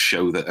rulers out to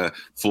show that a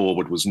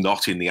forward was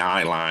not in the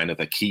eye line of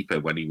a keeper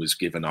when he was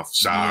given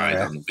offside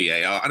on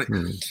VAR.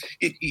 And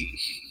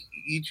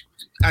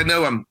I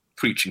know I'm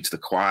preaching to the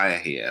choir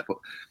here, but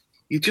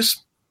you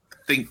just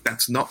think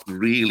that's not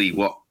really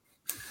what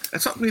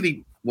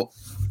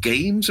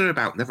games are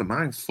about. Never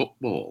mind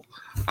football.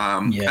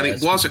 And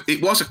it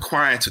was a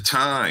quieter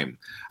time,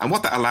 and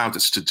what that allowed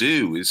us to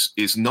do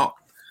is not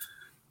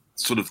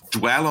sort of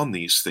dwell on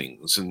these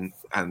things and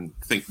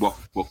think what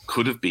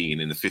could have been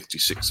in the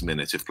 56th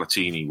minute if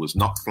Platini was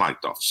not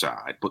flagged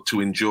offside, but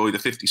to enjoy the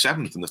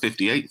 57th and the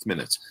 58th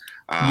minute.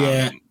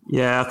 I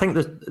think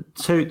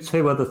there's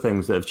two other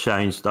things that have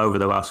changed over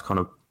the last kind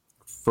of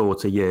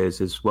 40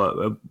 years is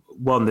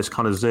one, this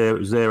kind of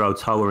zero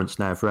tolerance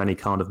now for any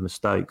kind of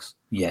mistakes.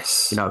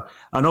 Yes. You know,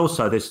 and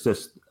also this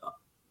just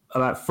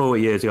about 4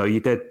 years ago,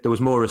 there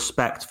was more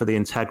respect for the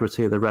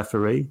integrity of the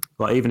referee.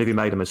 Like, even if you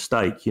made a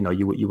mistake, you know,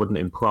 you wouldn't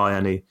imply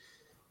any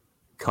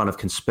kind of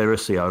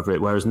conspiracy over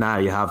it. Whereas now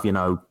you have, you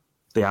know,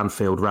 the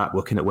Anfield Rat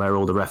looking at where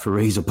all the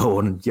referees are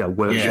born, you know,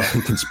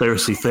 workshopping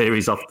conspiracy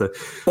theories off the.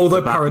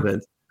 Although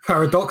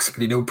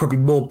paradoxically, there were probably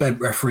more bent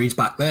referees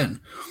back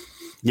then.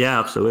 Yeah,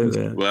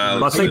 absolutely. Yeah.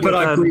 Well, I think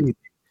I agree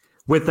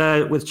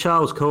with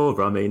Charles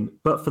Corver, I mean,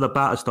 but for the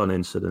Batterston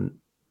incident,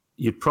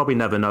 you'd probably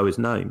never know his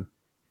name.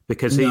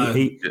 Because if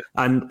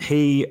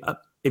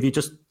you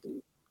just,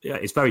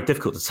 it's very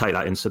difficult to take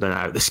that incident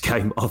out of this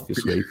game,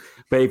 obviously.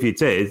 But if you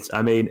did,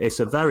 I mean, it's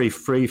a very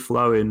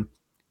free-flowing,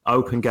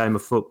 open game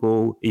of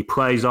football. He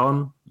plays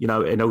on, you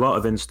know, in a lot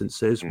of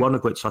instances, one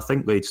of which I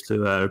think leads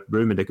to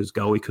Rummenigge's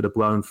goal. He could have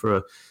blown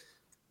for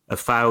a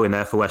foul in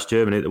there for West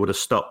Germany that would have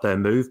stopped their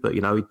move, but,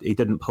 you know, he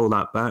didn't pull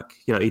that back.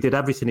 You know, he did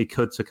everything he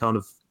could to kind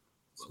of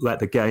let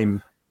the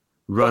game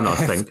run, I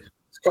think.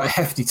 Quite a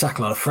hefty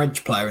tackle on a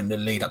French player in the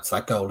lead up to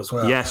that goal as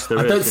well. Yes,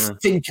 I don't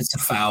think it's a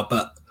foul,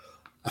 but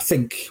I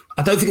don't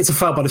think it's a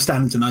foul by the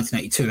standards of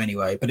 1982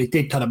 anyway. But it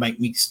did kind of make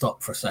me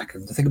stop for a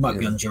second. I think it might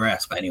be on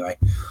Gires, but anyway.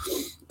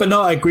 But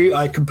no, I agree.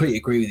 I completely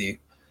agree with you.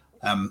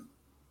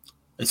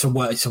 It's a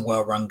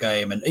well-run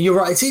game, and you're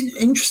right. It's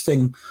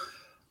interesting.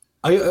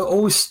 I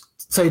always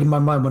say in my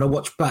mind when I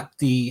watch back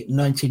the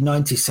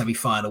 1990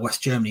 semi-final,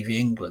 West Germany v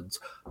England,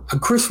 and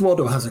Chris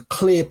Waddle has a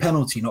clear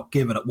penalty not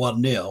given at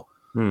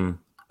 1-0.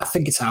 I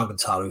think it's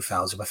Augenthaler who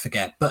fouls him, I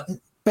forget. But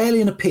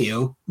barely an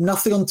appeal,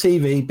 nothing on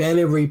TV,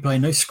 barely a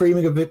replay, no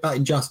screaming of it about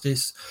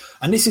injustice.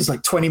 And this is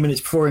like 20 minutes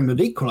before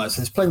England equalised.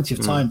 There's plenty of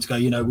time to go,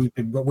 you know,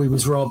 we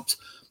was robbed.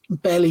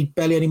 Barely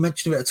any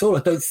mention of it at all. I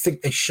don't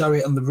think they show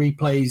it on the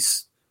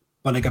replays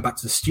when they go back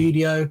to the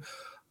studio.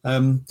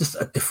 Just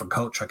a different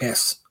culture, I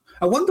guess.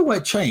 I wonder why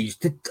it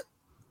changed. Did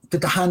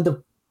the hand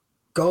of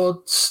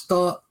God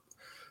start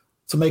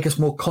to make us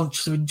more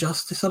conscious of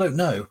injustice? I don't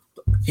know.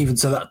 Even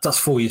so, that's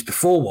 4 years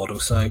before Waddle.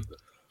 So,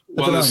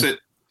 or is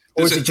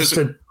it just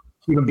a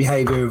human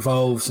behaviour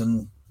evolves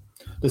and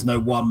there's no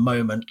one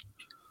moment?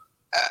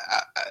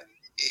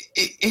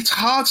 It's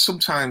hard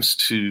sometimes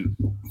to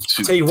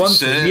tell you one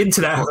thing, the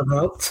internet hasn't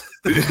helped.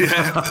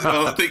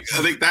 Well, I think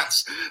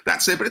that's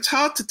it. But it's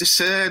hard to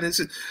discern,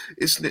 isn't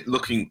it?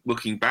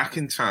 Looking back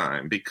in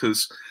time,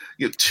 because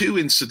you know, two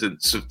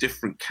incidents of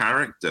different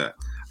character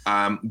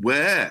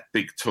were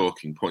big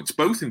talking points,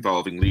 both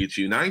involving Leeds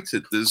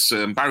United. There's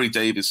Barry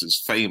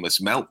Davies's famous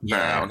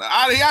meltdown,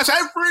 and he has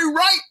every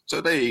right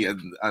to be,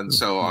 and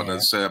so on.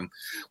 As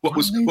what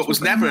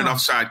was never an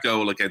offside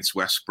goal against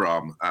West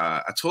Brom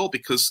at all,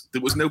 because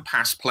there was no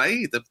pass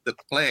play. The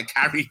player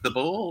carried the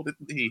ball,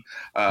 didn't he?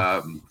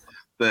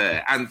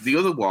 There, and the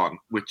other one,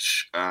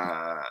 which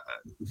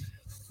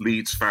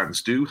Leeds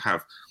fans do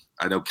have,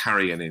 I know,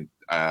 carrying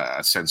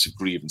a sense of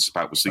grievance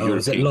about, was the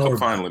European Cup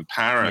final in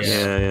Paris.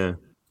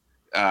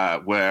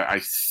 Where I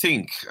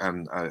think,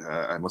 and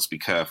I must be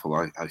careful,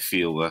 I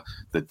feel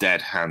the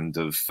dead hand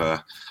of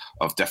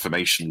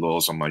defamation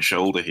laws on my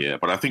shoulder here,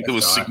 but I think there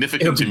was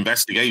significant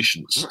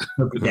investigations.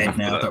 He'll be dead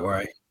now, don't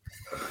worry.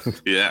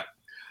 Yeah.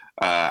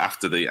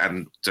 After the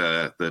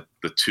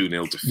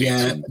 2-0 defeat.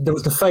 Yeah, there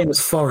was the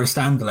famous Forest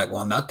Anderlecht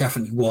one. That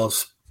definitely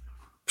was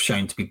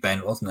shown to be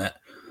bent, wasn't it?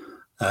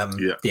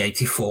 The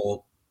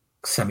 84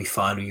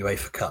 semi-final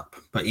UEFA Cup.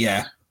 But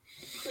yeah.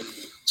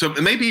 So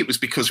maybe it was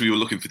because we were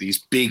looking for these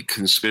big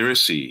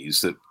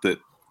conspiracies that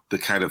the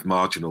kind of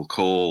marginal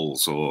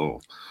calls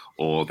or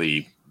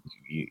the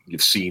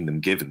you've seen them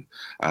given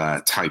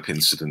type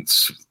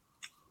incidents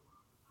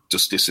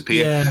just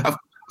disappeared. Yeah.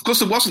 Of course,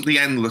 there wasn't the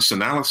endless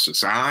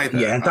analysis either.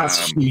 Yeah,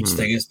 that's a huge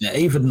thing, isn't it?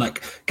 Even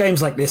like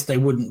games like this, they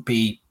wouldn't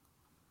be.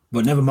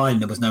 Well, never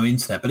mind, there was no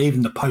internet, but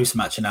even the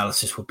post-match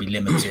analysis would be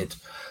limited.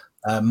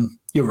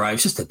 You're right;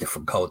 it's just a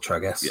different culture, I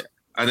guess. Yeah.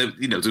 And,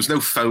 there's no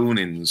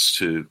phone-ins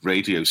to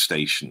radio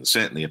stations,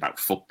 certainly about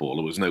football.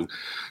 There was no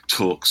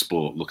talk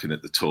sport looking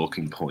at the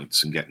talking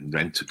points and getting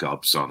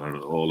rent-a-gobs on and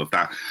all of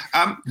that.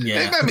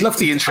 I'd love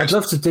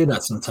to do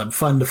that sometime.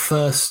 Find the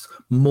first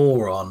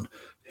moron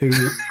who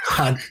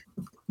had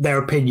their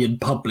opinion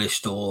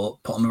published or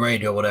put on the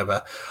radio or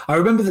whatever. I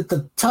remember that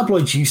the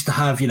tabloids used to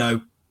have,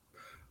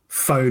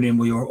 phone-in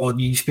or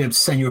you used to be able to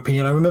send your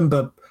opinion. I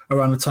remember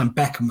around the time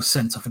Beckham was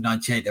sent off in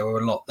 '98, there were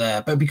a lot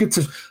there. But it'd be good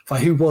to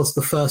find who was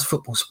the first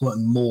football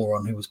supporting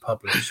moron who was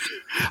published.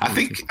 I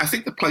think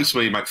the place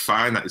where you might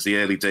find that is the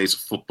early days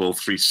of Football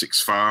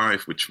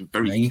 365, which were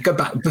very you go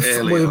back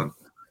early on.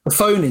 The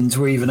phone-ins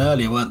were even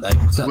earlier, weren't they?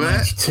 Was that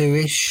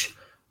 92-ish?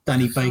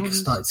 Danny Baker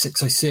started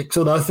 606,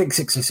 although I think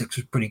 606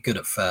 was pretty good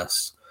at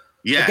first.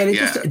 Yeah,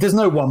 again, there's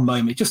no one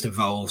moment. It just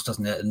evolves,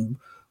 doesn't it? And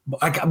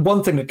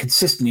one thing that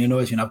consistently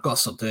annoys me, and I've got to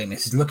stop doing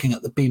this, is looking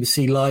at the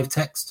BBC Live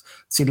text to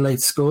see the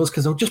latest scores,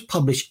 because they'll just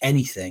publish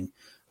anything,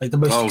 like the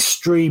most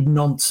extreme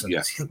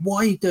nonsense. Yeah. Why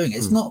are you doing it?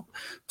 It's not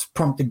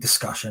prompting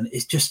discussion.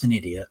 It's just an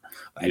idiot.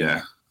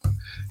 Anyway.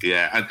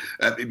 Yeah.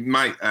 And it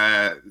might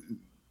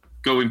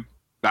going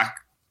back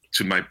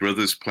to my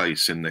brother's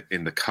place in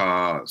the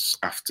cars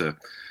after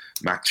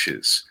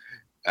matches.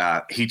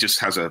 He just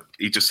has a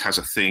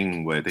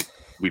thing where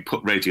we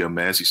put Radio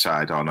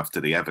Merseyside on after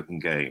the Everton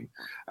game,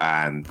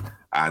 and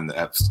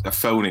a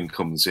phone-in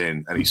comes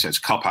in, and he says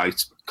cop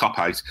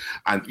out,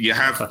 and you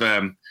have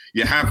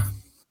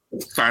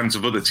fans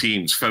of other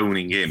teams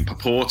phoning in,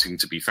 purporting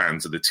to be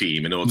fans of the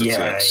team in order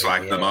to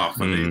slag them off,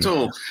 and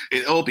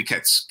it all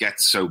gets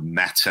so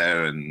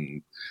meta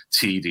and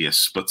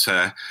tedious. But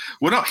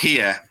we're not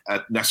here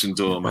at Nessun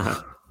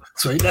Dorma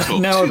to talk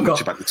too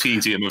much about the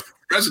tedium of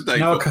present day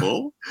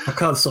football. I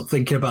can't stop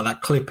thinking about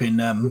that clip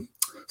in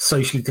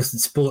Socially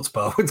Distant Sports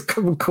Bar when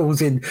someone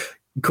calls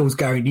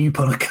Gary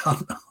Newpon a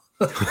cunt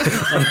on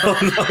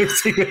live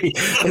TV.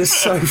 It's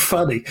so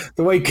funny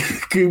the way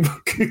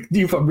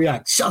Newpon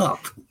reacts. Shut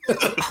up.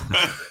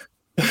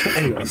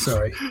 Anyway,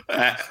 sorry.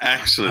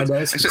 Excellent. I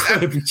know it's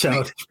incredibly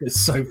childish, but it's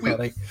so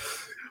funny.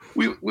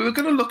 We were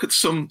going to look at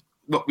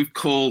what we've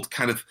called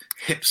kind of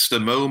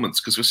hipster moments,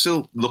 because we're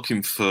still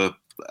looking for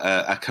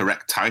a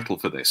correct title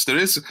for this. There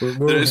is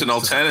an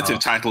alternative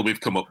title we've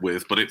come up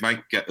with, but it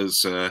might get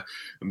us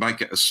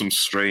some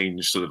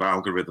strange sort of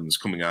algorithms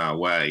coming our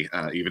way,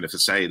 even if I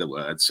say the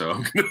word.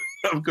 So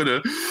I'm going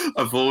to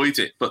avoid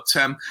it. But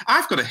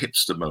I've got a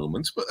hipster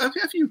moment. But have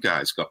you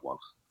guys got one?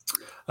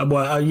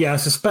 I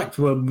suspect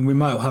we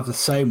might have the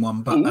same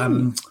one. But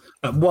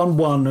at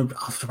 1-1,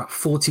 after about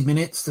 40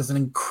 minutes, there's an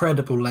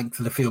incredible length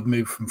of the field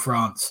move from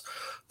France.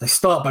 They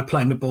start by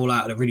playing the ball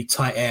out in a really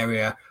tight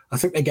area. I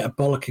think they get a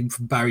bollocking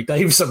from Barry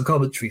Davies on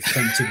commentary for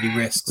taking too many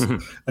risks.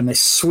 And they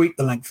sweep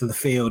the length of the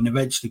field, and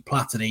eventually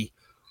Platini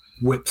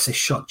whips his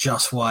shot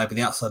just wide with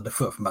the outside of the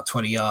foot from about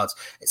 20 yards.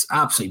 It's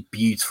absolutely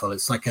beautiful.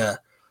 It's like if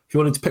you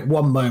wanted to pick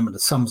one moment that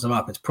sums them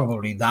up, it's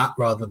probably that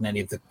rather than any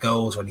of the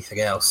goals or anything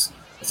else.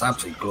 It's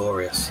absolutely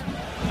glorious.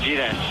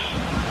 Gires.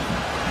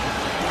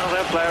 Well,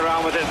 they'll play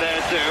around with it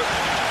there too.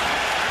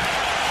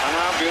 And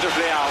now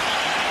beautifully out.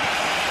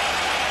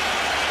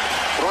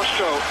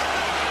 Roscoe.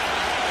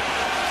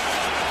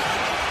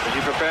 Is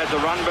he prepared to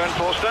run, Bernd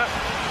Forster?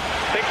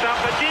 Picks up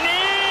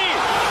Bettini!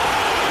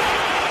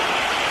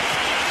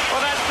 Well,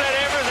 that said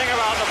everything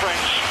about the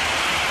French.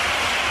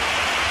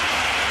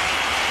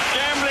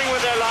 Gambling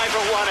with their life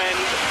at one end,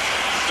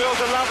 built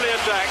a lovely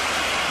attack,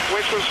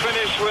 which was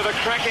finished with a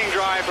cracking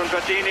drive from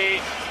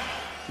Bettini.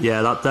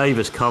 Yeah, that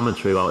Davis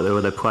commentary,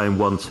 where they're playing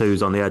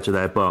 1-2s on the edge of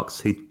their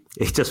box,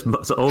 he just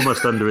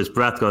almost under his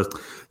breath goes,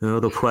 "Oh,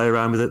 they'll play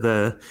around with it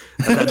there."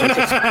 And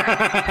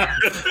then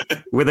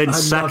within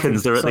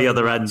seconds, they're at the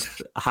other end.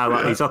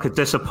 He's like a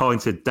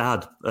disappointed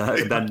dad,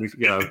 and then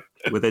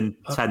within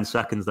 10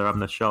 seconds, they're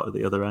having a shot at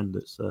the other end.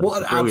 It's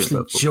what an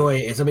absolute joy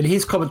it is. I mean,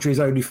 his commentary is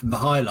only from the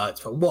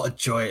highlights, but what a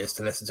joy it is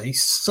to listen to.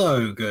 He's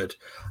so good,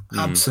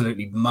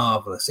 absolutely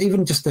marvelous.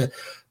 Even just the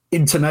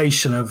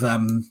intonation of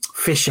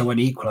Fisher when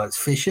he equalised.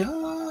 Fisher,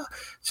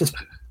 just.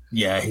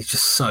 Yeah, he's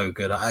just so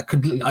good.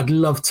 I'd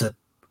love to.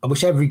 I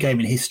wish every game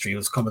in history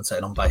was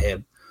commentated on by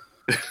him.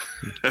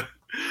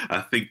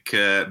 I think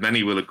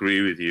many will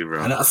agree with you,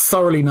 Rob. And a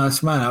thoroughly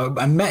nice man.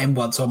 I met him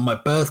once on my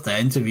birthday. I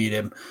interviewed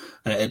him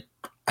and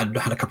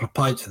had a couple of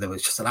pints with him. It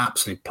was just an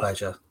absolute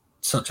pleasure.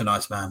 Such a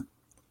nice man.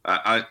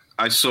 I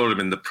saw him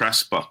in the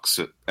press box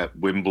at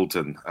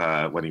Wimbledon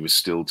when he was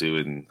still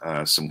doing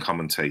some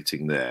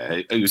commentating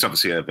there. He was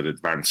obviously of an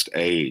advanced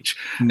age.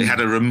 He had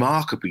a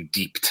remarkably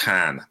deep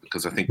tan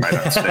because I think by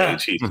that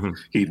stage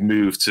he'd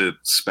moved to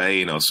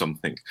Spain or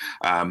something.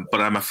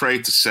 But I'm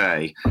afraid to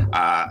say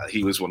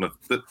he was one of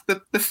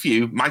the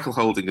few. Michael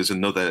Holding is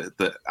another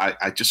that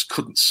I just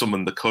couldn't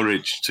summon the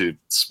courage to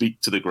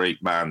speak to the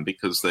great man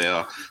because they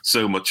are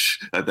so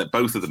much, that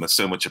both of them are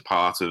so much a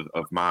part of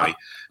my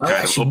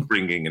kind of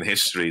upbringing and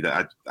history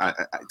that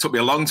it took me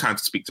a long time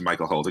to speak to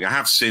Michael Holding. I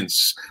have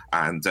since,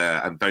 and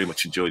very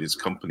much enjoyed his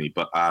company,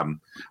 but I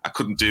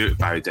couldn't do it,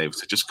 Barry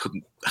Davies. I just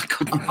couldn't get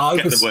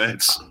the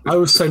words. I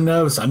was so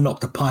nervous I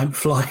knocked a pint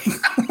flying.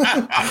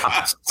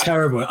 It's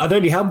terrible. I'd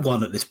only had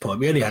one at this point.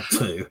 We only had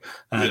two.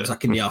 It was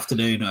like in the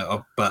afternoon.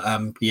 But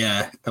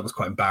that was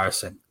quite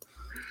embarrassing.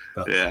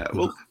 But,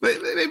 well,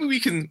 maybe we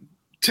can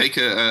take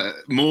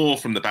more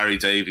from the Barry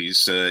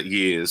Davies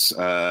years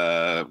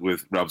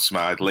with Rob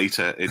Smythe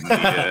later in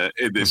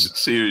this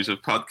series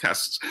of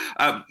podcasts.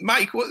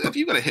 Mike, have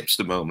you got a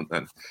hipster moment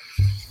then?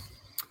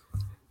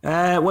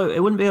 Well, it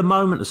wouldn't be a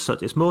moment as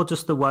such. It's more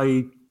just the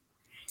way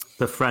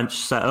the French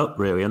set up,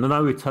 really. And I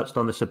know we touched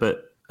on this a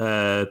bit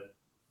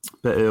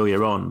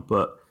earlier on,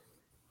 but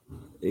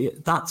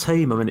that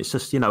team, I mean, it's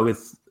just,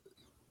 with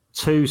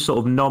two sort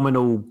of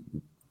nominal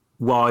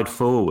wide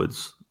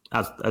forwards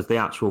as the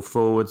actual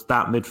forwards,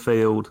 that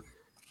midfield,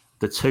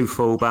 the two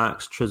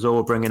fullbacks,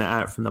 Trésor bringing it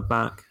out from the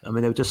back. I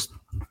mean, they were just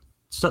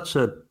such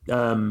a...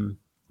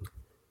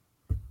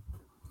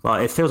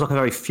 it feels like a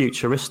very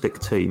futuristic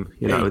team,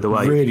 the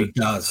way really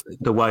does.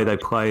 The way they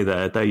play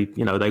there. They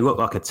look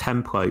like a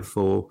template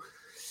for,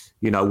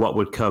 what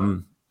would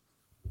come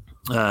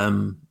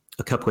a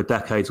couple of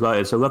decades later.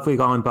 It's a lovely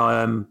line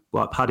by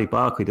Paddy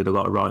Barclay did a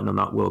lot of writing on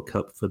that World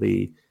Cup for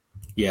the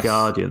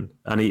Guardian,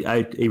 and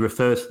he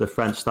refers to the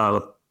French style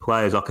of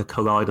play as like a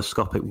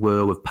kaleidoscopic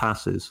whirl of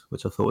passes,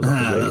 which I thought was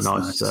a really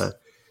nice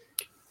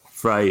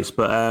phrase.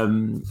 But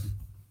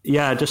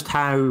just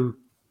how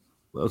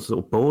sort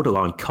of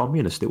borderline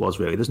communist it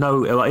was, really. There's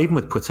no, even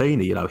with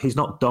Platini, he's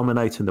not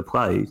dominating the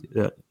play.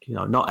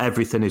 Not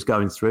everything is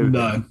going through.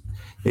 No.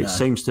 It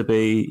seems to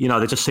be,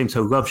 they just seem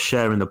to love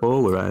sharing the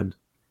ball around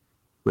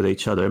with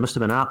each other. It must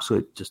have been an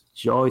absolute just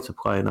joy to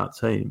play in that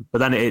team. But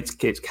then it's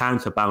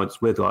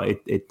counterbalanced with,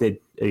 it did,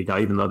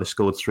 even though they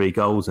scored 3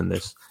 goals in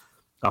this,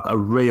 like a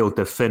real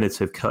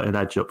definitive cutting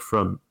edge up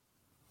front.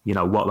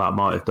 What that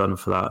might have done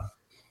for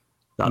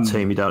that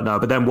team, you don't know.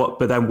 But then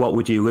what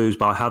would you lose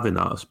by having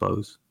that? I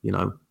suppose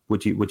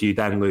would you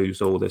then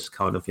lose all this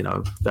kind of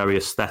very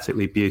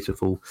aesthetically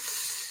beautiful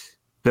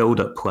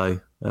build-up play?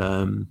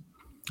 I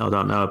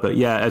don't know, but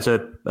as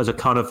a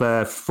kind of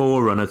a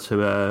forerunner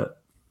to a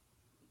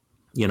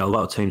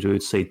lot of teams we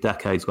would see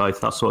decades later.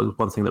 That's sort of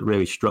one thing that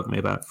really struck me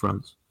about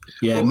France.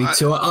 Yeah, me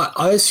too.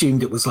 I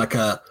assumed it was like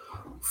a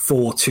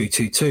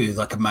 4-2-2-2,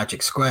 like a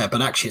magic square,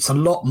 but actually it's a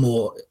lot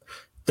more.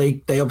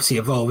 They obviously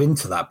evolve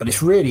into that, but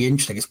it's really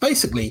interesting. It's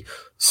basically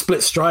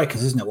split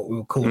strikers, isn't it? What we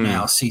would call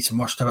now Cease and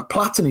Washington. But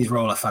Platini's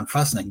role I found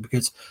fascinating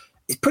because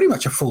it's pretty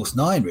much a false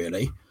 9,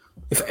 really.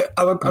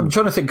 I'm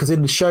trying to think, because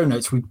in the show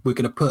notes we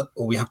have put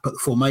the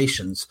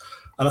formations,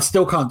 and I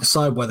still can't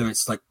decide whether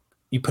it's like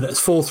you put it as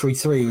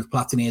 4-3-3 with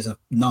Platini as a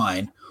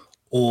 9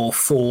 or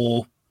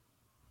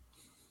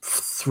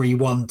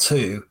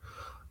 4-3-1-2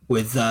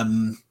 with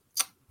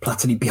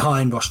Platini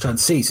behind Washington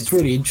Cease. It's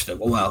really interesting.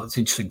 Well, it's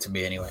interesting to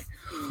me anyway.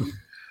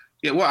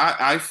 Yeah, well,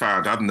 I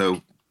found I'm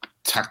no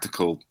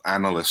tactical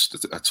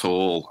analyst at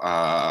all.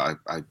 I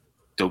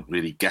don't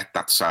really get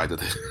that side of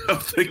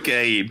the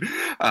game.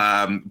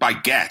 I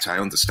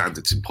understand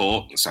its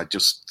importance. I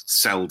just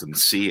seldom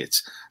see it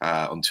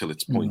until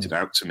it's pointed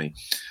out to me.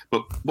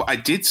 But what I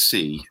did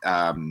see,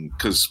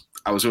 because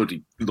I was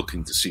already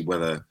looking to see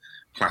whether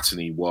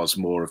Platini was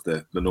more of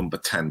the number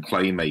 10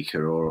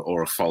 playmaker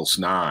or a false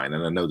 9,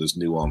 and I know there's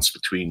nuance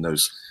between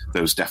those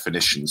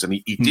definitions. And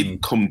he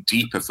did come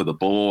deeper for the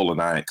ball than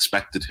I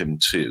expected him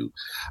to.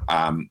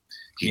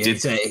 He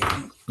just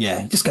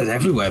goes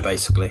everywhere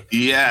basically.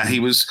 Yeah, he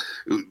was.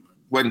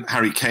 When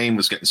Harry Kane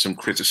was getting some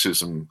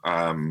criticism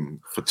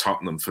for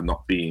Tottenham for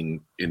not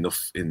being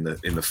enough in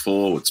the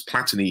forwards,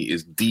 Platini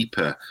is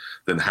deeper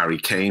than Harry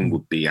Kane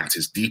would be at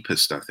his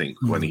deepest. I think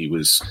when he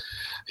was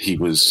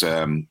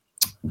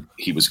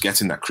he was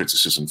getting that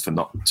criticism for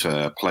not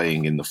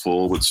playing in the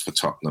forwards for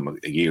Tottenham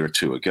a year or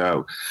two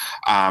ago.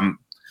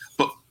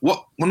 But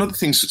one of the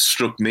things that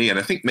struck me, and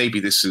I think maybe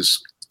this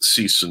is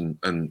Season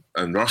and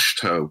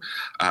Rocheteau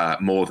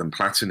more than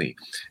Platini,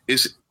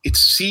 is it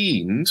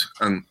seemed,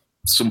 and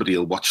somebody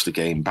will watch the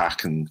game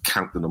back and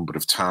count the number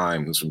of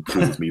times and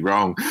prove me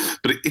wrong,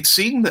 but it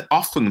seemed that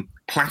often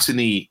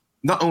Platini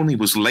not only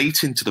was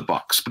late into the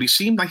box, but he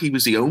seemed like he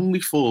was the only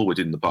forward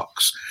in the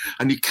box.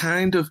 And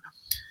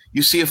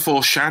you see a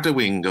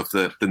foreshadowing of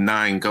the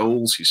 9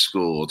 goals he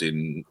scored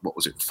in,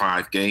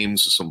 5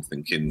 games or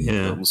something,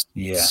 in almost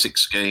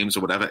 6 games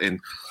or whatever in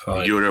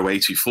Euro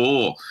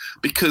 84.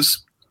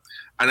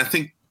 And I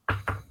think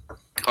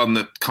on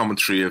the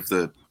commentary of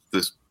the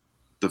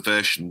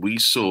version we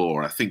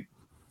saw, I think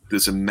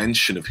there's a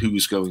mention of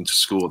who's going to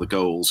score the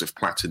goals if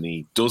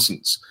Platini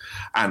doesn't.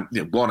 And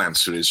one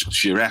answer is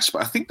Giresse,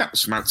 but I think that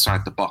was from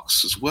outside the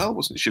box as well,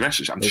 wasn't it?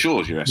 Giresse, I'm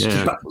sure Giresse.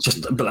 Yeah.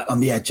 Just on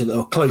the edge,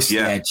 or close to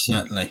the edge,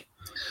 certainly.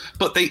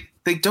 But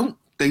they don't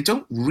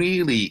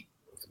really,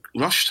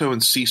 Rocheteau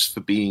and Cease,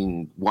 for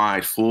being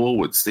wide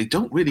forwards, they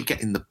don't really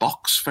get in the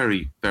box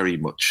very, very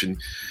much.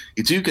 And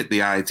you do get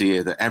the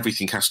idea that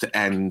everything has to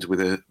end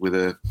with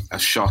a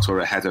shot or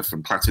a header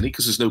from Platini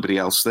because there's nobody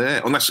else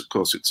there, unless of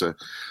course it's a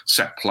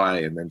set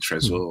play and then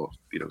Trésor,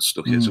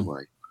 stuck his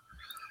away.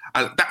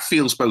 And that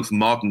feels both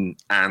modern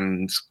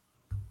and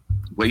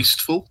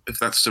wasteful, if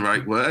that's the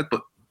right word.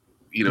 But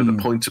the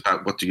point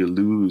about what do you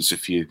lose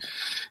if you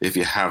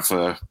have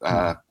a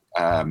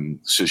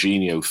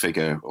Serginho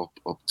figure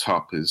up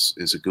top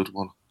is a good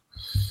one.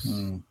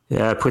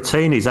 Yeah,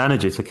 Platini's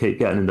energy to keep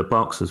getting in the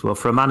box as well.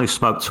 For a man who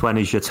smoked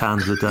 20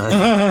 Gitans a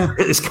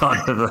day, it's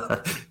kind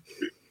of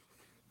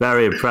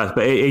very impressed.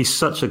 But he's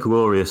such a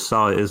glorious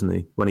sight, isn't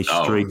he? When he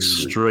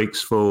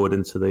streaks forward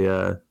into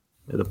the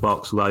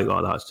box late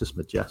like that, it's just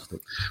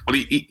majestic. Well,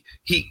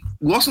 he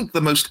wasn't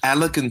the most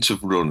elegant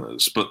of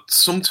runners, but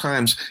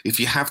sometimes if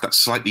you have that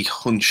slightly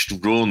hunched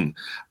run,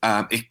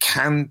 it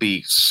can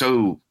be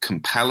so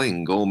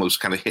compelling, almost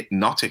kind of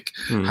hypnotic,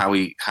 how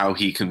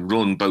he can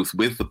run both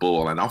with the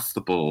ball and off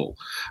the ball,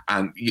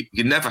 and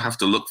you never have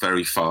to look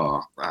very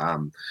far.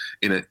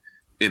 In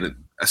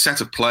a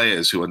set of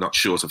players who are not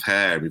short of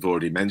hair, we've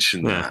already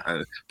mentioned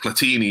that.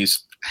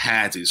 Platini's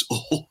head is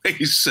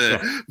always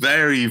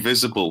very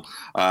visible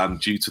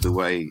due to the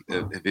way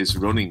of his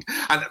running.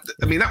 And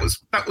I mean,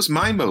 that was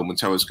my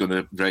moment I was going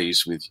to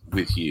raise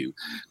with you,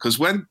 because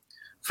when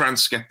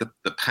France get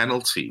the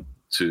penalty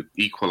to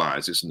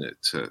equalise, isn't it?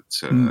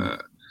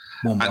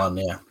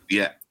 1-1,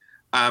 yeah.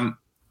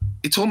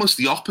 It's almost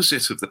the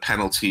opposite of the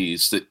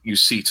penalties that you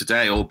see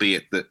today,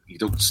 albeit that you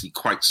don't see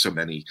quite so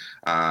many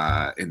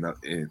in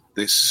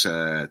this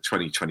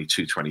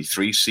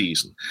 2022-23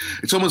 season.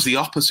 It's almost the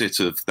opposite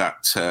of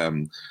that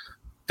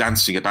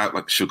dancing about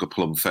like Sugar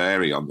Plum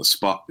Fairy on the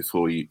spot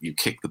before you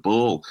kick the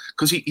ball,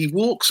 because he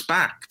walks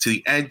back to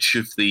the edge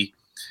of the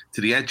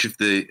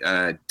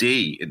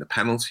D in the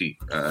penalty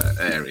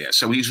area.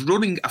 So he's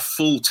running a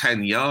full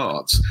 10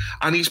 yards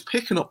and he's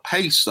picking up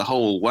pace the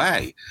whole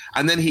way.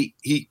 And then he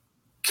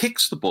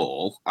kicks the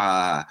ball,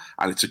 and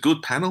it's a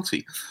good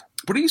penalty.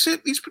 But he's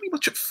pretty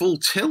much at full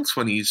tilt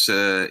when he's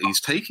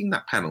taking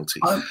that penalty.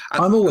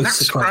 I'm always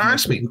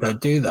surprised when people don't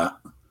do that.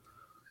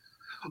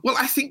 Well,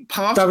 I think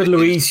David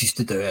Luiz used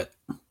to do it.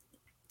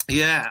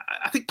 Yeah,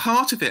 I think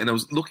part of it, and I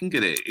was looking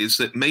at it, is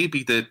that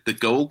maybe the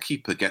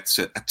goalkeeper gets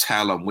a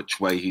tell on which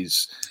way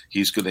he's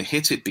going to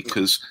hit it,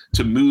 because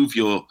to move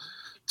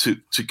to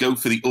go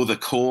for the other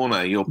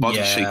corner, your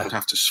body shape would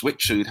have to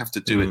switch, so you'd have to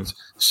do it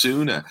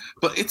sooner.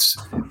 But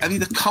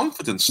the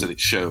confidence that it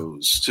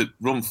shows to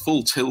run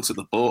full tilt at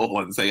the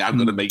ball and say, I'm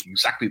going to make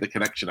exactly the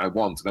connection I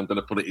want and I'm going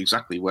to put it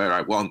exactly where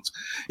I want.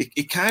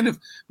 It kind of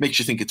makes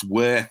you think it's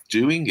worth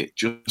doing it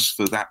just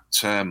for that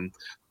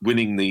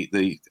winning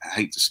the I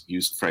hate to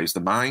use the phrase,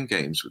 the mind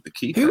games with the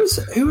keeper. Who was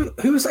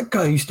that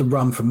guy who used to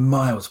run from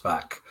miles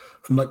back,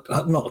 from like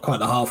not quite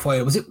the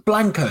halfway? Was it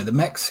Blanco, the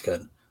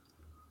Mexican?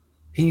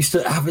 He used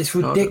to have this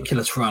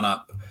ridiculous run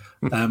up.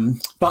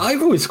 But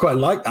I've always quite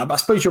liked that. But I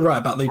suppose you're right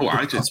about the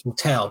possible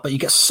tell. But you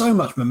get so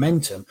much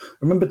momentum. I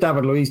remember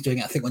David Luiz doing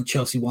it, I think, when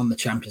Chelsea won the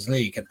Champions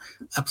League and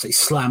absolutely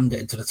slammed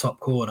it into the top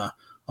corner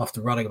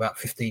after running about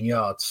 15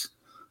 yards.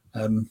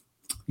 I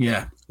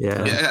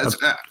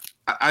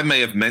may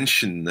have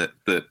mentioned that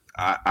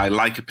I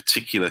like a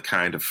particular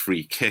kind of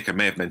free kick. I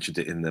may have mentioned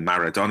it in the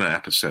Maradona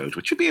episode,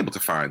 which you'll be able to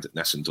find at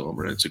Nessun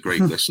Dorma. It's a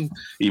great listen,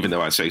 even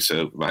though I say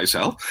so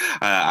myself,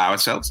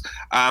 ourselves.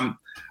 I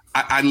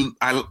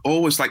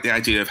always like the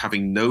idea of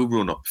having no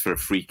run-up for a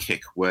free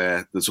kick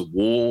where there's a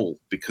wall,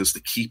 because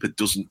the keeper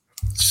doesn't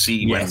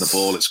see when the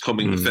ball is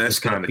coming. The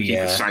first time the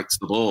keeper sights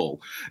the ball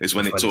is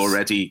when it's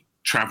already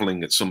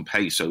travelling at some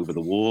pace over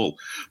the wall.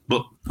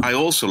 But I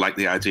also like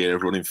the idea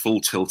of running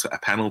full tilt at a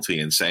penalty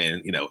and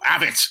saying,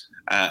 have it!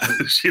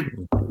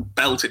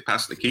 Belt it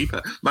past the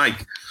keeper.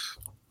 Mike?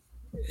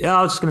 Yeah,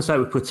 I was just going to say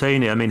with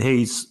Platini, I mean,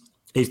 he's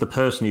the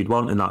person you'd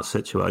want in that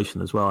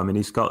situation as well. I mean,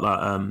 he's got that,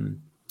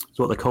 it's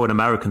what they call in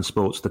American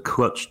sports, the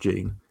clutch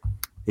gene.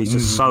 He's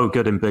just so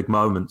good in big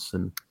moments.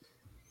 And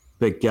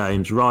big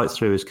games right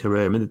through his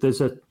career. I mean,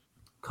 there's a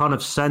kind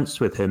of sense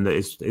with him that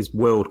his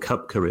World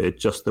Cup career,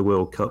 just the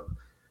World Cup,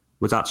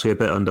 was actually a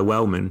bit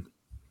underwhelming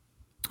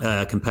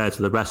compared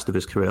to the rest of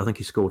his career. I think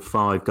he scored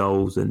 5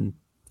 goals in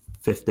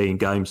 15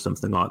 games,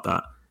 something like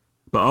that.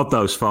 But of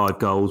those 5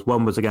 goals,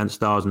 one was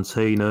against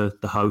Argentina,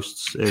 the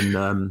hosts,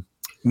 in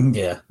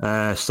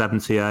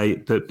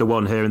 78, the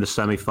one here in the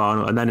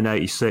semi-final, and then in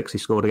 86 he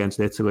scored against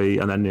Italy,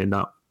 and then in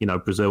that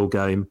Brazil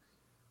game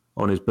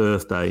on his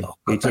birthday. Oh,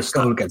 God, that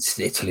goal against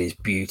Italy is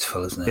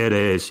beautiful, isn't it? It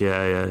is,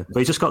 yeah. But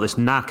he's just got this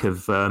knack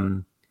of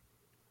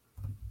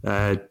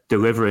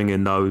delivering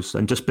in those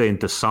and just being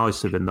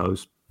decisive in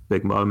those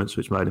big moments,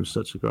 which made him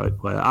such a great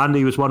player. And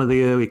he was one of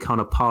the early kind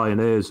of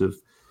pioneers of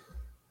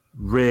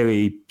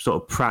really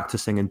sort of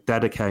practicing and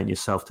dedicating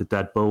yourself to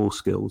dead ball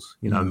skills,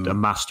 and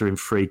mastering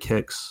free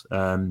kicks.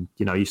 He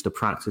used to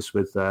practice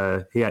with,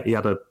 he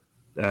had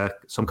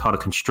some kind of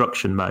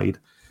construction made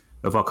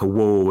of like a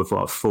wall with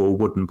like 4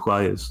 wooden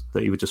players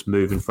that he would just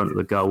move in front of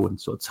the goal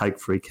and sort of take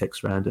free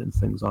kicks around it and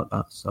things like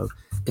that. So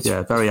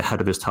very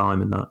ahead of his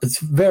time in that. It's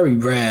very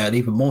rare, and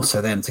even more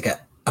so then, to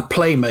get a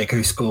playmaker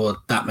who scored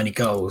that many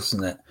goals,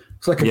 isn't it?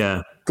 It's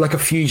like a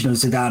fusion of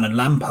Zidane and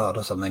Lampard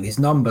or something. His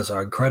numbers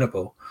are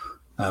incredible.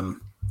 There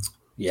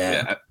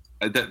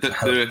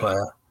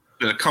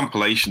are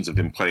compilations of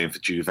him playing for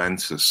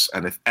Juventus,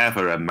 and if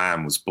ever a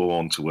man was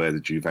born to wear the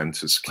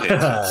Juventus kit,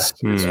 it's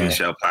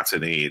Michel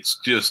Platini. It's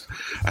just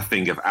a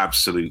thing of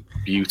absolute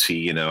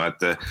beauty.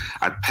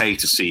 I'd pay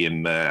to see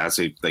him, as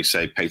they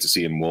say, pay to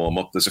see him warm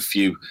up. There's a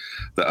few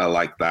that are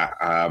like that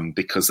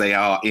because they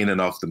are in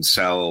and of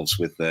themselves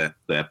with their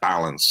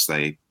balance,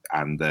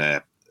 and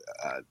their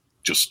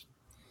just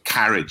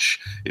carriage,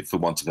 if for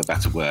want of a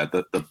better word.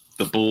 The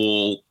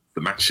ball, the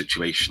match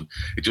situation,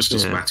 it just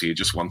doesn't matter. You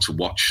just want to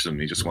watch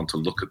them. You just want to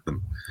look at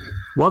them.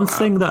 One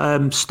thing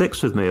that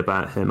sticks with me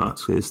about him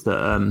actually is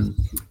that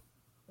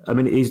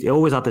he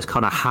always had this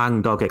kind of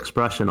hang-dog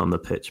expression on the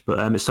pitch, but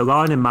it's a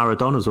line in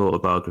Maradona's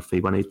autobiography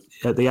when he,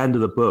 at the end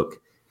of the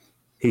book,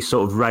 he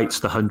sort of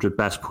rates the 100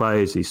 best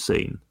players he's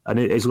seen, and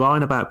his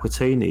line about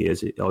Platini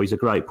is, he's a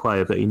great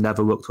player, but he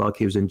never looked like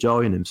he was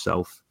enjoying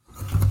himself,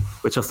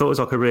 which I thought was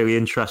like a really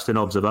interesting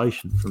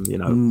observation from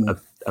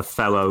a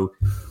fellow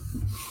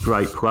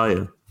great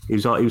player. He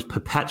was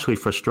perpetually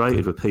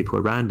frustrated with people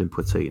around him,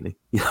 Platini.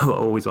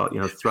 Always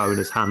throwing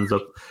his hands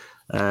up.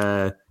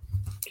 You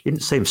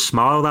didn't see him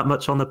smile that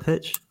much on the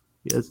pitch.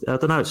 I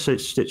don't know.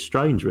 It's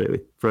strange,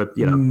 really, for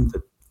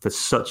for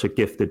such a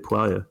gifted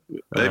player,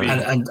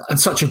 and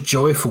such a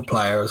joyful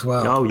player as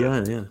well. Oh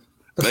yeah.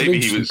 That's an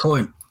interesting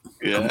point.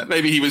 Yeah,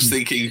 maybe he was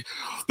thinking,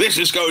 this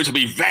is going to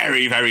be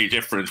very, very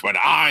different when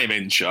I'm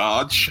in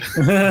charge.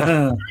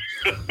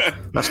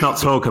 Let's not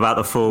talk about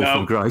the fall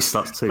from grace.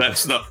 That's too.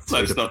 Let's not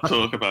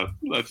talk about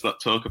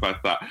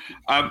that.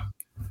 Have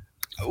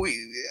we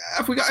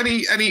got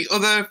any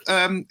other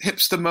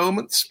hipster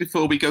moments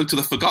before we go to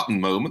the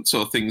forgotten moments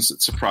or things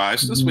that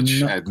surprised us?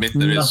 Which I admit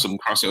there is some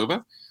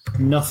crossover.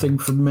 Nothing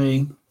from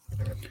me.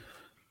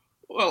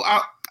 Well,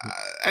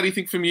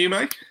 anything from you,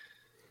 Mike?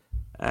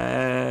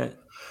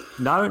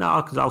 No,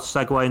 I'll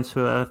segue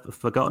into a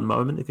forgotten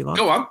moment if you like.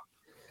 Go on.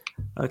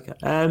 Okay.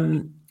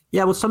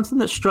 Well, something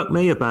that struck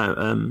me about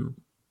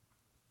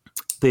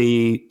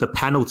the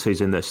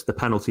penalties in this, the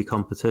penalty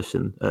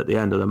competition at the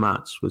end of the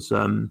match, was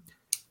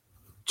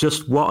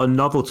just what a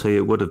novelty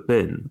it would have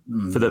been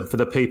for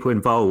the people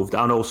involved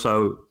and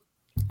also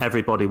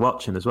everybody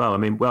watching as well. I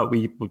mean, we're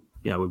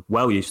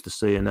well used to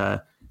seeing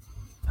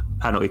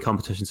penalty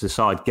competitions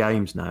decide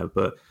games now,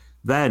 but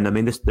then, I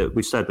mean,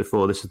 we've said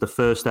before, this is the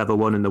first ever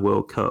one in the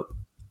World Cup.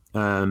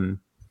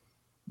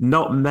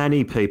 Not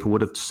many people would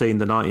have seen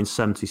the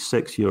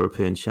 1976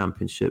 European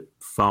Championship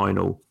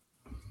final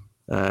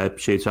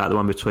shootout, the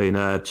one between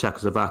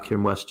Czechoslovakia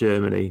and West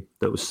Germany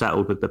that was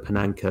settled with the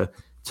Panenka.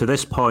 To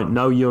this point,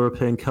 no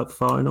European Cup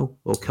final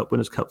or Cup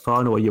Winners' Cup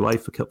final or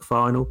UEFA Cup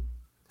final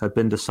had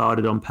been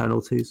decided on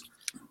penalties.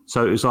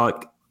 So it was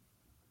like,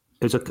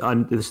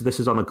 and this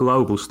is on a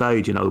global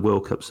stage, the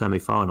World Cup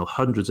semi-final,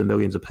 hundreds of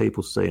millions of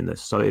people seeing this.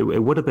 So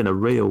it would have been a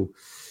real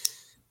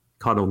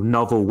kind of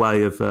novel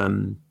way of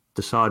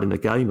deciding a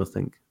game, I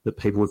think, that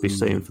people would be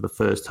seeing for the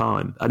first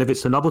time. And if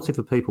it's a novelty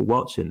for people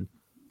watching,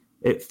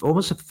 it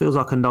almost feels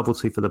like a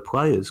novelty for the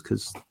players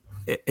because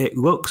it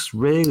looks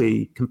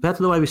really, compared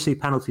to the way we see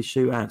penalty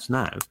shootouts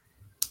now,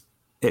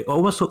 it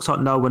almost looks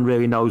like no one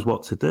really knows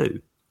what to do.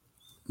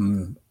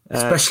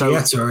 Especially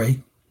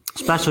Ettore.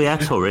 Especially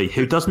Ettore,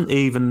 who I don't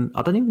even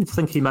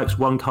think he makes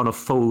one kind of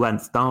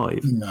full-length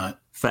dive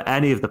for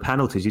any of the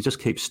penalties. He just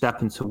keeps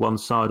stepping to one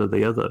side or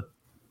the other.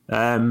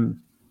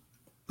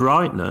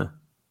 Breitner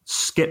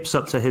skips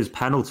up to his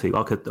penalty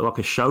like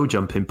a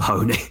show-jumping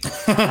pony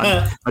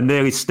and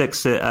nearly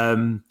sticks it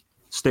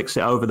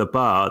over the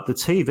bar. The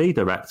TV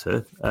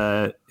director,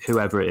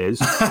 whoever it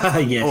is,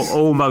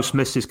 almost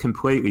misses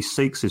completely,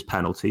 seeks his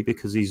penalty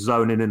because he's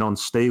zoning in on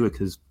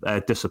Stielica's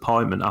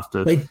disappointment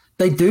after...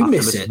 They do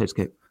miss it.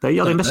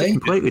 They miss it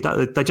completely.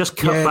 They just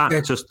cut back.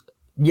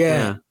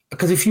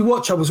 Because if you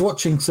watch, I was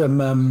watching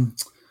some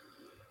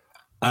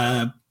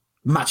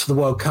Match of the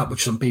World Cup,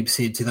 which was on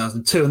BBC in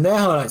 2002, and their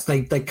highlights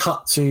they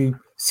cut to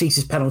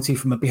Cease's penalty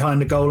from a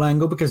behind the goal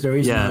angle because there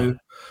is no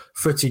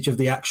footage of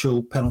the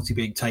actual penalty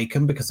being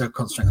taken because they're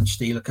concentrating on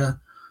Stielicke,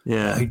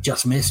 who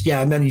just missed.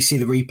 Yeah, and then you see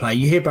the replay.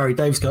 You hear Barry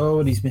Davies go, "Oh,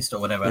 and he's missed," or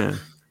whatever.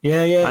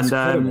 Yeah.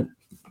 And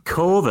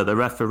Korver, the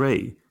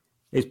referee,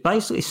 is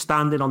basically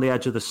standing on the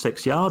edge of the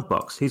 6-yard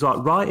box. He's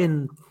like right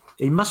in.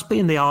 He must be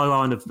in the eye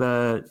line of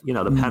the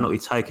penalty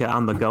taker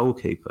and the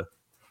goalkeeper,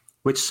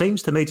 which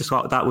seems to me just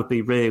like that would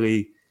be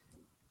really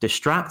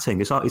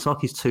distracting. It's like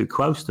he's too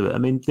close to it. I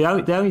mean, the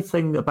only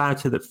thing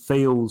about it that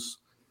feels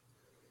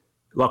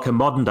like a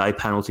modern day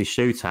penalty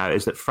shootout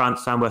is that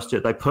France and West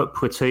they put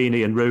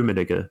Puttini and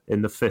Rummenigge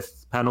in the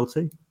 5th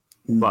penalty.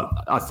 But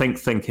I think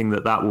thinking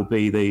that will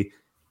be the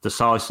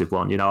decisive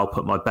one. I'll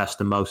put my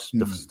best and most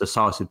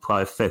decisive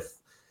player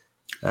 5th,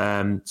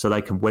 so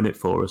they can win it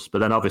for us. But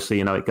then obviously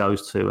it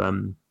goes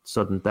to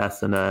sudden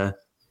death and.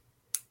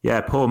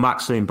 Poor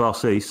Maxime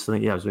Bossis, I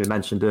think, as we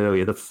mentioned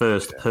earlier, the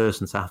first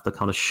person to have to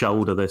kind of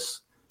shoulder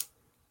this,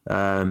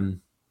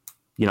 kind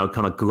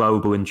of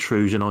global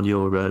intrusion on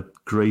your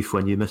grief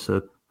when you miss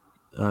a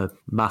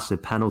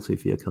massive penalty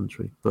for your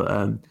country.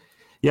 But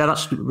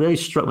that's really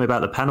struck me about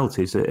the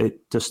penalties.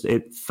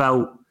 It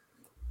felt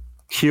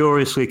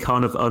curiously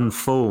kind of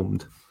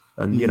unformed,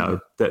 and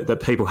that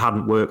people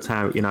hadn't worked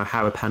out,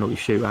 how a penalty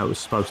shootout was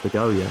supposed to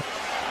go yet.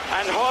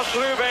 And Horst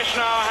Hrubesch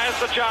now has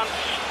the chance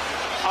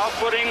of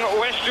putting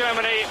West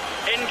Germany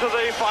into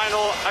the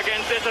final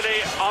against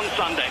Italy on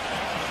Sunday.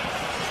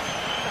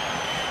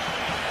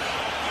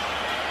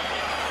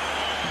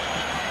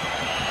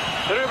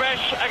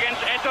 Hrubesch against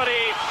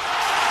Ettori,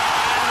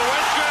 and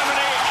West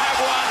Germany have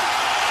won.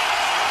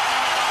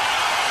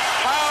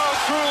 How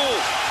cruel!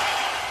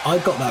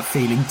 I got that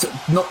feeling,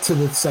 not to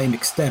the same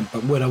extent,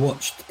 but when I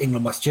watched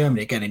England-West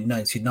Germany again in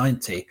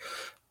 1990,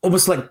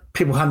 almost like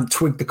people hadn't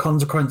twigged the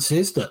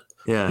consequences that,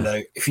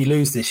 if you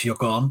lose this, you're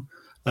gone.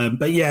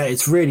 But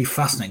it's really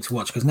fascinating to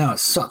watch because now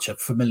it's such a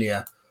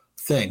familiar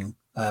thing.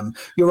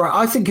 You're right.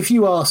 I think if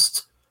you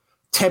asked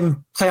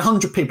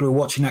 100 people who were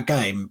watching that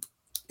game,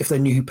 if they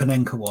knew who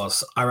Panenka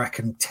was, I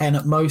reckon 10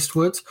 at most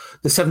would.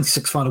 The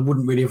 76 final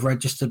wouldn't really have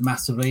registered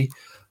massively.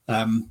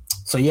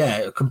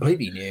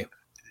 Completely new.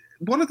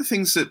 One of the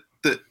things that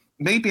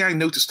maybe I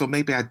noticed or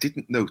maybe I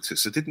didn't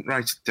notice, I didn't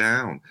write it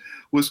down,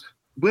 was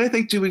were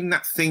they doing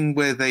that thing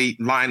where they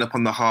line up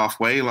on the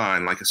halfway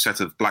line like a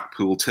set of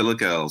Blackpool Tiller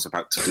girls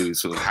about to do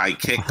sort of high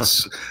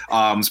kicks,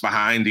 arms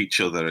behind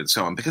each other and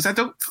so on? Because I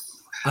think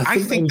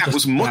that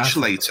was much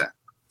later.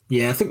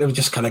 Yeah, I think they were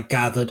just kind of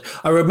gathered.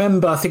 I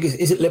remember, I think,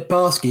 is it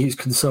Lipbarski who's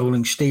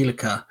consoling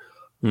Stielicke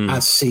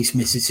as Cease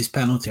misses his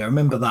penalty? I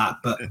remember that,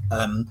 but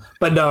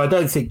no, I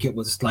don't think it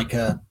was like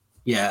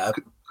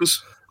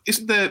because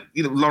isn't there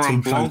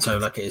Laurent Blanc photo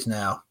like it is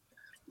now?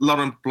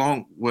 Laurent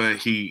Blanc, where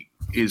he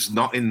is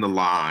not in the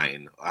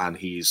line and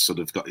he's sort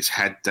of got his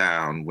head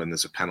down when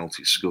there's a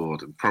penalty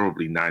scored, and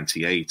probably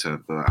 98,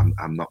 but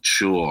I'm not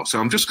sure. So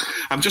I'm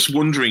just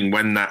wondering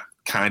when that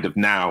kind of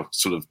now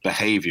sort of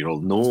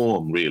behavioural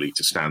norm really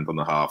to stand on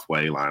the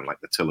halfway line like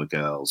the Tiller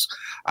girls,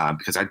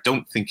 because I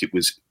don't think it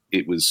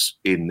was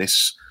in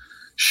this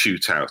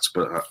shootout,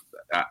 but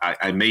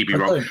I may be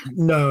wrong.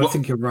 No, I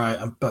think you're right.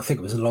 But I think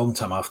it was a long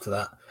time after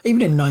that.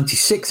 Even in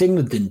 '96,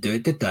 England didn't do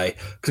it, did they?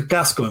 Because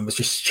Gascoigne was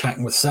just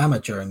chatting with Sammer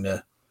during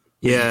the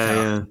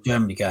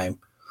Germany game.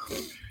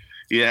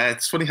 Yeah,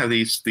 it's funny how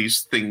these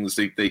things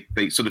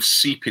they sort of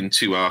seep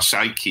into our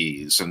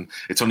psyches, and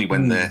it's only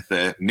when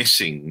they're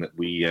missing that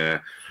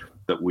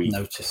we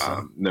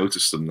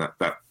notice them.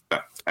 That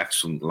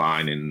excellent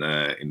line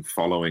in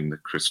Following, the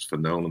Christopher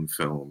Nolan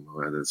film,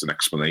 where there's an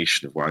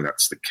explanation of why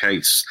that's the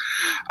case.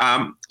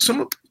 One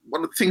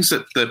of the things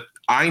that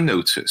I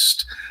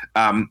noticed,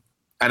 and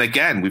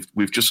again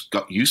we've just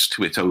got used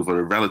to it over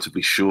a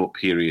relatively short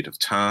period of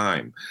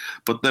time,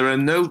 but there are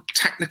no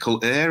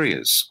technical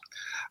areas.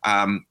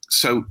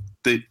 So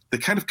the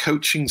kind of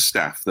coaching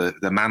staff, the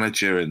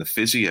manager and the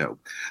physio,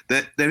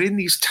 they're in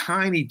these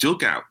tiny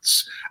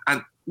dugouts,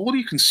 and all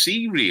you can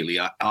see really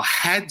are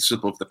heads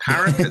above the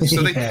parapet.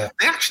 So they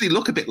actually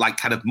look a bit like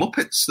kind of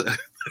Muppets that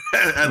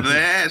are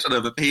there sort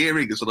of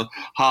appearing as sort of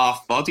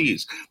half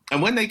bodies.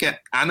 And when they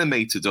get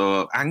animated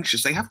or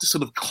anxious, they have to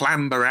sort of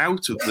clamber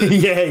out of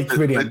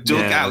the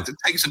dugout. It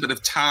takes a bit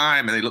of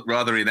time and they look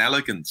rather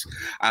inelegant.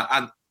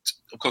 And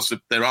of course,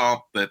 there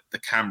are the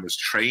cameras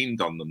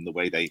trained on them the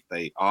way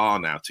they are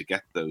now to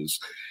get those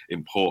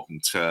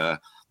important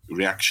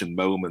reaction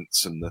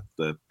moments and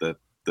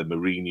the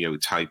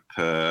Mourinho type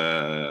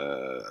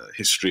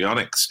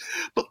histrionics.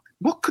 But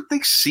what could they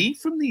see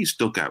from these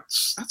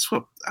dugouts?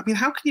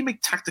 How can you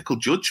make tactical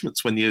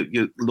judgments when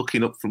you're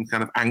looking up from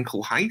kind of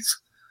ankle height?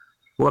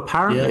 Well,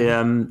 apparently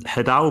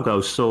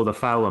Hidalgo saw the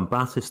foul on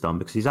Battiston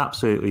because he's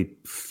absolutely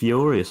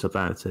furious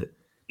about it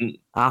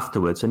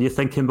afterwards. And you're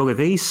thinking, well, if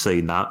he's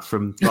seen that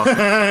from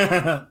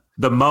the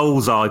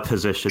mole's eye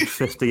position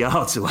 50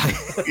 yards away,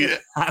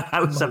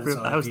 how's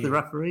the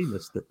referee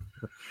missed it?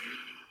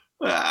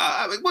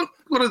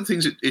 One of the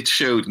things it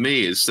showed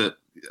me is that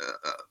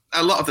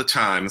a lot of the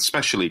time,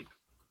 especially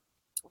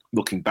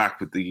looking back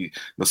with the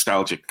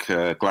nostalgic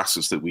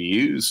glasses that we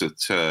use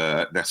at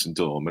Nessun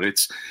Dorma,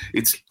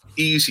 it's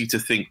easy to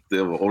think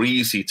or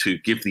easy to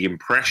give the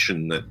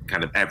impression that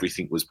kind of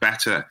everything was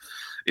better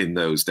in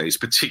those days,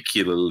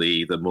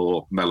 particularly the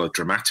more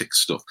melodramatic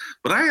stuff.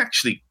 But I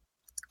actually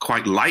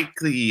quite like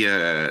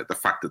the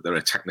fact that there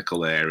are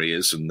technical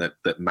areas and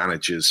that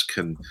managers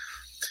can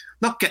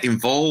not get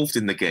involved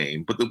in the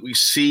game, but that we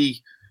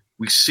see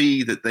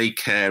that they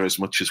care as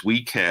much as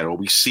we care, or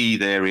we see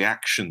their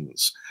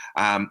reactions.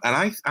 And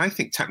I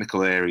think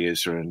technical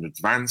areas are an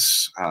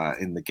advance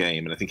in the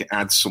game, and I think it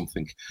adds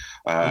something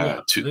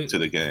to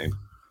the game.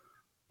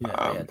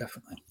 Yeah,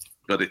 definitely.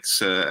 But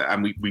it's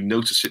and we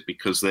notice it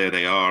because there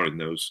they are in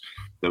those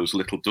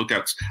little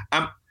dugouts.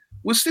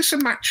 Was this a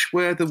match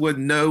where there were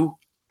no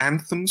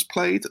anthems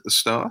played at the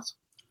start?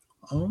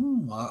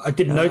 Oh, I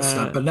didn't notice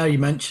that, but now you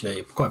mention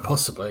it, quite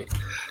possibly.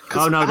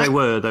 Oh no, they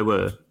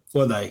were.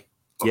 Were they?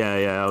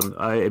 Yeah.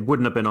 It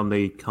wouldn't have been on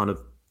the kind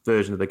of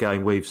version of the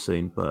game we've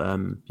seen, but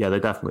yeah, they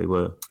definitely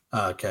were.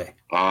 Okay.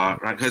 Right.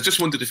 I just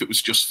wondered if it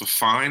was just for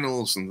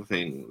finals and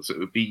things. It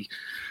would be,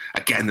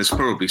 again, there's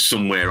probably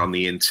somewhere on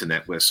the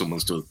internet where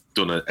someone's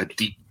done a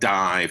deep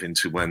dive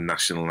into when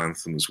national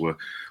anthems were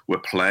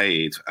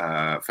played,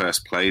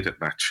 first played at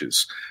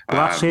matches.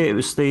 Well, actually, it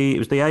was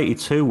the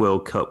 '82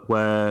 World Cup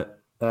where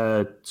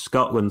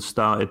Scotland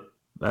started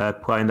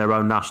playing their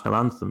own national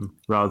anthem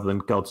rather than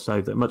 "God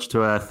Save It," much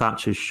to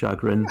Thatcher's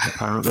chagrin,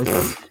 apparently.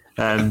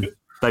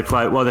 They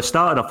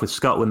started off with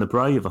 "Scotland the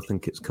Brave," I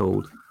think it's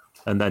called,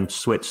 and then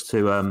switched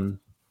to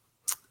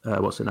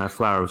what's it now,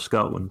 "Flower of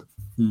Scotland."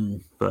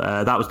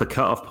 But that was the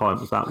cut-off point,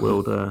 was that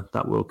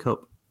World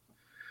Cup.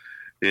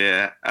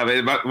 Yeah, I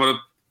mean, one of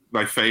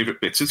my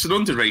favourite bits. It's an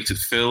underrated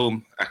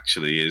film,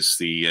 actually. Is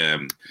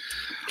the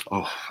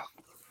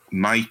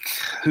Mike?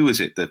 Who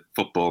is it? The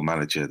football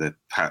manager, the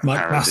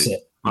Mike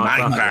Bassett.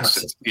 Mike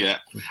Bassett, yeah,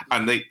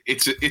 and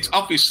it's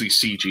obviously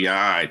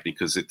CGI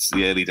because it's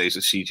the early days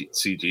of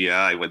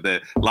CGI when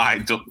they're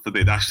lined up for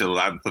the national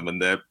anthem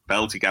and they're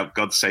belting out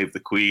 "God Save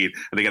the Queen,"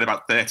 and they get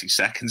about 30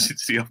 seconds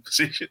into the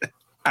opposition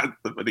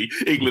anthem, and the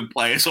England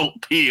players all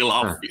peel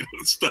off,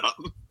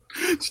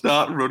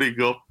 start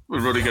running up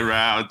and running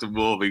around and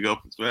warming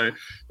up. It's very,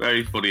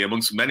 very funny,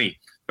 amongst many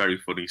very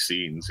funny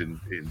scenes in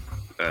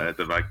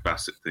the Mike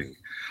Bassett thing.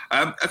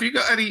 Have you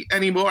got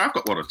any more? I've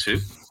got one or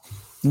two.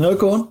 No,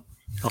 go on.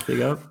 Off you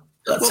go.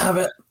 Let's have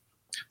it.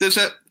 There's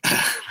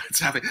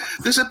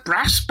a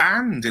brass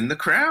band in the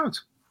crowd.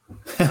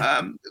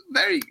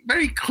 Very,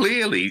 very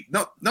clearly,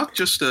 not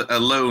just a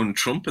lone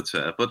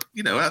trumpeter, but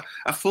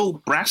a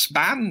full brass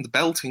band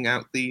belting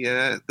out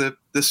the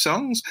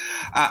songs.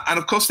 And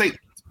of course,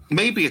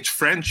 maybe it's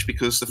French,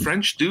 because the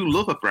French do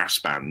love a brass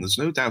band. There's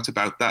no doubt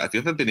about that. If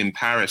you've ever been in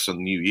Paris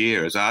on New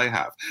Year, as I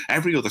have,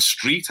 every other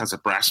street has a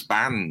brass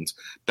band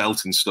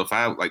belting stuff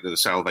out, like the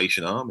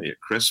Salvation Army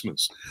at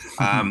Christmas.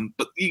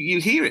 But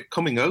you hear it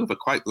coming over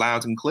quite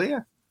loud and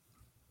clear.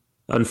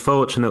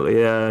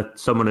 Unfortunately,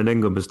 someone in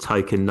England was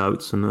taking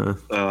notes and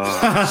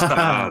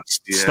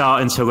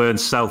starting to learn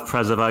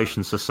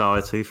self-preservation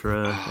society for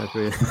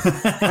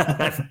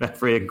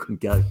every England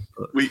game.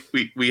 But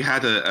we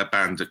had a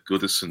band at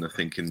Goodison, I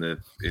think, in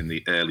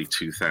the early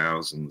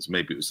 2000s,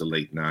 maybe it was the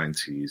late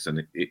 90s,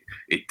 and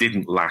it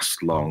didn't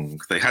last long.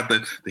 They had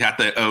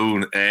their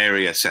own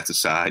area set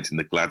aside in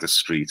the Gladys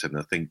Street, and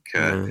I think.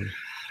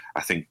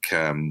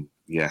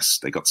 Yes,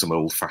 they got some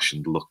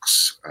old-fashioned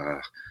looks,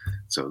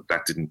 so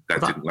that didn't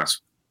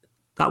last.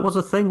 That was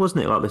a thing,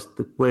 wasn't it? Like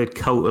the weird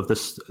cult of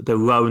the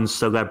lone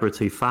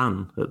celebrity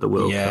fan at the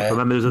World Cup. I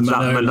remember there was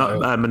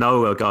that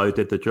Manolo guy who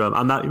did the drum,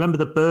 and remember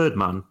the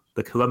Birdman,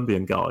 the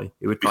Colombian guy,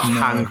 who would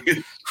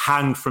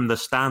hang from the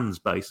stands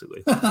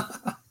basically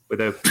with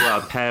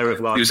a pair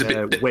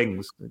of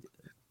wings.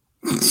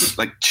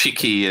 Like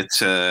Chicky at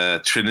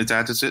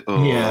Trinidad, is it?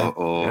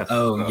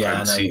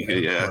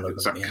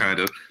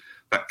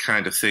 That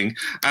kind of thing.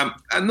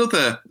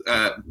 Another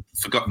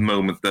forgotten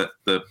moment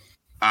that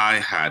I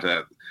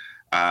had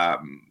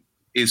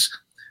is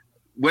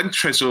when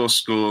Trésor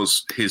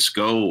scores his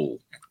goal.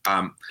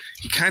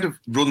 He kind of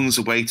runs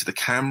away to the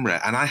camera,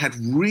 and I had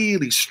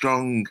really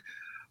strong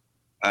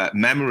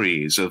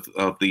memories of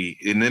the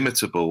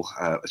inimitable,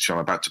 which I'm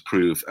about to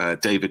prove,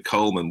 David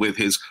Coleman with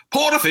his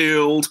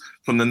Porterfield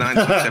from the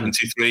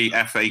 1973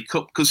 FA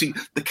Cup, because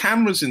the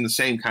camera's in the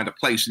same kind of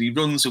place, and he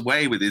runs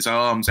away with his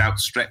arms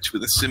outstretched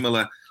with a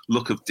similar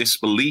look of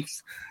disbelief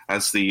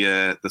as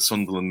the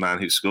Sunderland man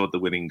who scored the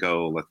winning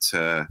goal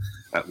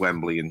at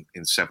Wembley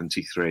in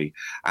 73.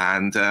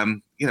 And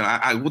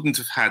I wouldn't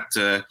have had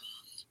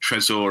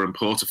Trésor and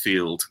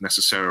Porterfield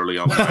necessarily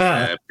on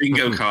my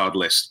bingo card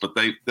list, but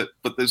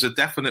there's a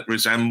definite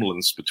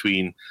resemblance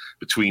between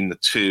the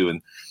two,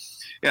 and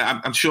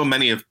I'm sure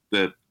many of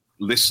the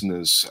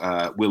listeners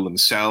will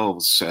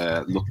themselves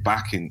look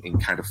back in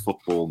kind of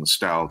football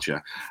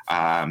nostalgia,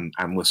 and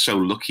we're so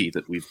lucky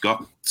that we've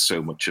got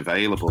so much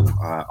available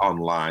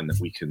online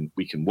that we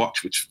can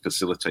watch, which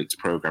facilitates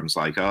programs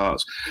like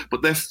ours.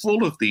 But they're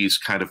full of these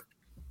kind of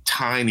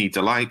tiny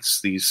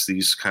delights,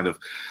 these kind of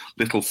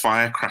little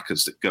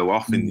firecrackers that go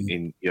off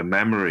in your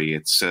memory.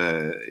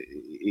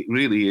 It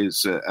really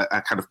is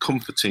a kind of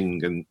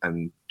comforting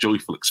and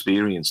joyful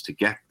experience to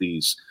get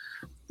these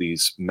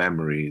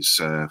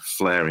memories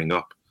flaring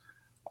up.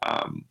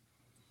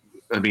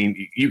 I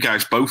mean, you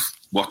guys both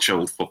watch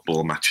old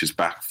football matches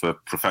back for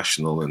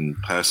professional and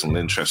personal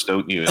interest,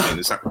 don't you? I mean,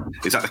 is that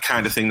the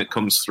kind of thing that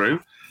comes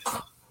through?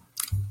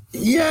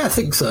 Yeah, I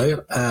think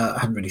so. I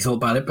hadn't really thought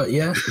about it, but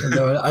yeah,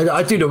 no,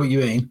 I do know what you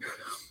mean.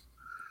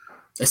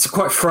 It's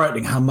quite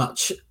frightening how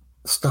much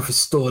stuff is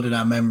stored in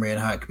our memory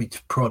and how it can be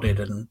prodded,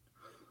 and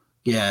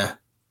yeah.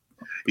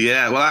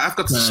 Yeah, well, I've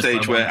got to the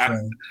stage where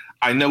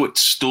I know it's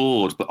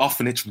stored, but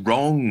often it's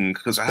wrong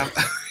because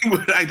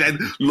I then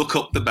look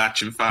up the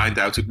match and find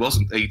out it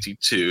wasn't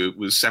 82, it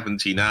was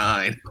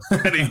 79,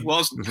 and it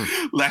wasn't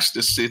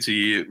Leicester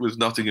City, it was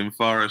Nottingham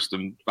Forest,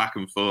 and back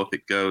and forth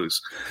it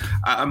goes.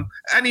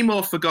 Any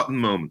more forgotten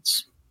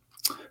moments?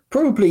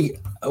 Probably,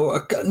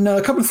 no.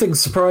 A couple of things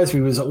surprised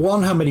me was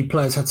one, how many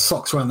players had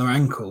socks around their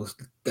ankles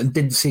and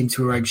didn't seem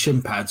to be wearing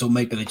shin pads, or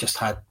maybe they just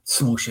had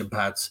small shin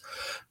pads.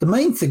 The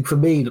main thing for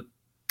me that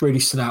really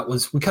stood out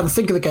was we kind of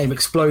think of the game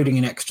exploding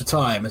in extra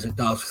time as it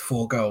does with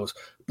 4 goals.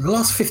 But the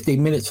last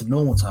 15 minutes of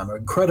normal time are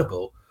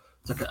incredible.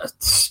 It's like a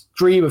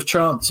stream of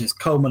chances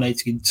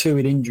culminating in 2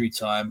 in injury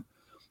time.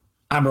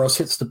 Amoros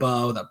hits the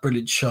bar with that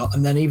brilliant shot.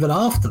 And then even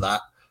after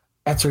that,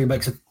 Ettori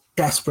makes a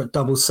desperate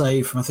double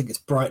save from, I think it's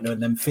Breitner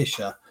and then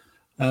Fisher.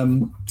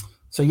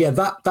 So yeah,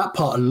 that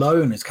part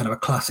alone is kind of a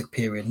classic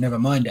period, never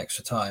mind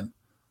extra time.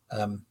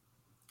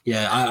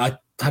 I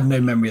had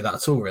no memory of that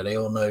at all, really,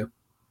 or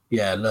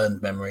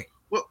learned memory.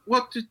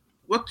 What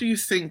do you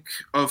think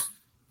of?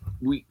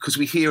 Because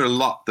we hear a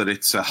lot that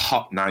it's a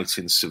hot night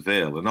in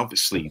Seville, and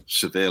obviously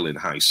Seville in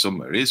high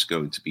summer is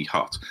going to be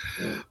hot.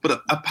 Yeah.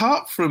 But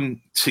apart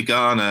from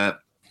Tigana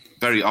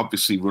very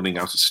obviously running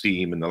out of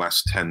steam in the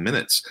last 10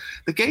 minutes,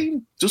 the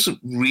game doesn't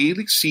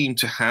really seem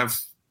to have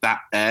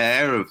that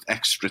air of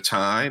extra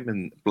time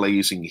and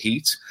blazing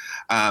heat.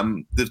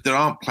 There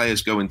aren't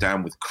players going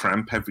down with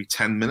cramp every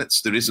 10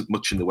 minutes. There isn't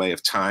much in the way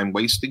of time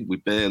wasting. We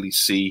barely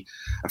see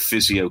a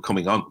physio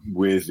coming on,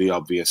 with the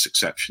obvious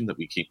exception that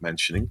we keep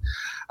mentioning.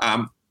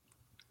 I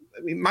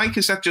mean, Mike,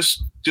 is that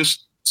just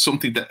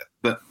something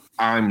that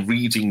I'm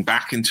reading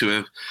back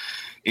into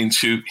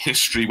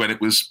history when it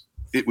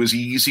was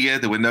easier?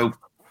 There were no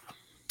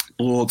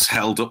boards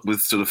held up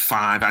with sort of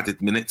 5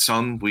 added minutes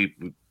on. We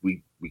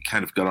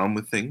kind of got on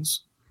with things.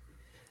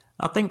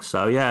 I think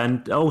so, yeah.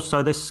 And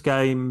also this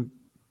game,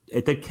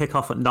 it did kick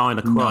off at 9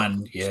 o'clock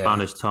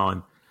Spanish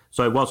time.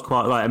 So it was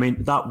quite late. I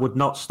mean, that would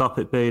not stop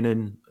it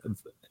being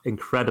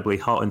incredibly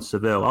hot in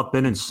Seville. I've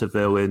been in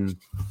Seville in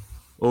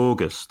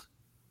August.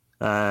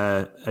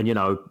 And, you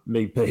know,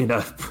 me being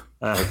a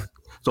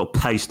sort of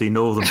pasty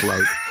northern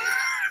bloke,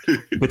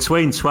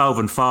 between 12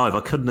 and 5, I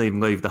couldn't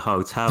even leave the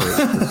hotel. It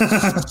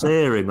was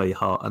searingly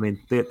hot. I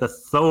mean, the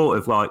thought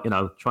of, like, you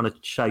know, trying to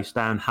chase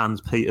down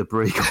Hans-Peter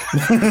Briegel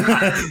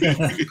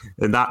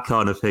in that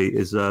kind of heat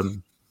is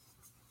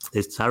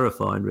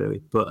terrifying,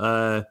 really.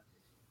 But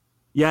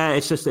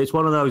it's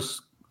one of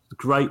those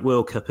great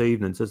World Cup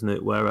evenings, isn't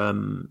it? Where,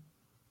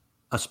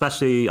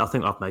 especially, I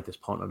think I've made this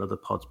point on other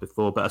pods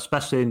before, but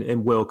especially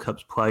in World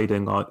Cups played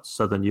in like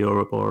Southern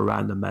Europe or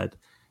around the Med,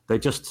 they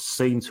just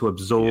seem to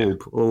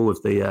absorb all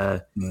of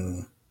the,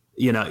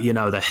 you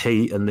know, the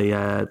heat and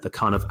the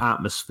kind of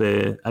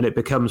atmosphere, and it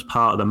becomes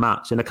part of the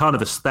match in a kind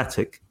of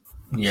aesthetic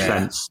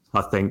sense,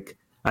 I think.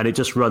 And it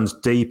just runs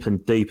deep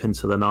and deep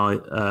into the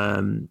night,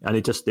 and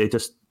it just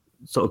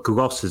sort of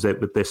glosses it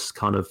with this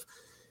kind of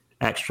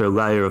extra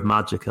layer of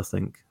magic. I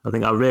think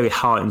that really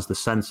heightens the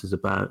senses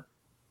about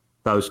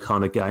those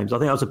kind of games. I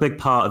think that was a big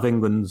part of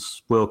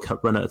England's World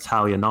Cup run at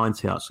Italia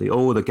 90. Actually,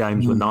 all the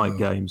games were night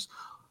games.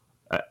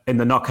 In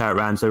the knockout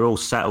rounds, they're all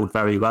settled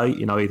very late,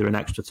 you know, either in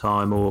extra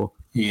time or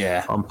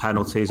on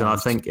penalties. And I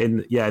think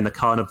in the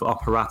kind of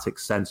operatic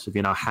sense of,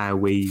 you know, how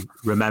we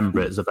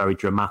remember it as a very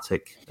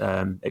dramatic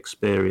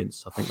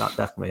experience, I think that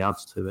definitely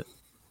adds to it.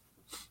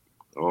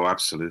 Oh,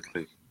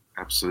 absolutely.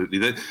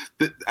 Absolutely.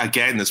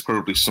 Again, there's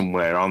probably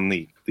somewhere on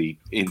the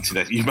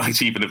internet, you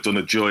might even have done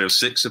a Joy of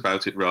 6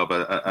 about it, Rob.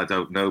 I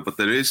don't know. But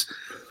there is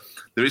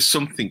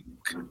something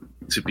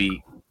to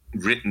be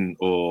written,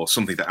 or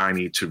something that I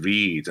need to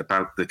read,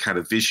 about the kind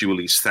of visual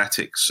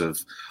aesthetics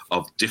of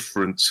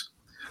different,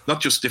 not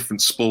just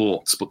different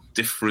sports, but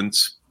different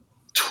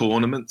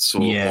tournaments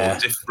or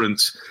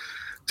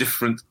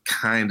different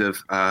kind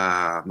of,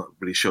 I'm not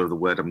really sure of the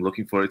word I'm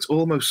looking for. It's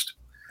almost,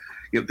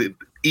 you know, the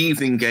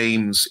evening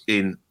games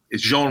in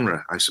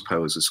genre, I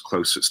suppose, is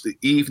closest. The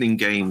evening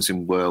games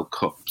in World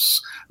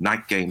Cups,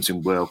 night games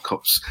in World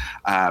Cups,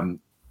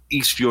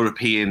 East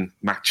European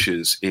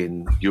matches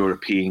in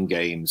European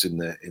games in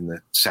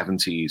the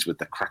 70s, with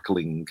the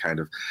crackling kind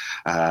of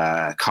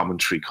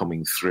commentary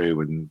coming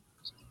through and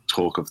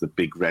talk of the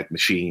big red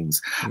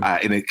machines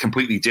in a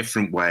completely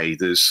different way.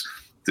 There's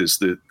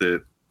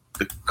the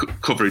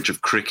coverage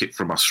of cricket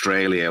from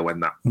Australia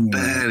when that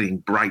burning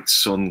bright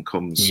sun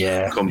comes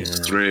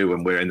through,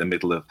 and we're in the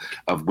middle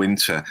of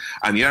winter.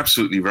 And you're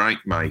absolutely right,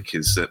 Mike,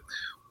 is that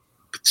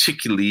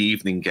particularly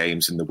evening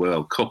games in the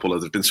World Cup, although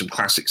there's been some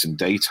classics in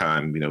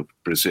daytime,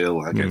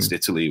 Brazil against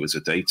Italy was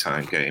a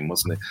daytime game,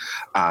 wasn't it?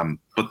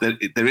 But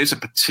there is a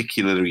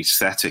particular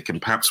aesthetic,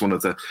 and perhaps one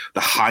of the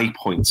high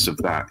points of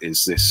that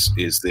is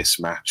this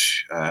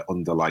match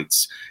under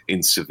lights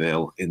in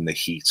Seville in the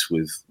heat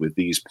with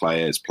these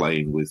players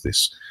playing with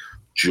this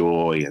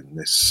joy and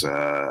this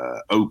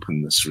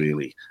openness,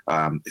 really.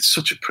 It's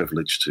such a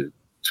privilege to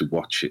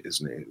watch it,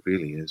 isn't it? It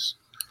really is.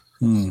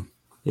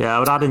 Yeah, I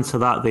would add into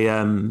that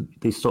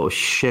these sort of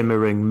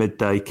shimmering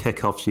midday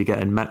kickoffs you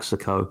get in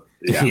Mexico.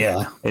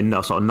 Yeah. In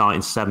sort of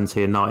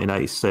 1970 and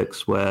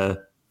 1986,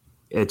 where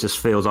it just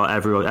feels like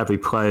every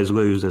player's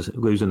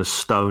losing a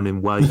stone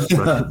in weight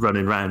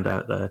running around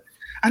out there.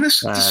 And it's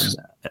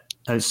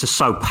just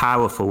so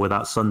powerful with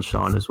that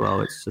sunshine as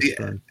well. It's just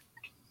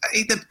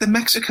the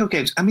Mexico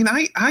games. I mean,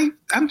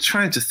 I'm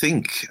trying to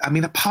think. I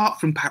mean,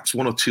 apart from perhaps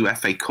one or two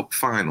FA Cup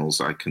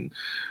finals I can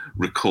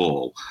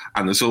recall,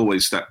 and there's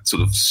always that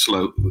sort of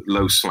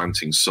low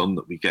slanting sun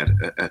that we get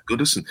at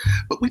Goodison,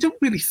 but we don't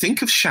really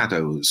think of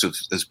shadows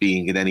as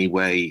being in any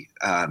way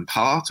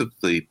part of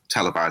the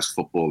televised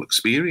football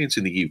experience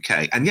in the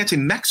UK. And yet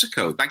in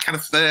Mexico, that kind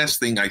of first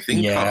thing I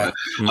think of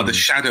are the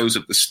shadows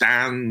of the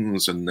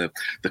stands and the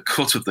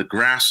cut of the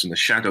grass and the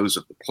shadows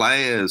of the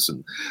players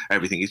and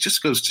everything. It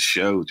just goes to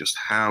show just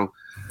how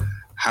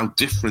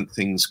different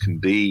things can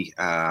be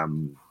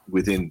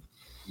within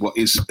what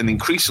is an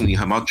increasingly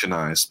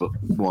homogenised, but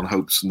one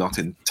hopes not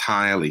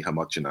entirely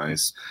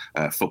homogenised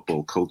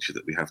football culture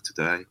that we have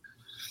today.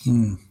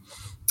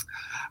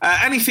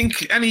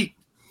 Any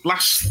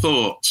last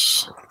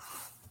thoughts?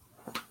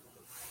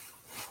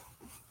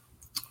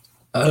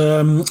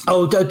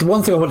 The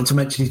one thing I wanted to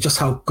mention is just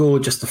how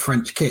gorgeous the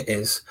French kit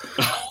is.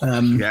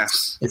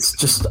 Yes. It's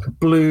just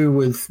blue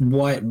with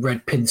white and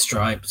red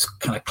pinstripes,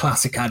 kind of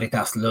classic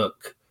Adidas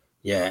look.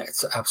 Yeah,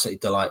 it's absolutely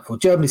delightful.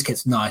 Germany's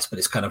kit's nice, but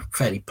it's kind of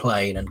fairly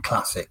plain and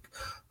classic.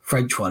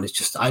 French one is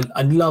just, I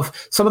love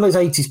some of those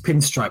 80s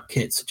pinstripe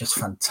kits are just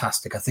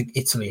fantastic. I think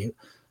Italy,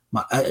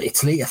 I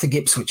think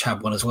Ipswich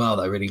had one as well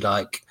that I really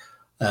like.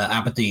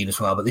 Aberdeen as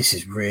well, but this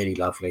is really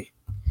lovely.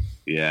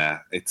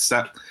 Yeah, it's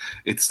that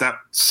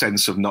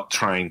sense of not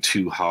trying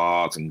too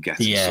hard and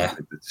getting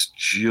something that's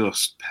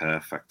just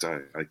perfect.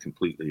 I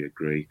completely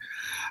agree.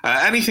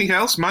 Anything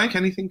else, Mike?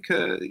 Anything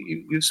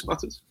you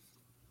spotted?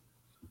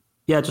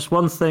 Yeah, just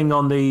one thing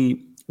on the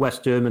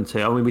West German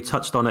team. I mean, we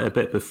touched on it a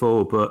bit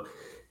before, but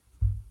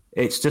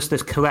it's just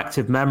this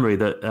collective memory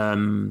that,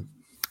 that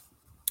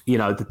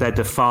they're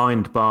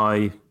defined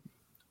by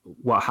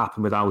what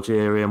happened with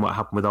Algeria and what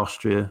happened with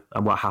Austria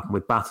and what happened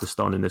with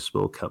Battiston in this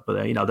World Cup.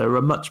 But, they're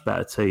a much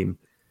better team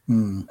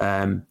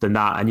than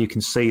that. And you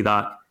can see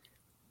that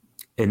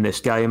in this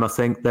game. I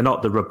think they're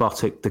not the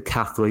robotic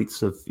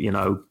decathletes of,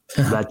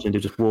 legend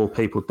who just wore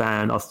people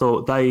down. I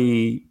thought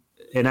they...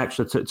 in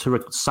extra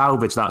to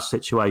salvage that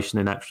situation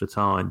in extra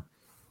time,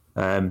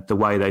 the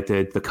way they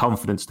did, the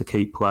confidence to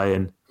keep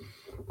playing,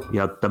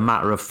 the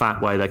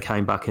matter-of-fact way they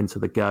came back into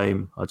the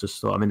game. I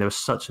just thought, they were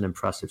such an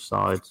impressive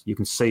side. You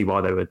can see why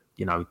they were,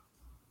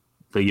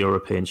 the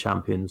European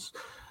champions.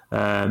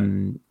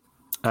 And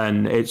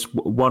it's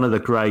one of the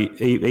great,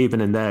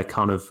 even in their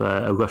kind of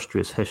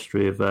illustrious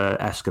history of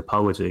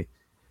escapology,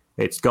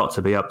 it's got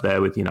to be up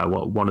there with,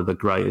 one of the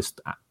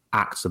greatest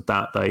acts of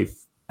that they've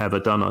ever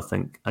done, I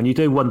think. And you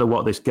do wonder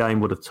what this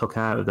game would have took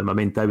out of them.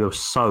 They were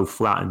so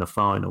flat in the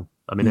final.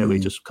 Italy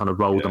just kind of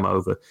rolled them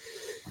over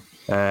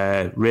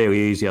really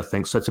easy, I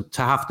think. So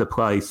to have to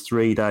play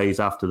 3 days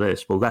after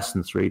this, well, less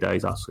than 3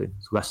 days actually,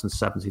 it's less than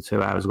 72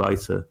 hours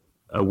later,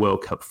 a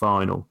World Cup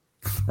final.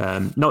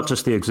 Not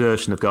just the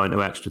exertion of going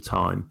to extra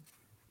time,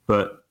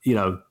 but,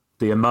 the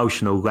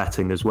emotional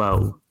letting as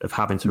well of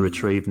having to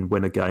retrieve and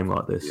win a game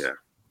like this. Yeah.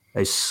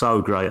 It's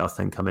so great, I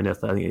think. I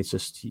think it's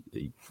just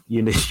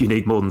you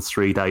need more than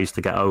 3 days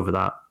to get over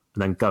that,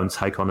 and then go and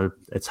take on an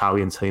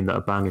Italian team that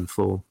are banging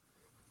form.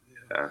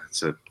 Yeah,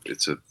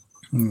 it's a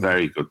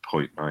very good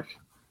point, Mike.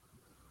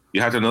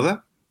 You had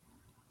another?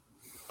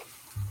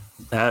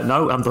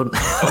 No, I'm done.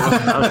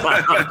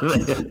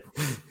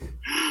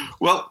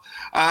 Well,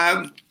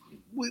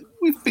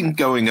 we've been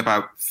going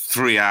about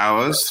 3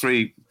 hours,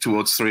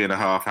 towards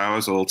 3.5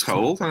 hours all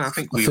told, and I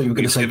think we were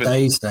going to say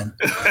days then.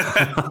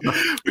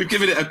 We've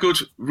given it a good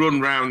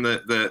run round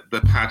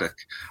the paddock.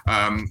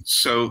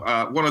 So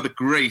one of the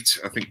great,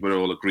 I think we're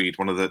all agreed,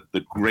 one of the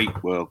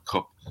great World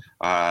Cup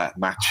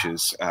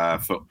matches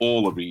for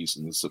all the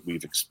reasons that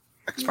we've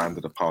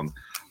expanded upon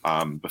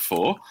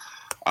before.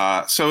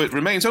 So it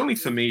remains only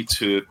for me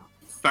to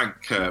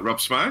thank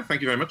Rob Smythe.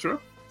 Thank you very much, Rob.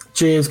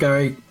 Cheers,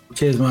 Gary.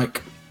 Cheers,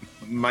 Mike.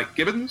 Mike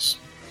Gibbons.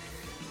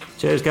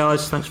 Cheers,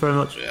 guys. Thanks very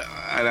much.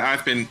 And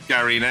I've been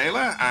Gary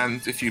Naylor,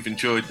 and if you've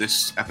enjoyed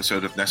this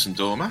episode of Nessun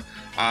Dorma,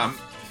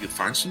 you'll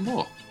find some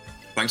more.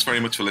 Thanks very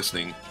much for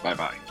listening.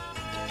 Bye-bye.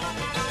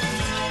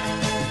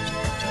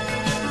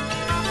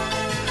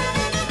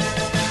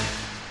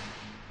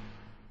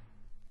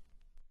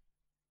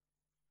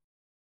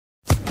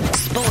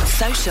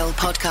 Social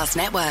Podcast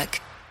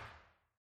Network.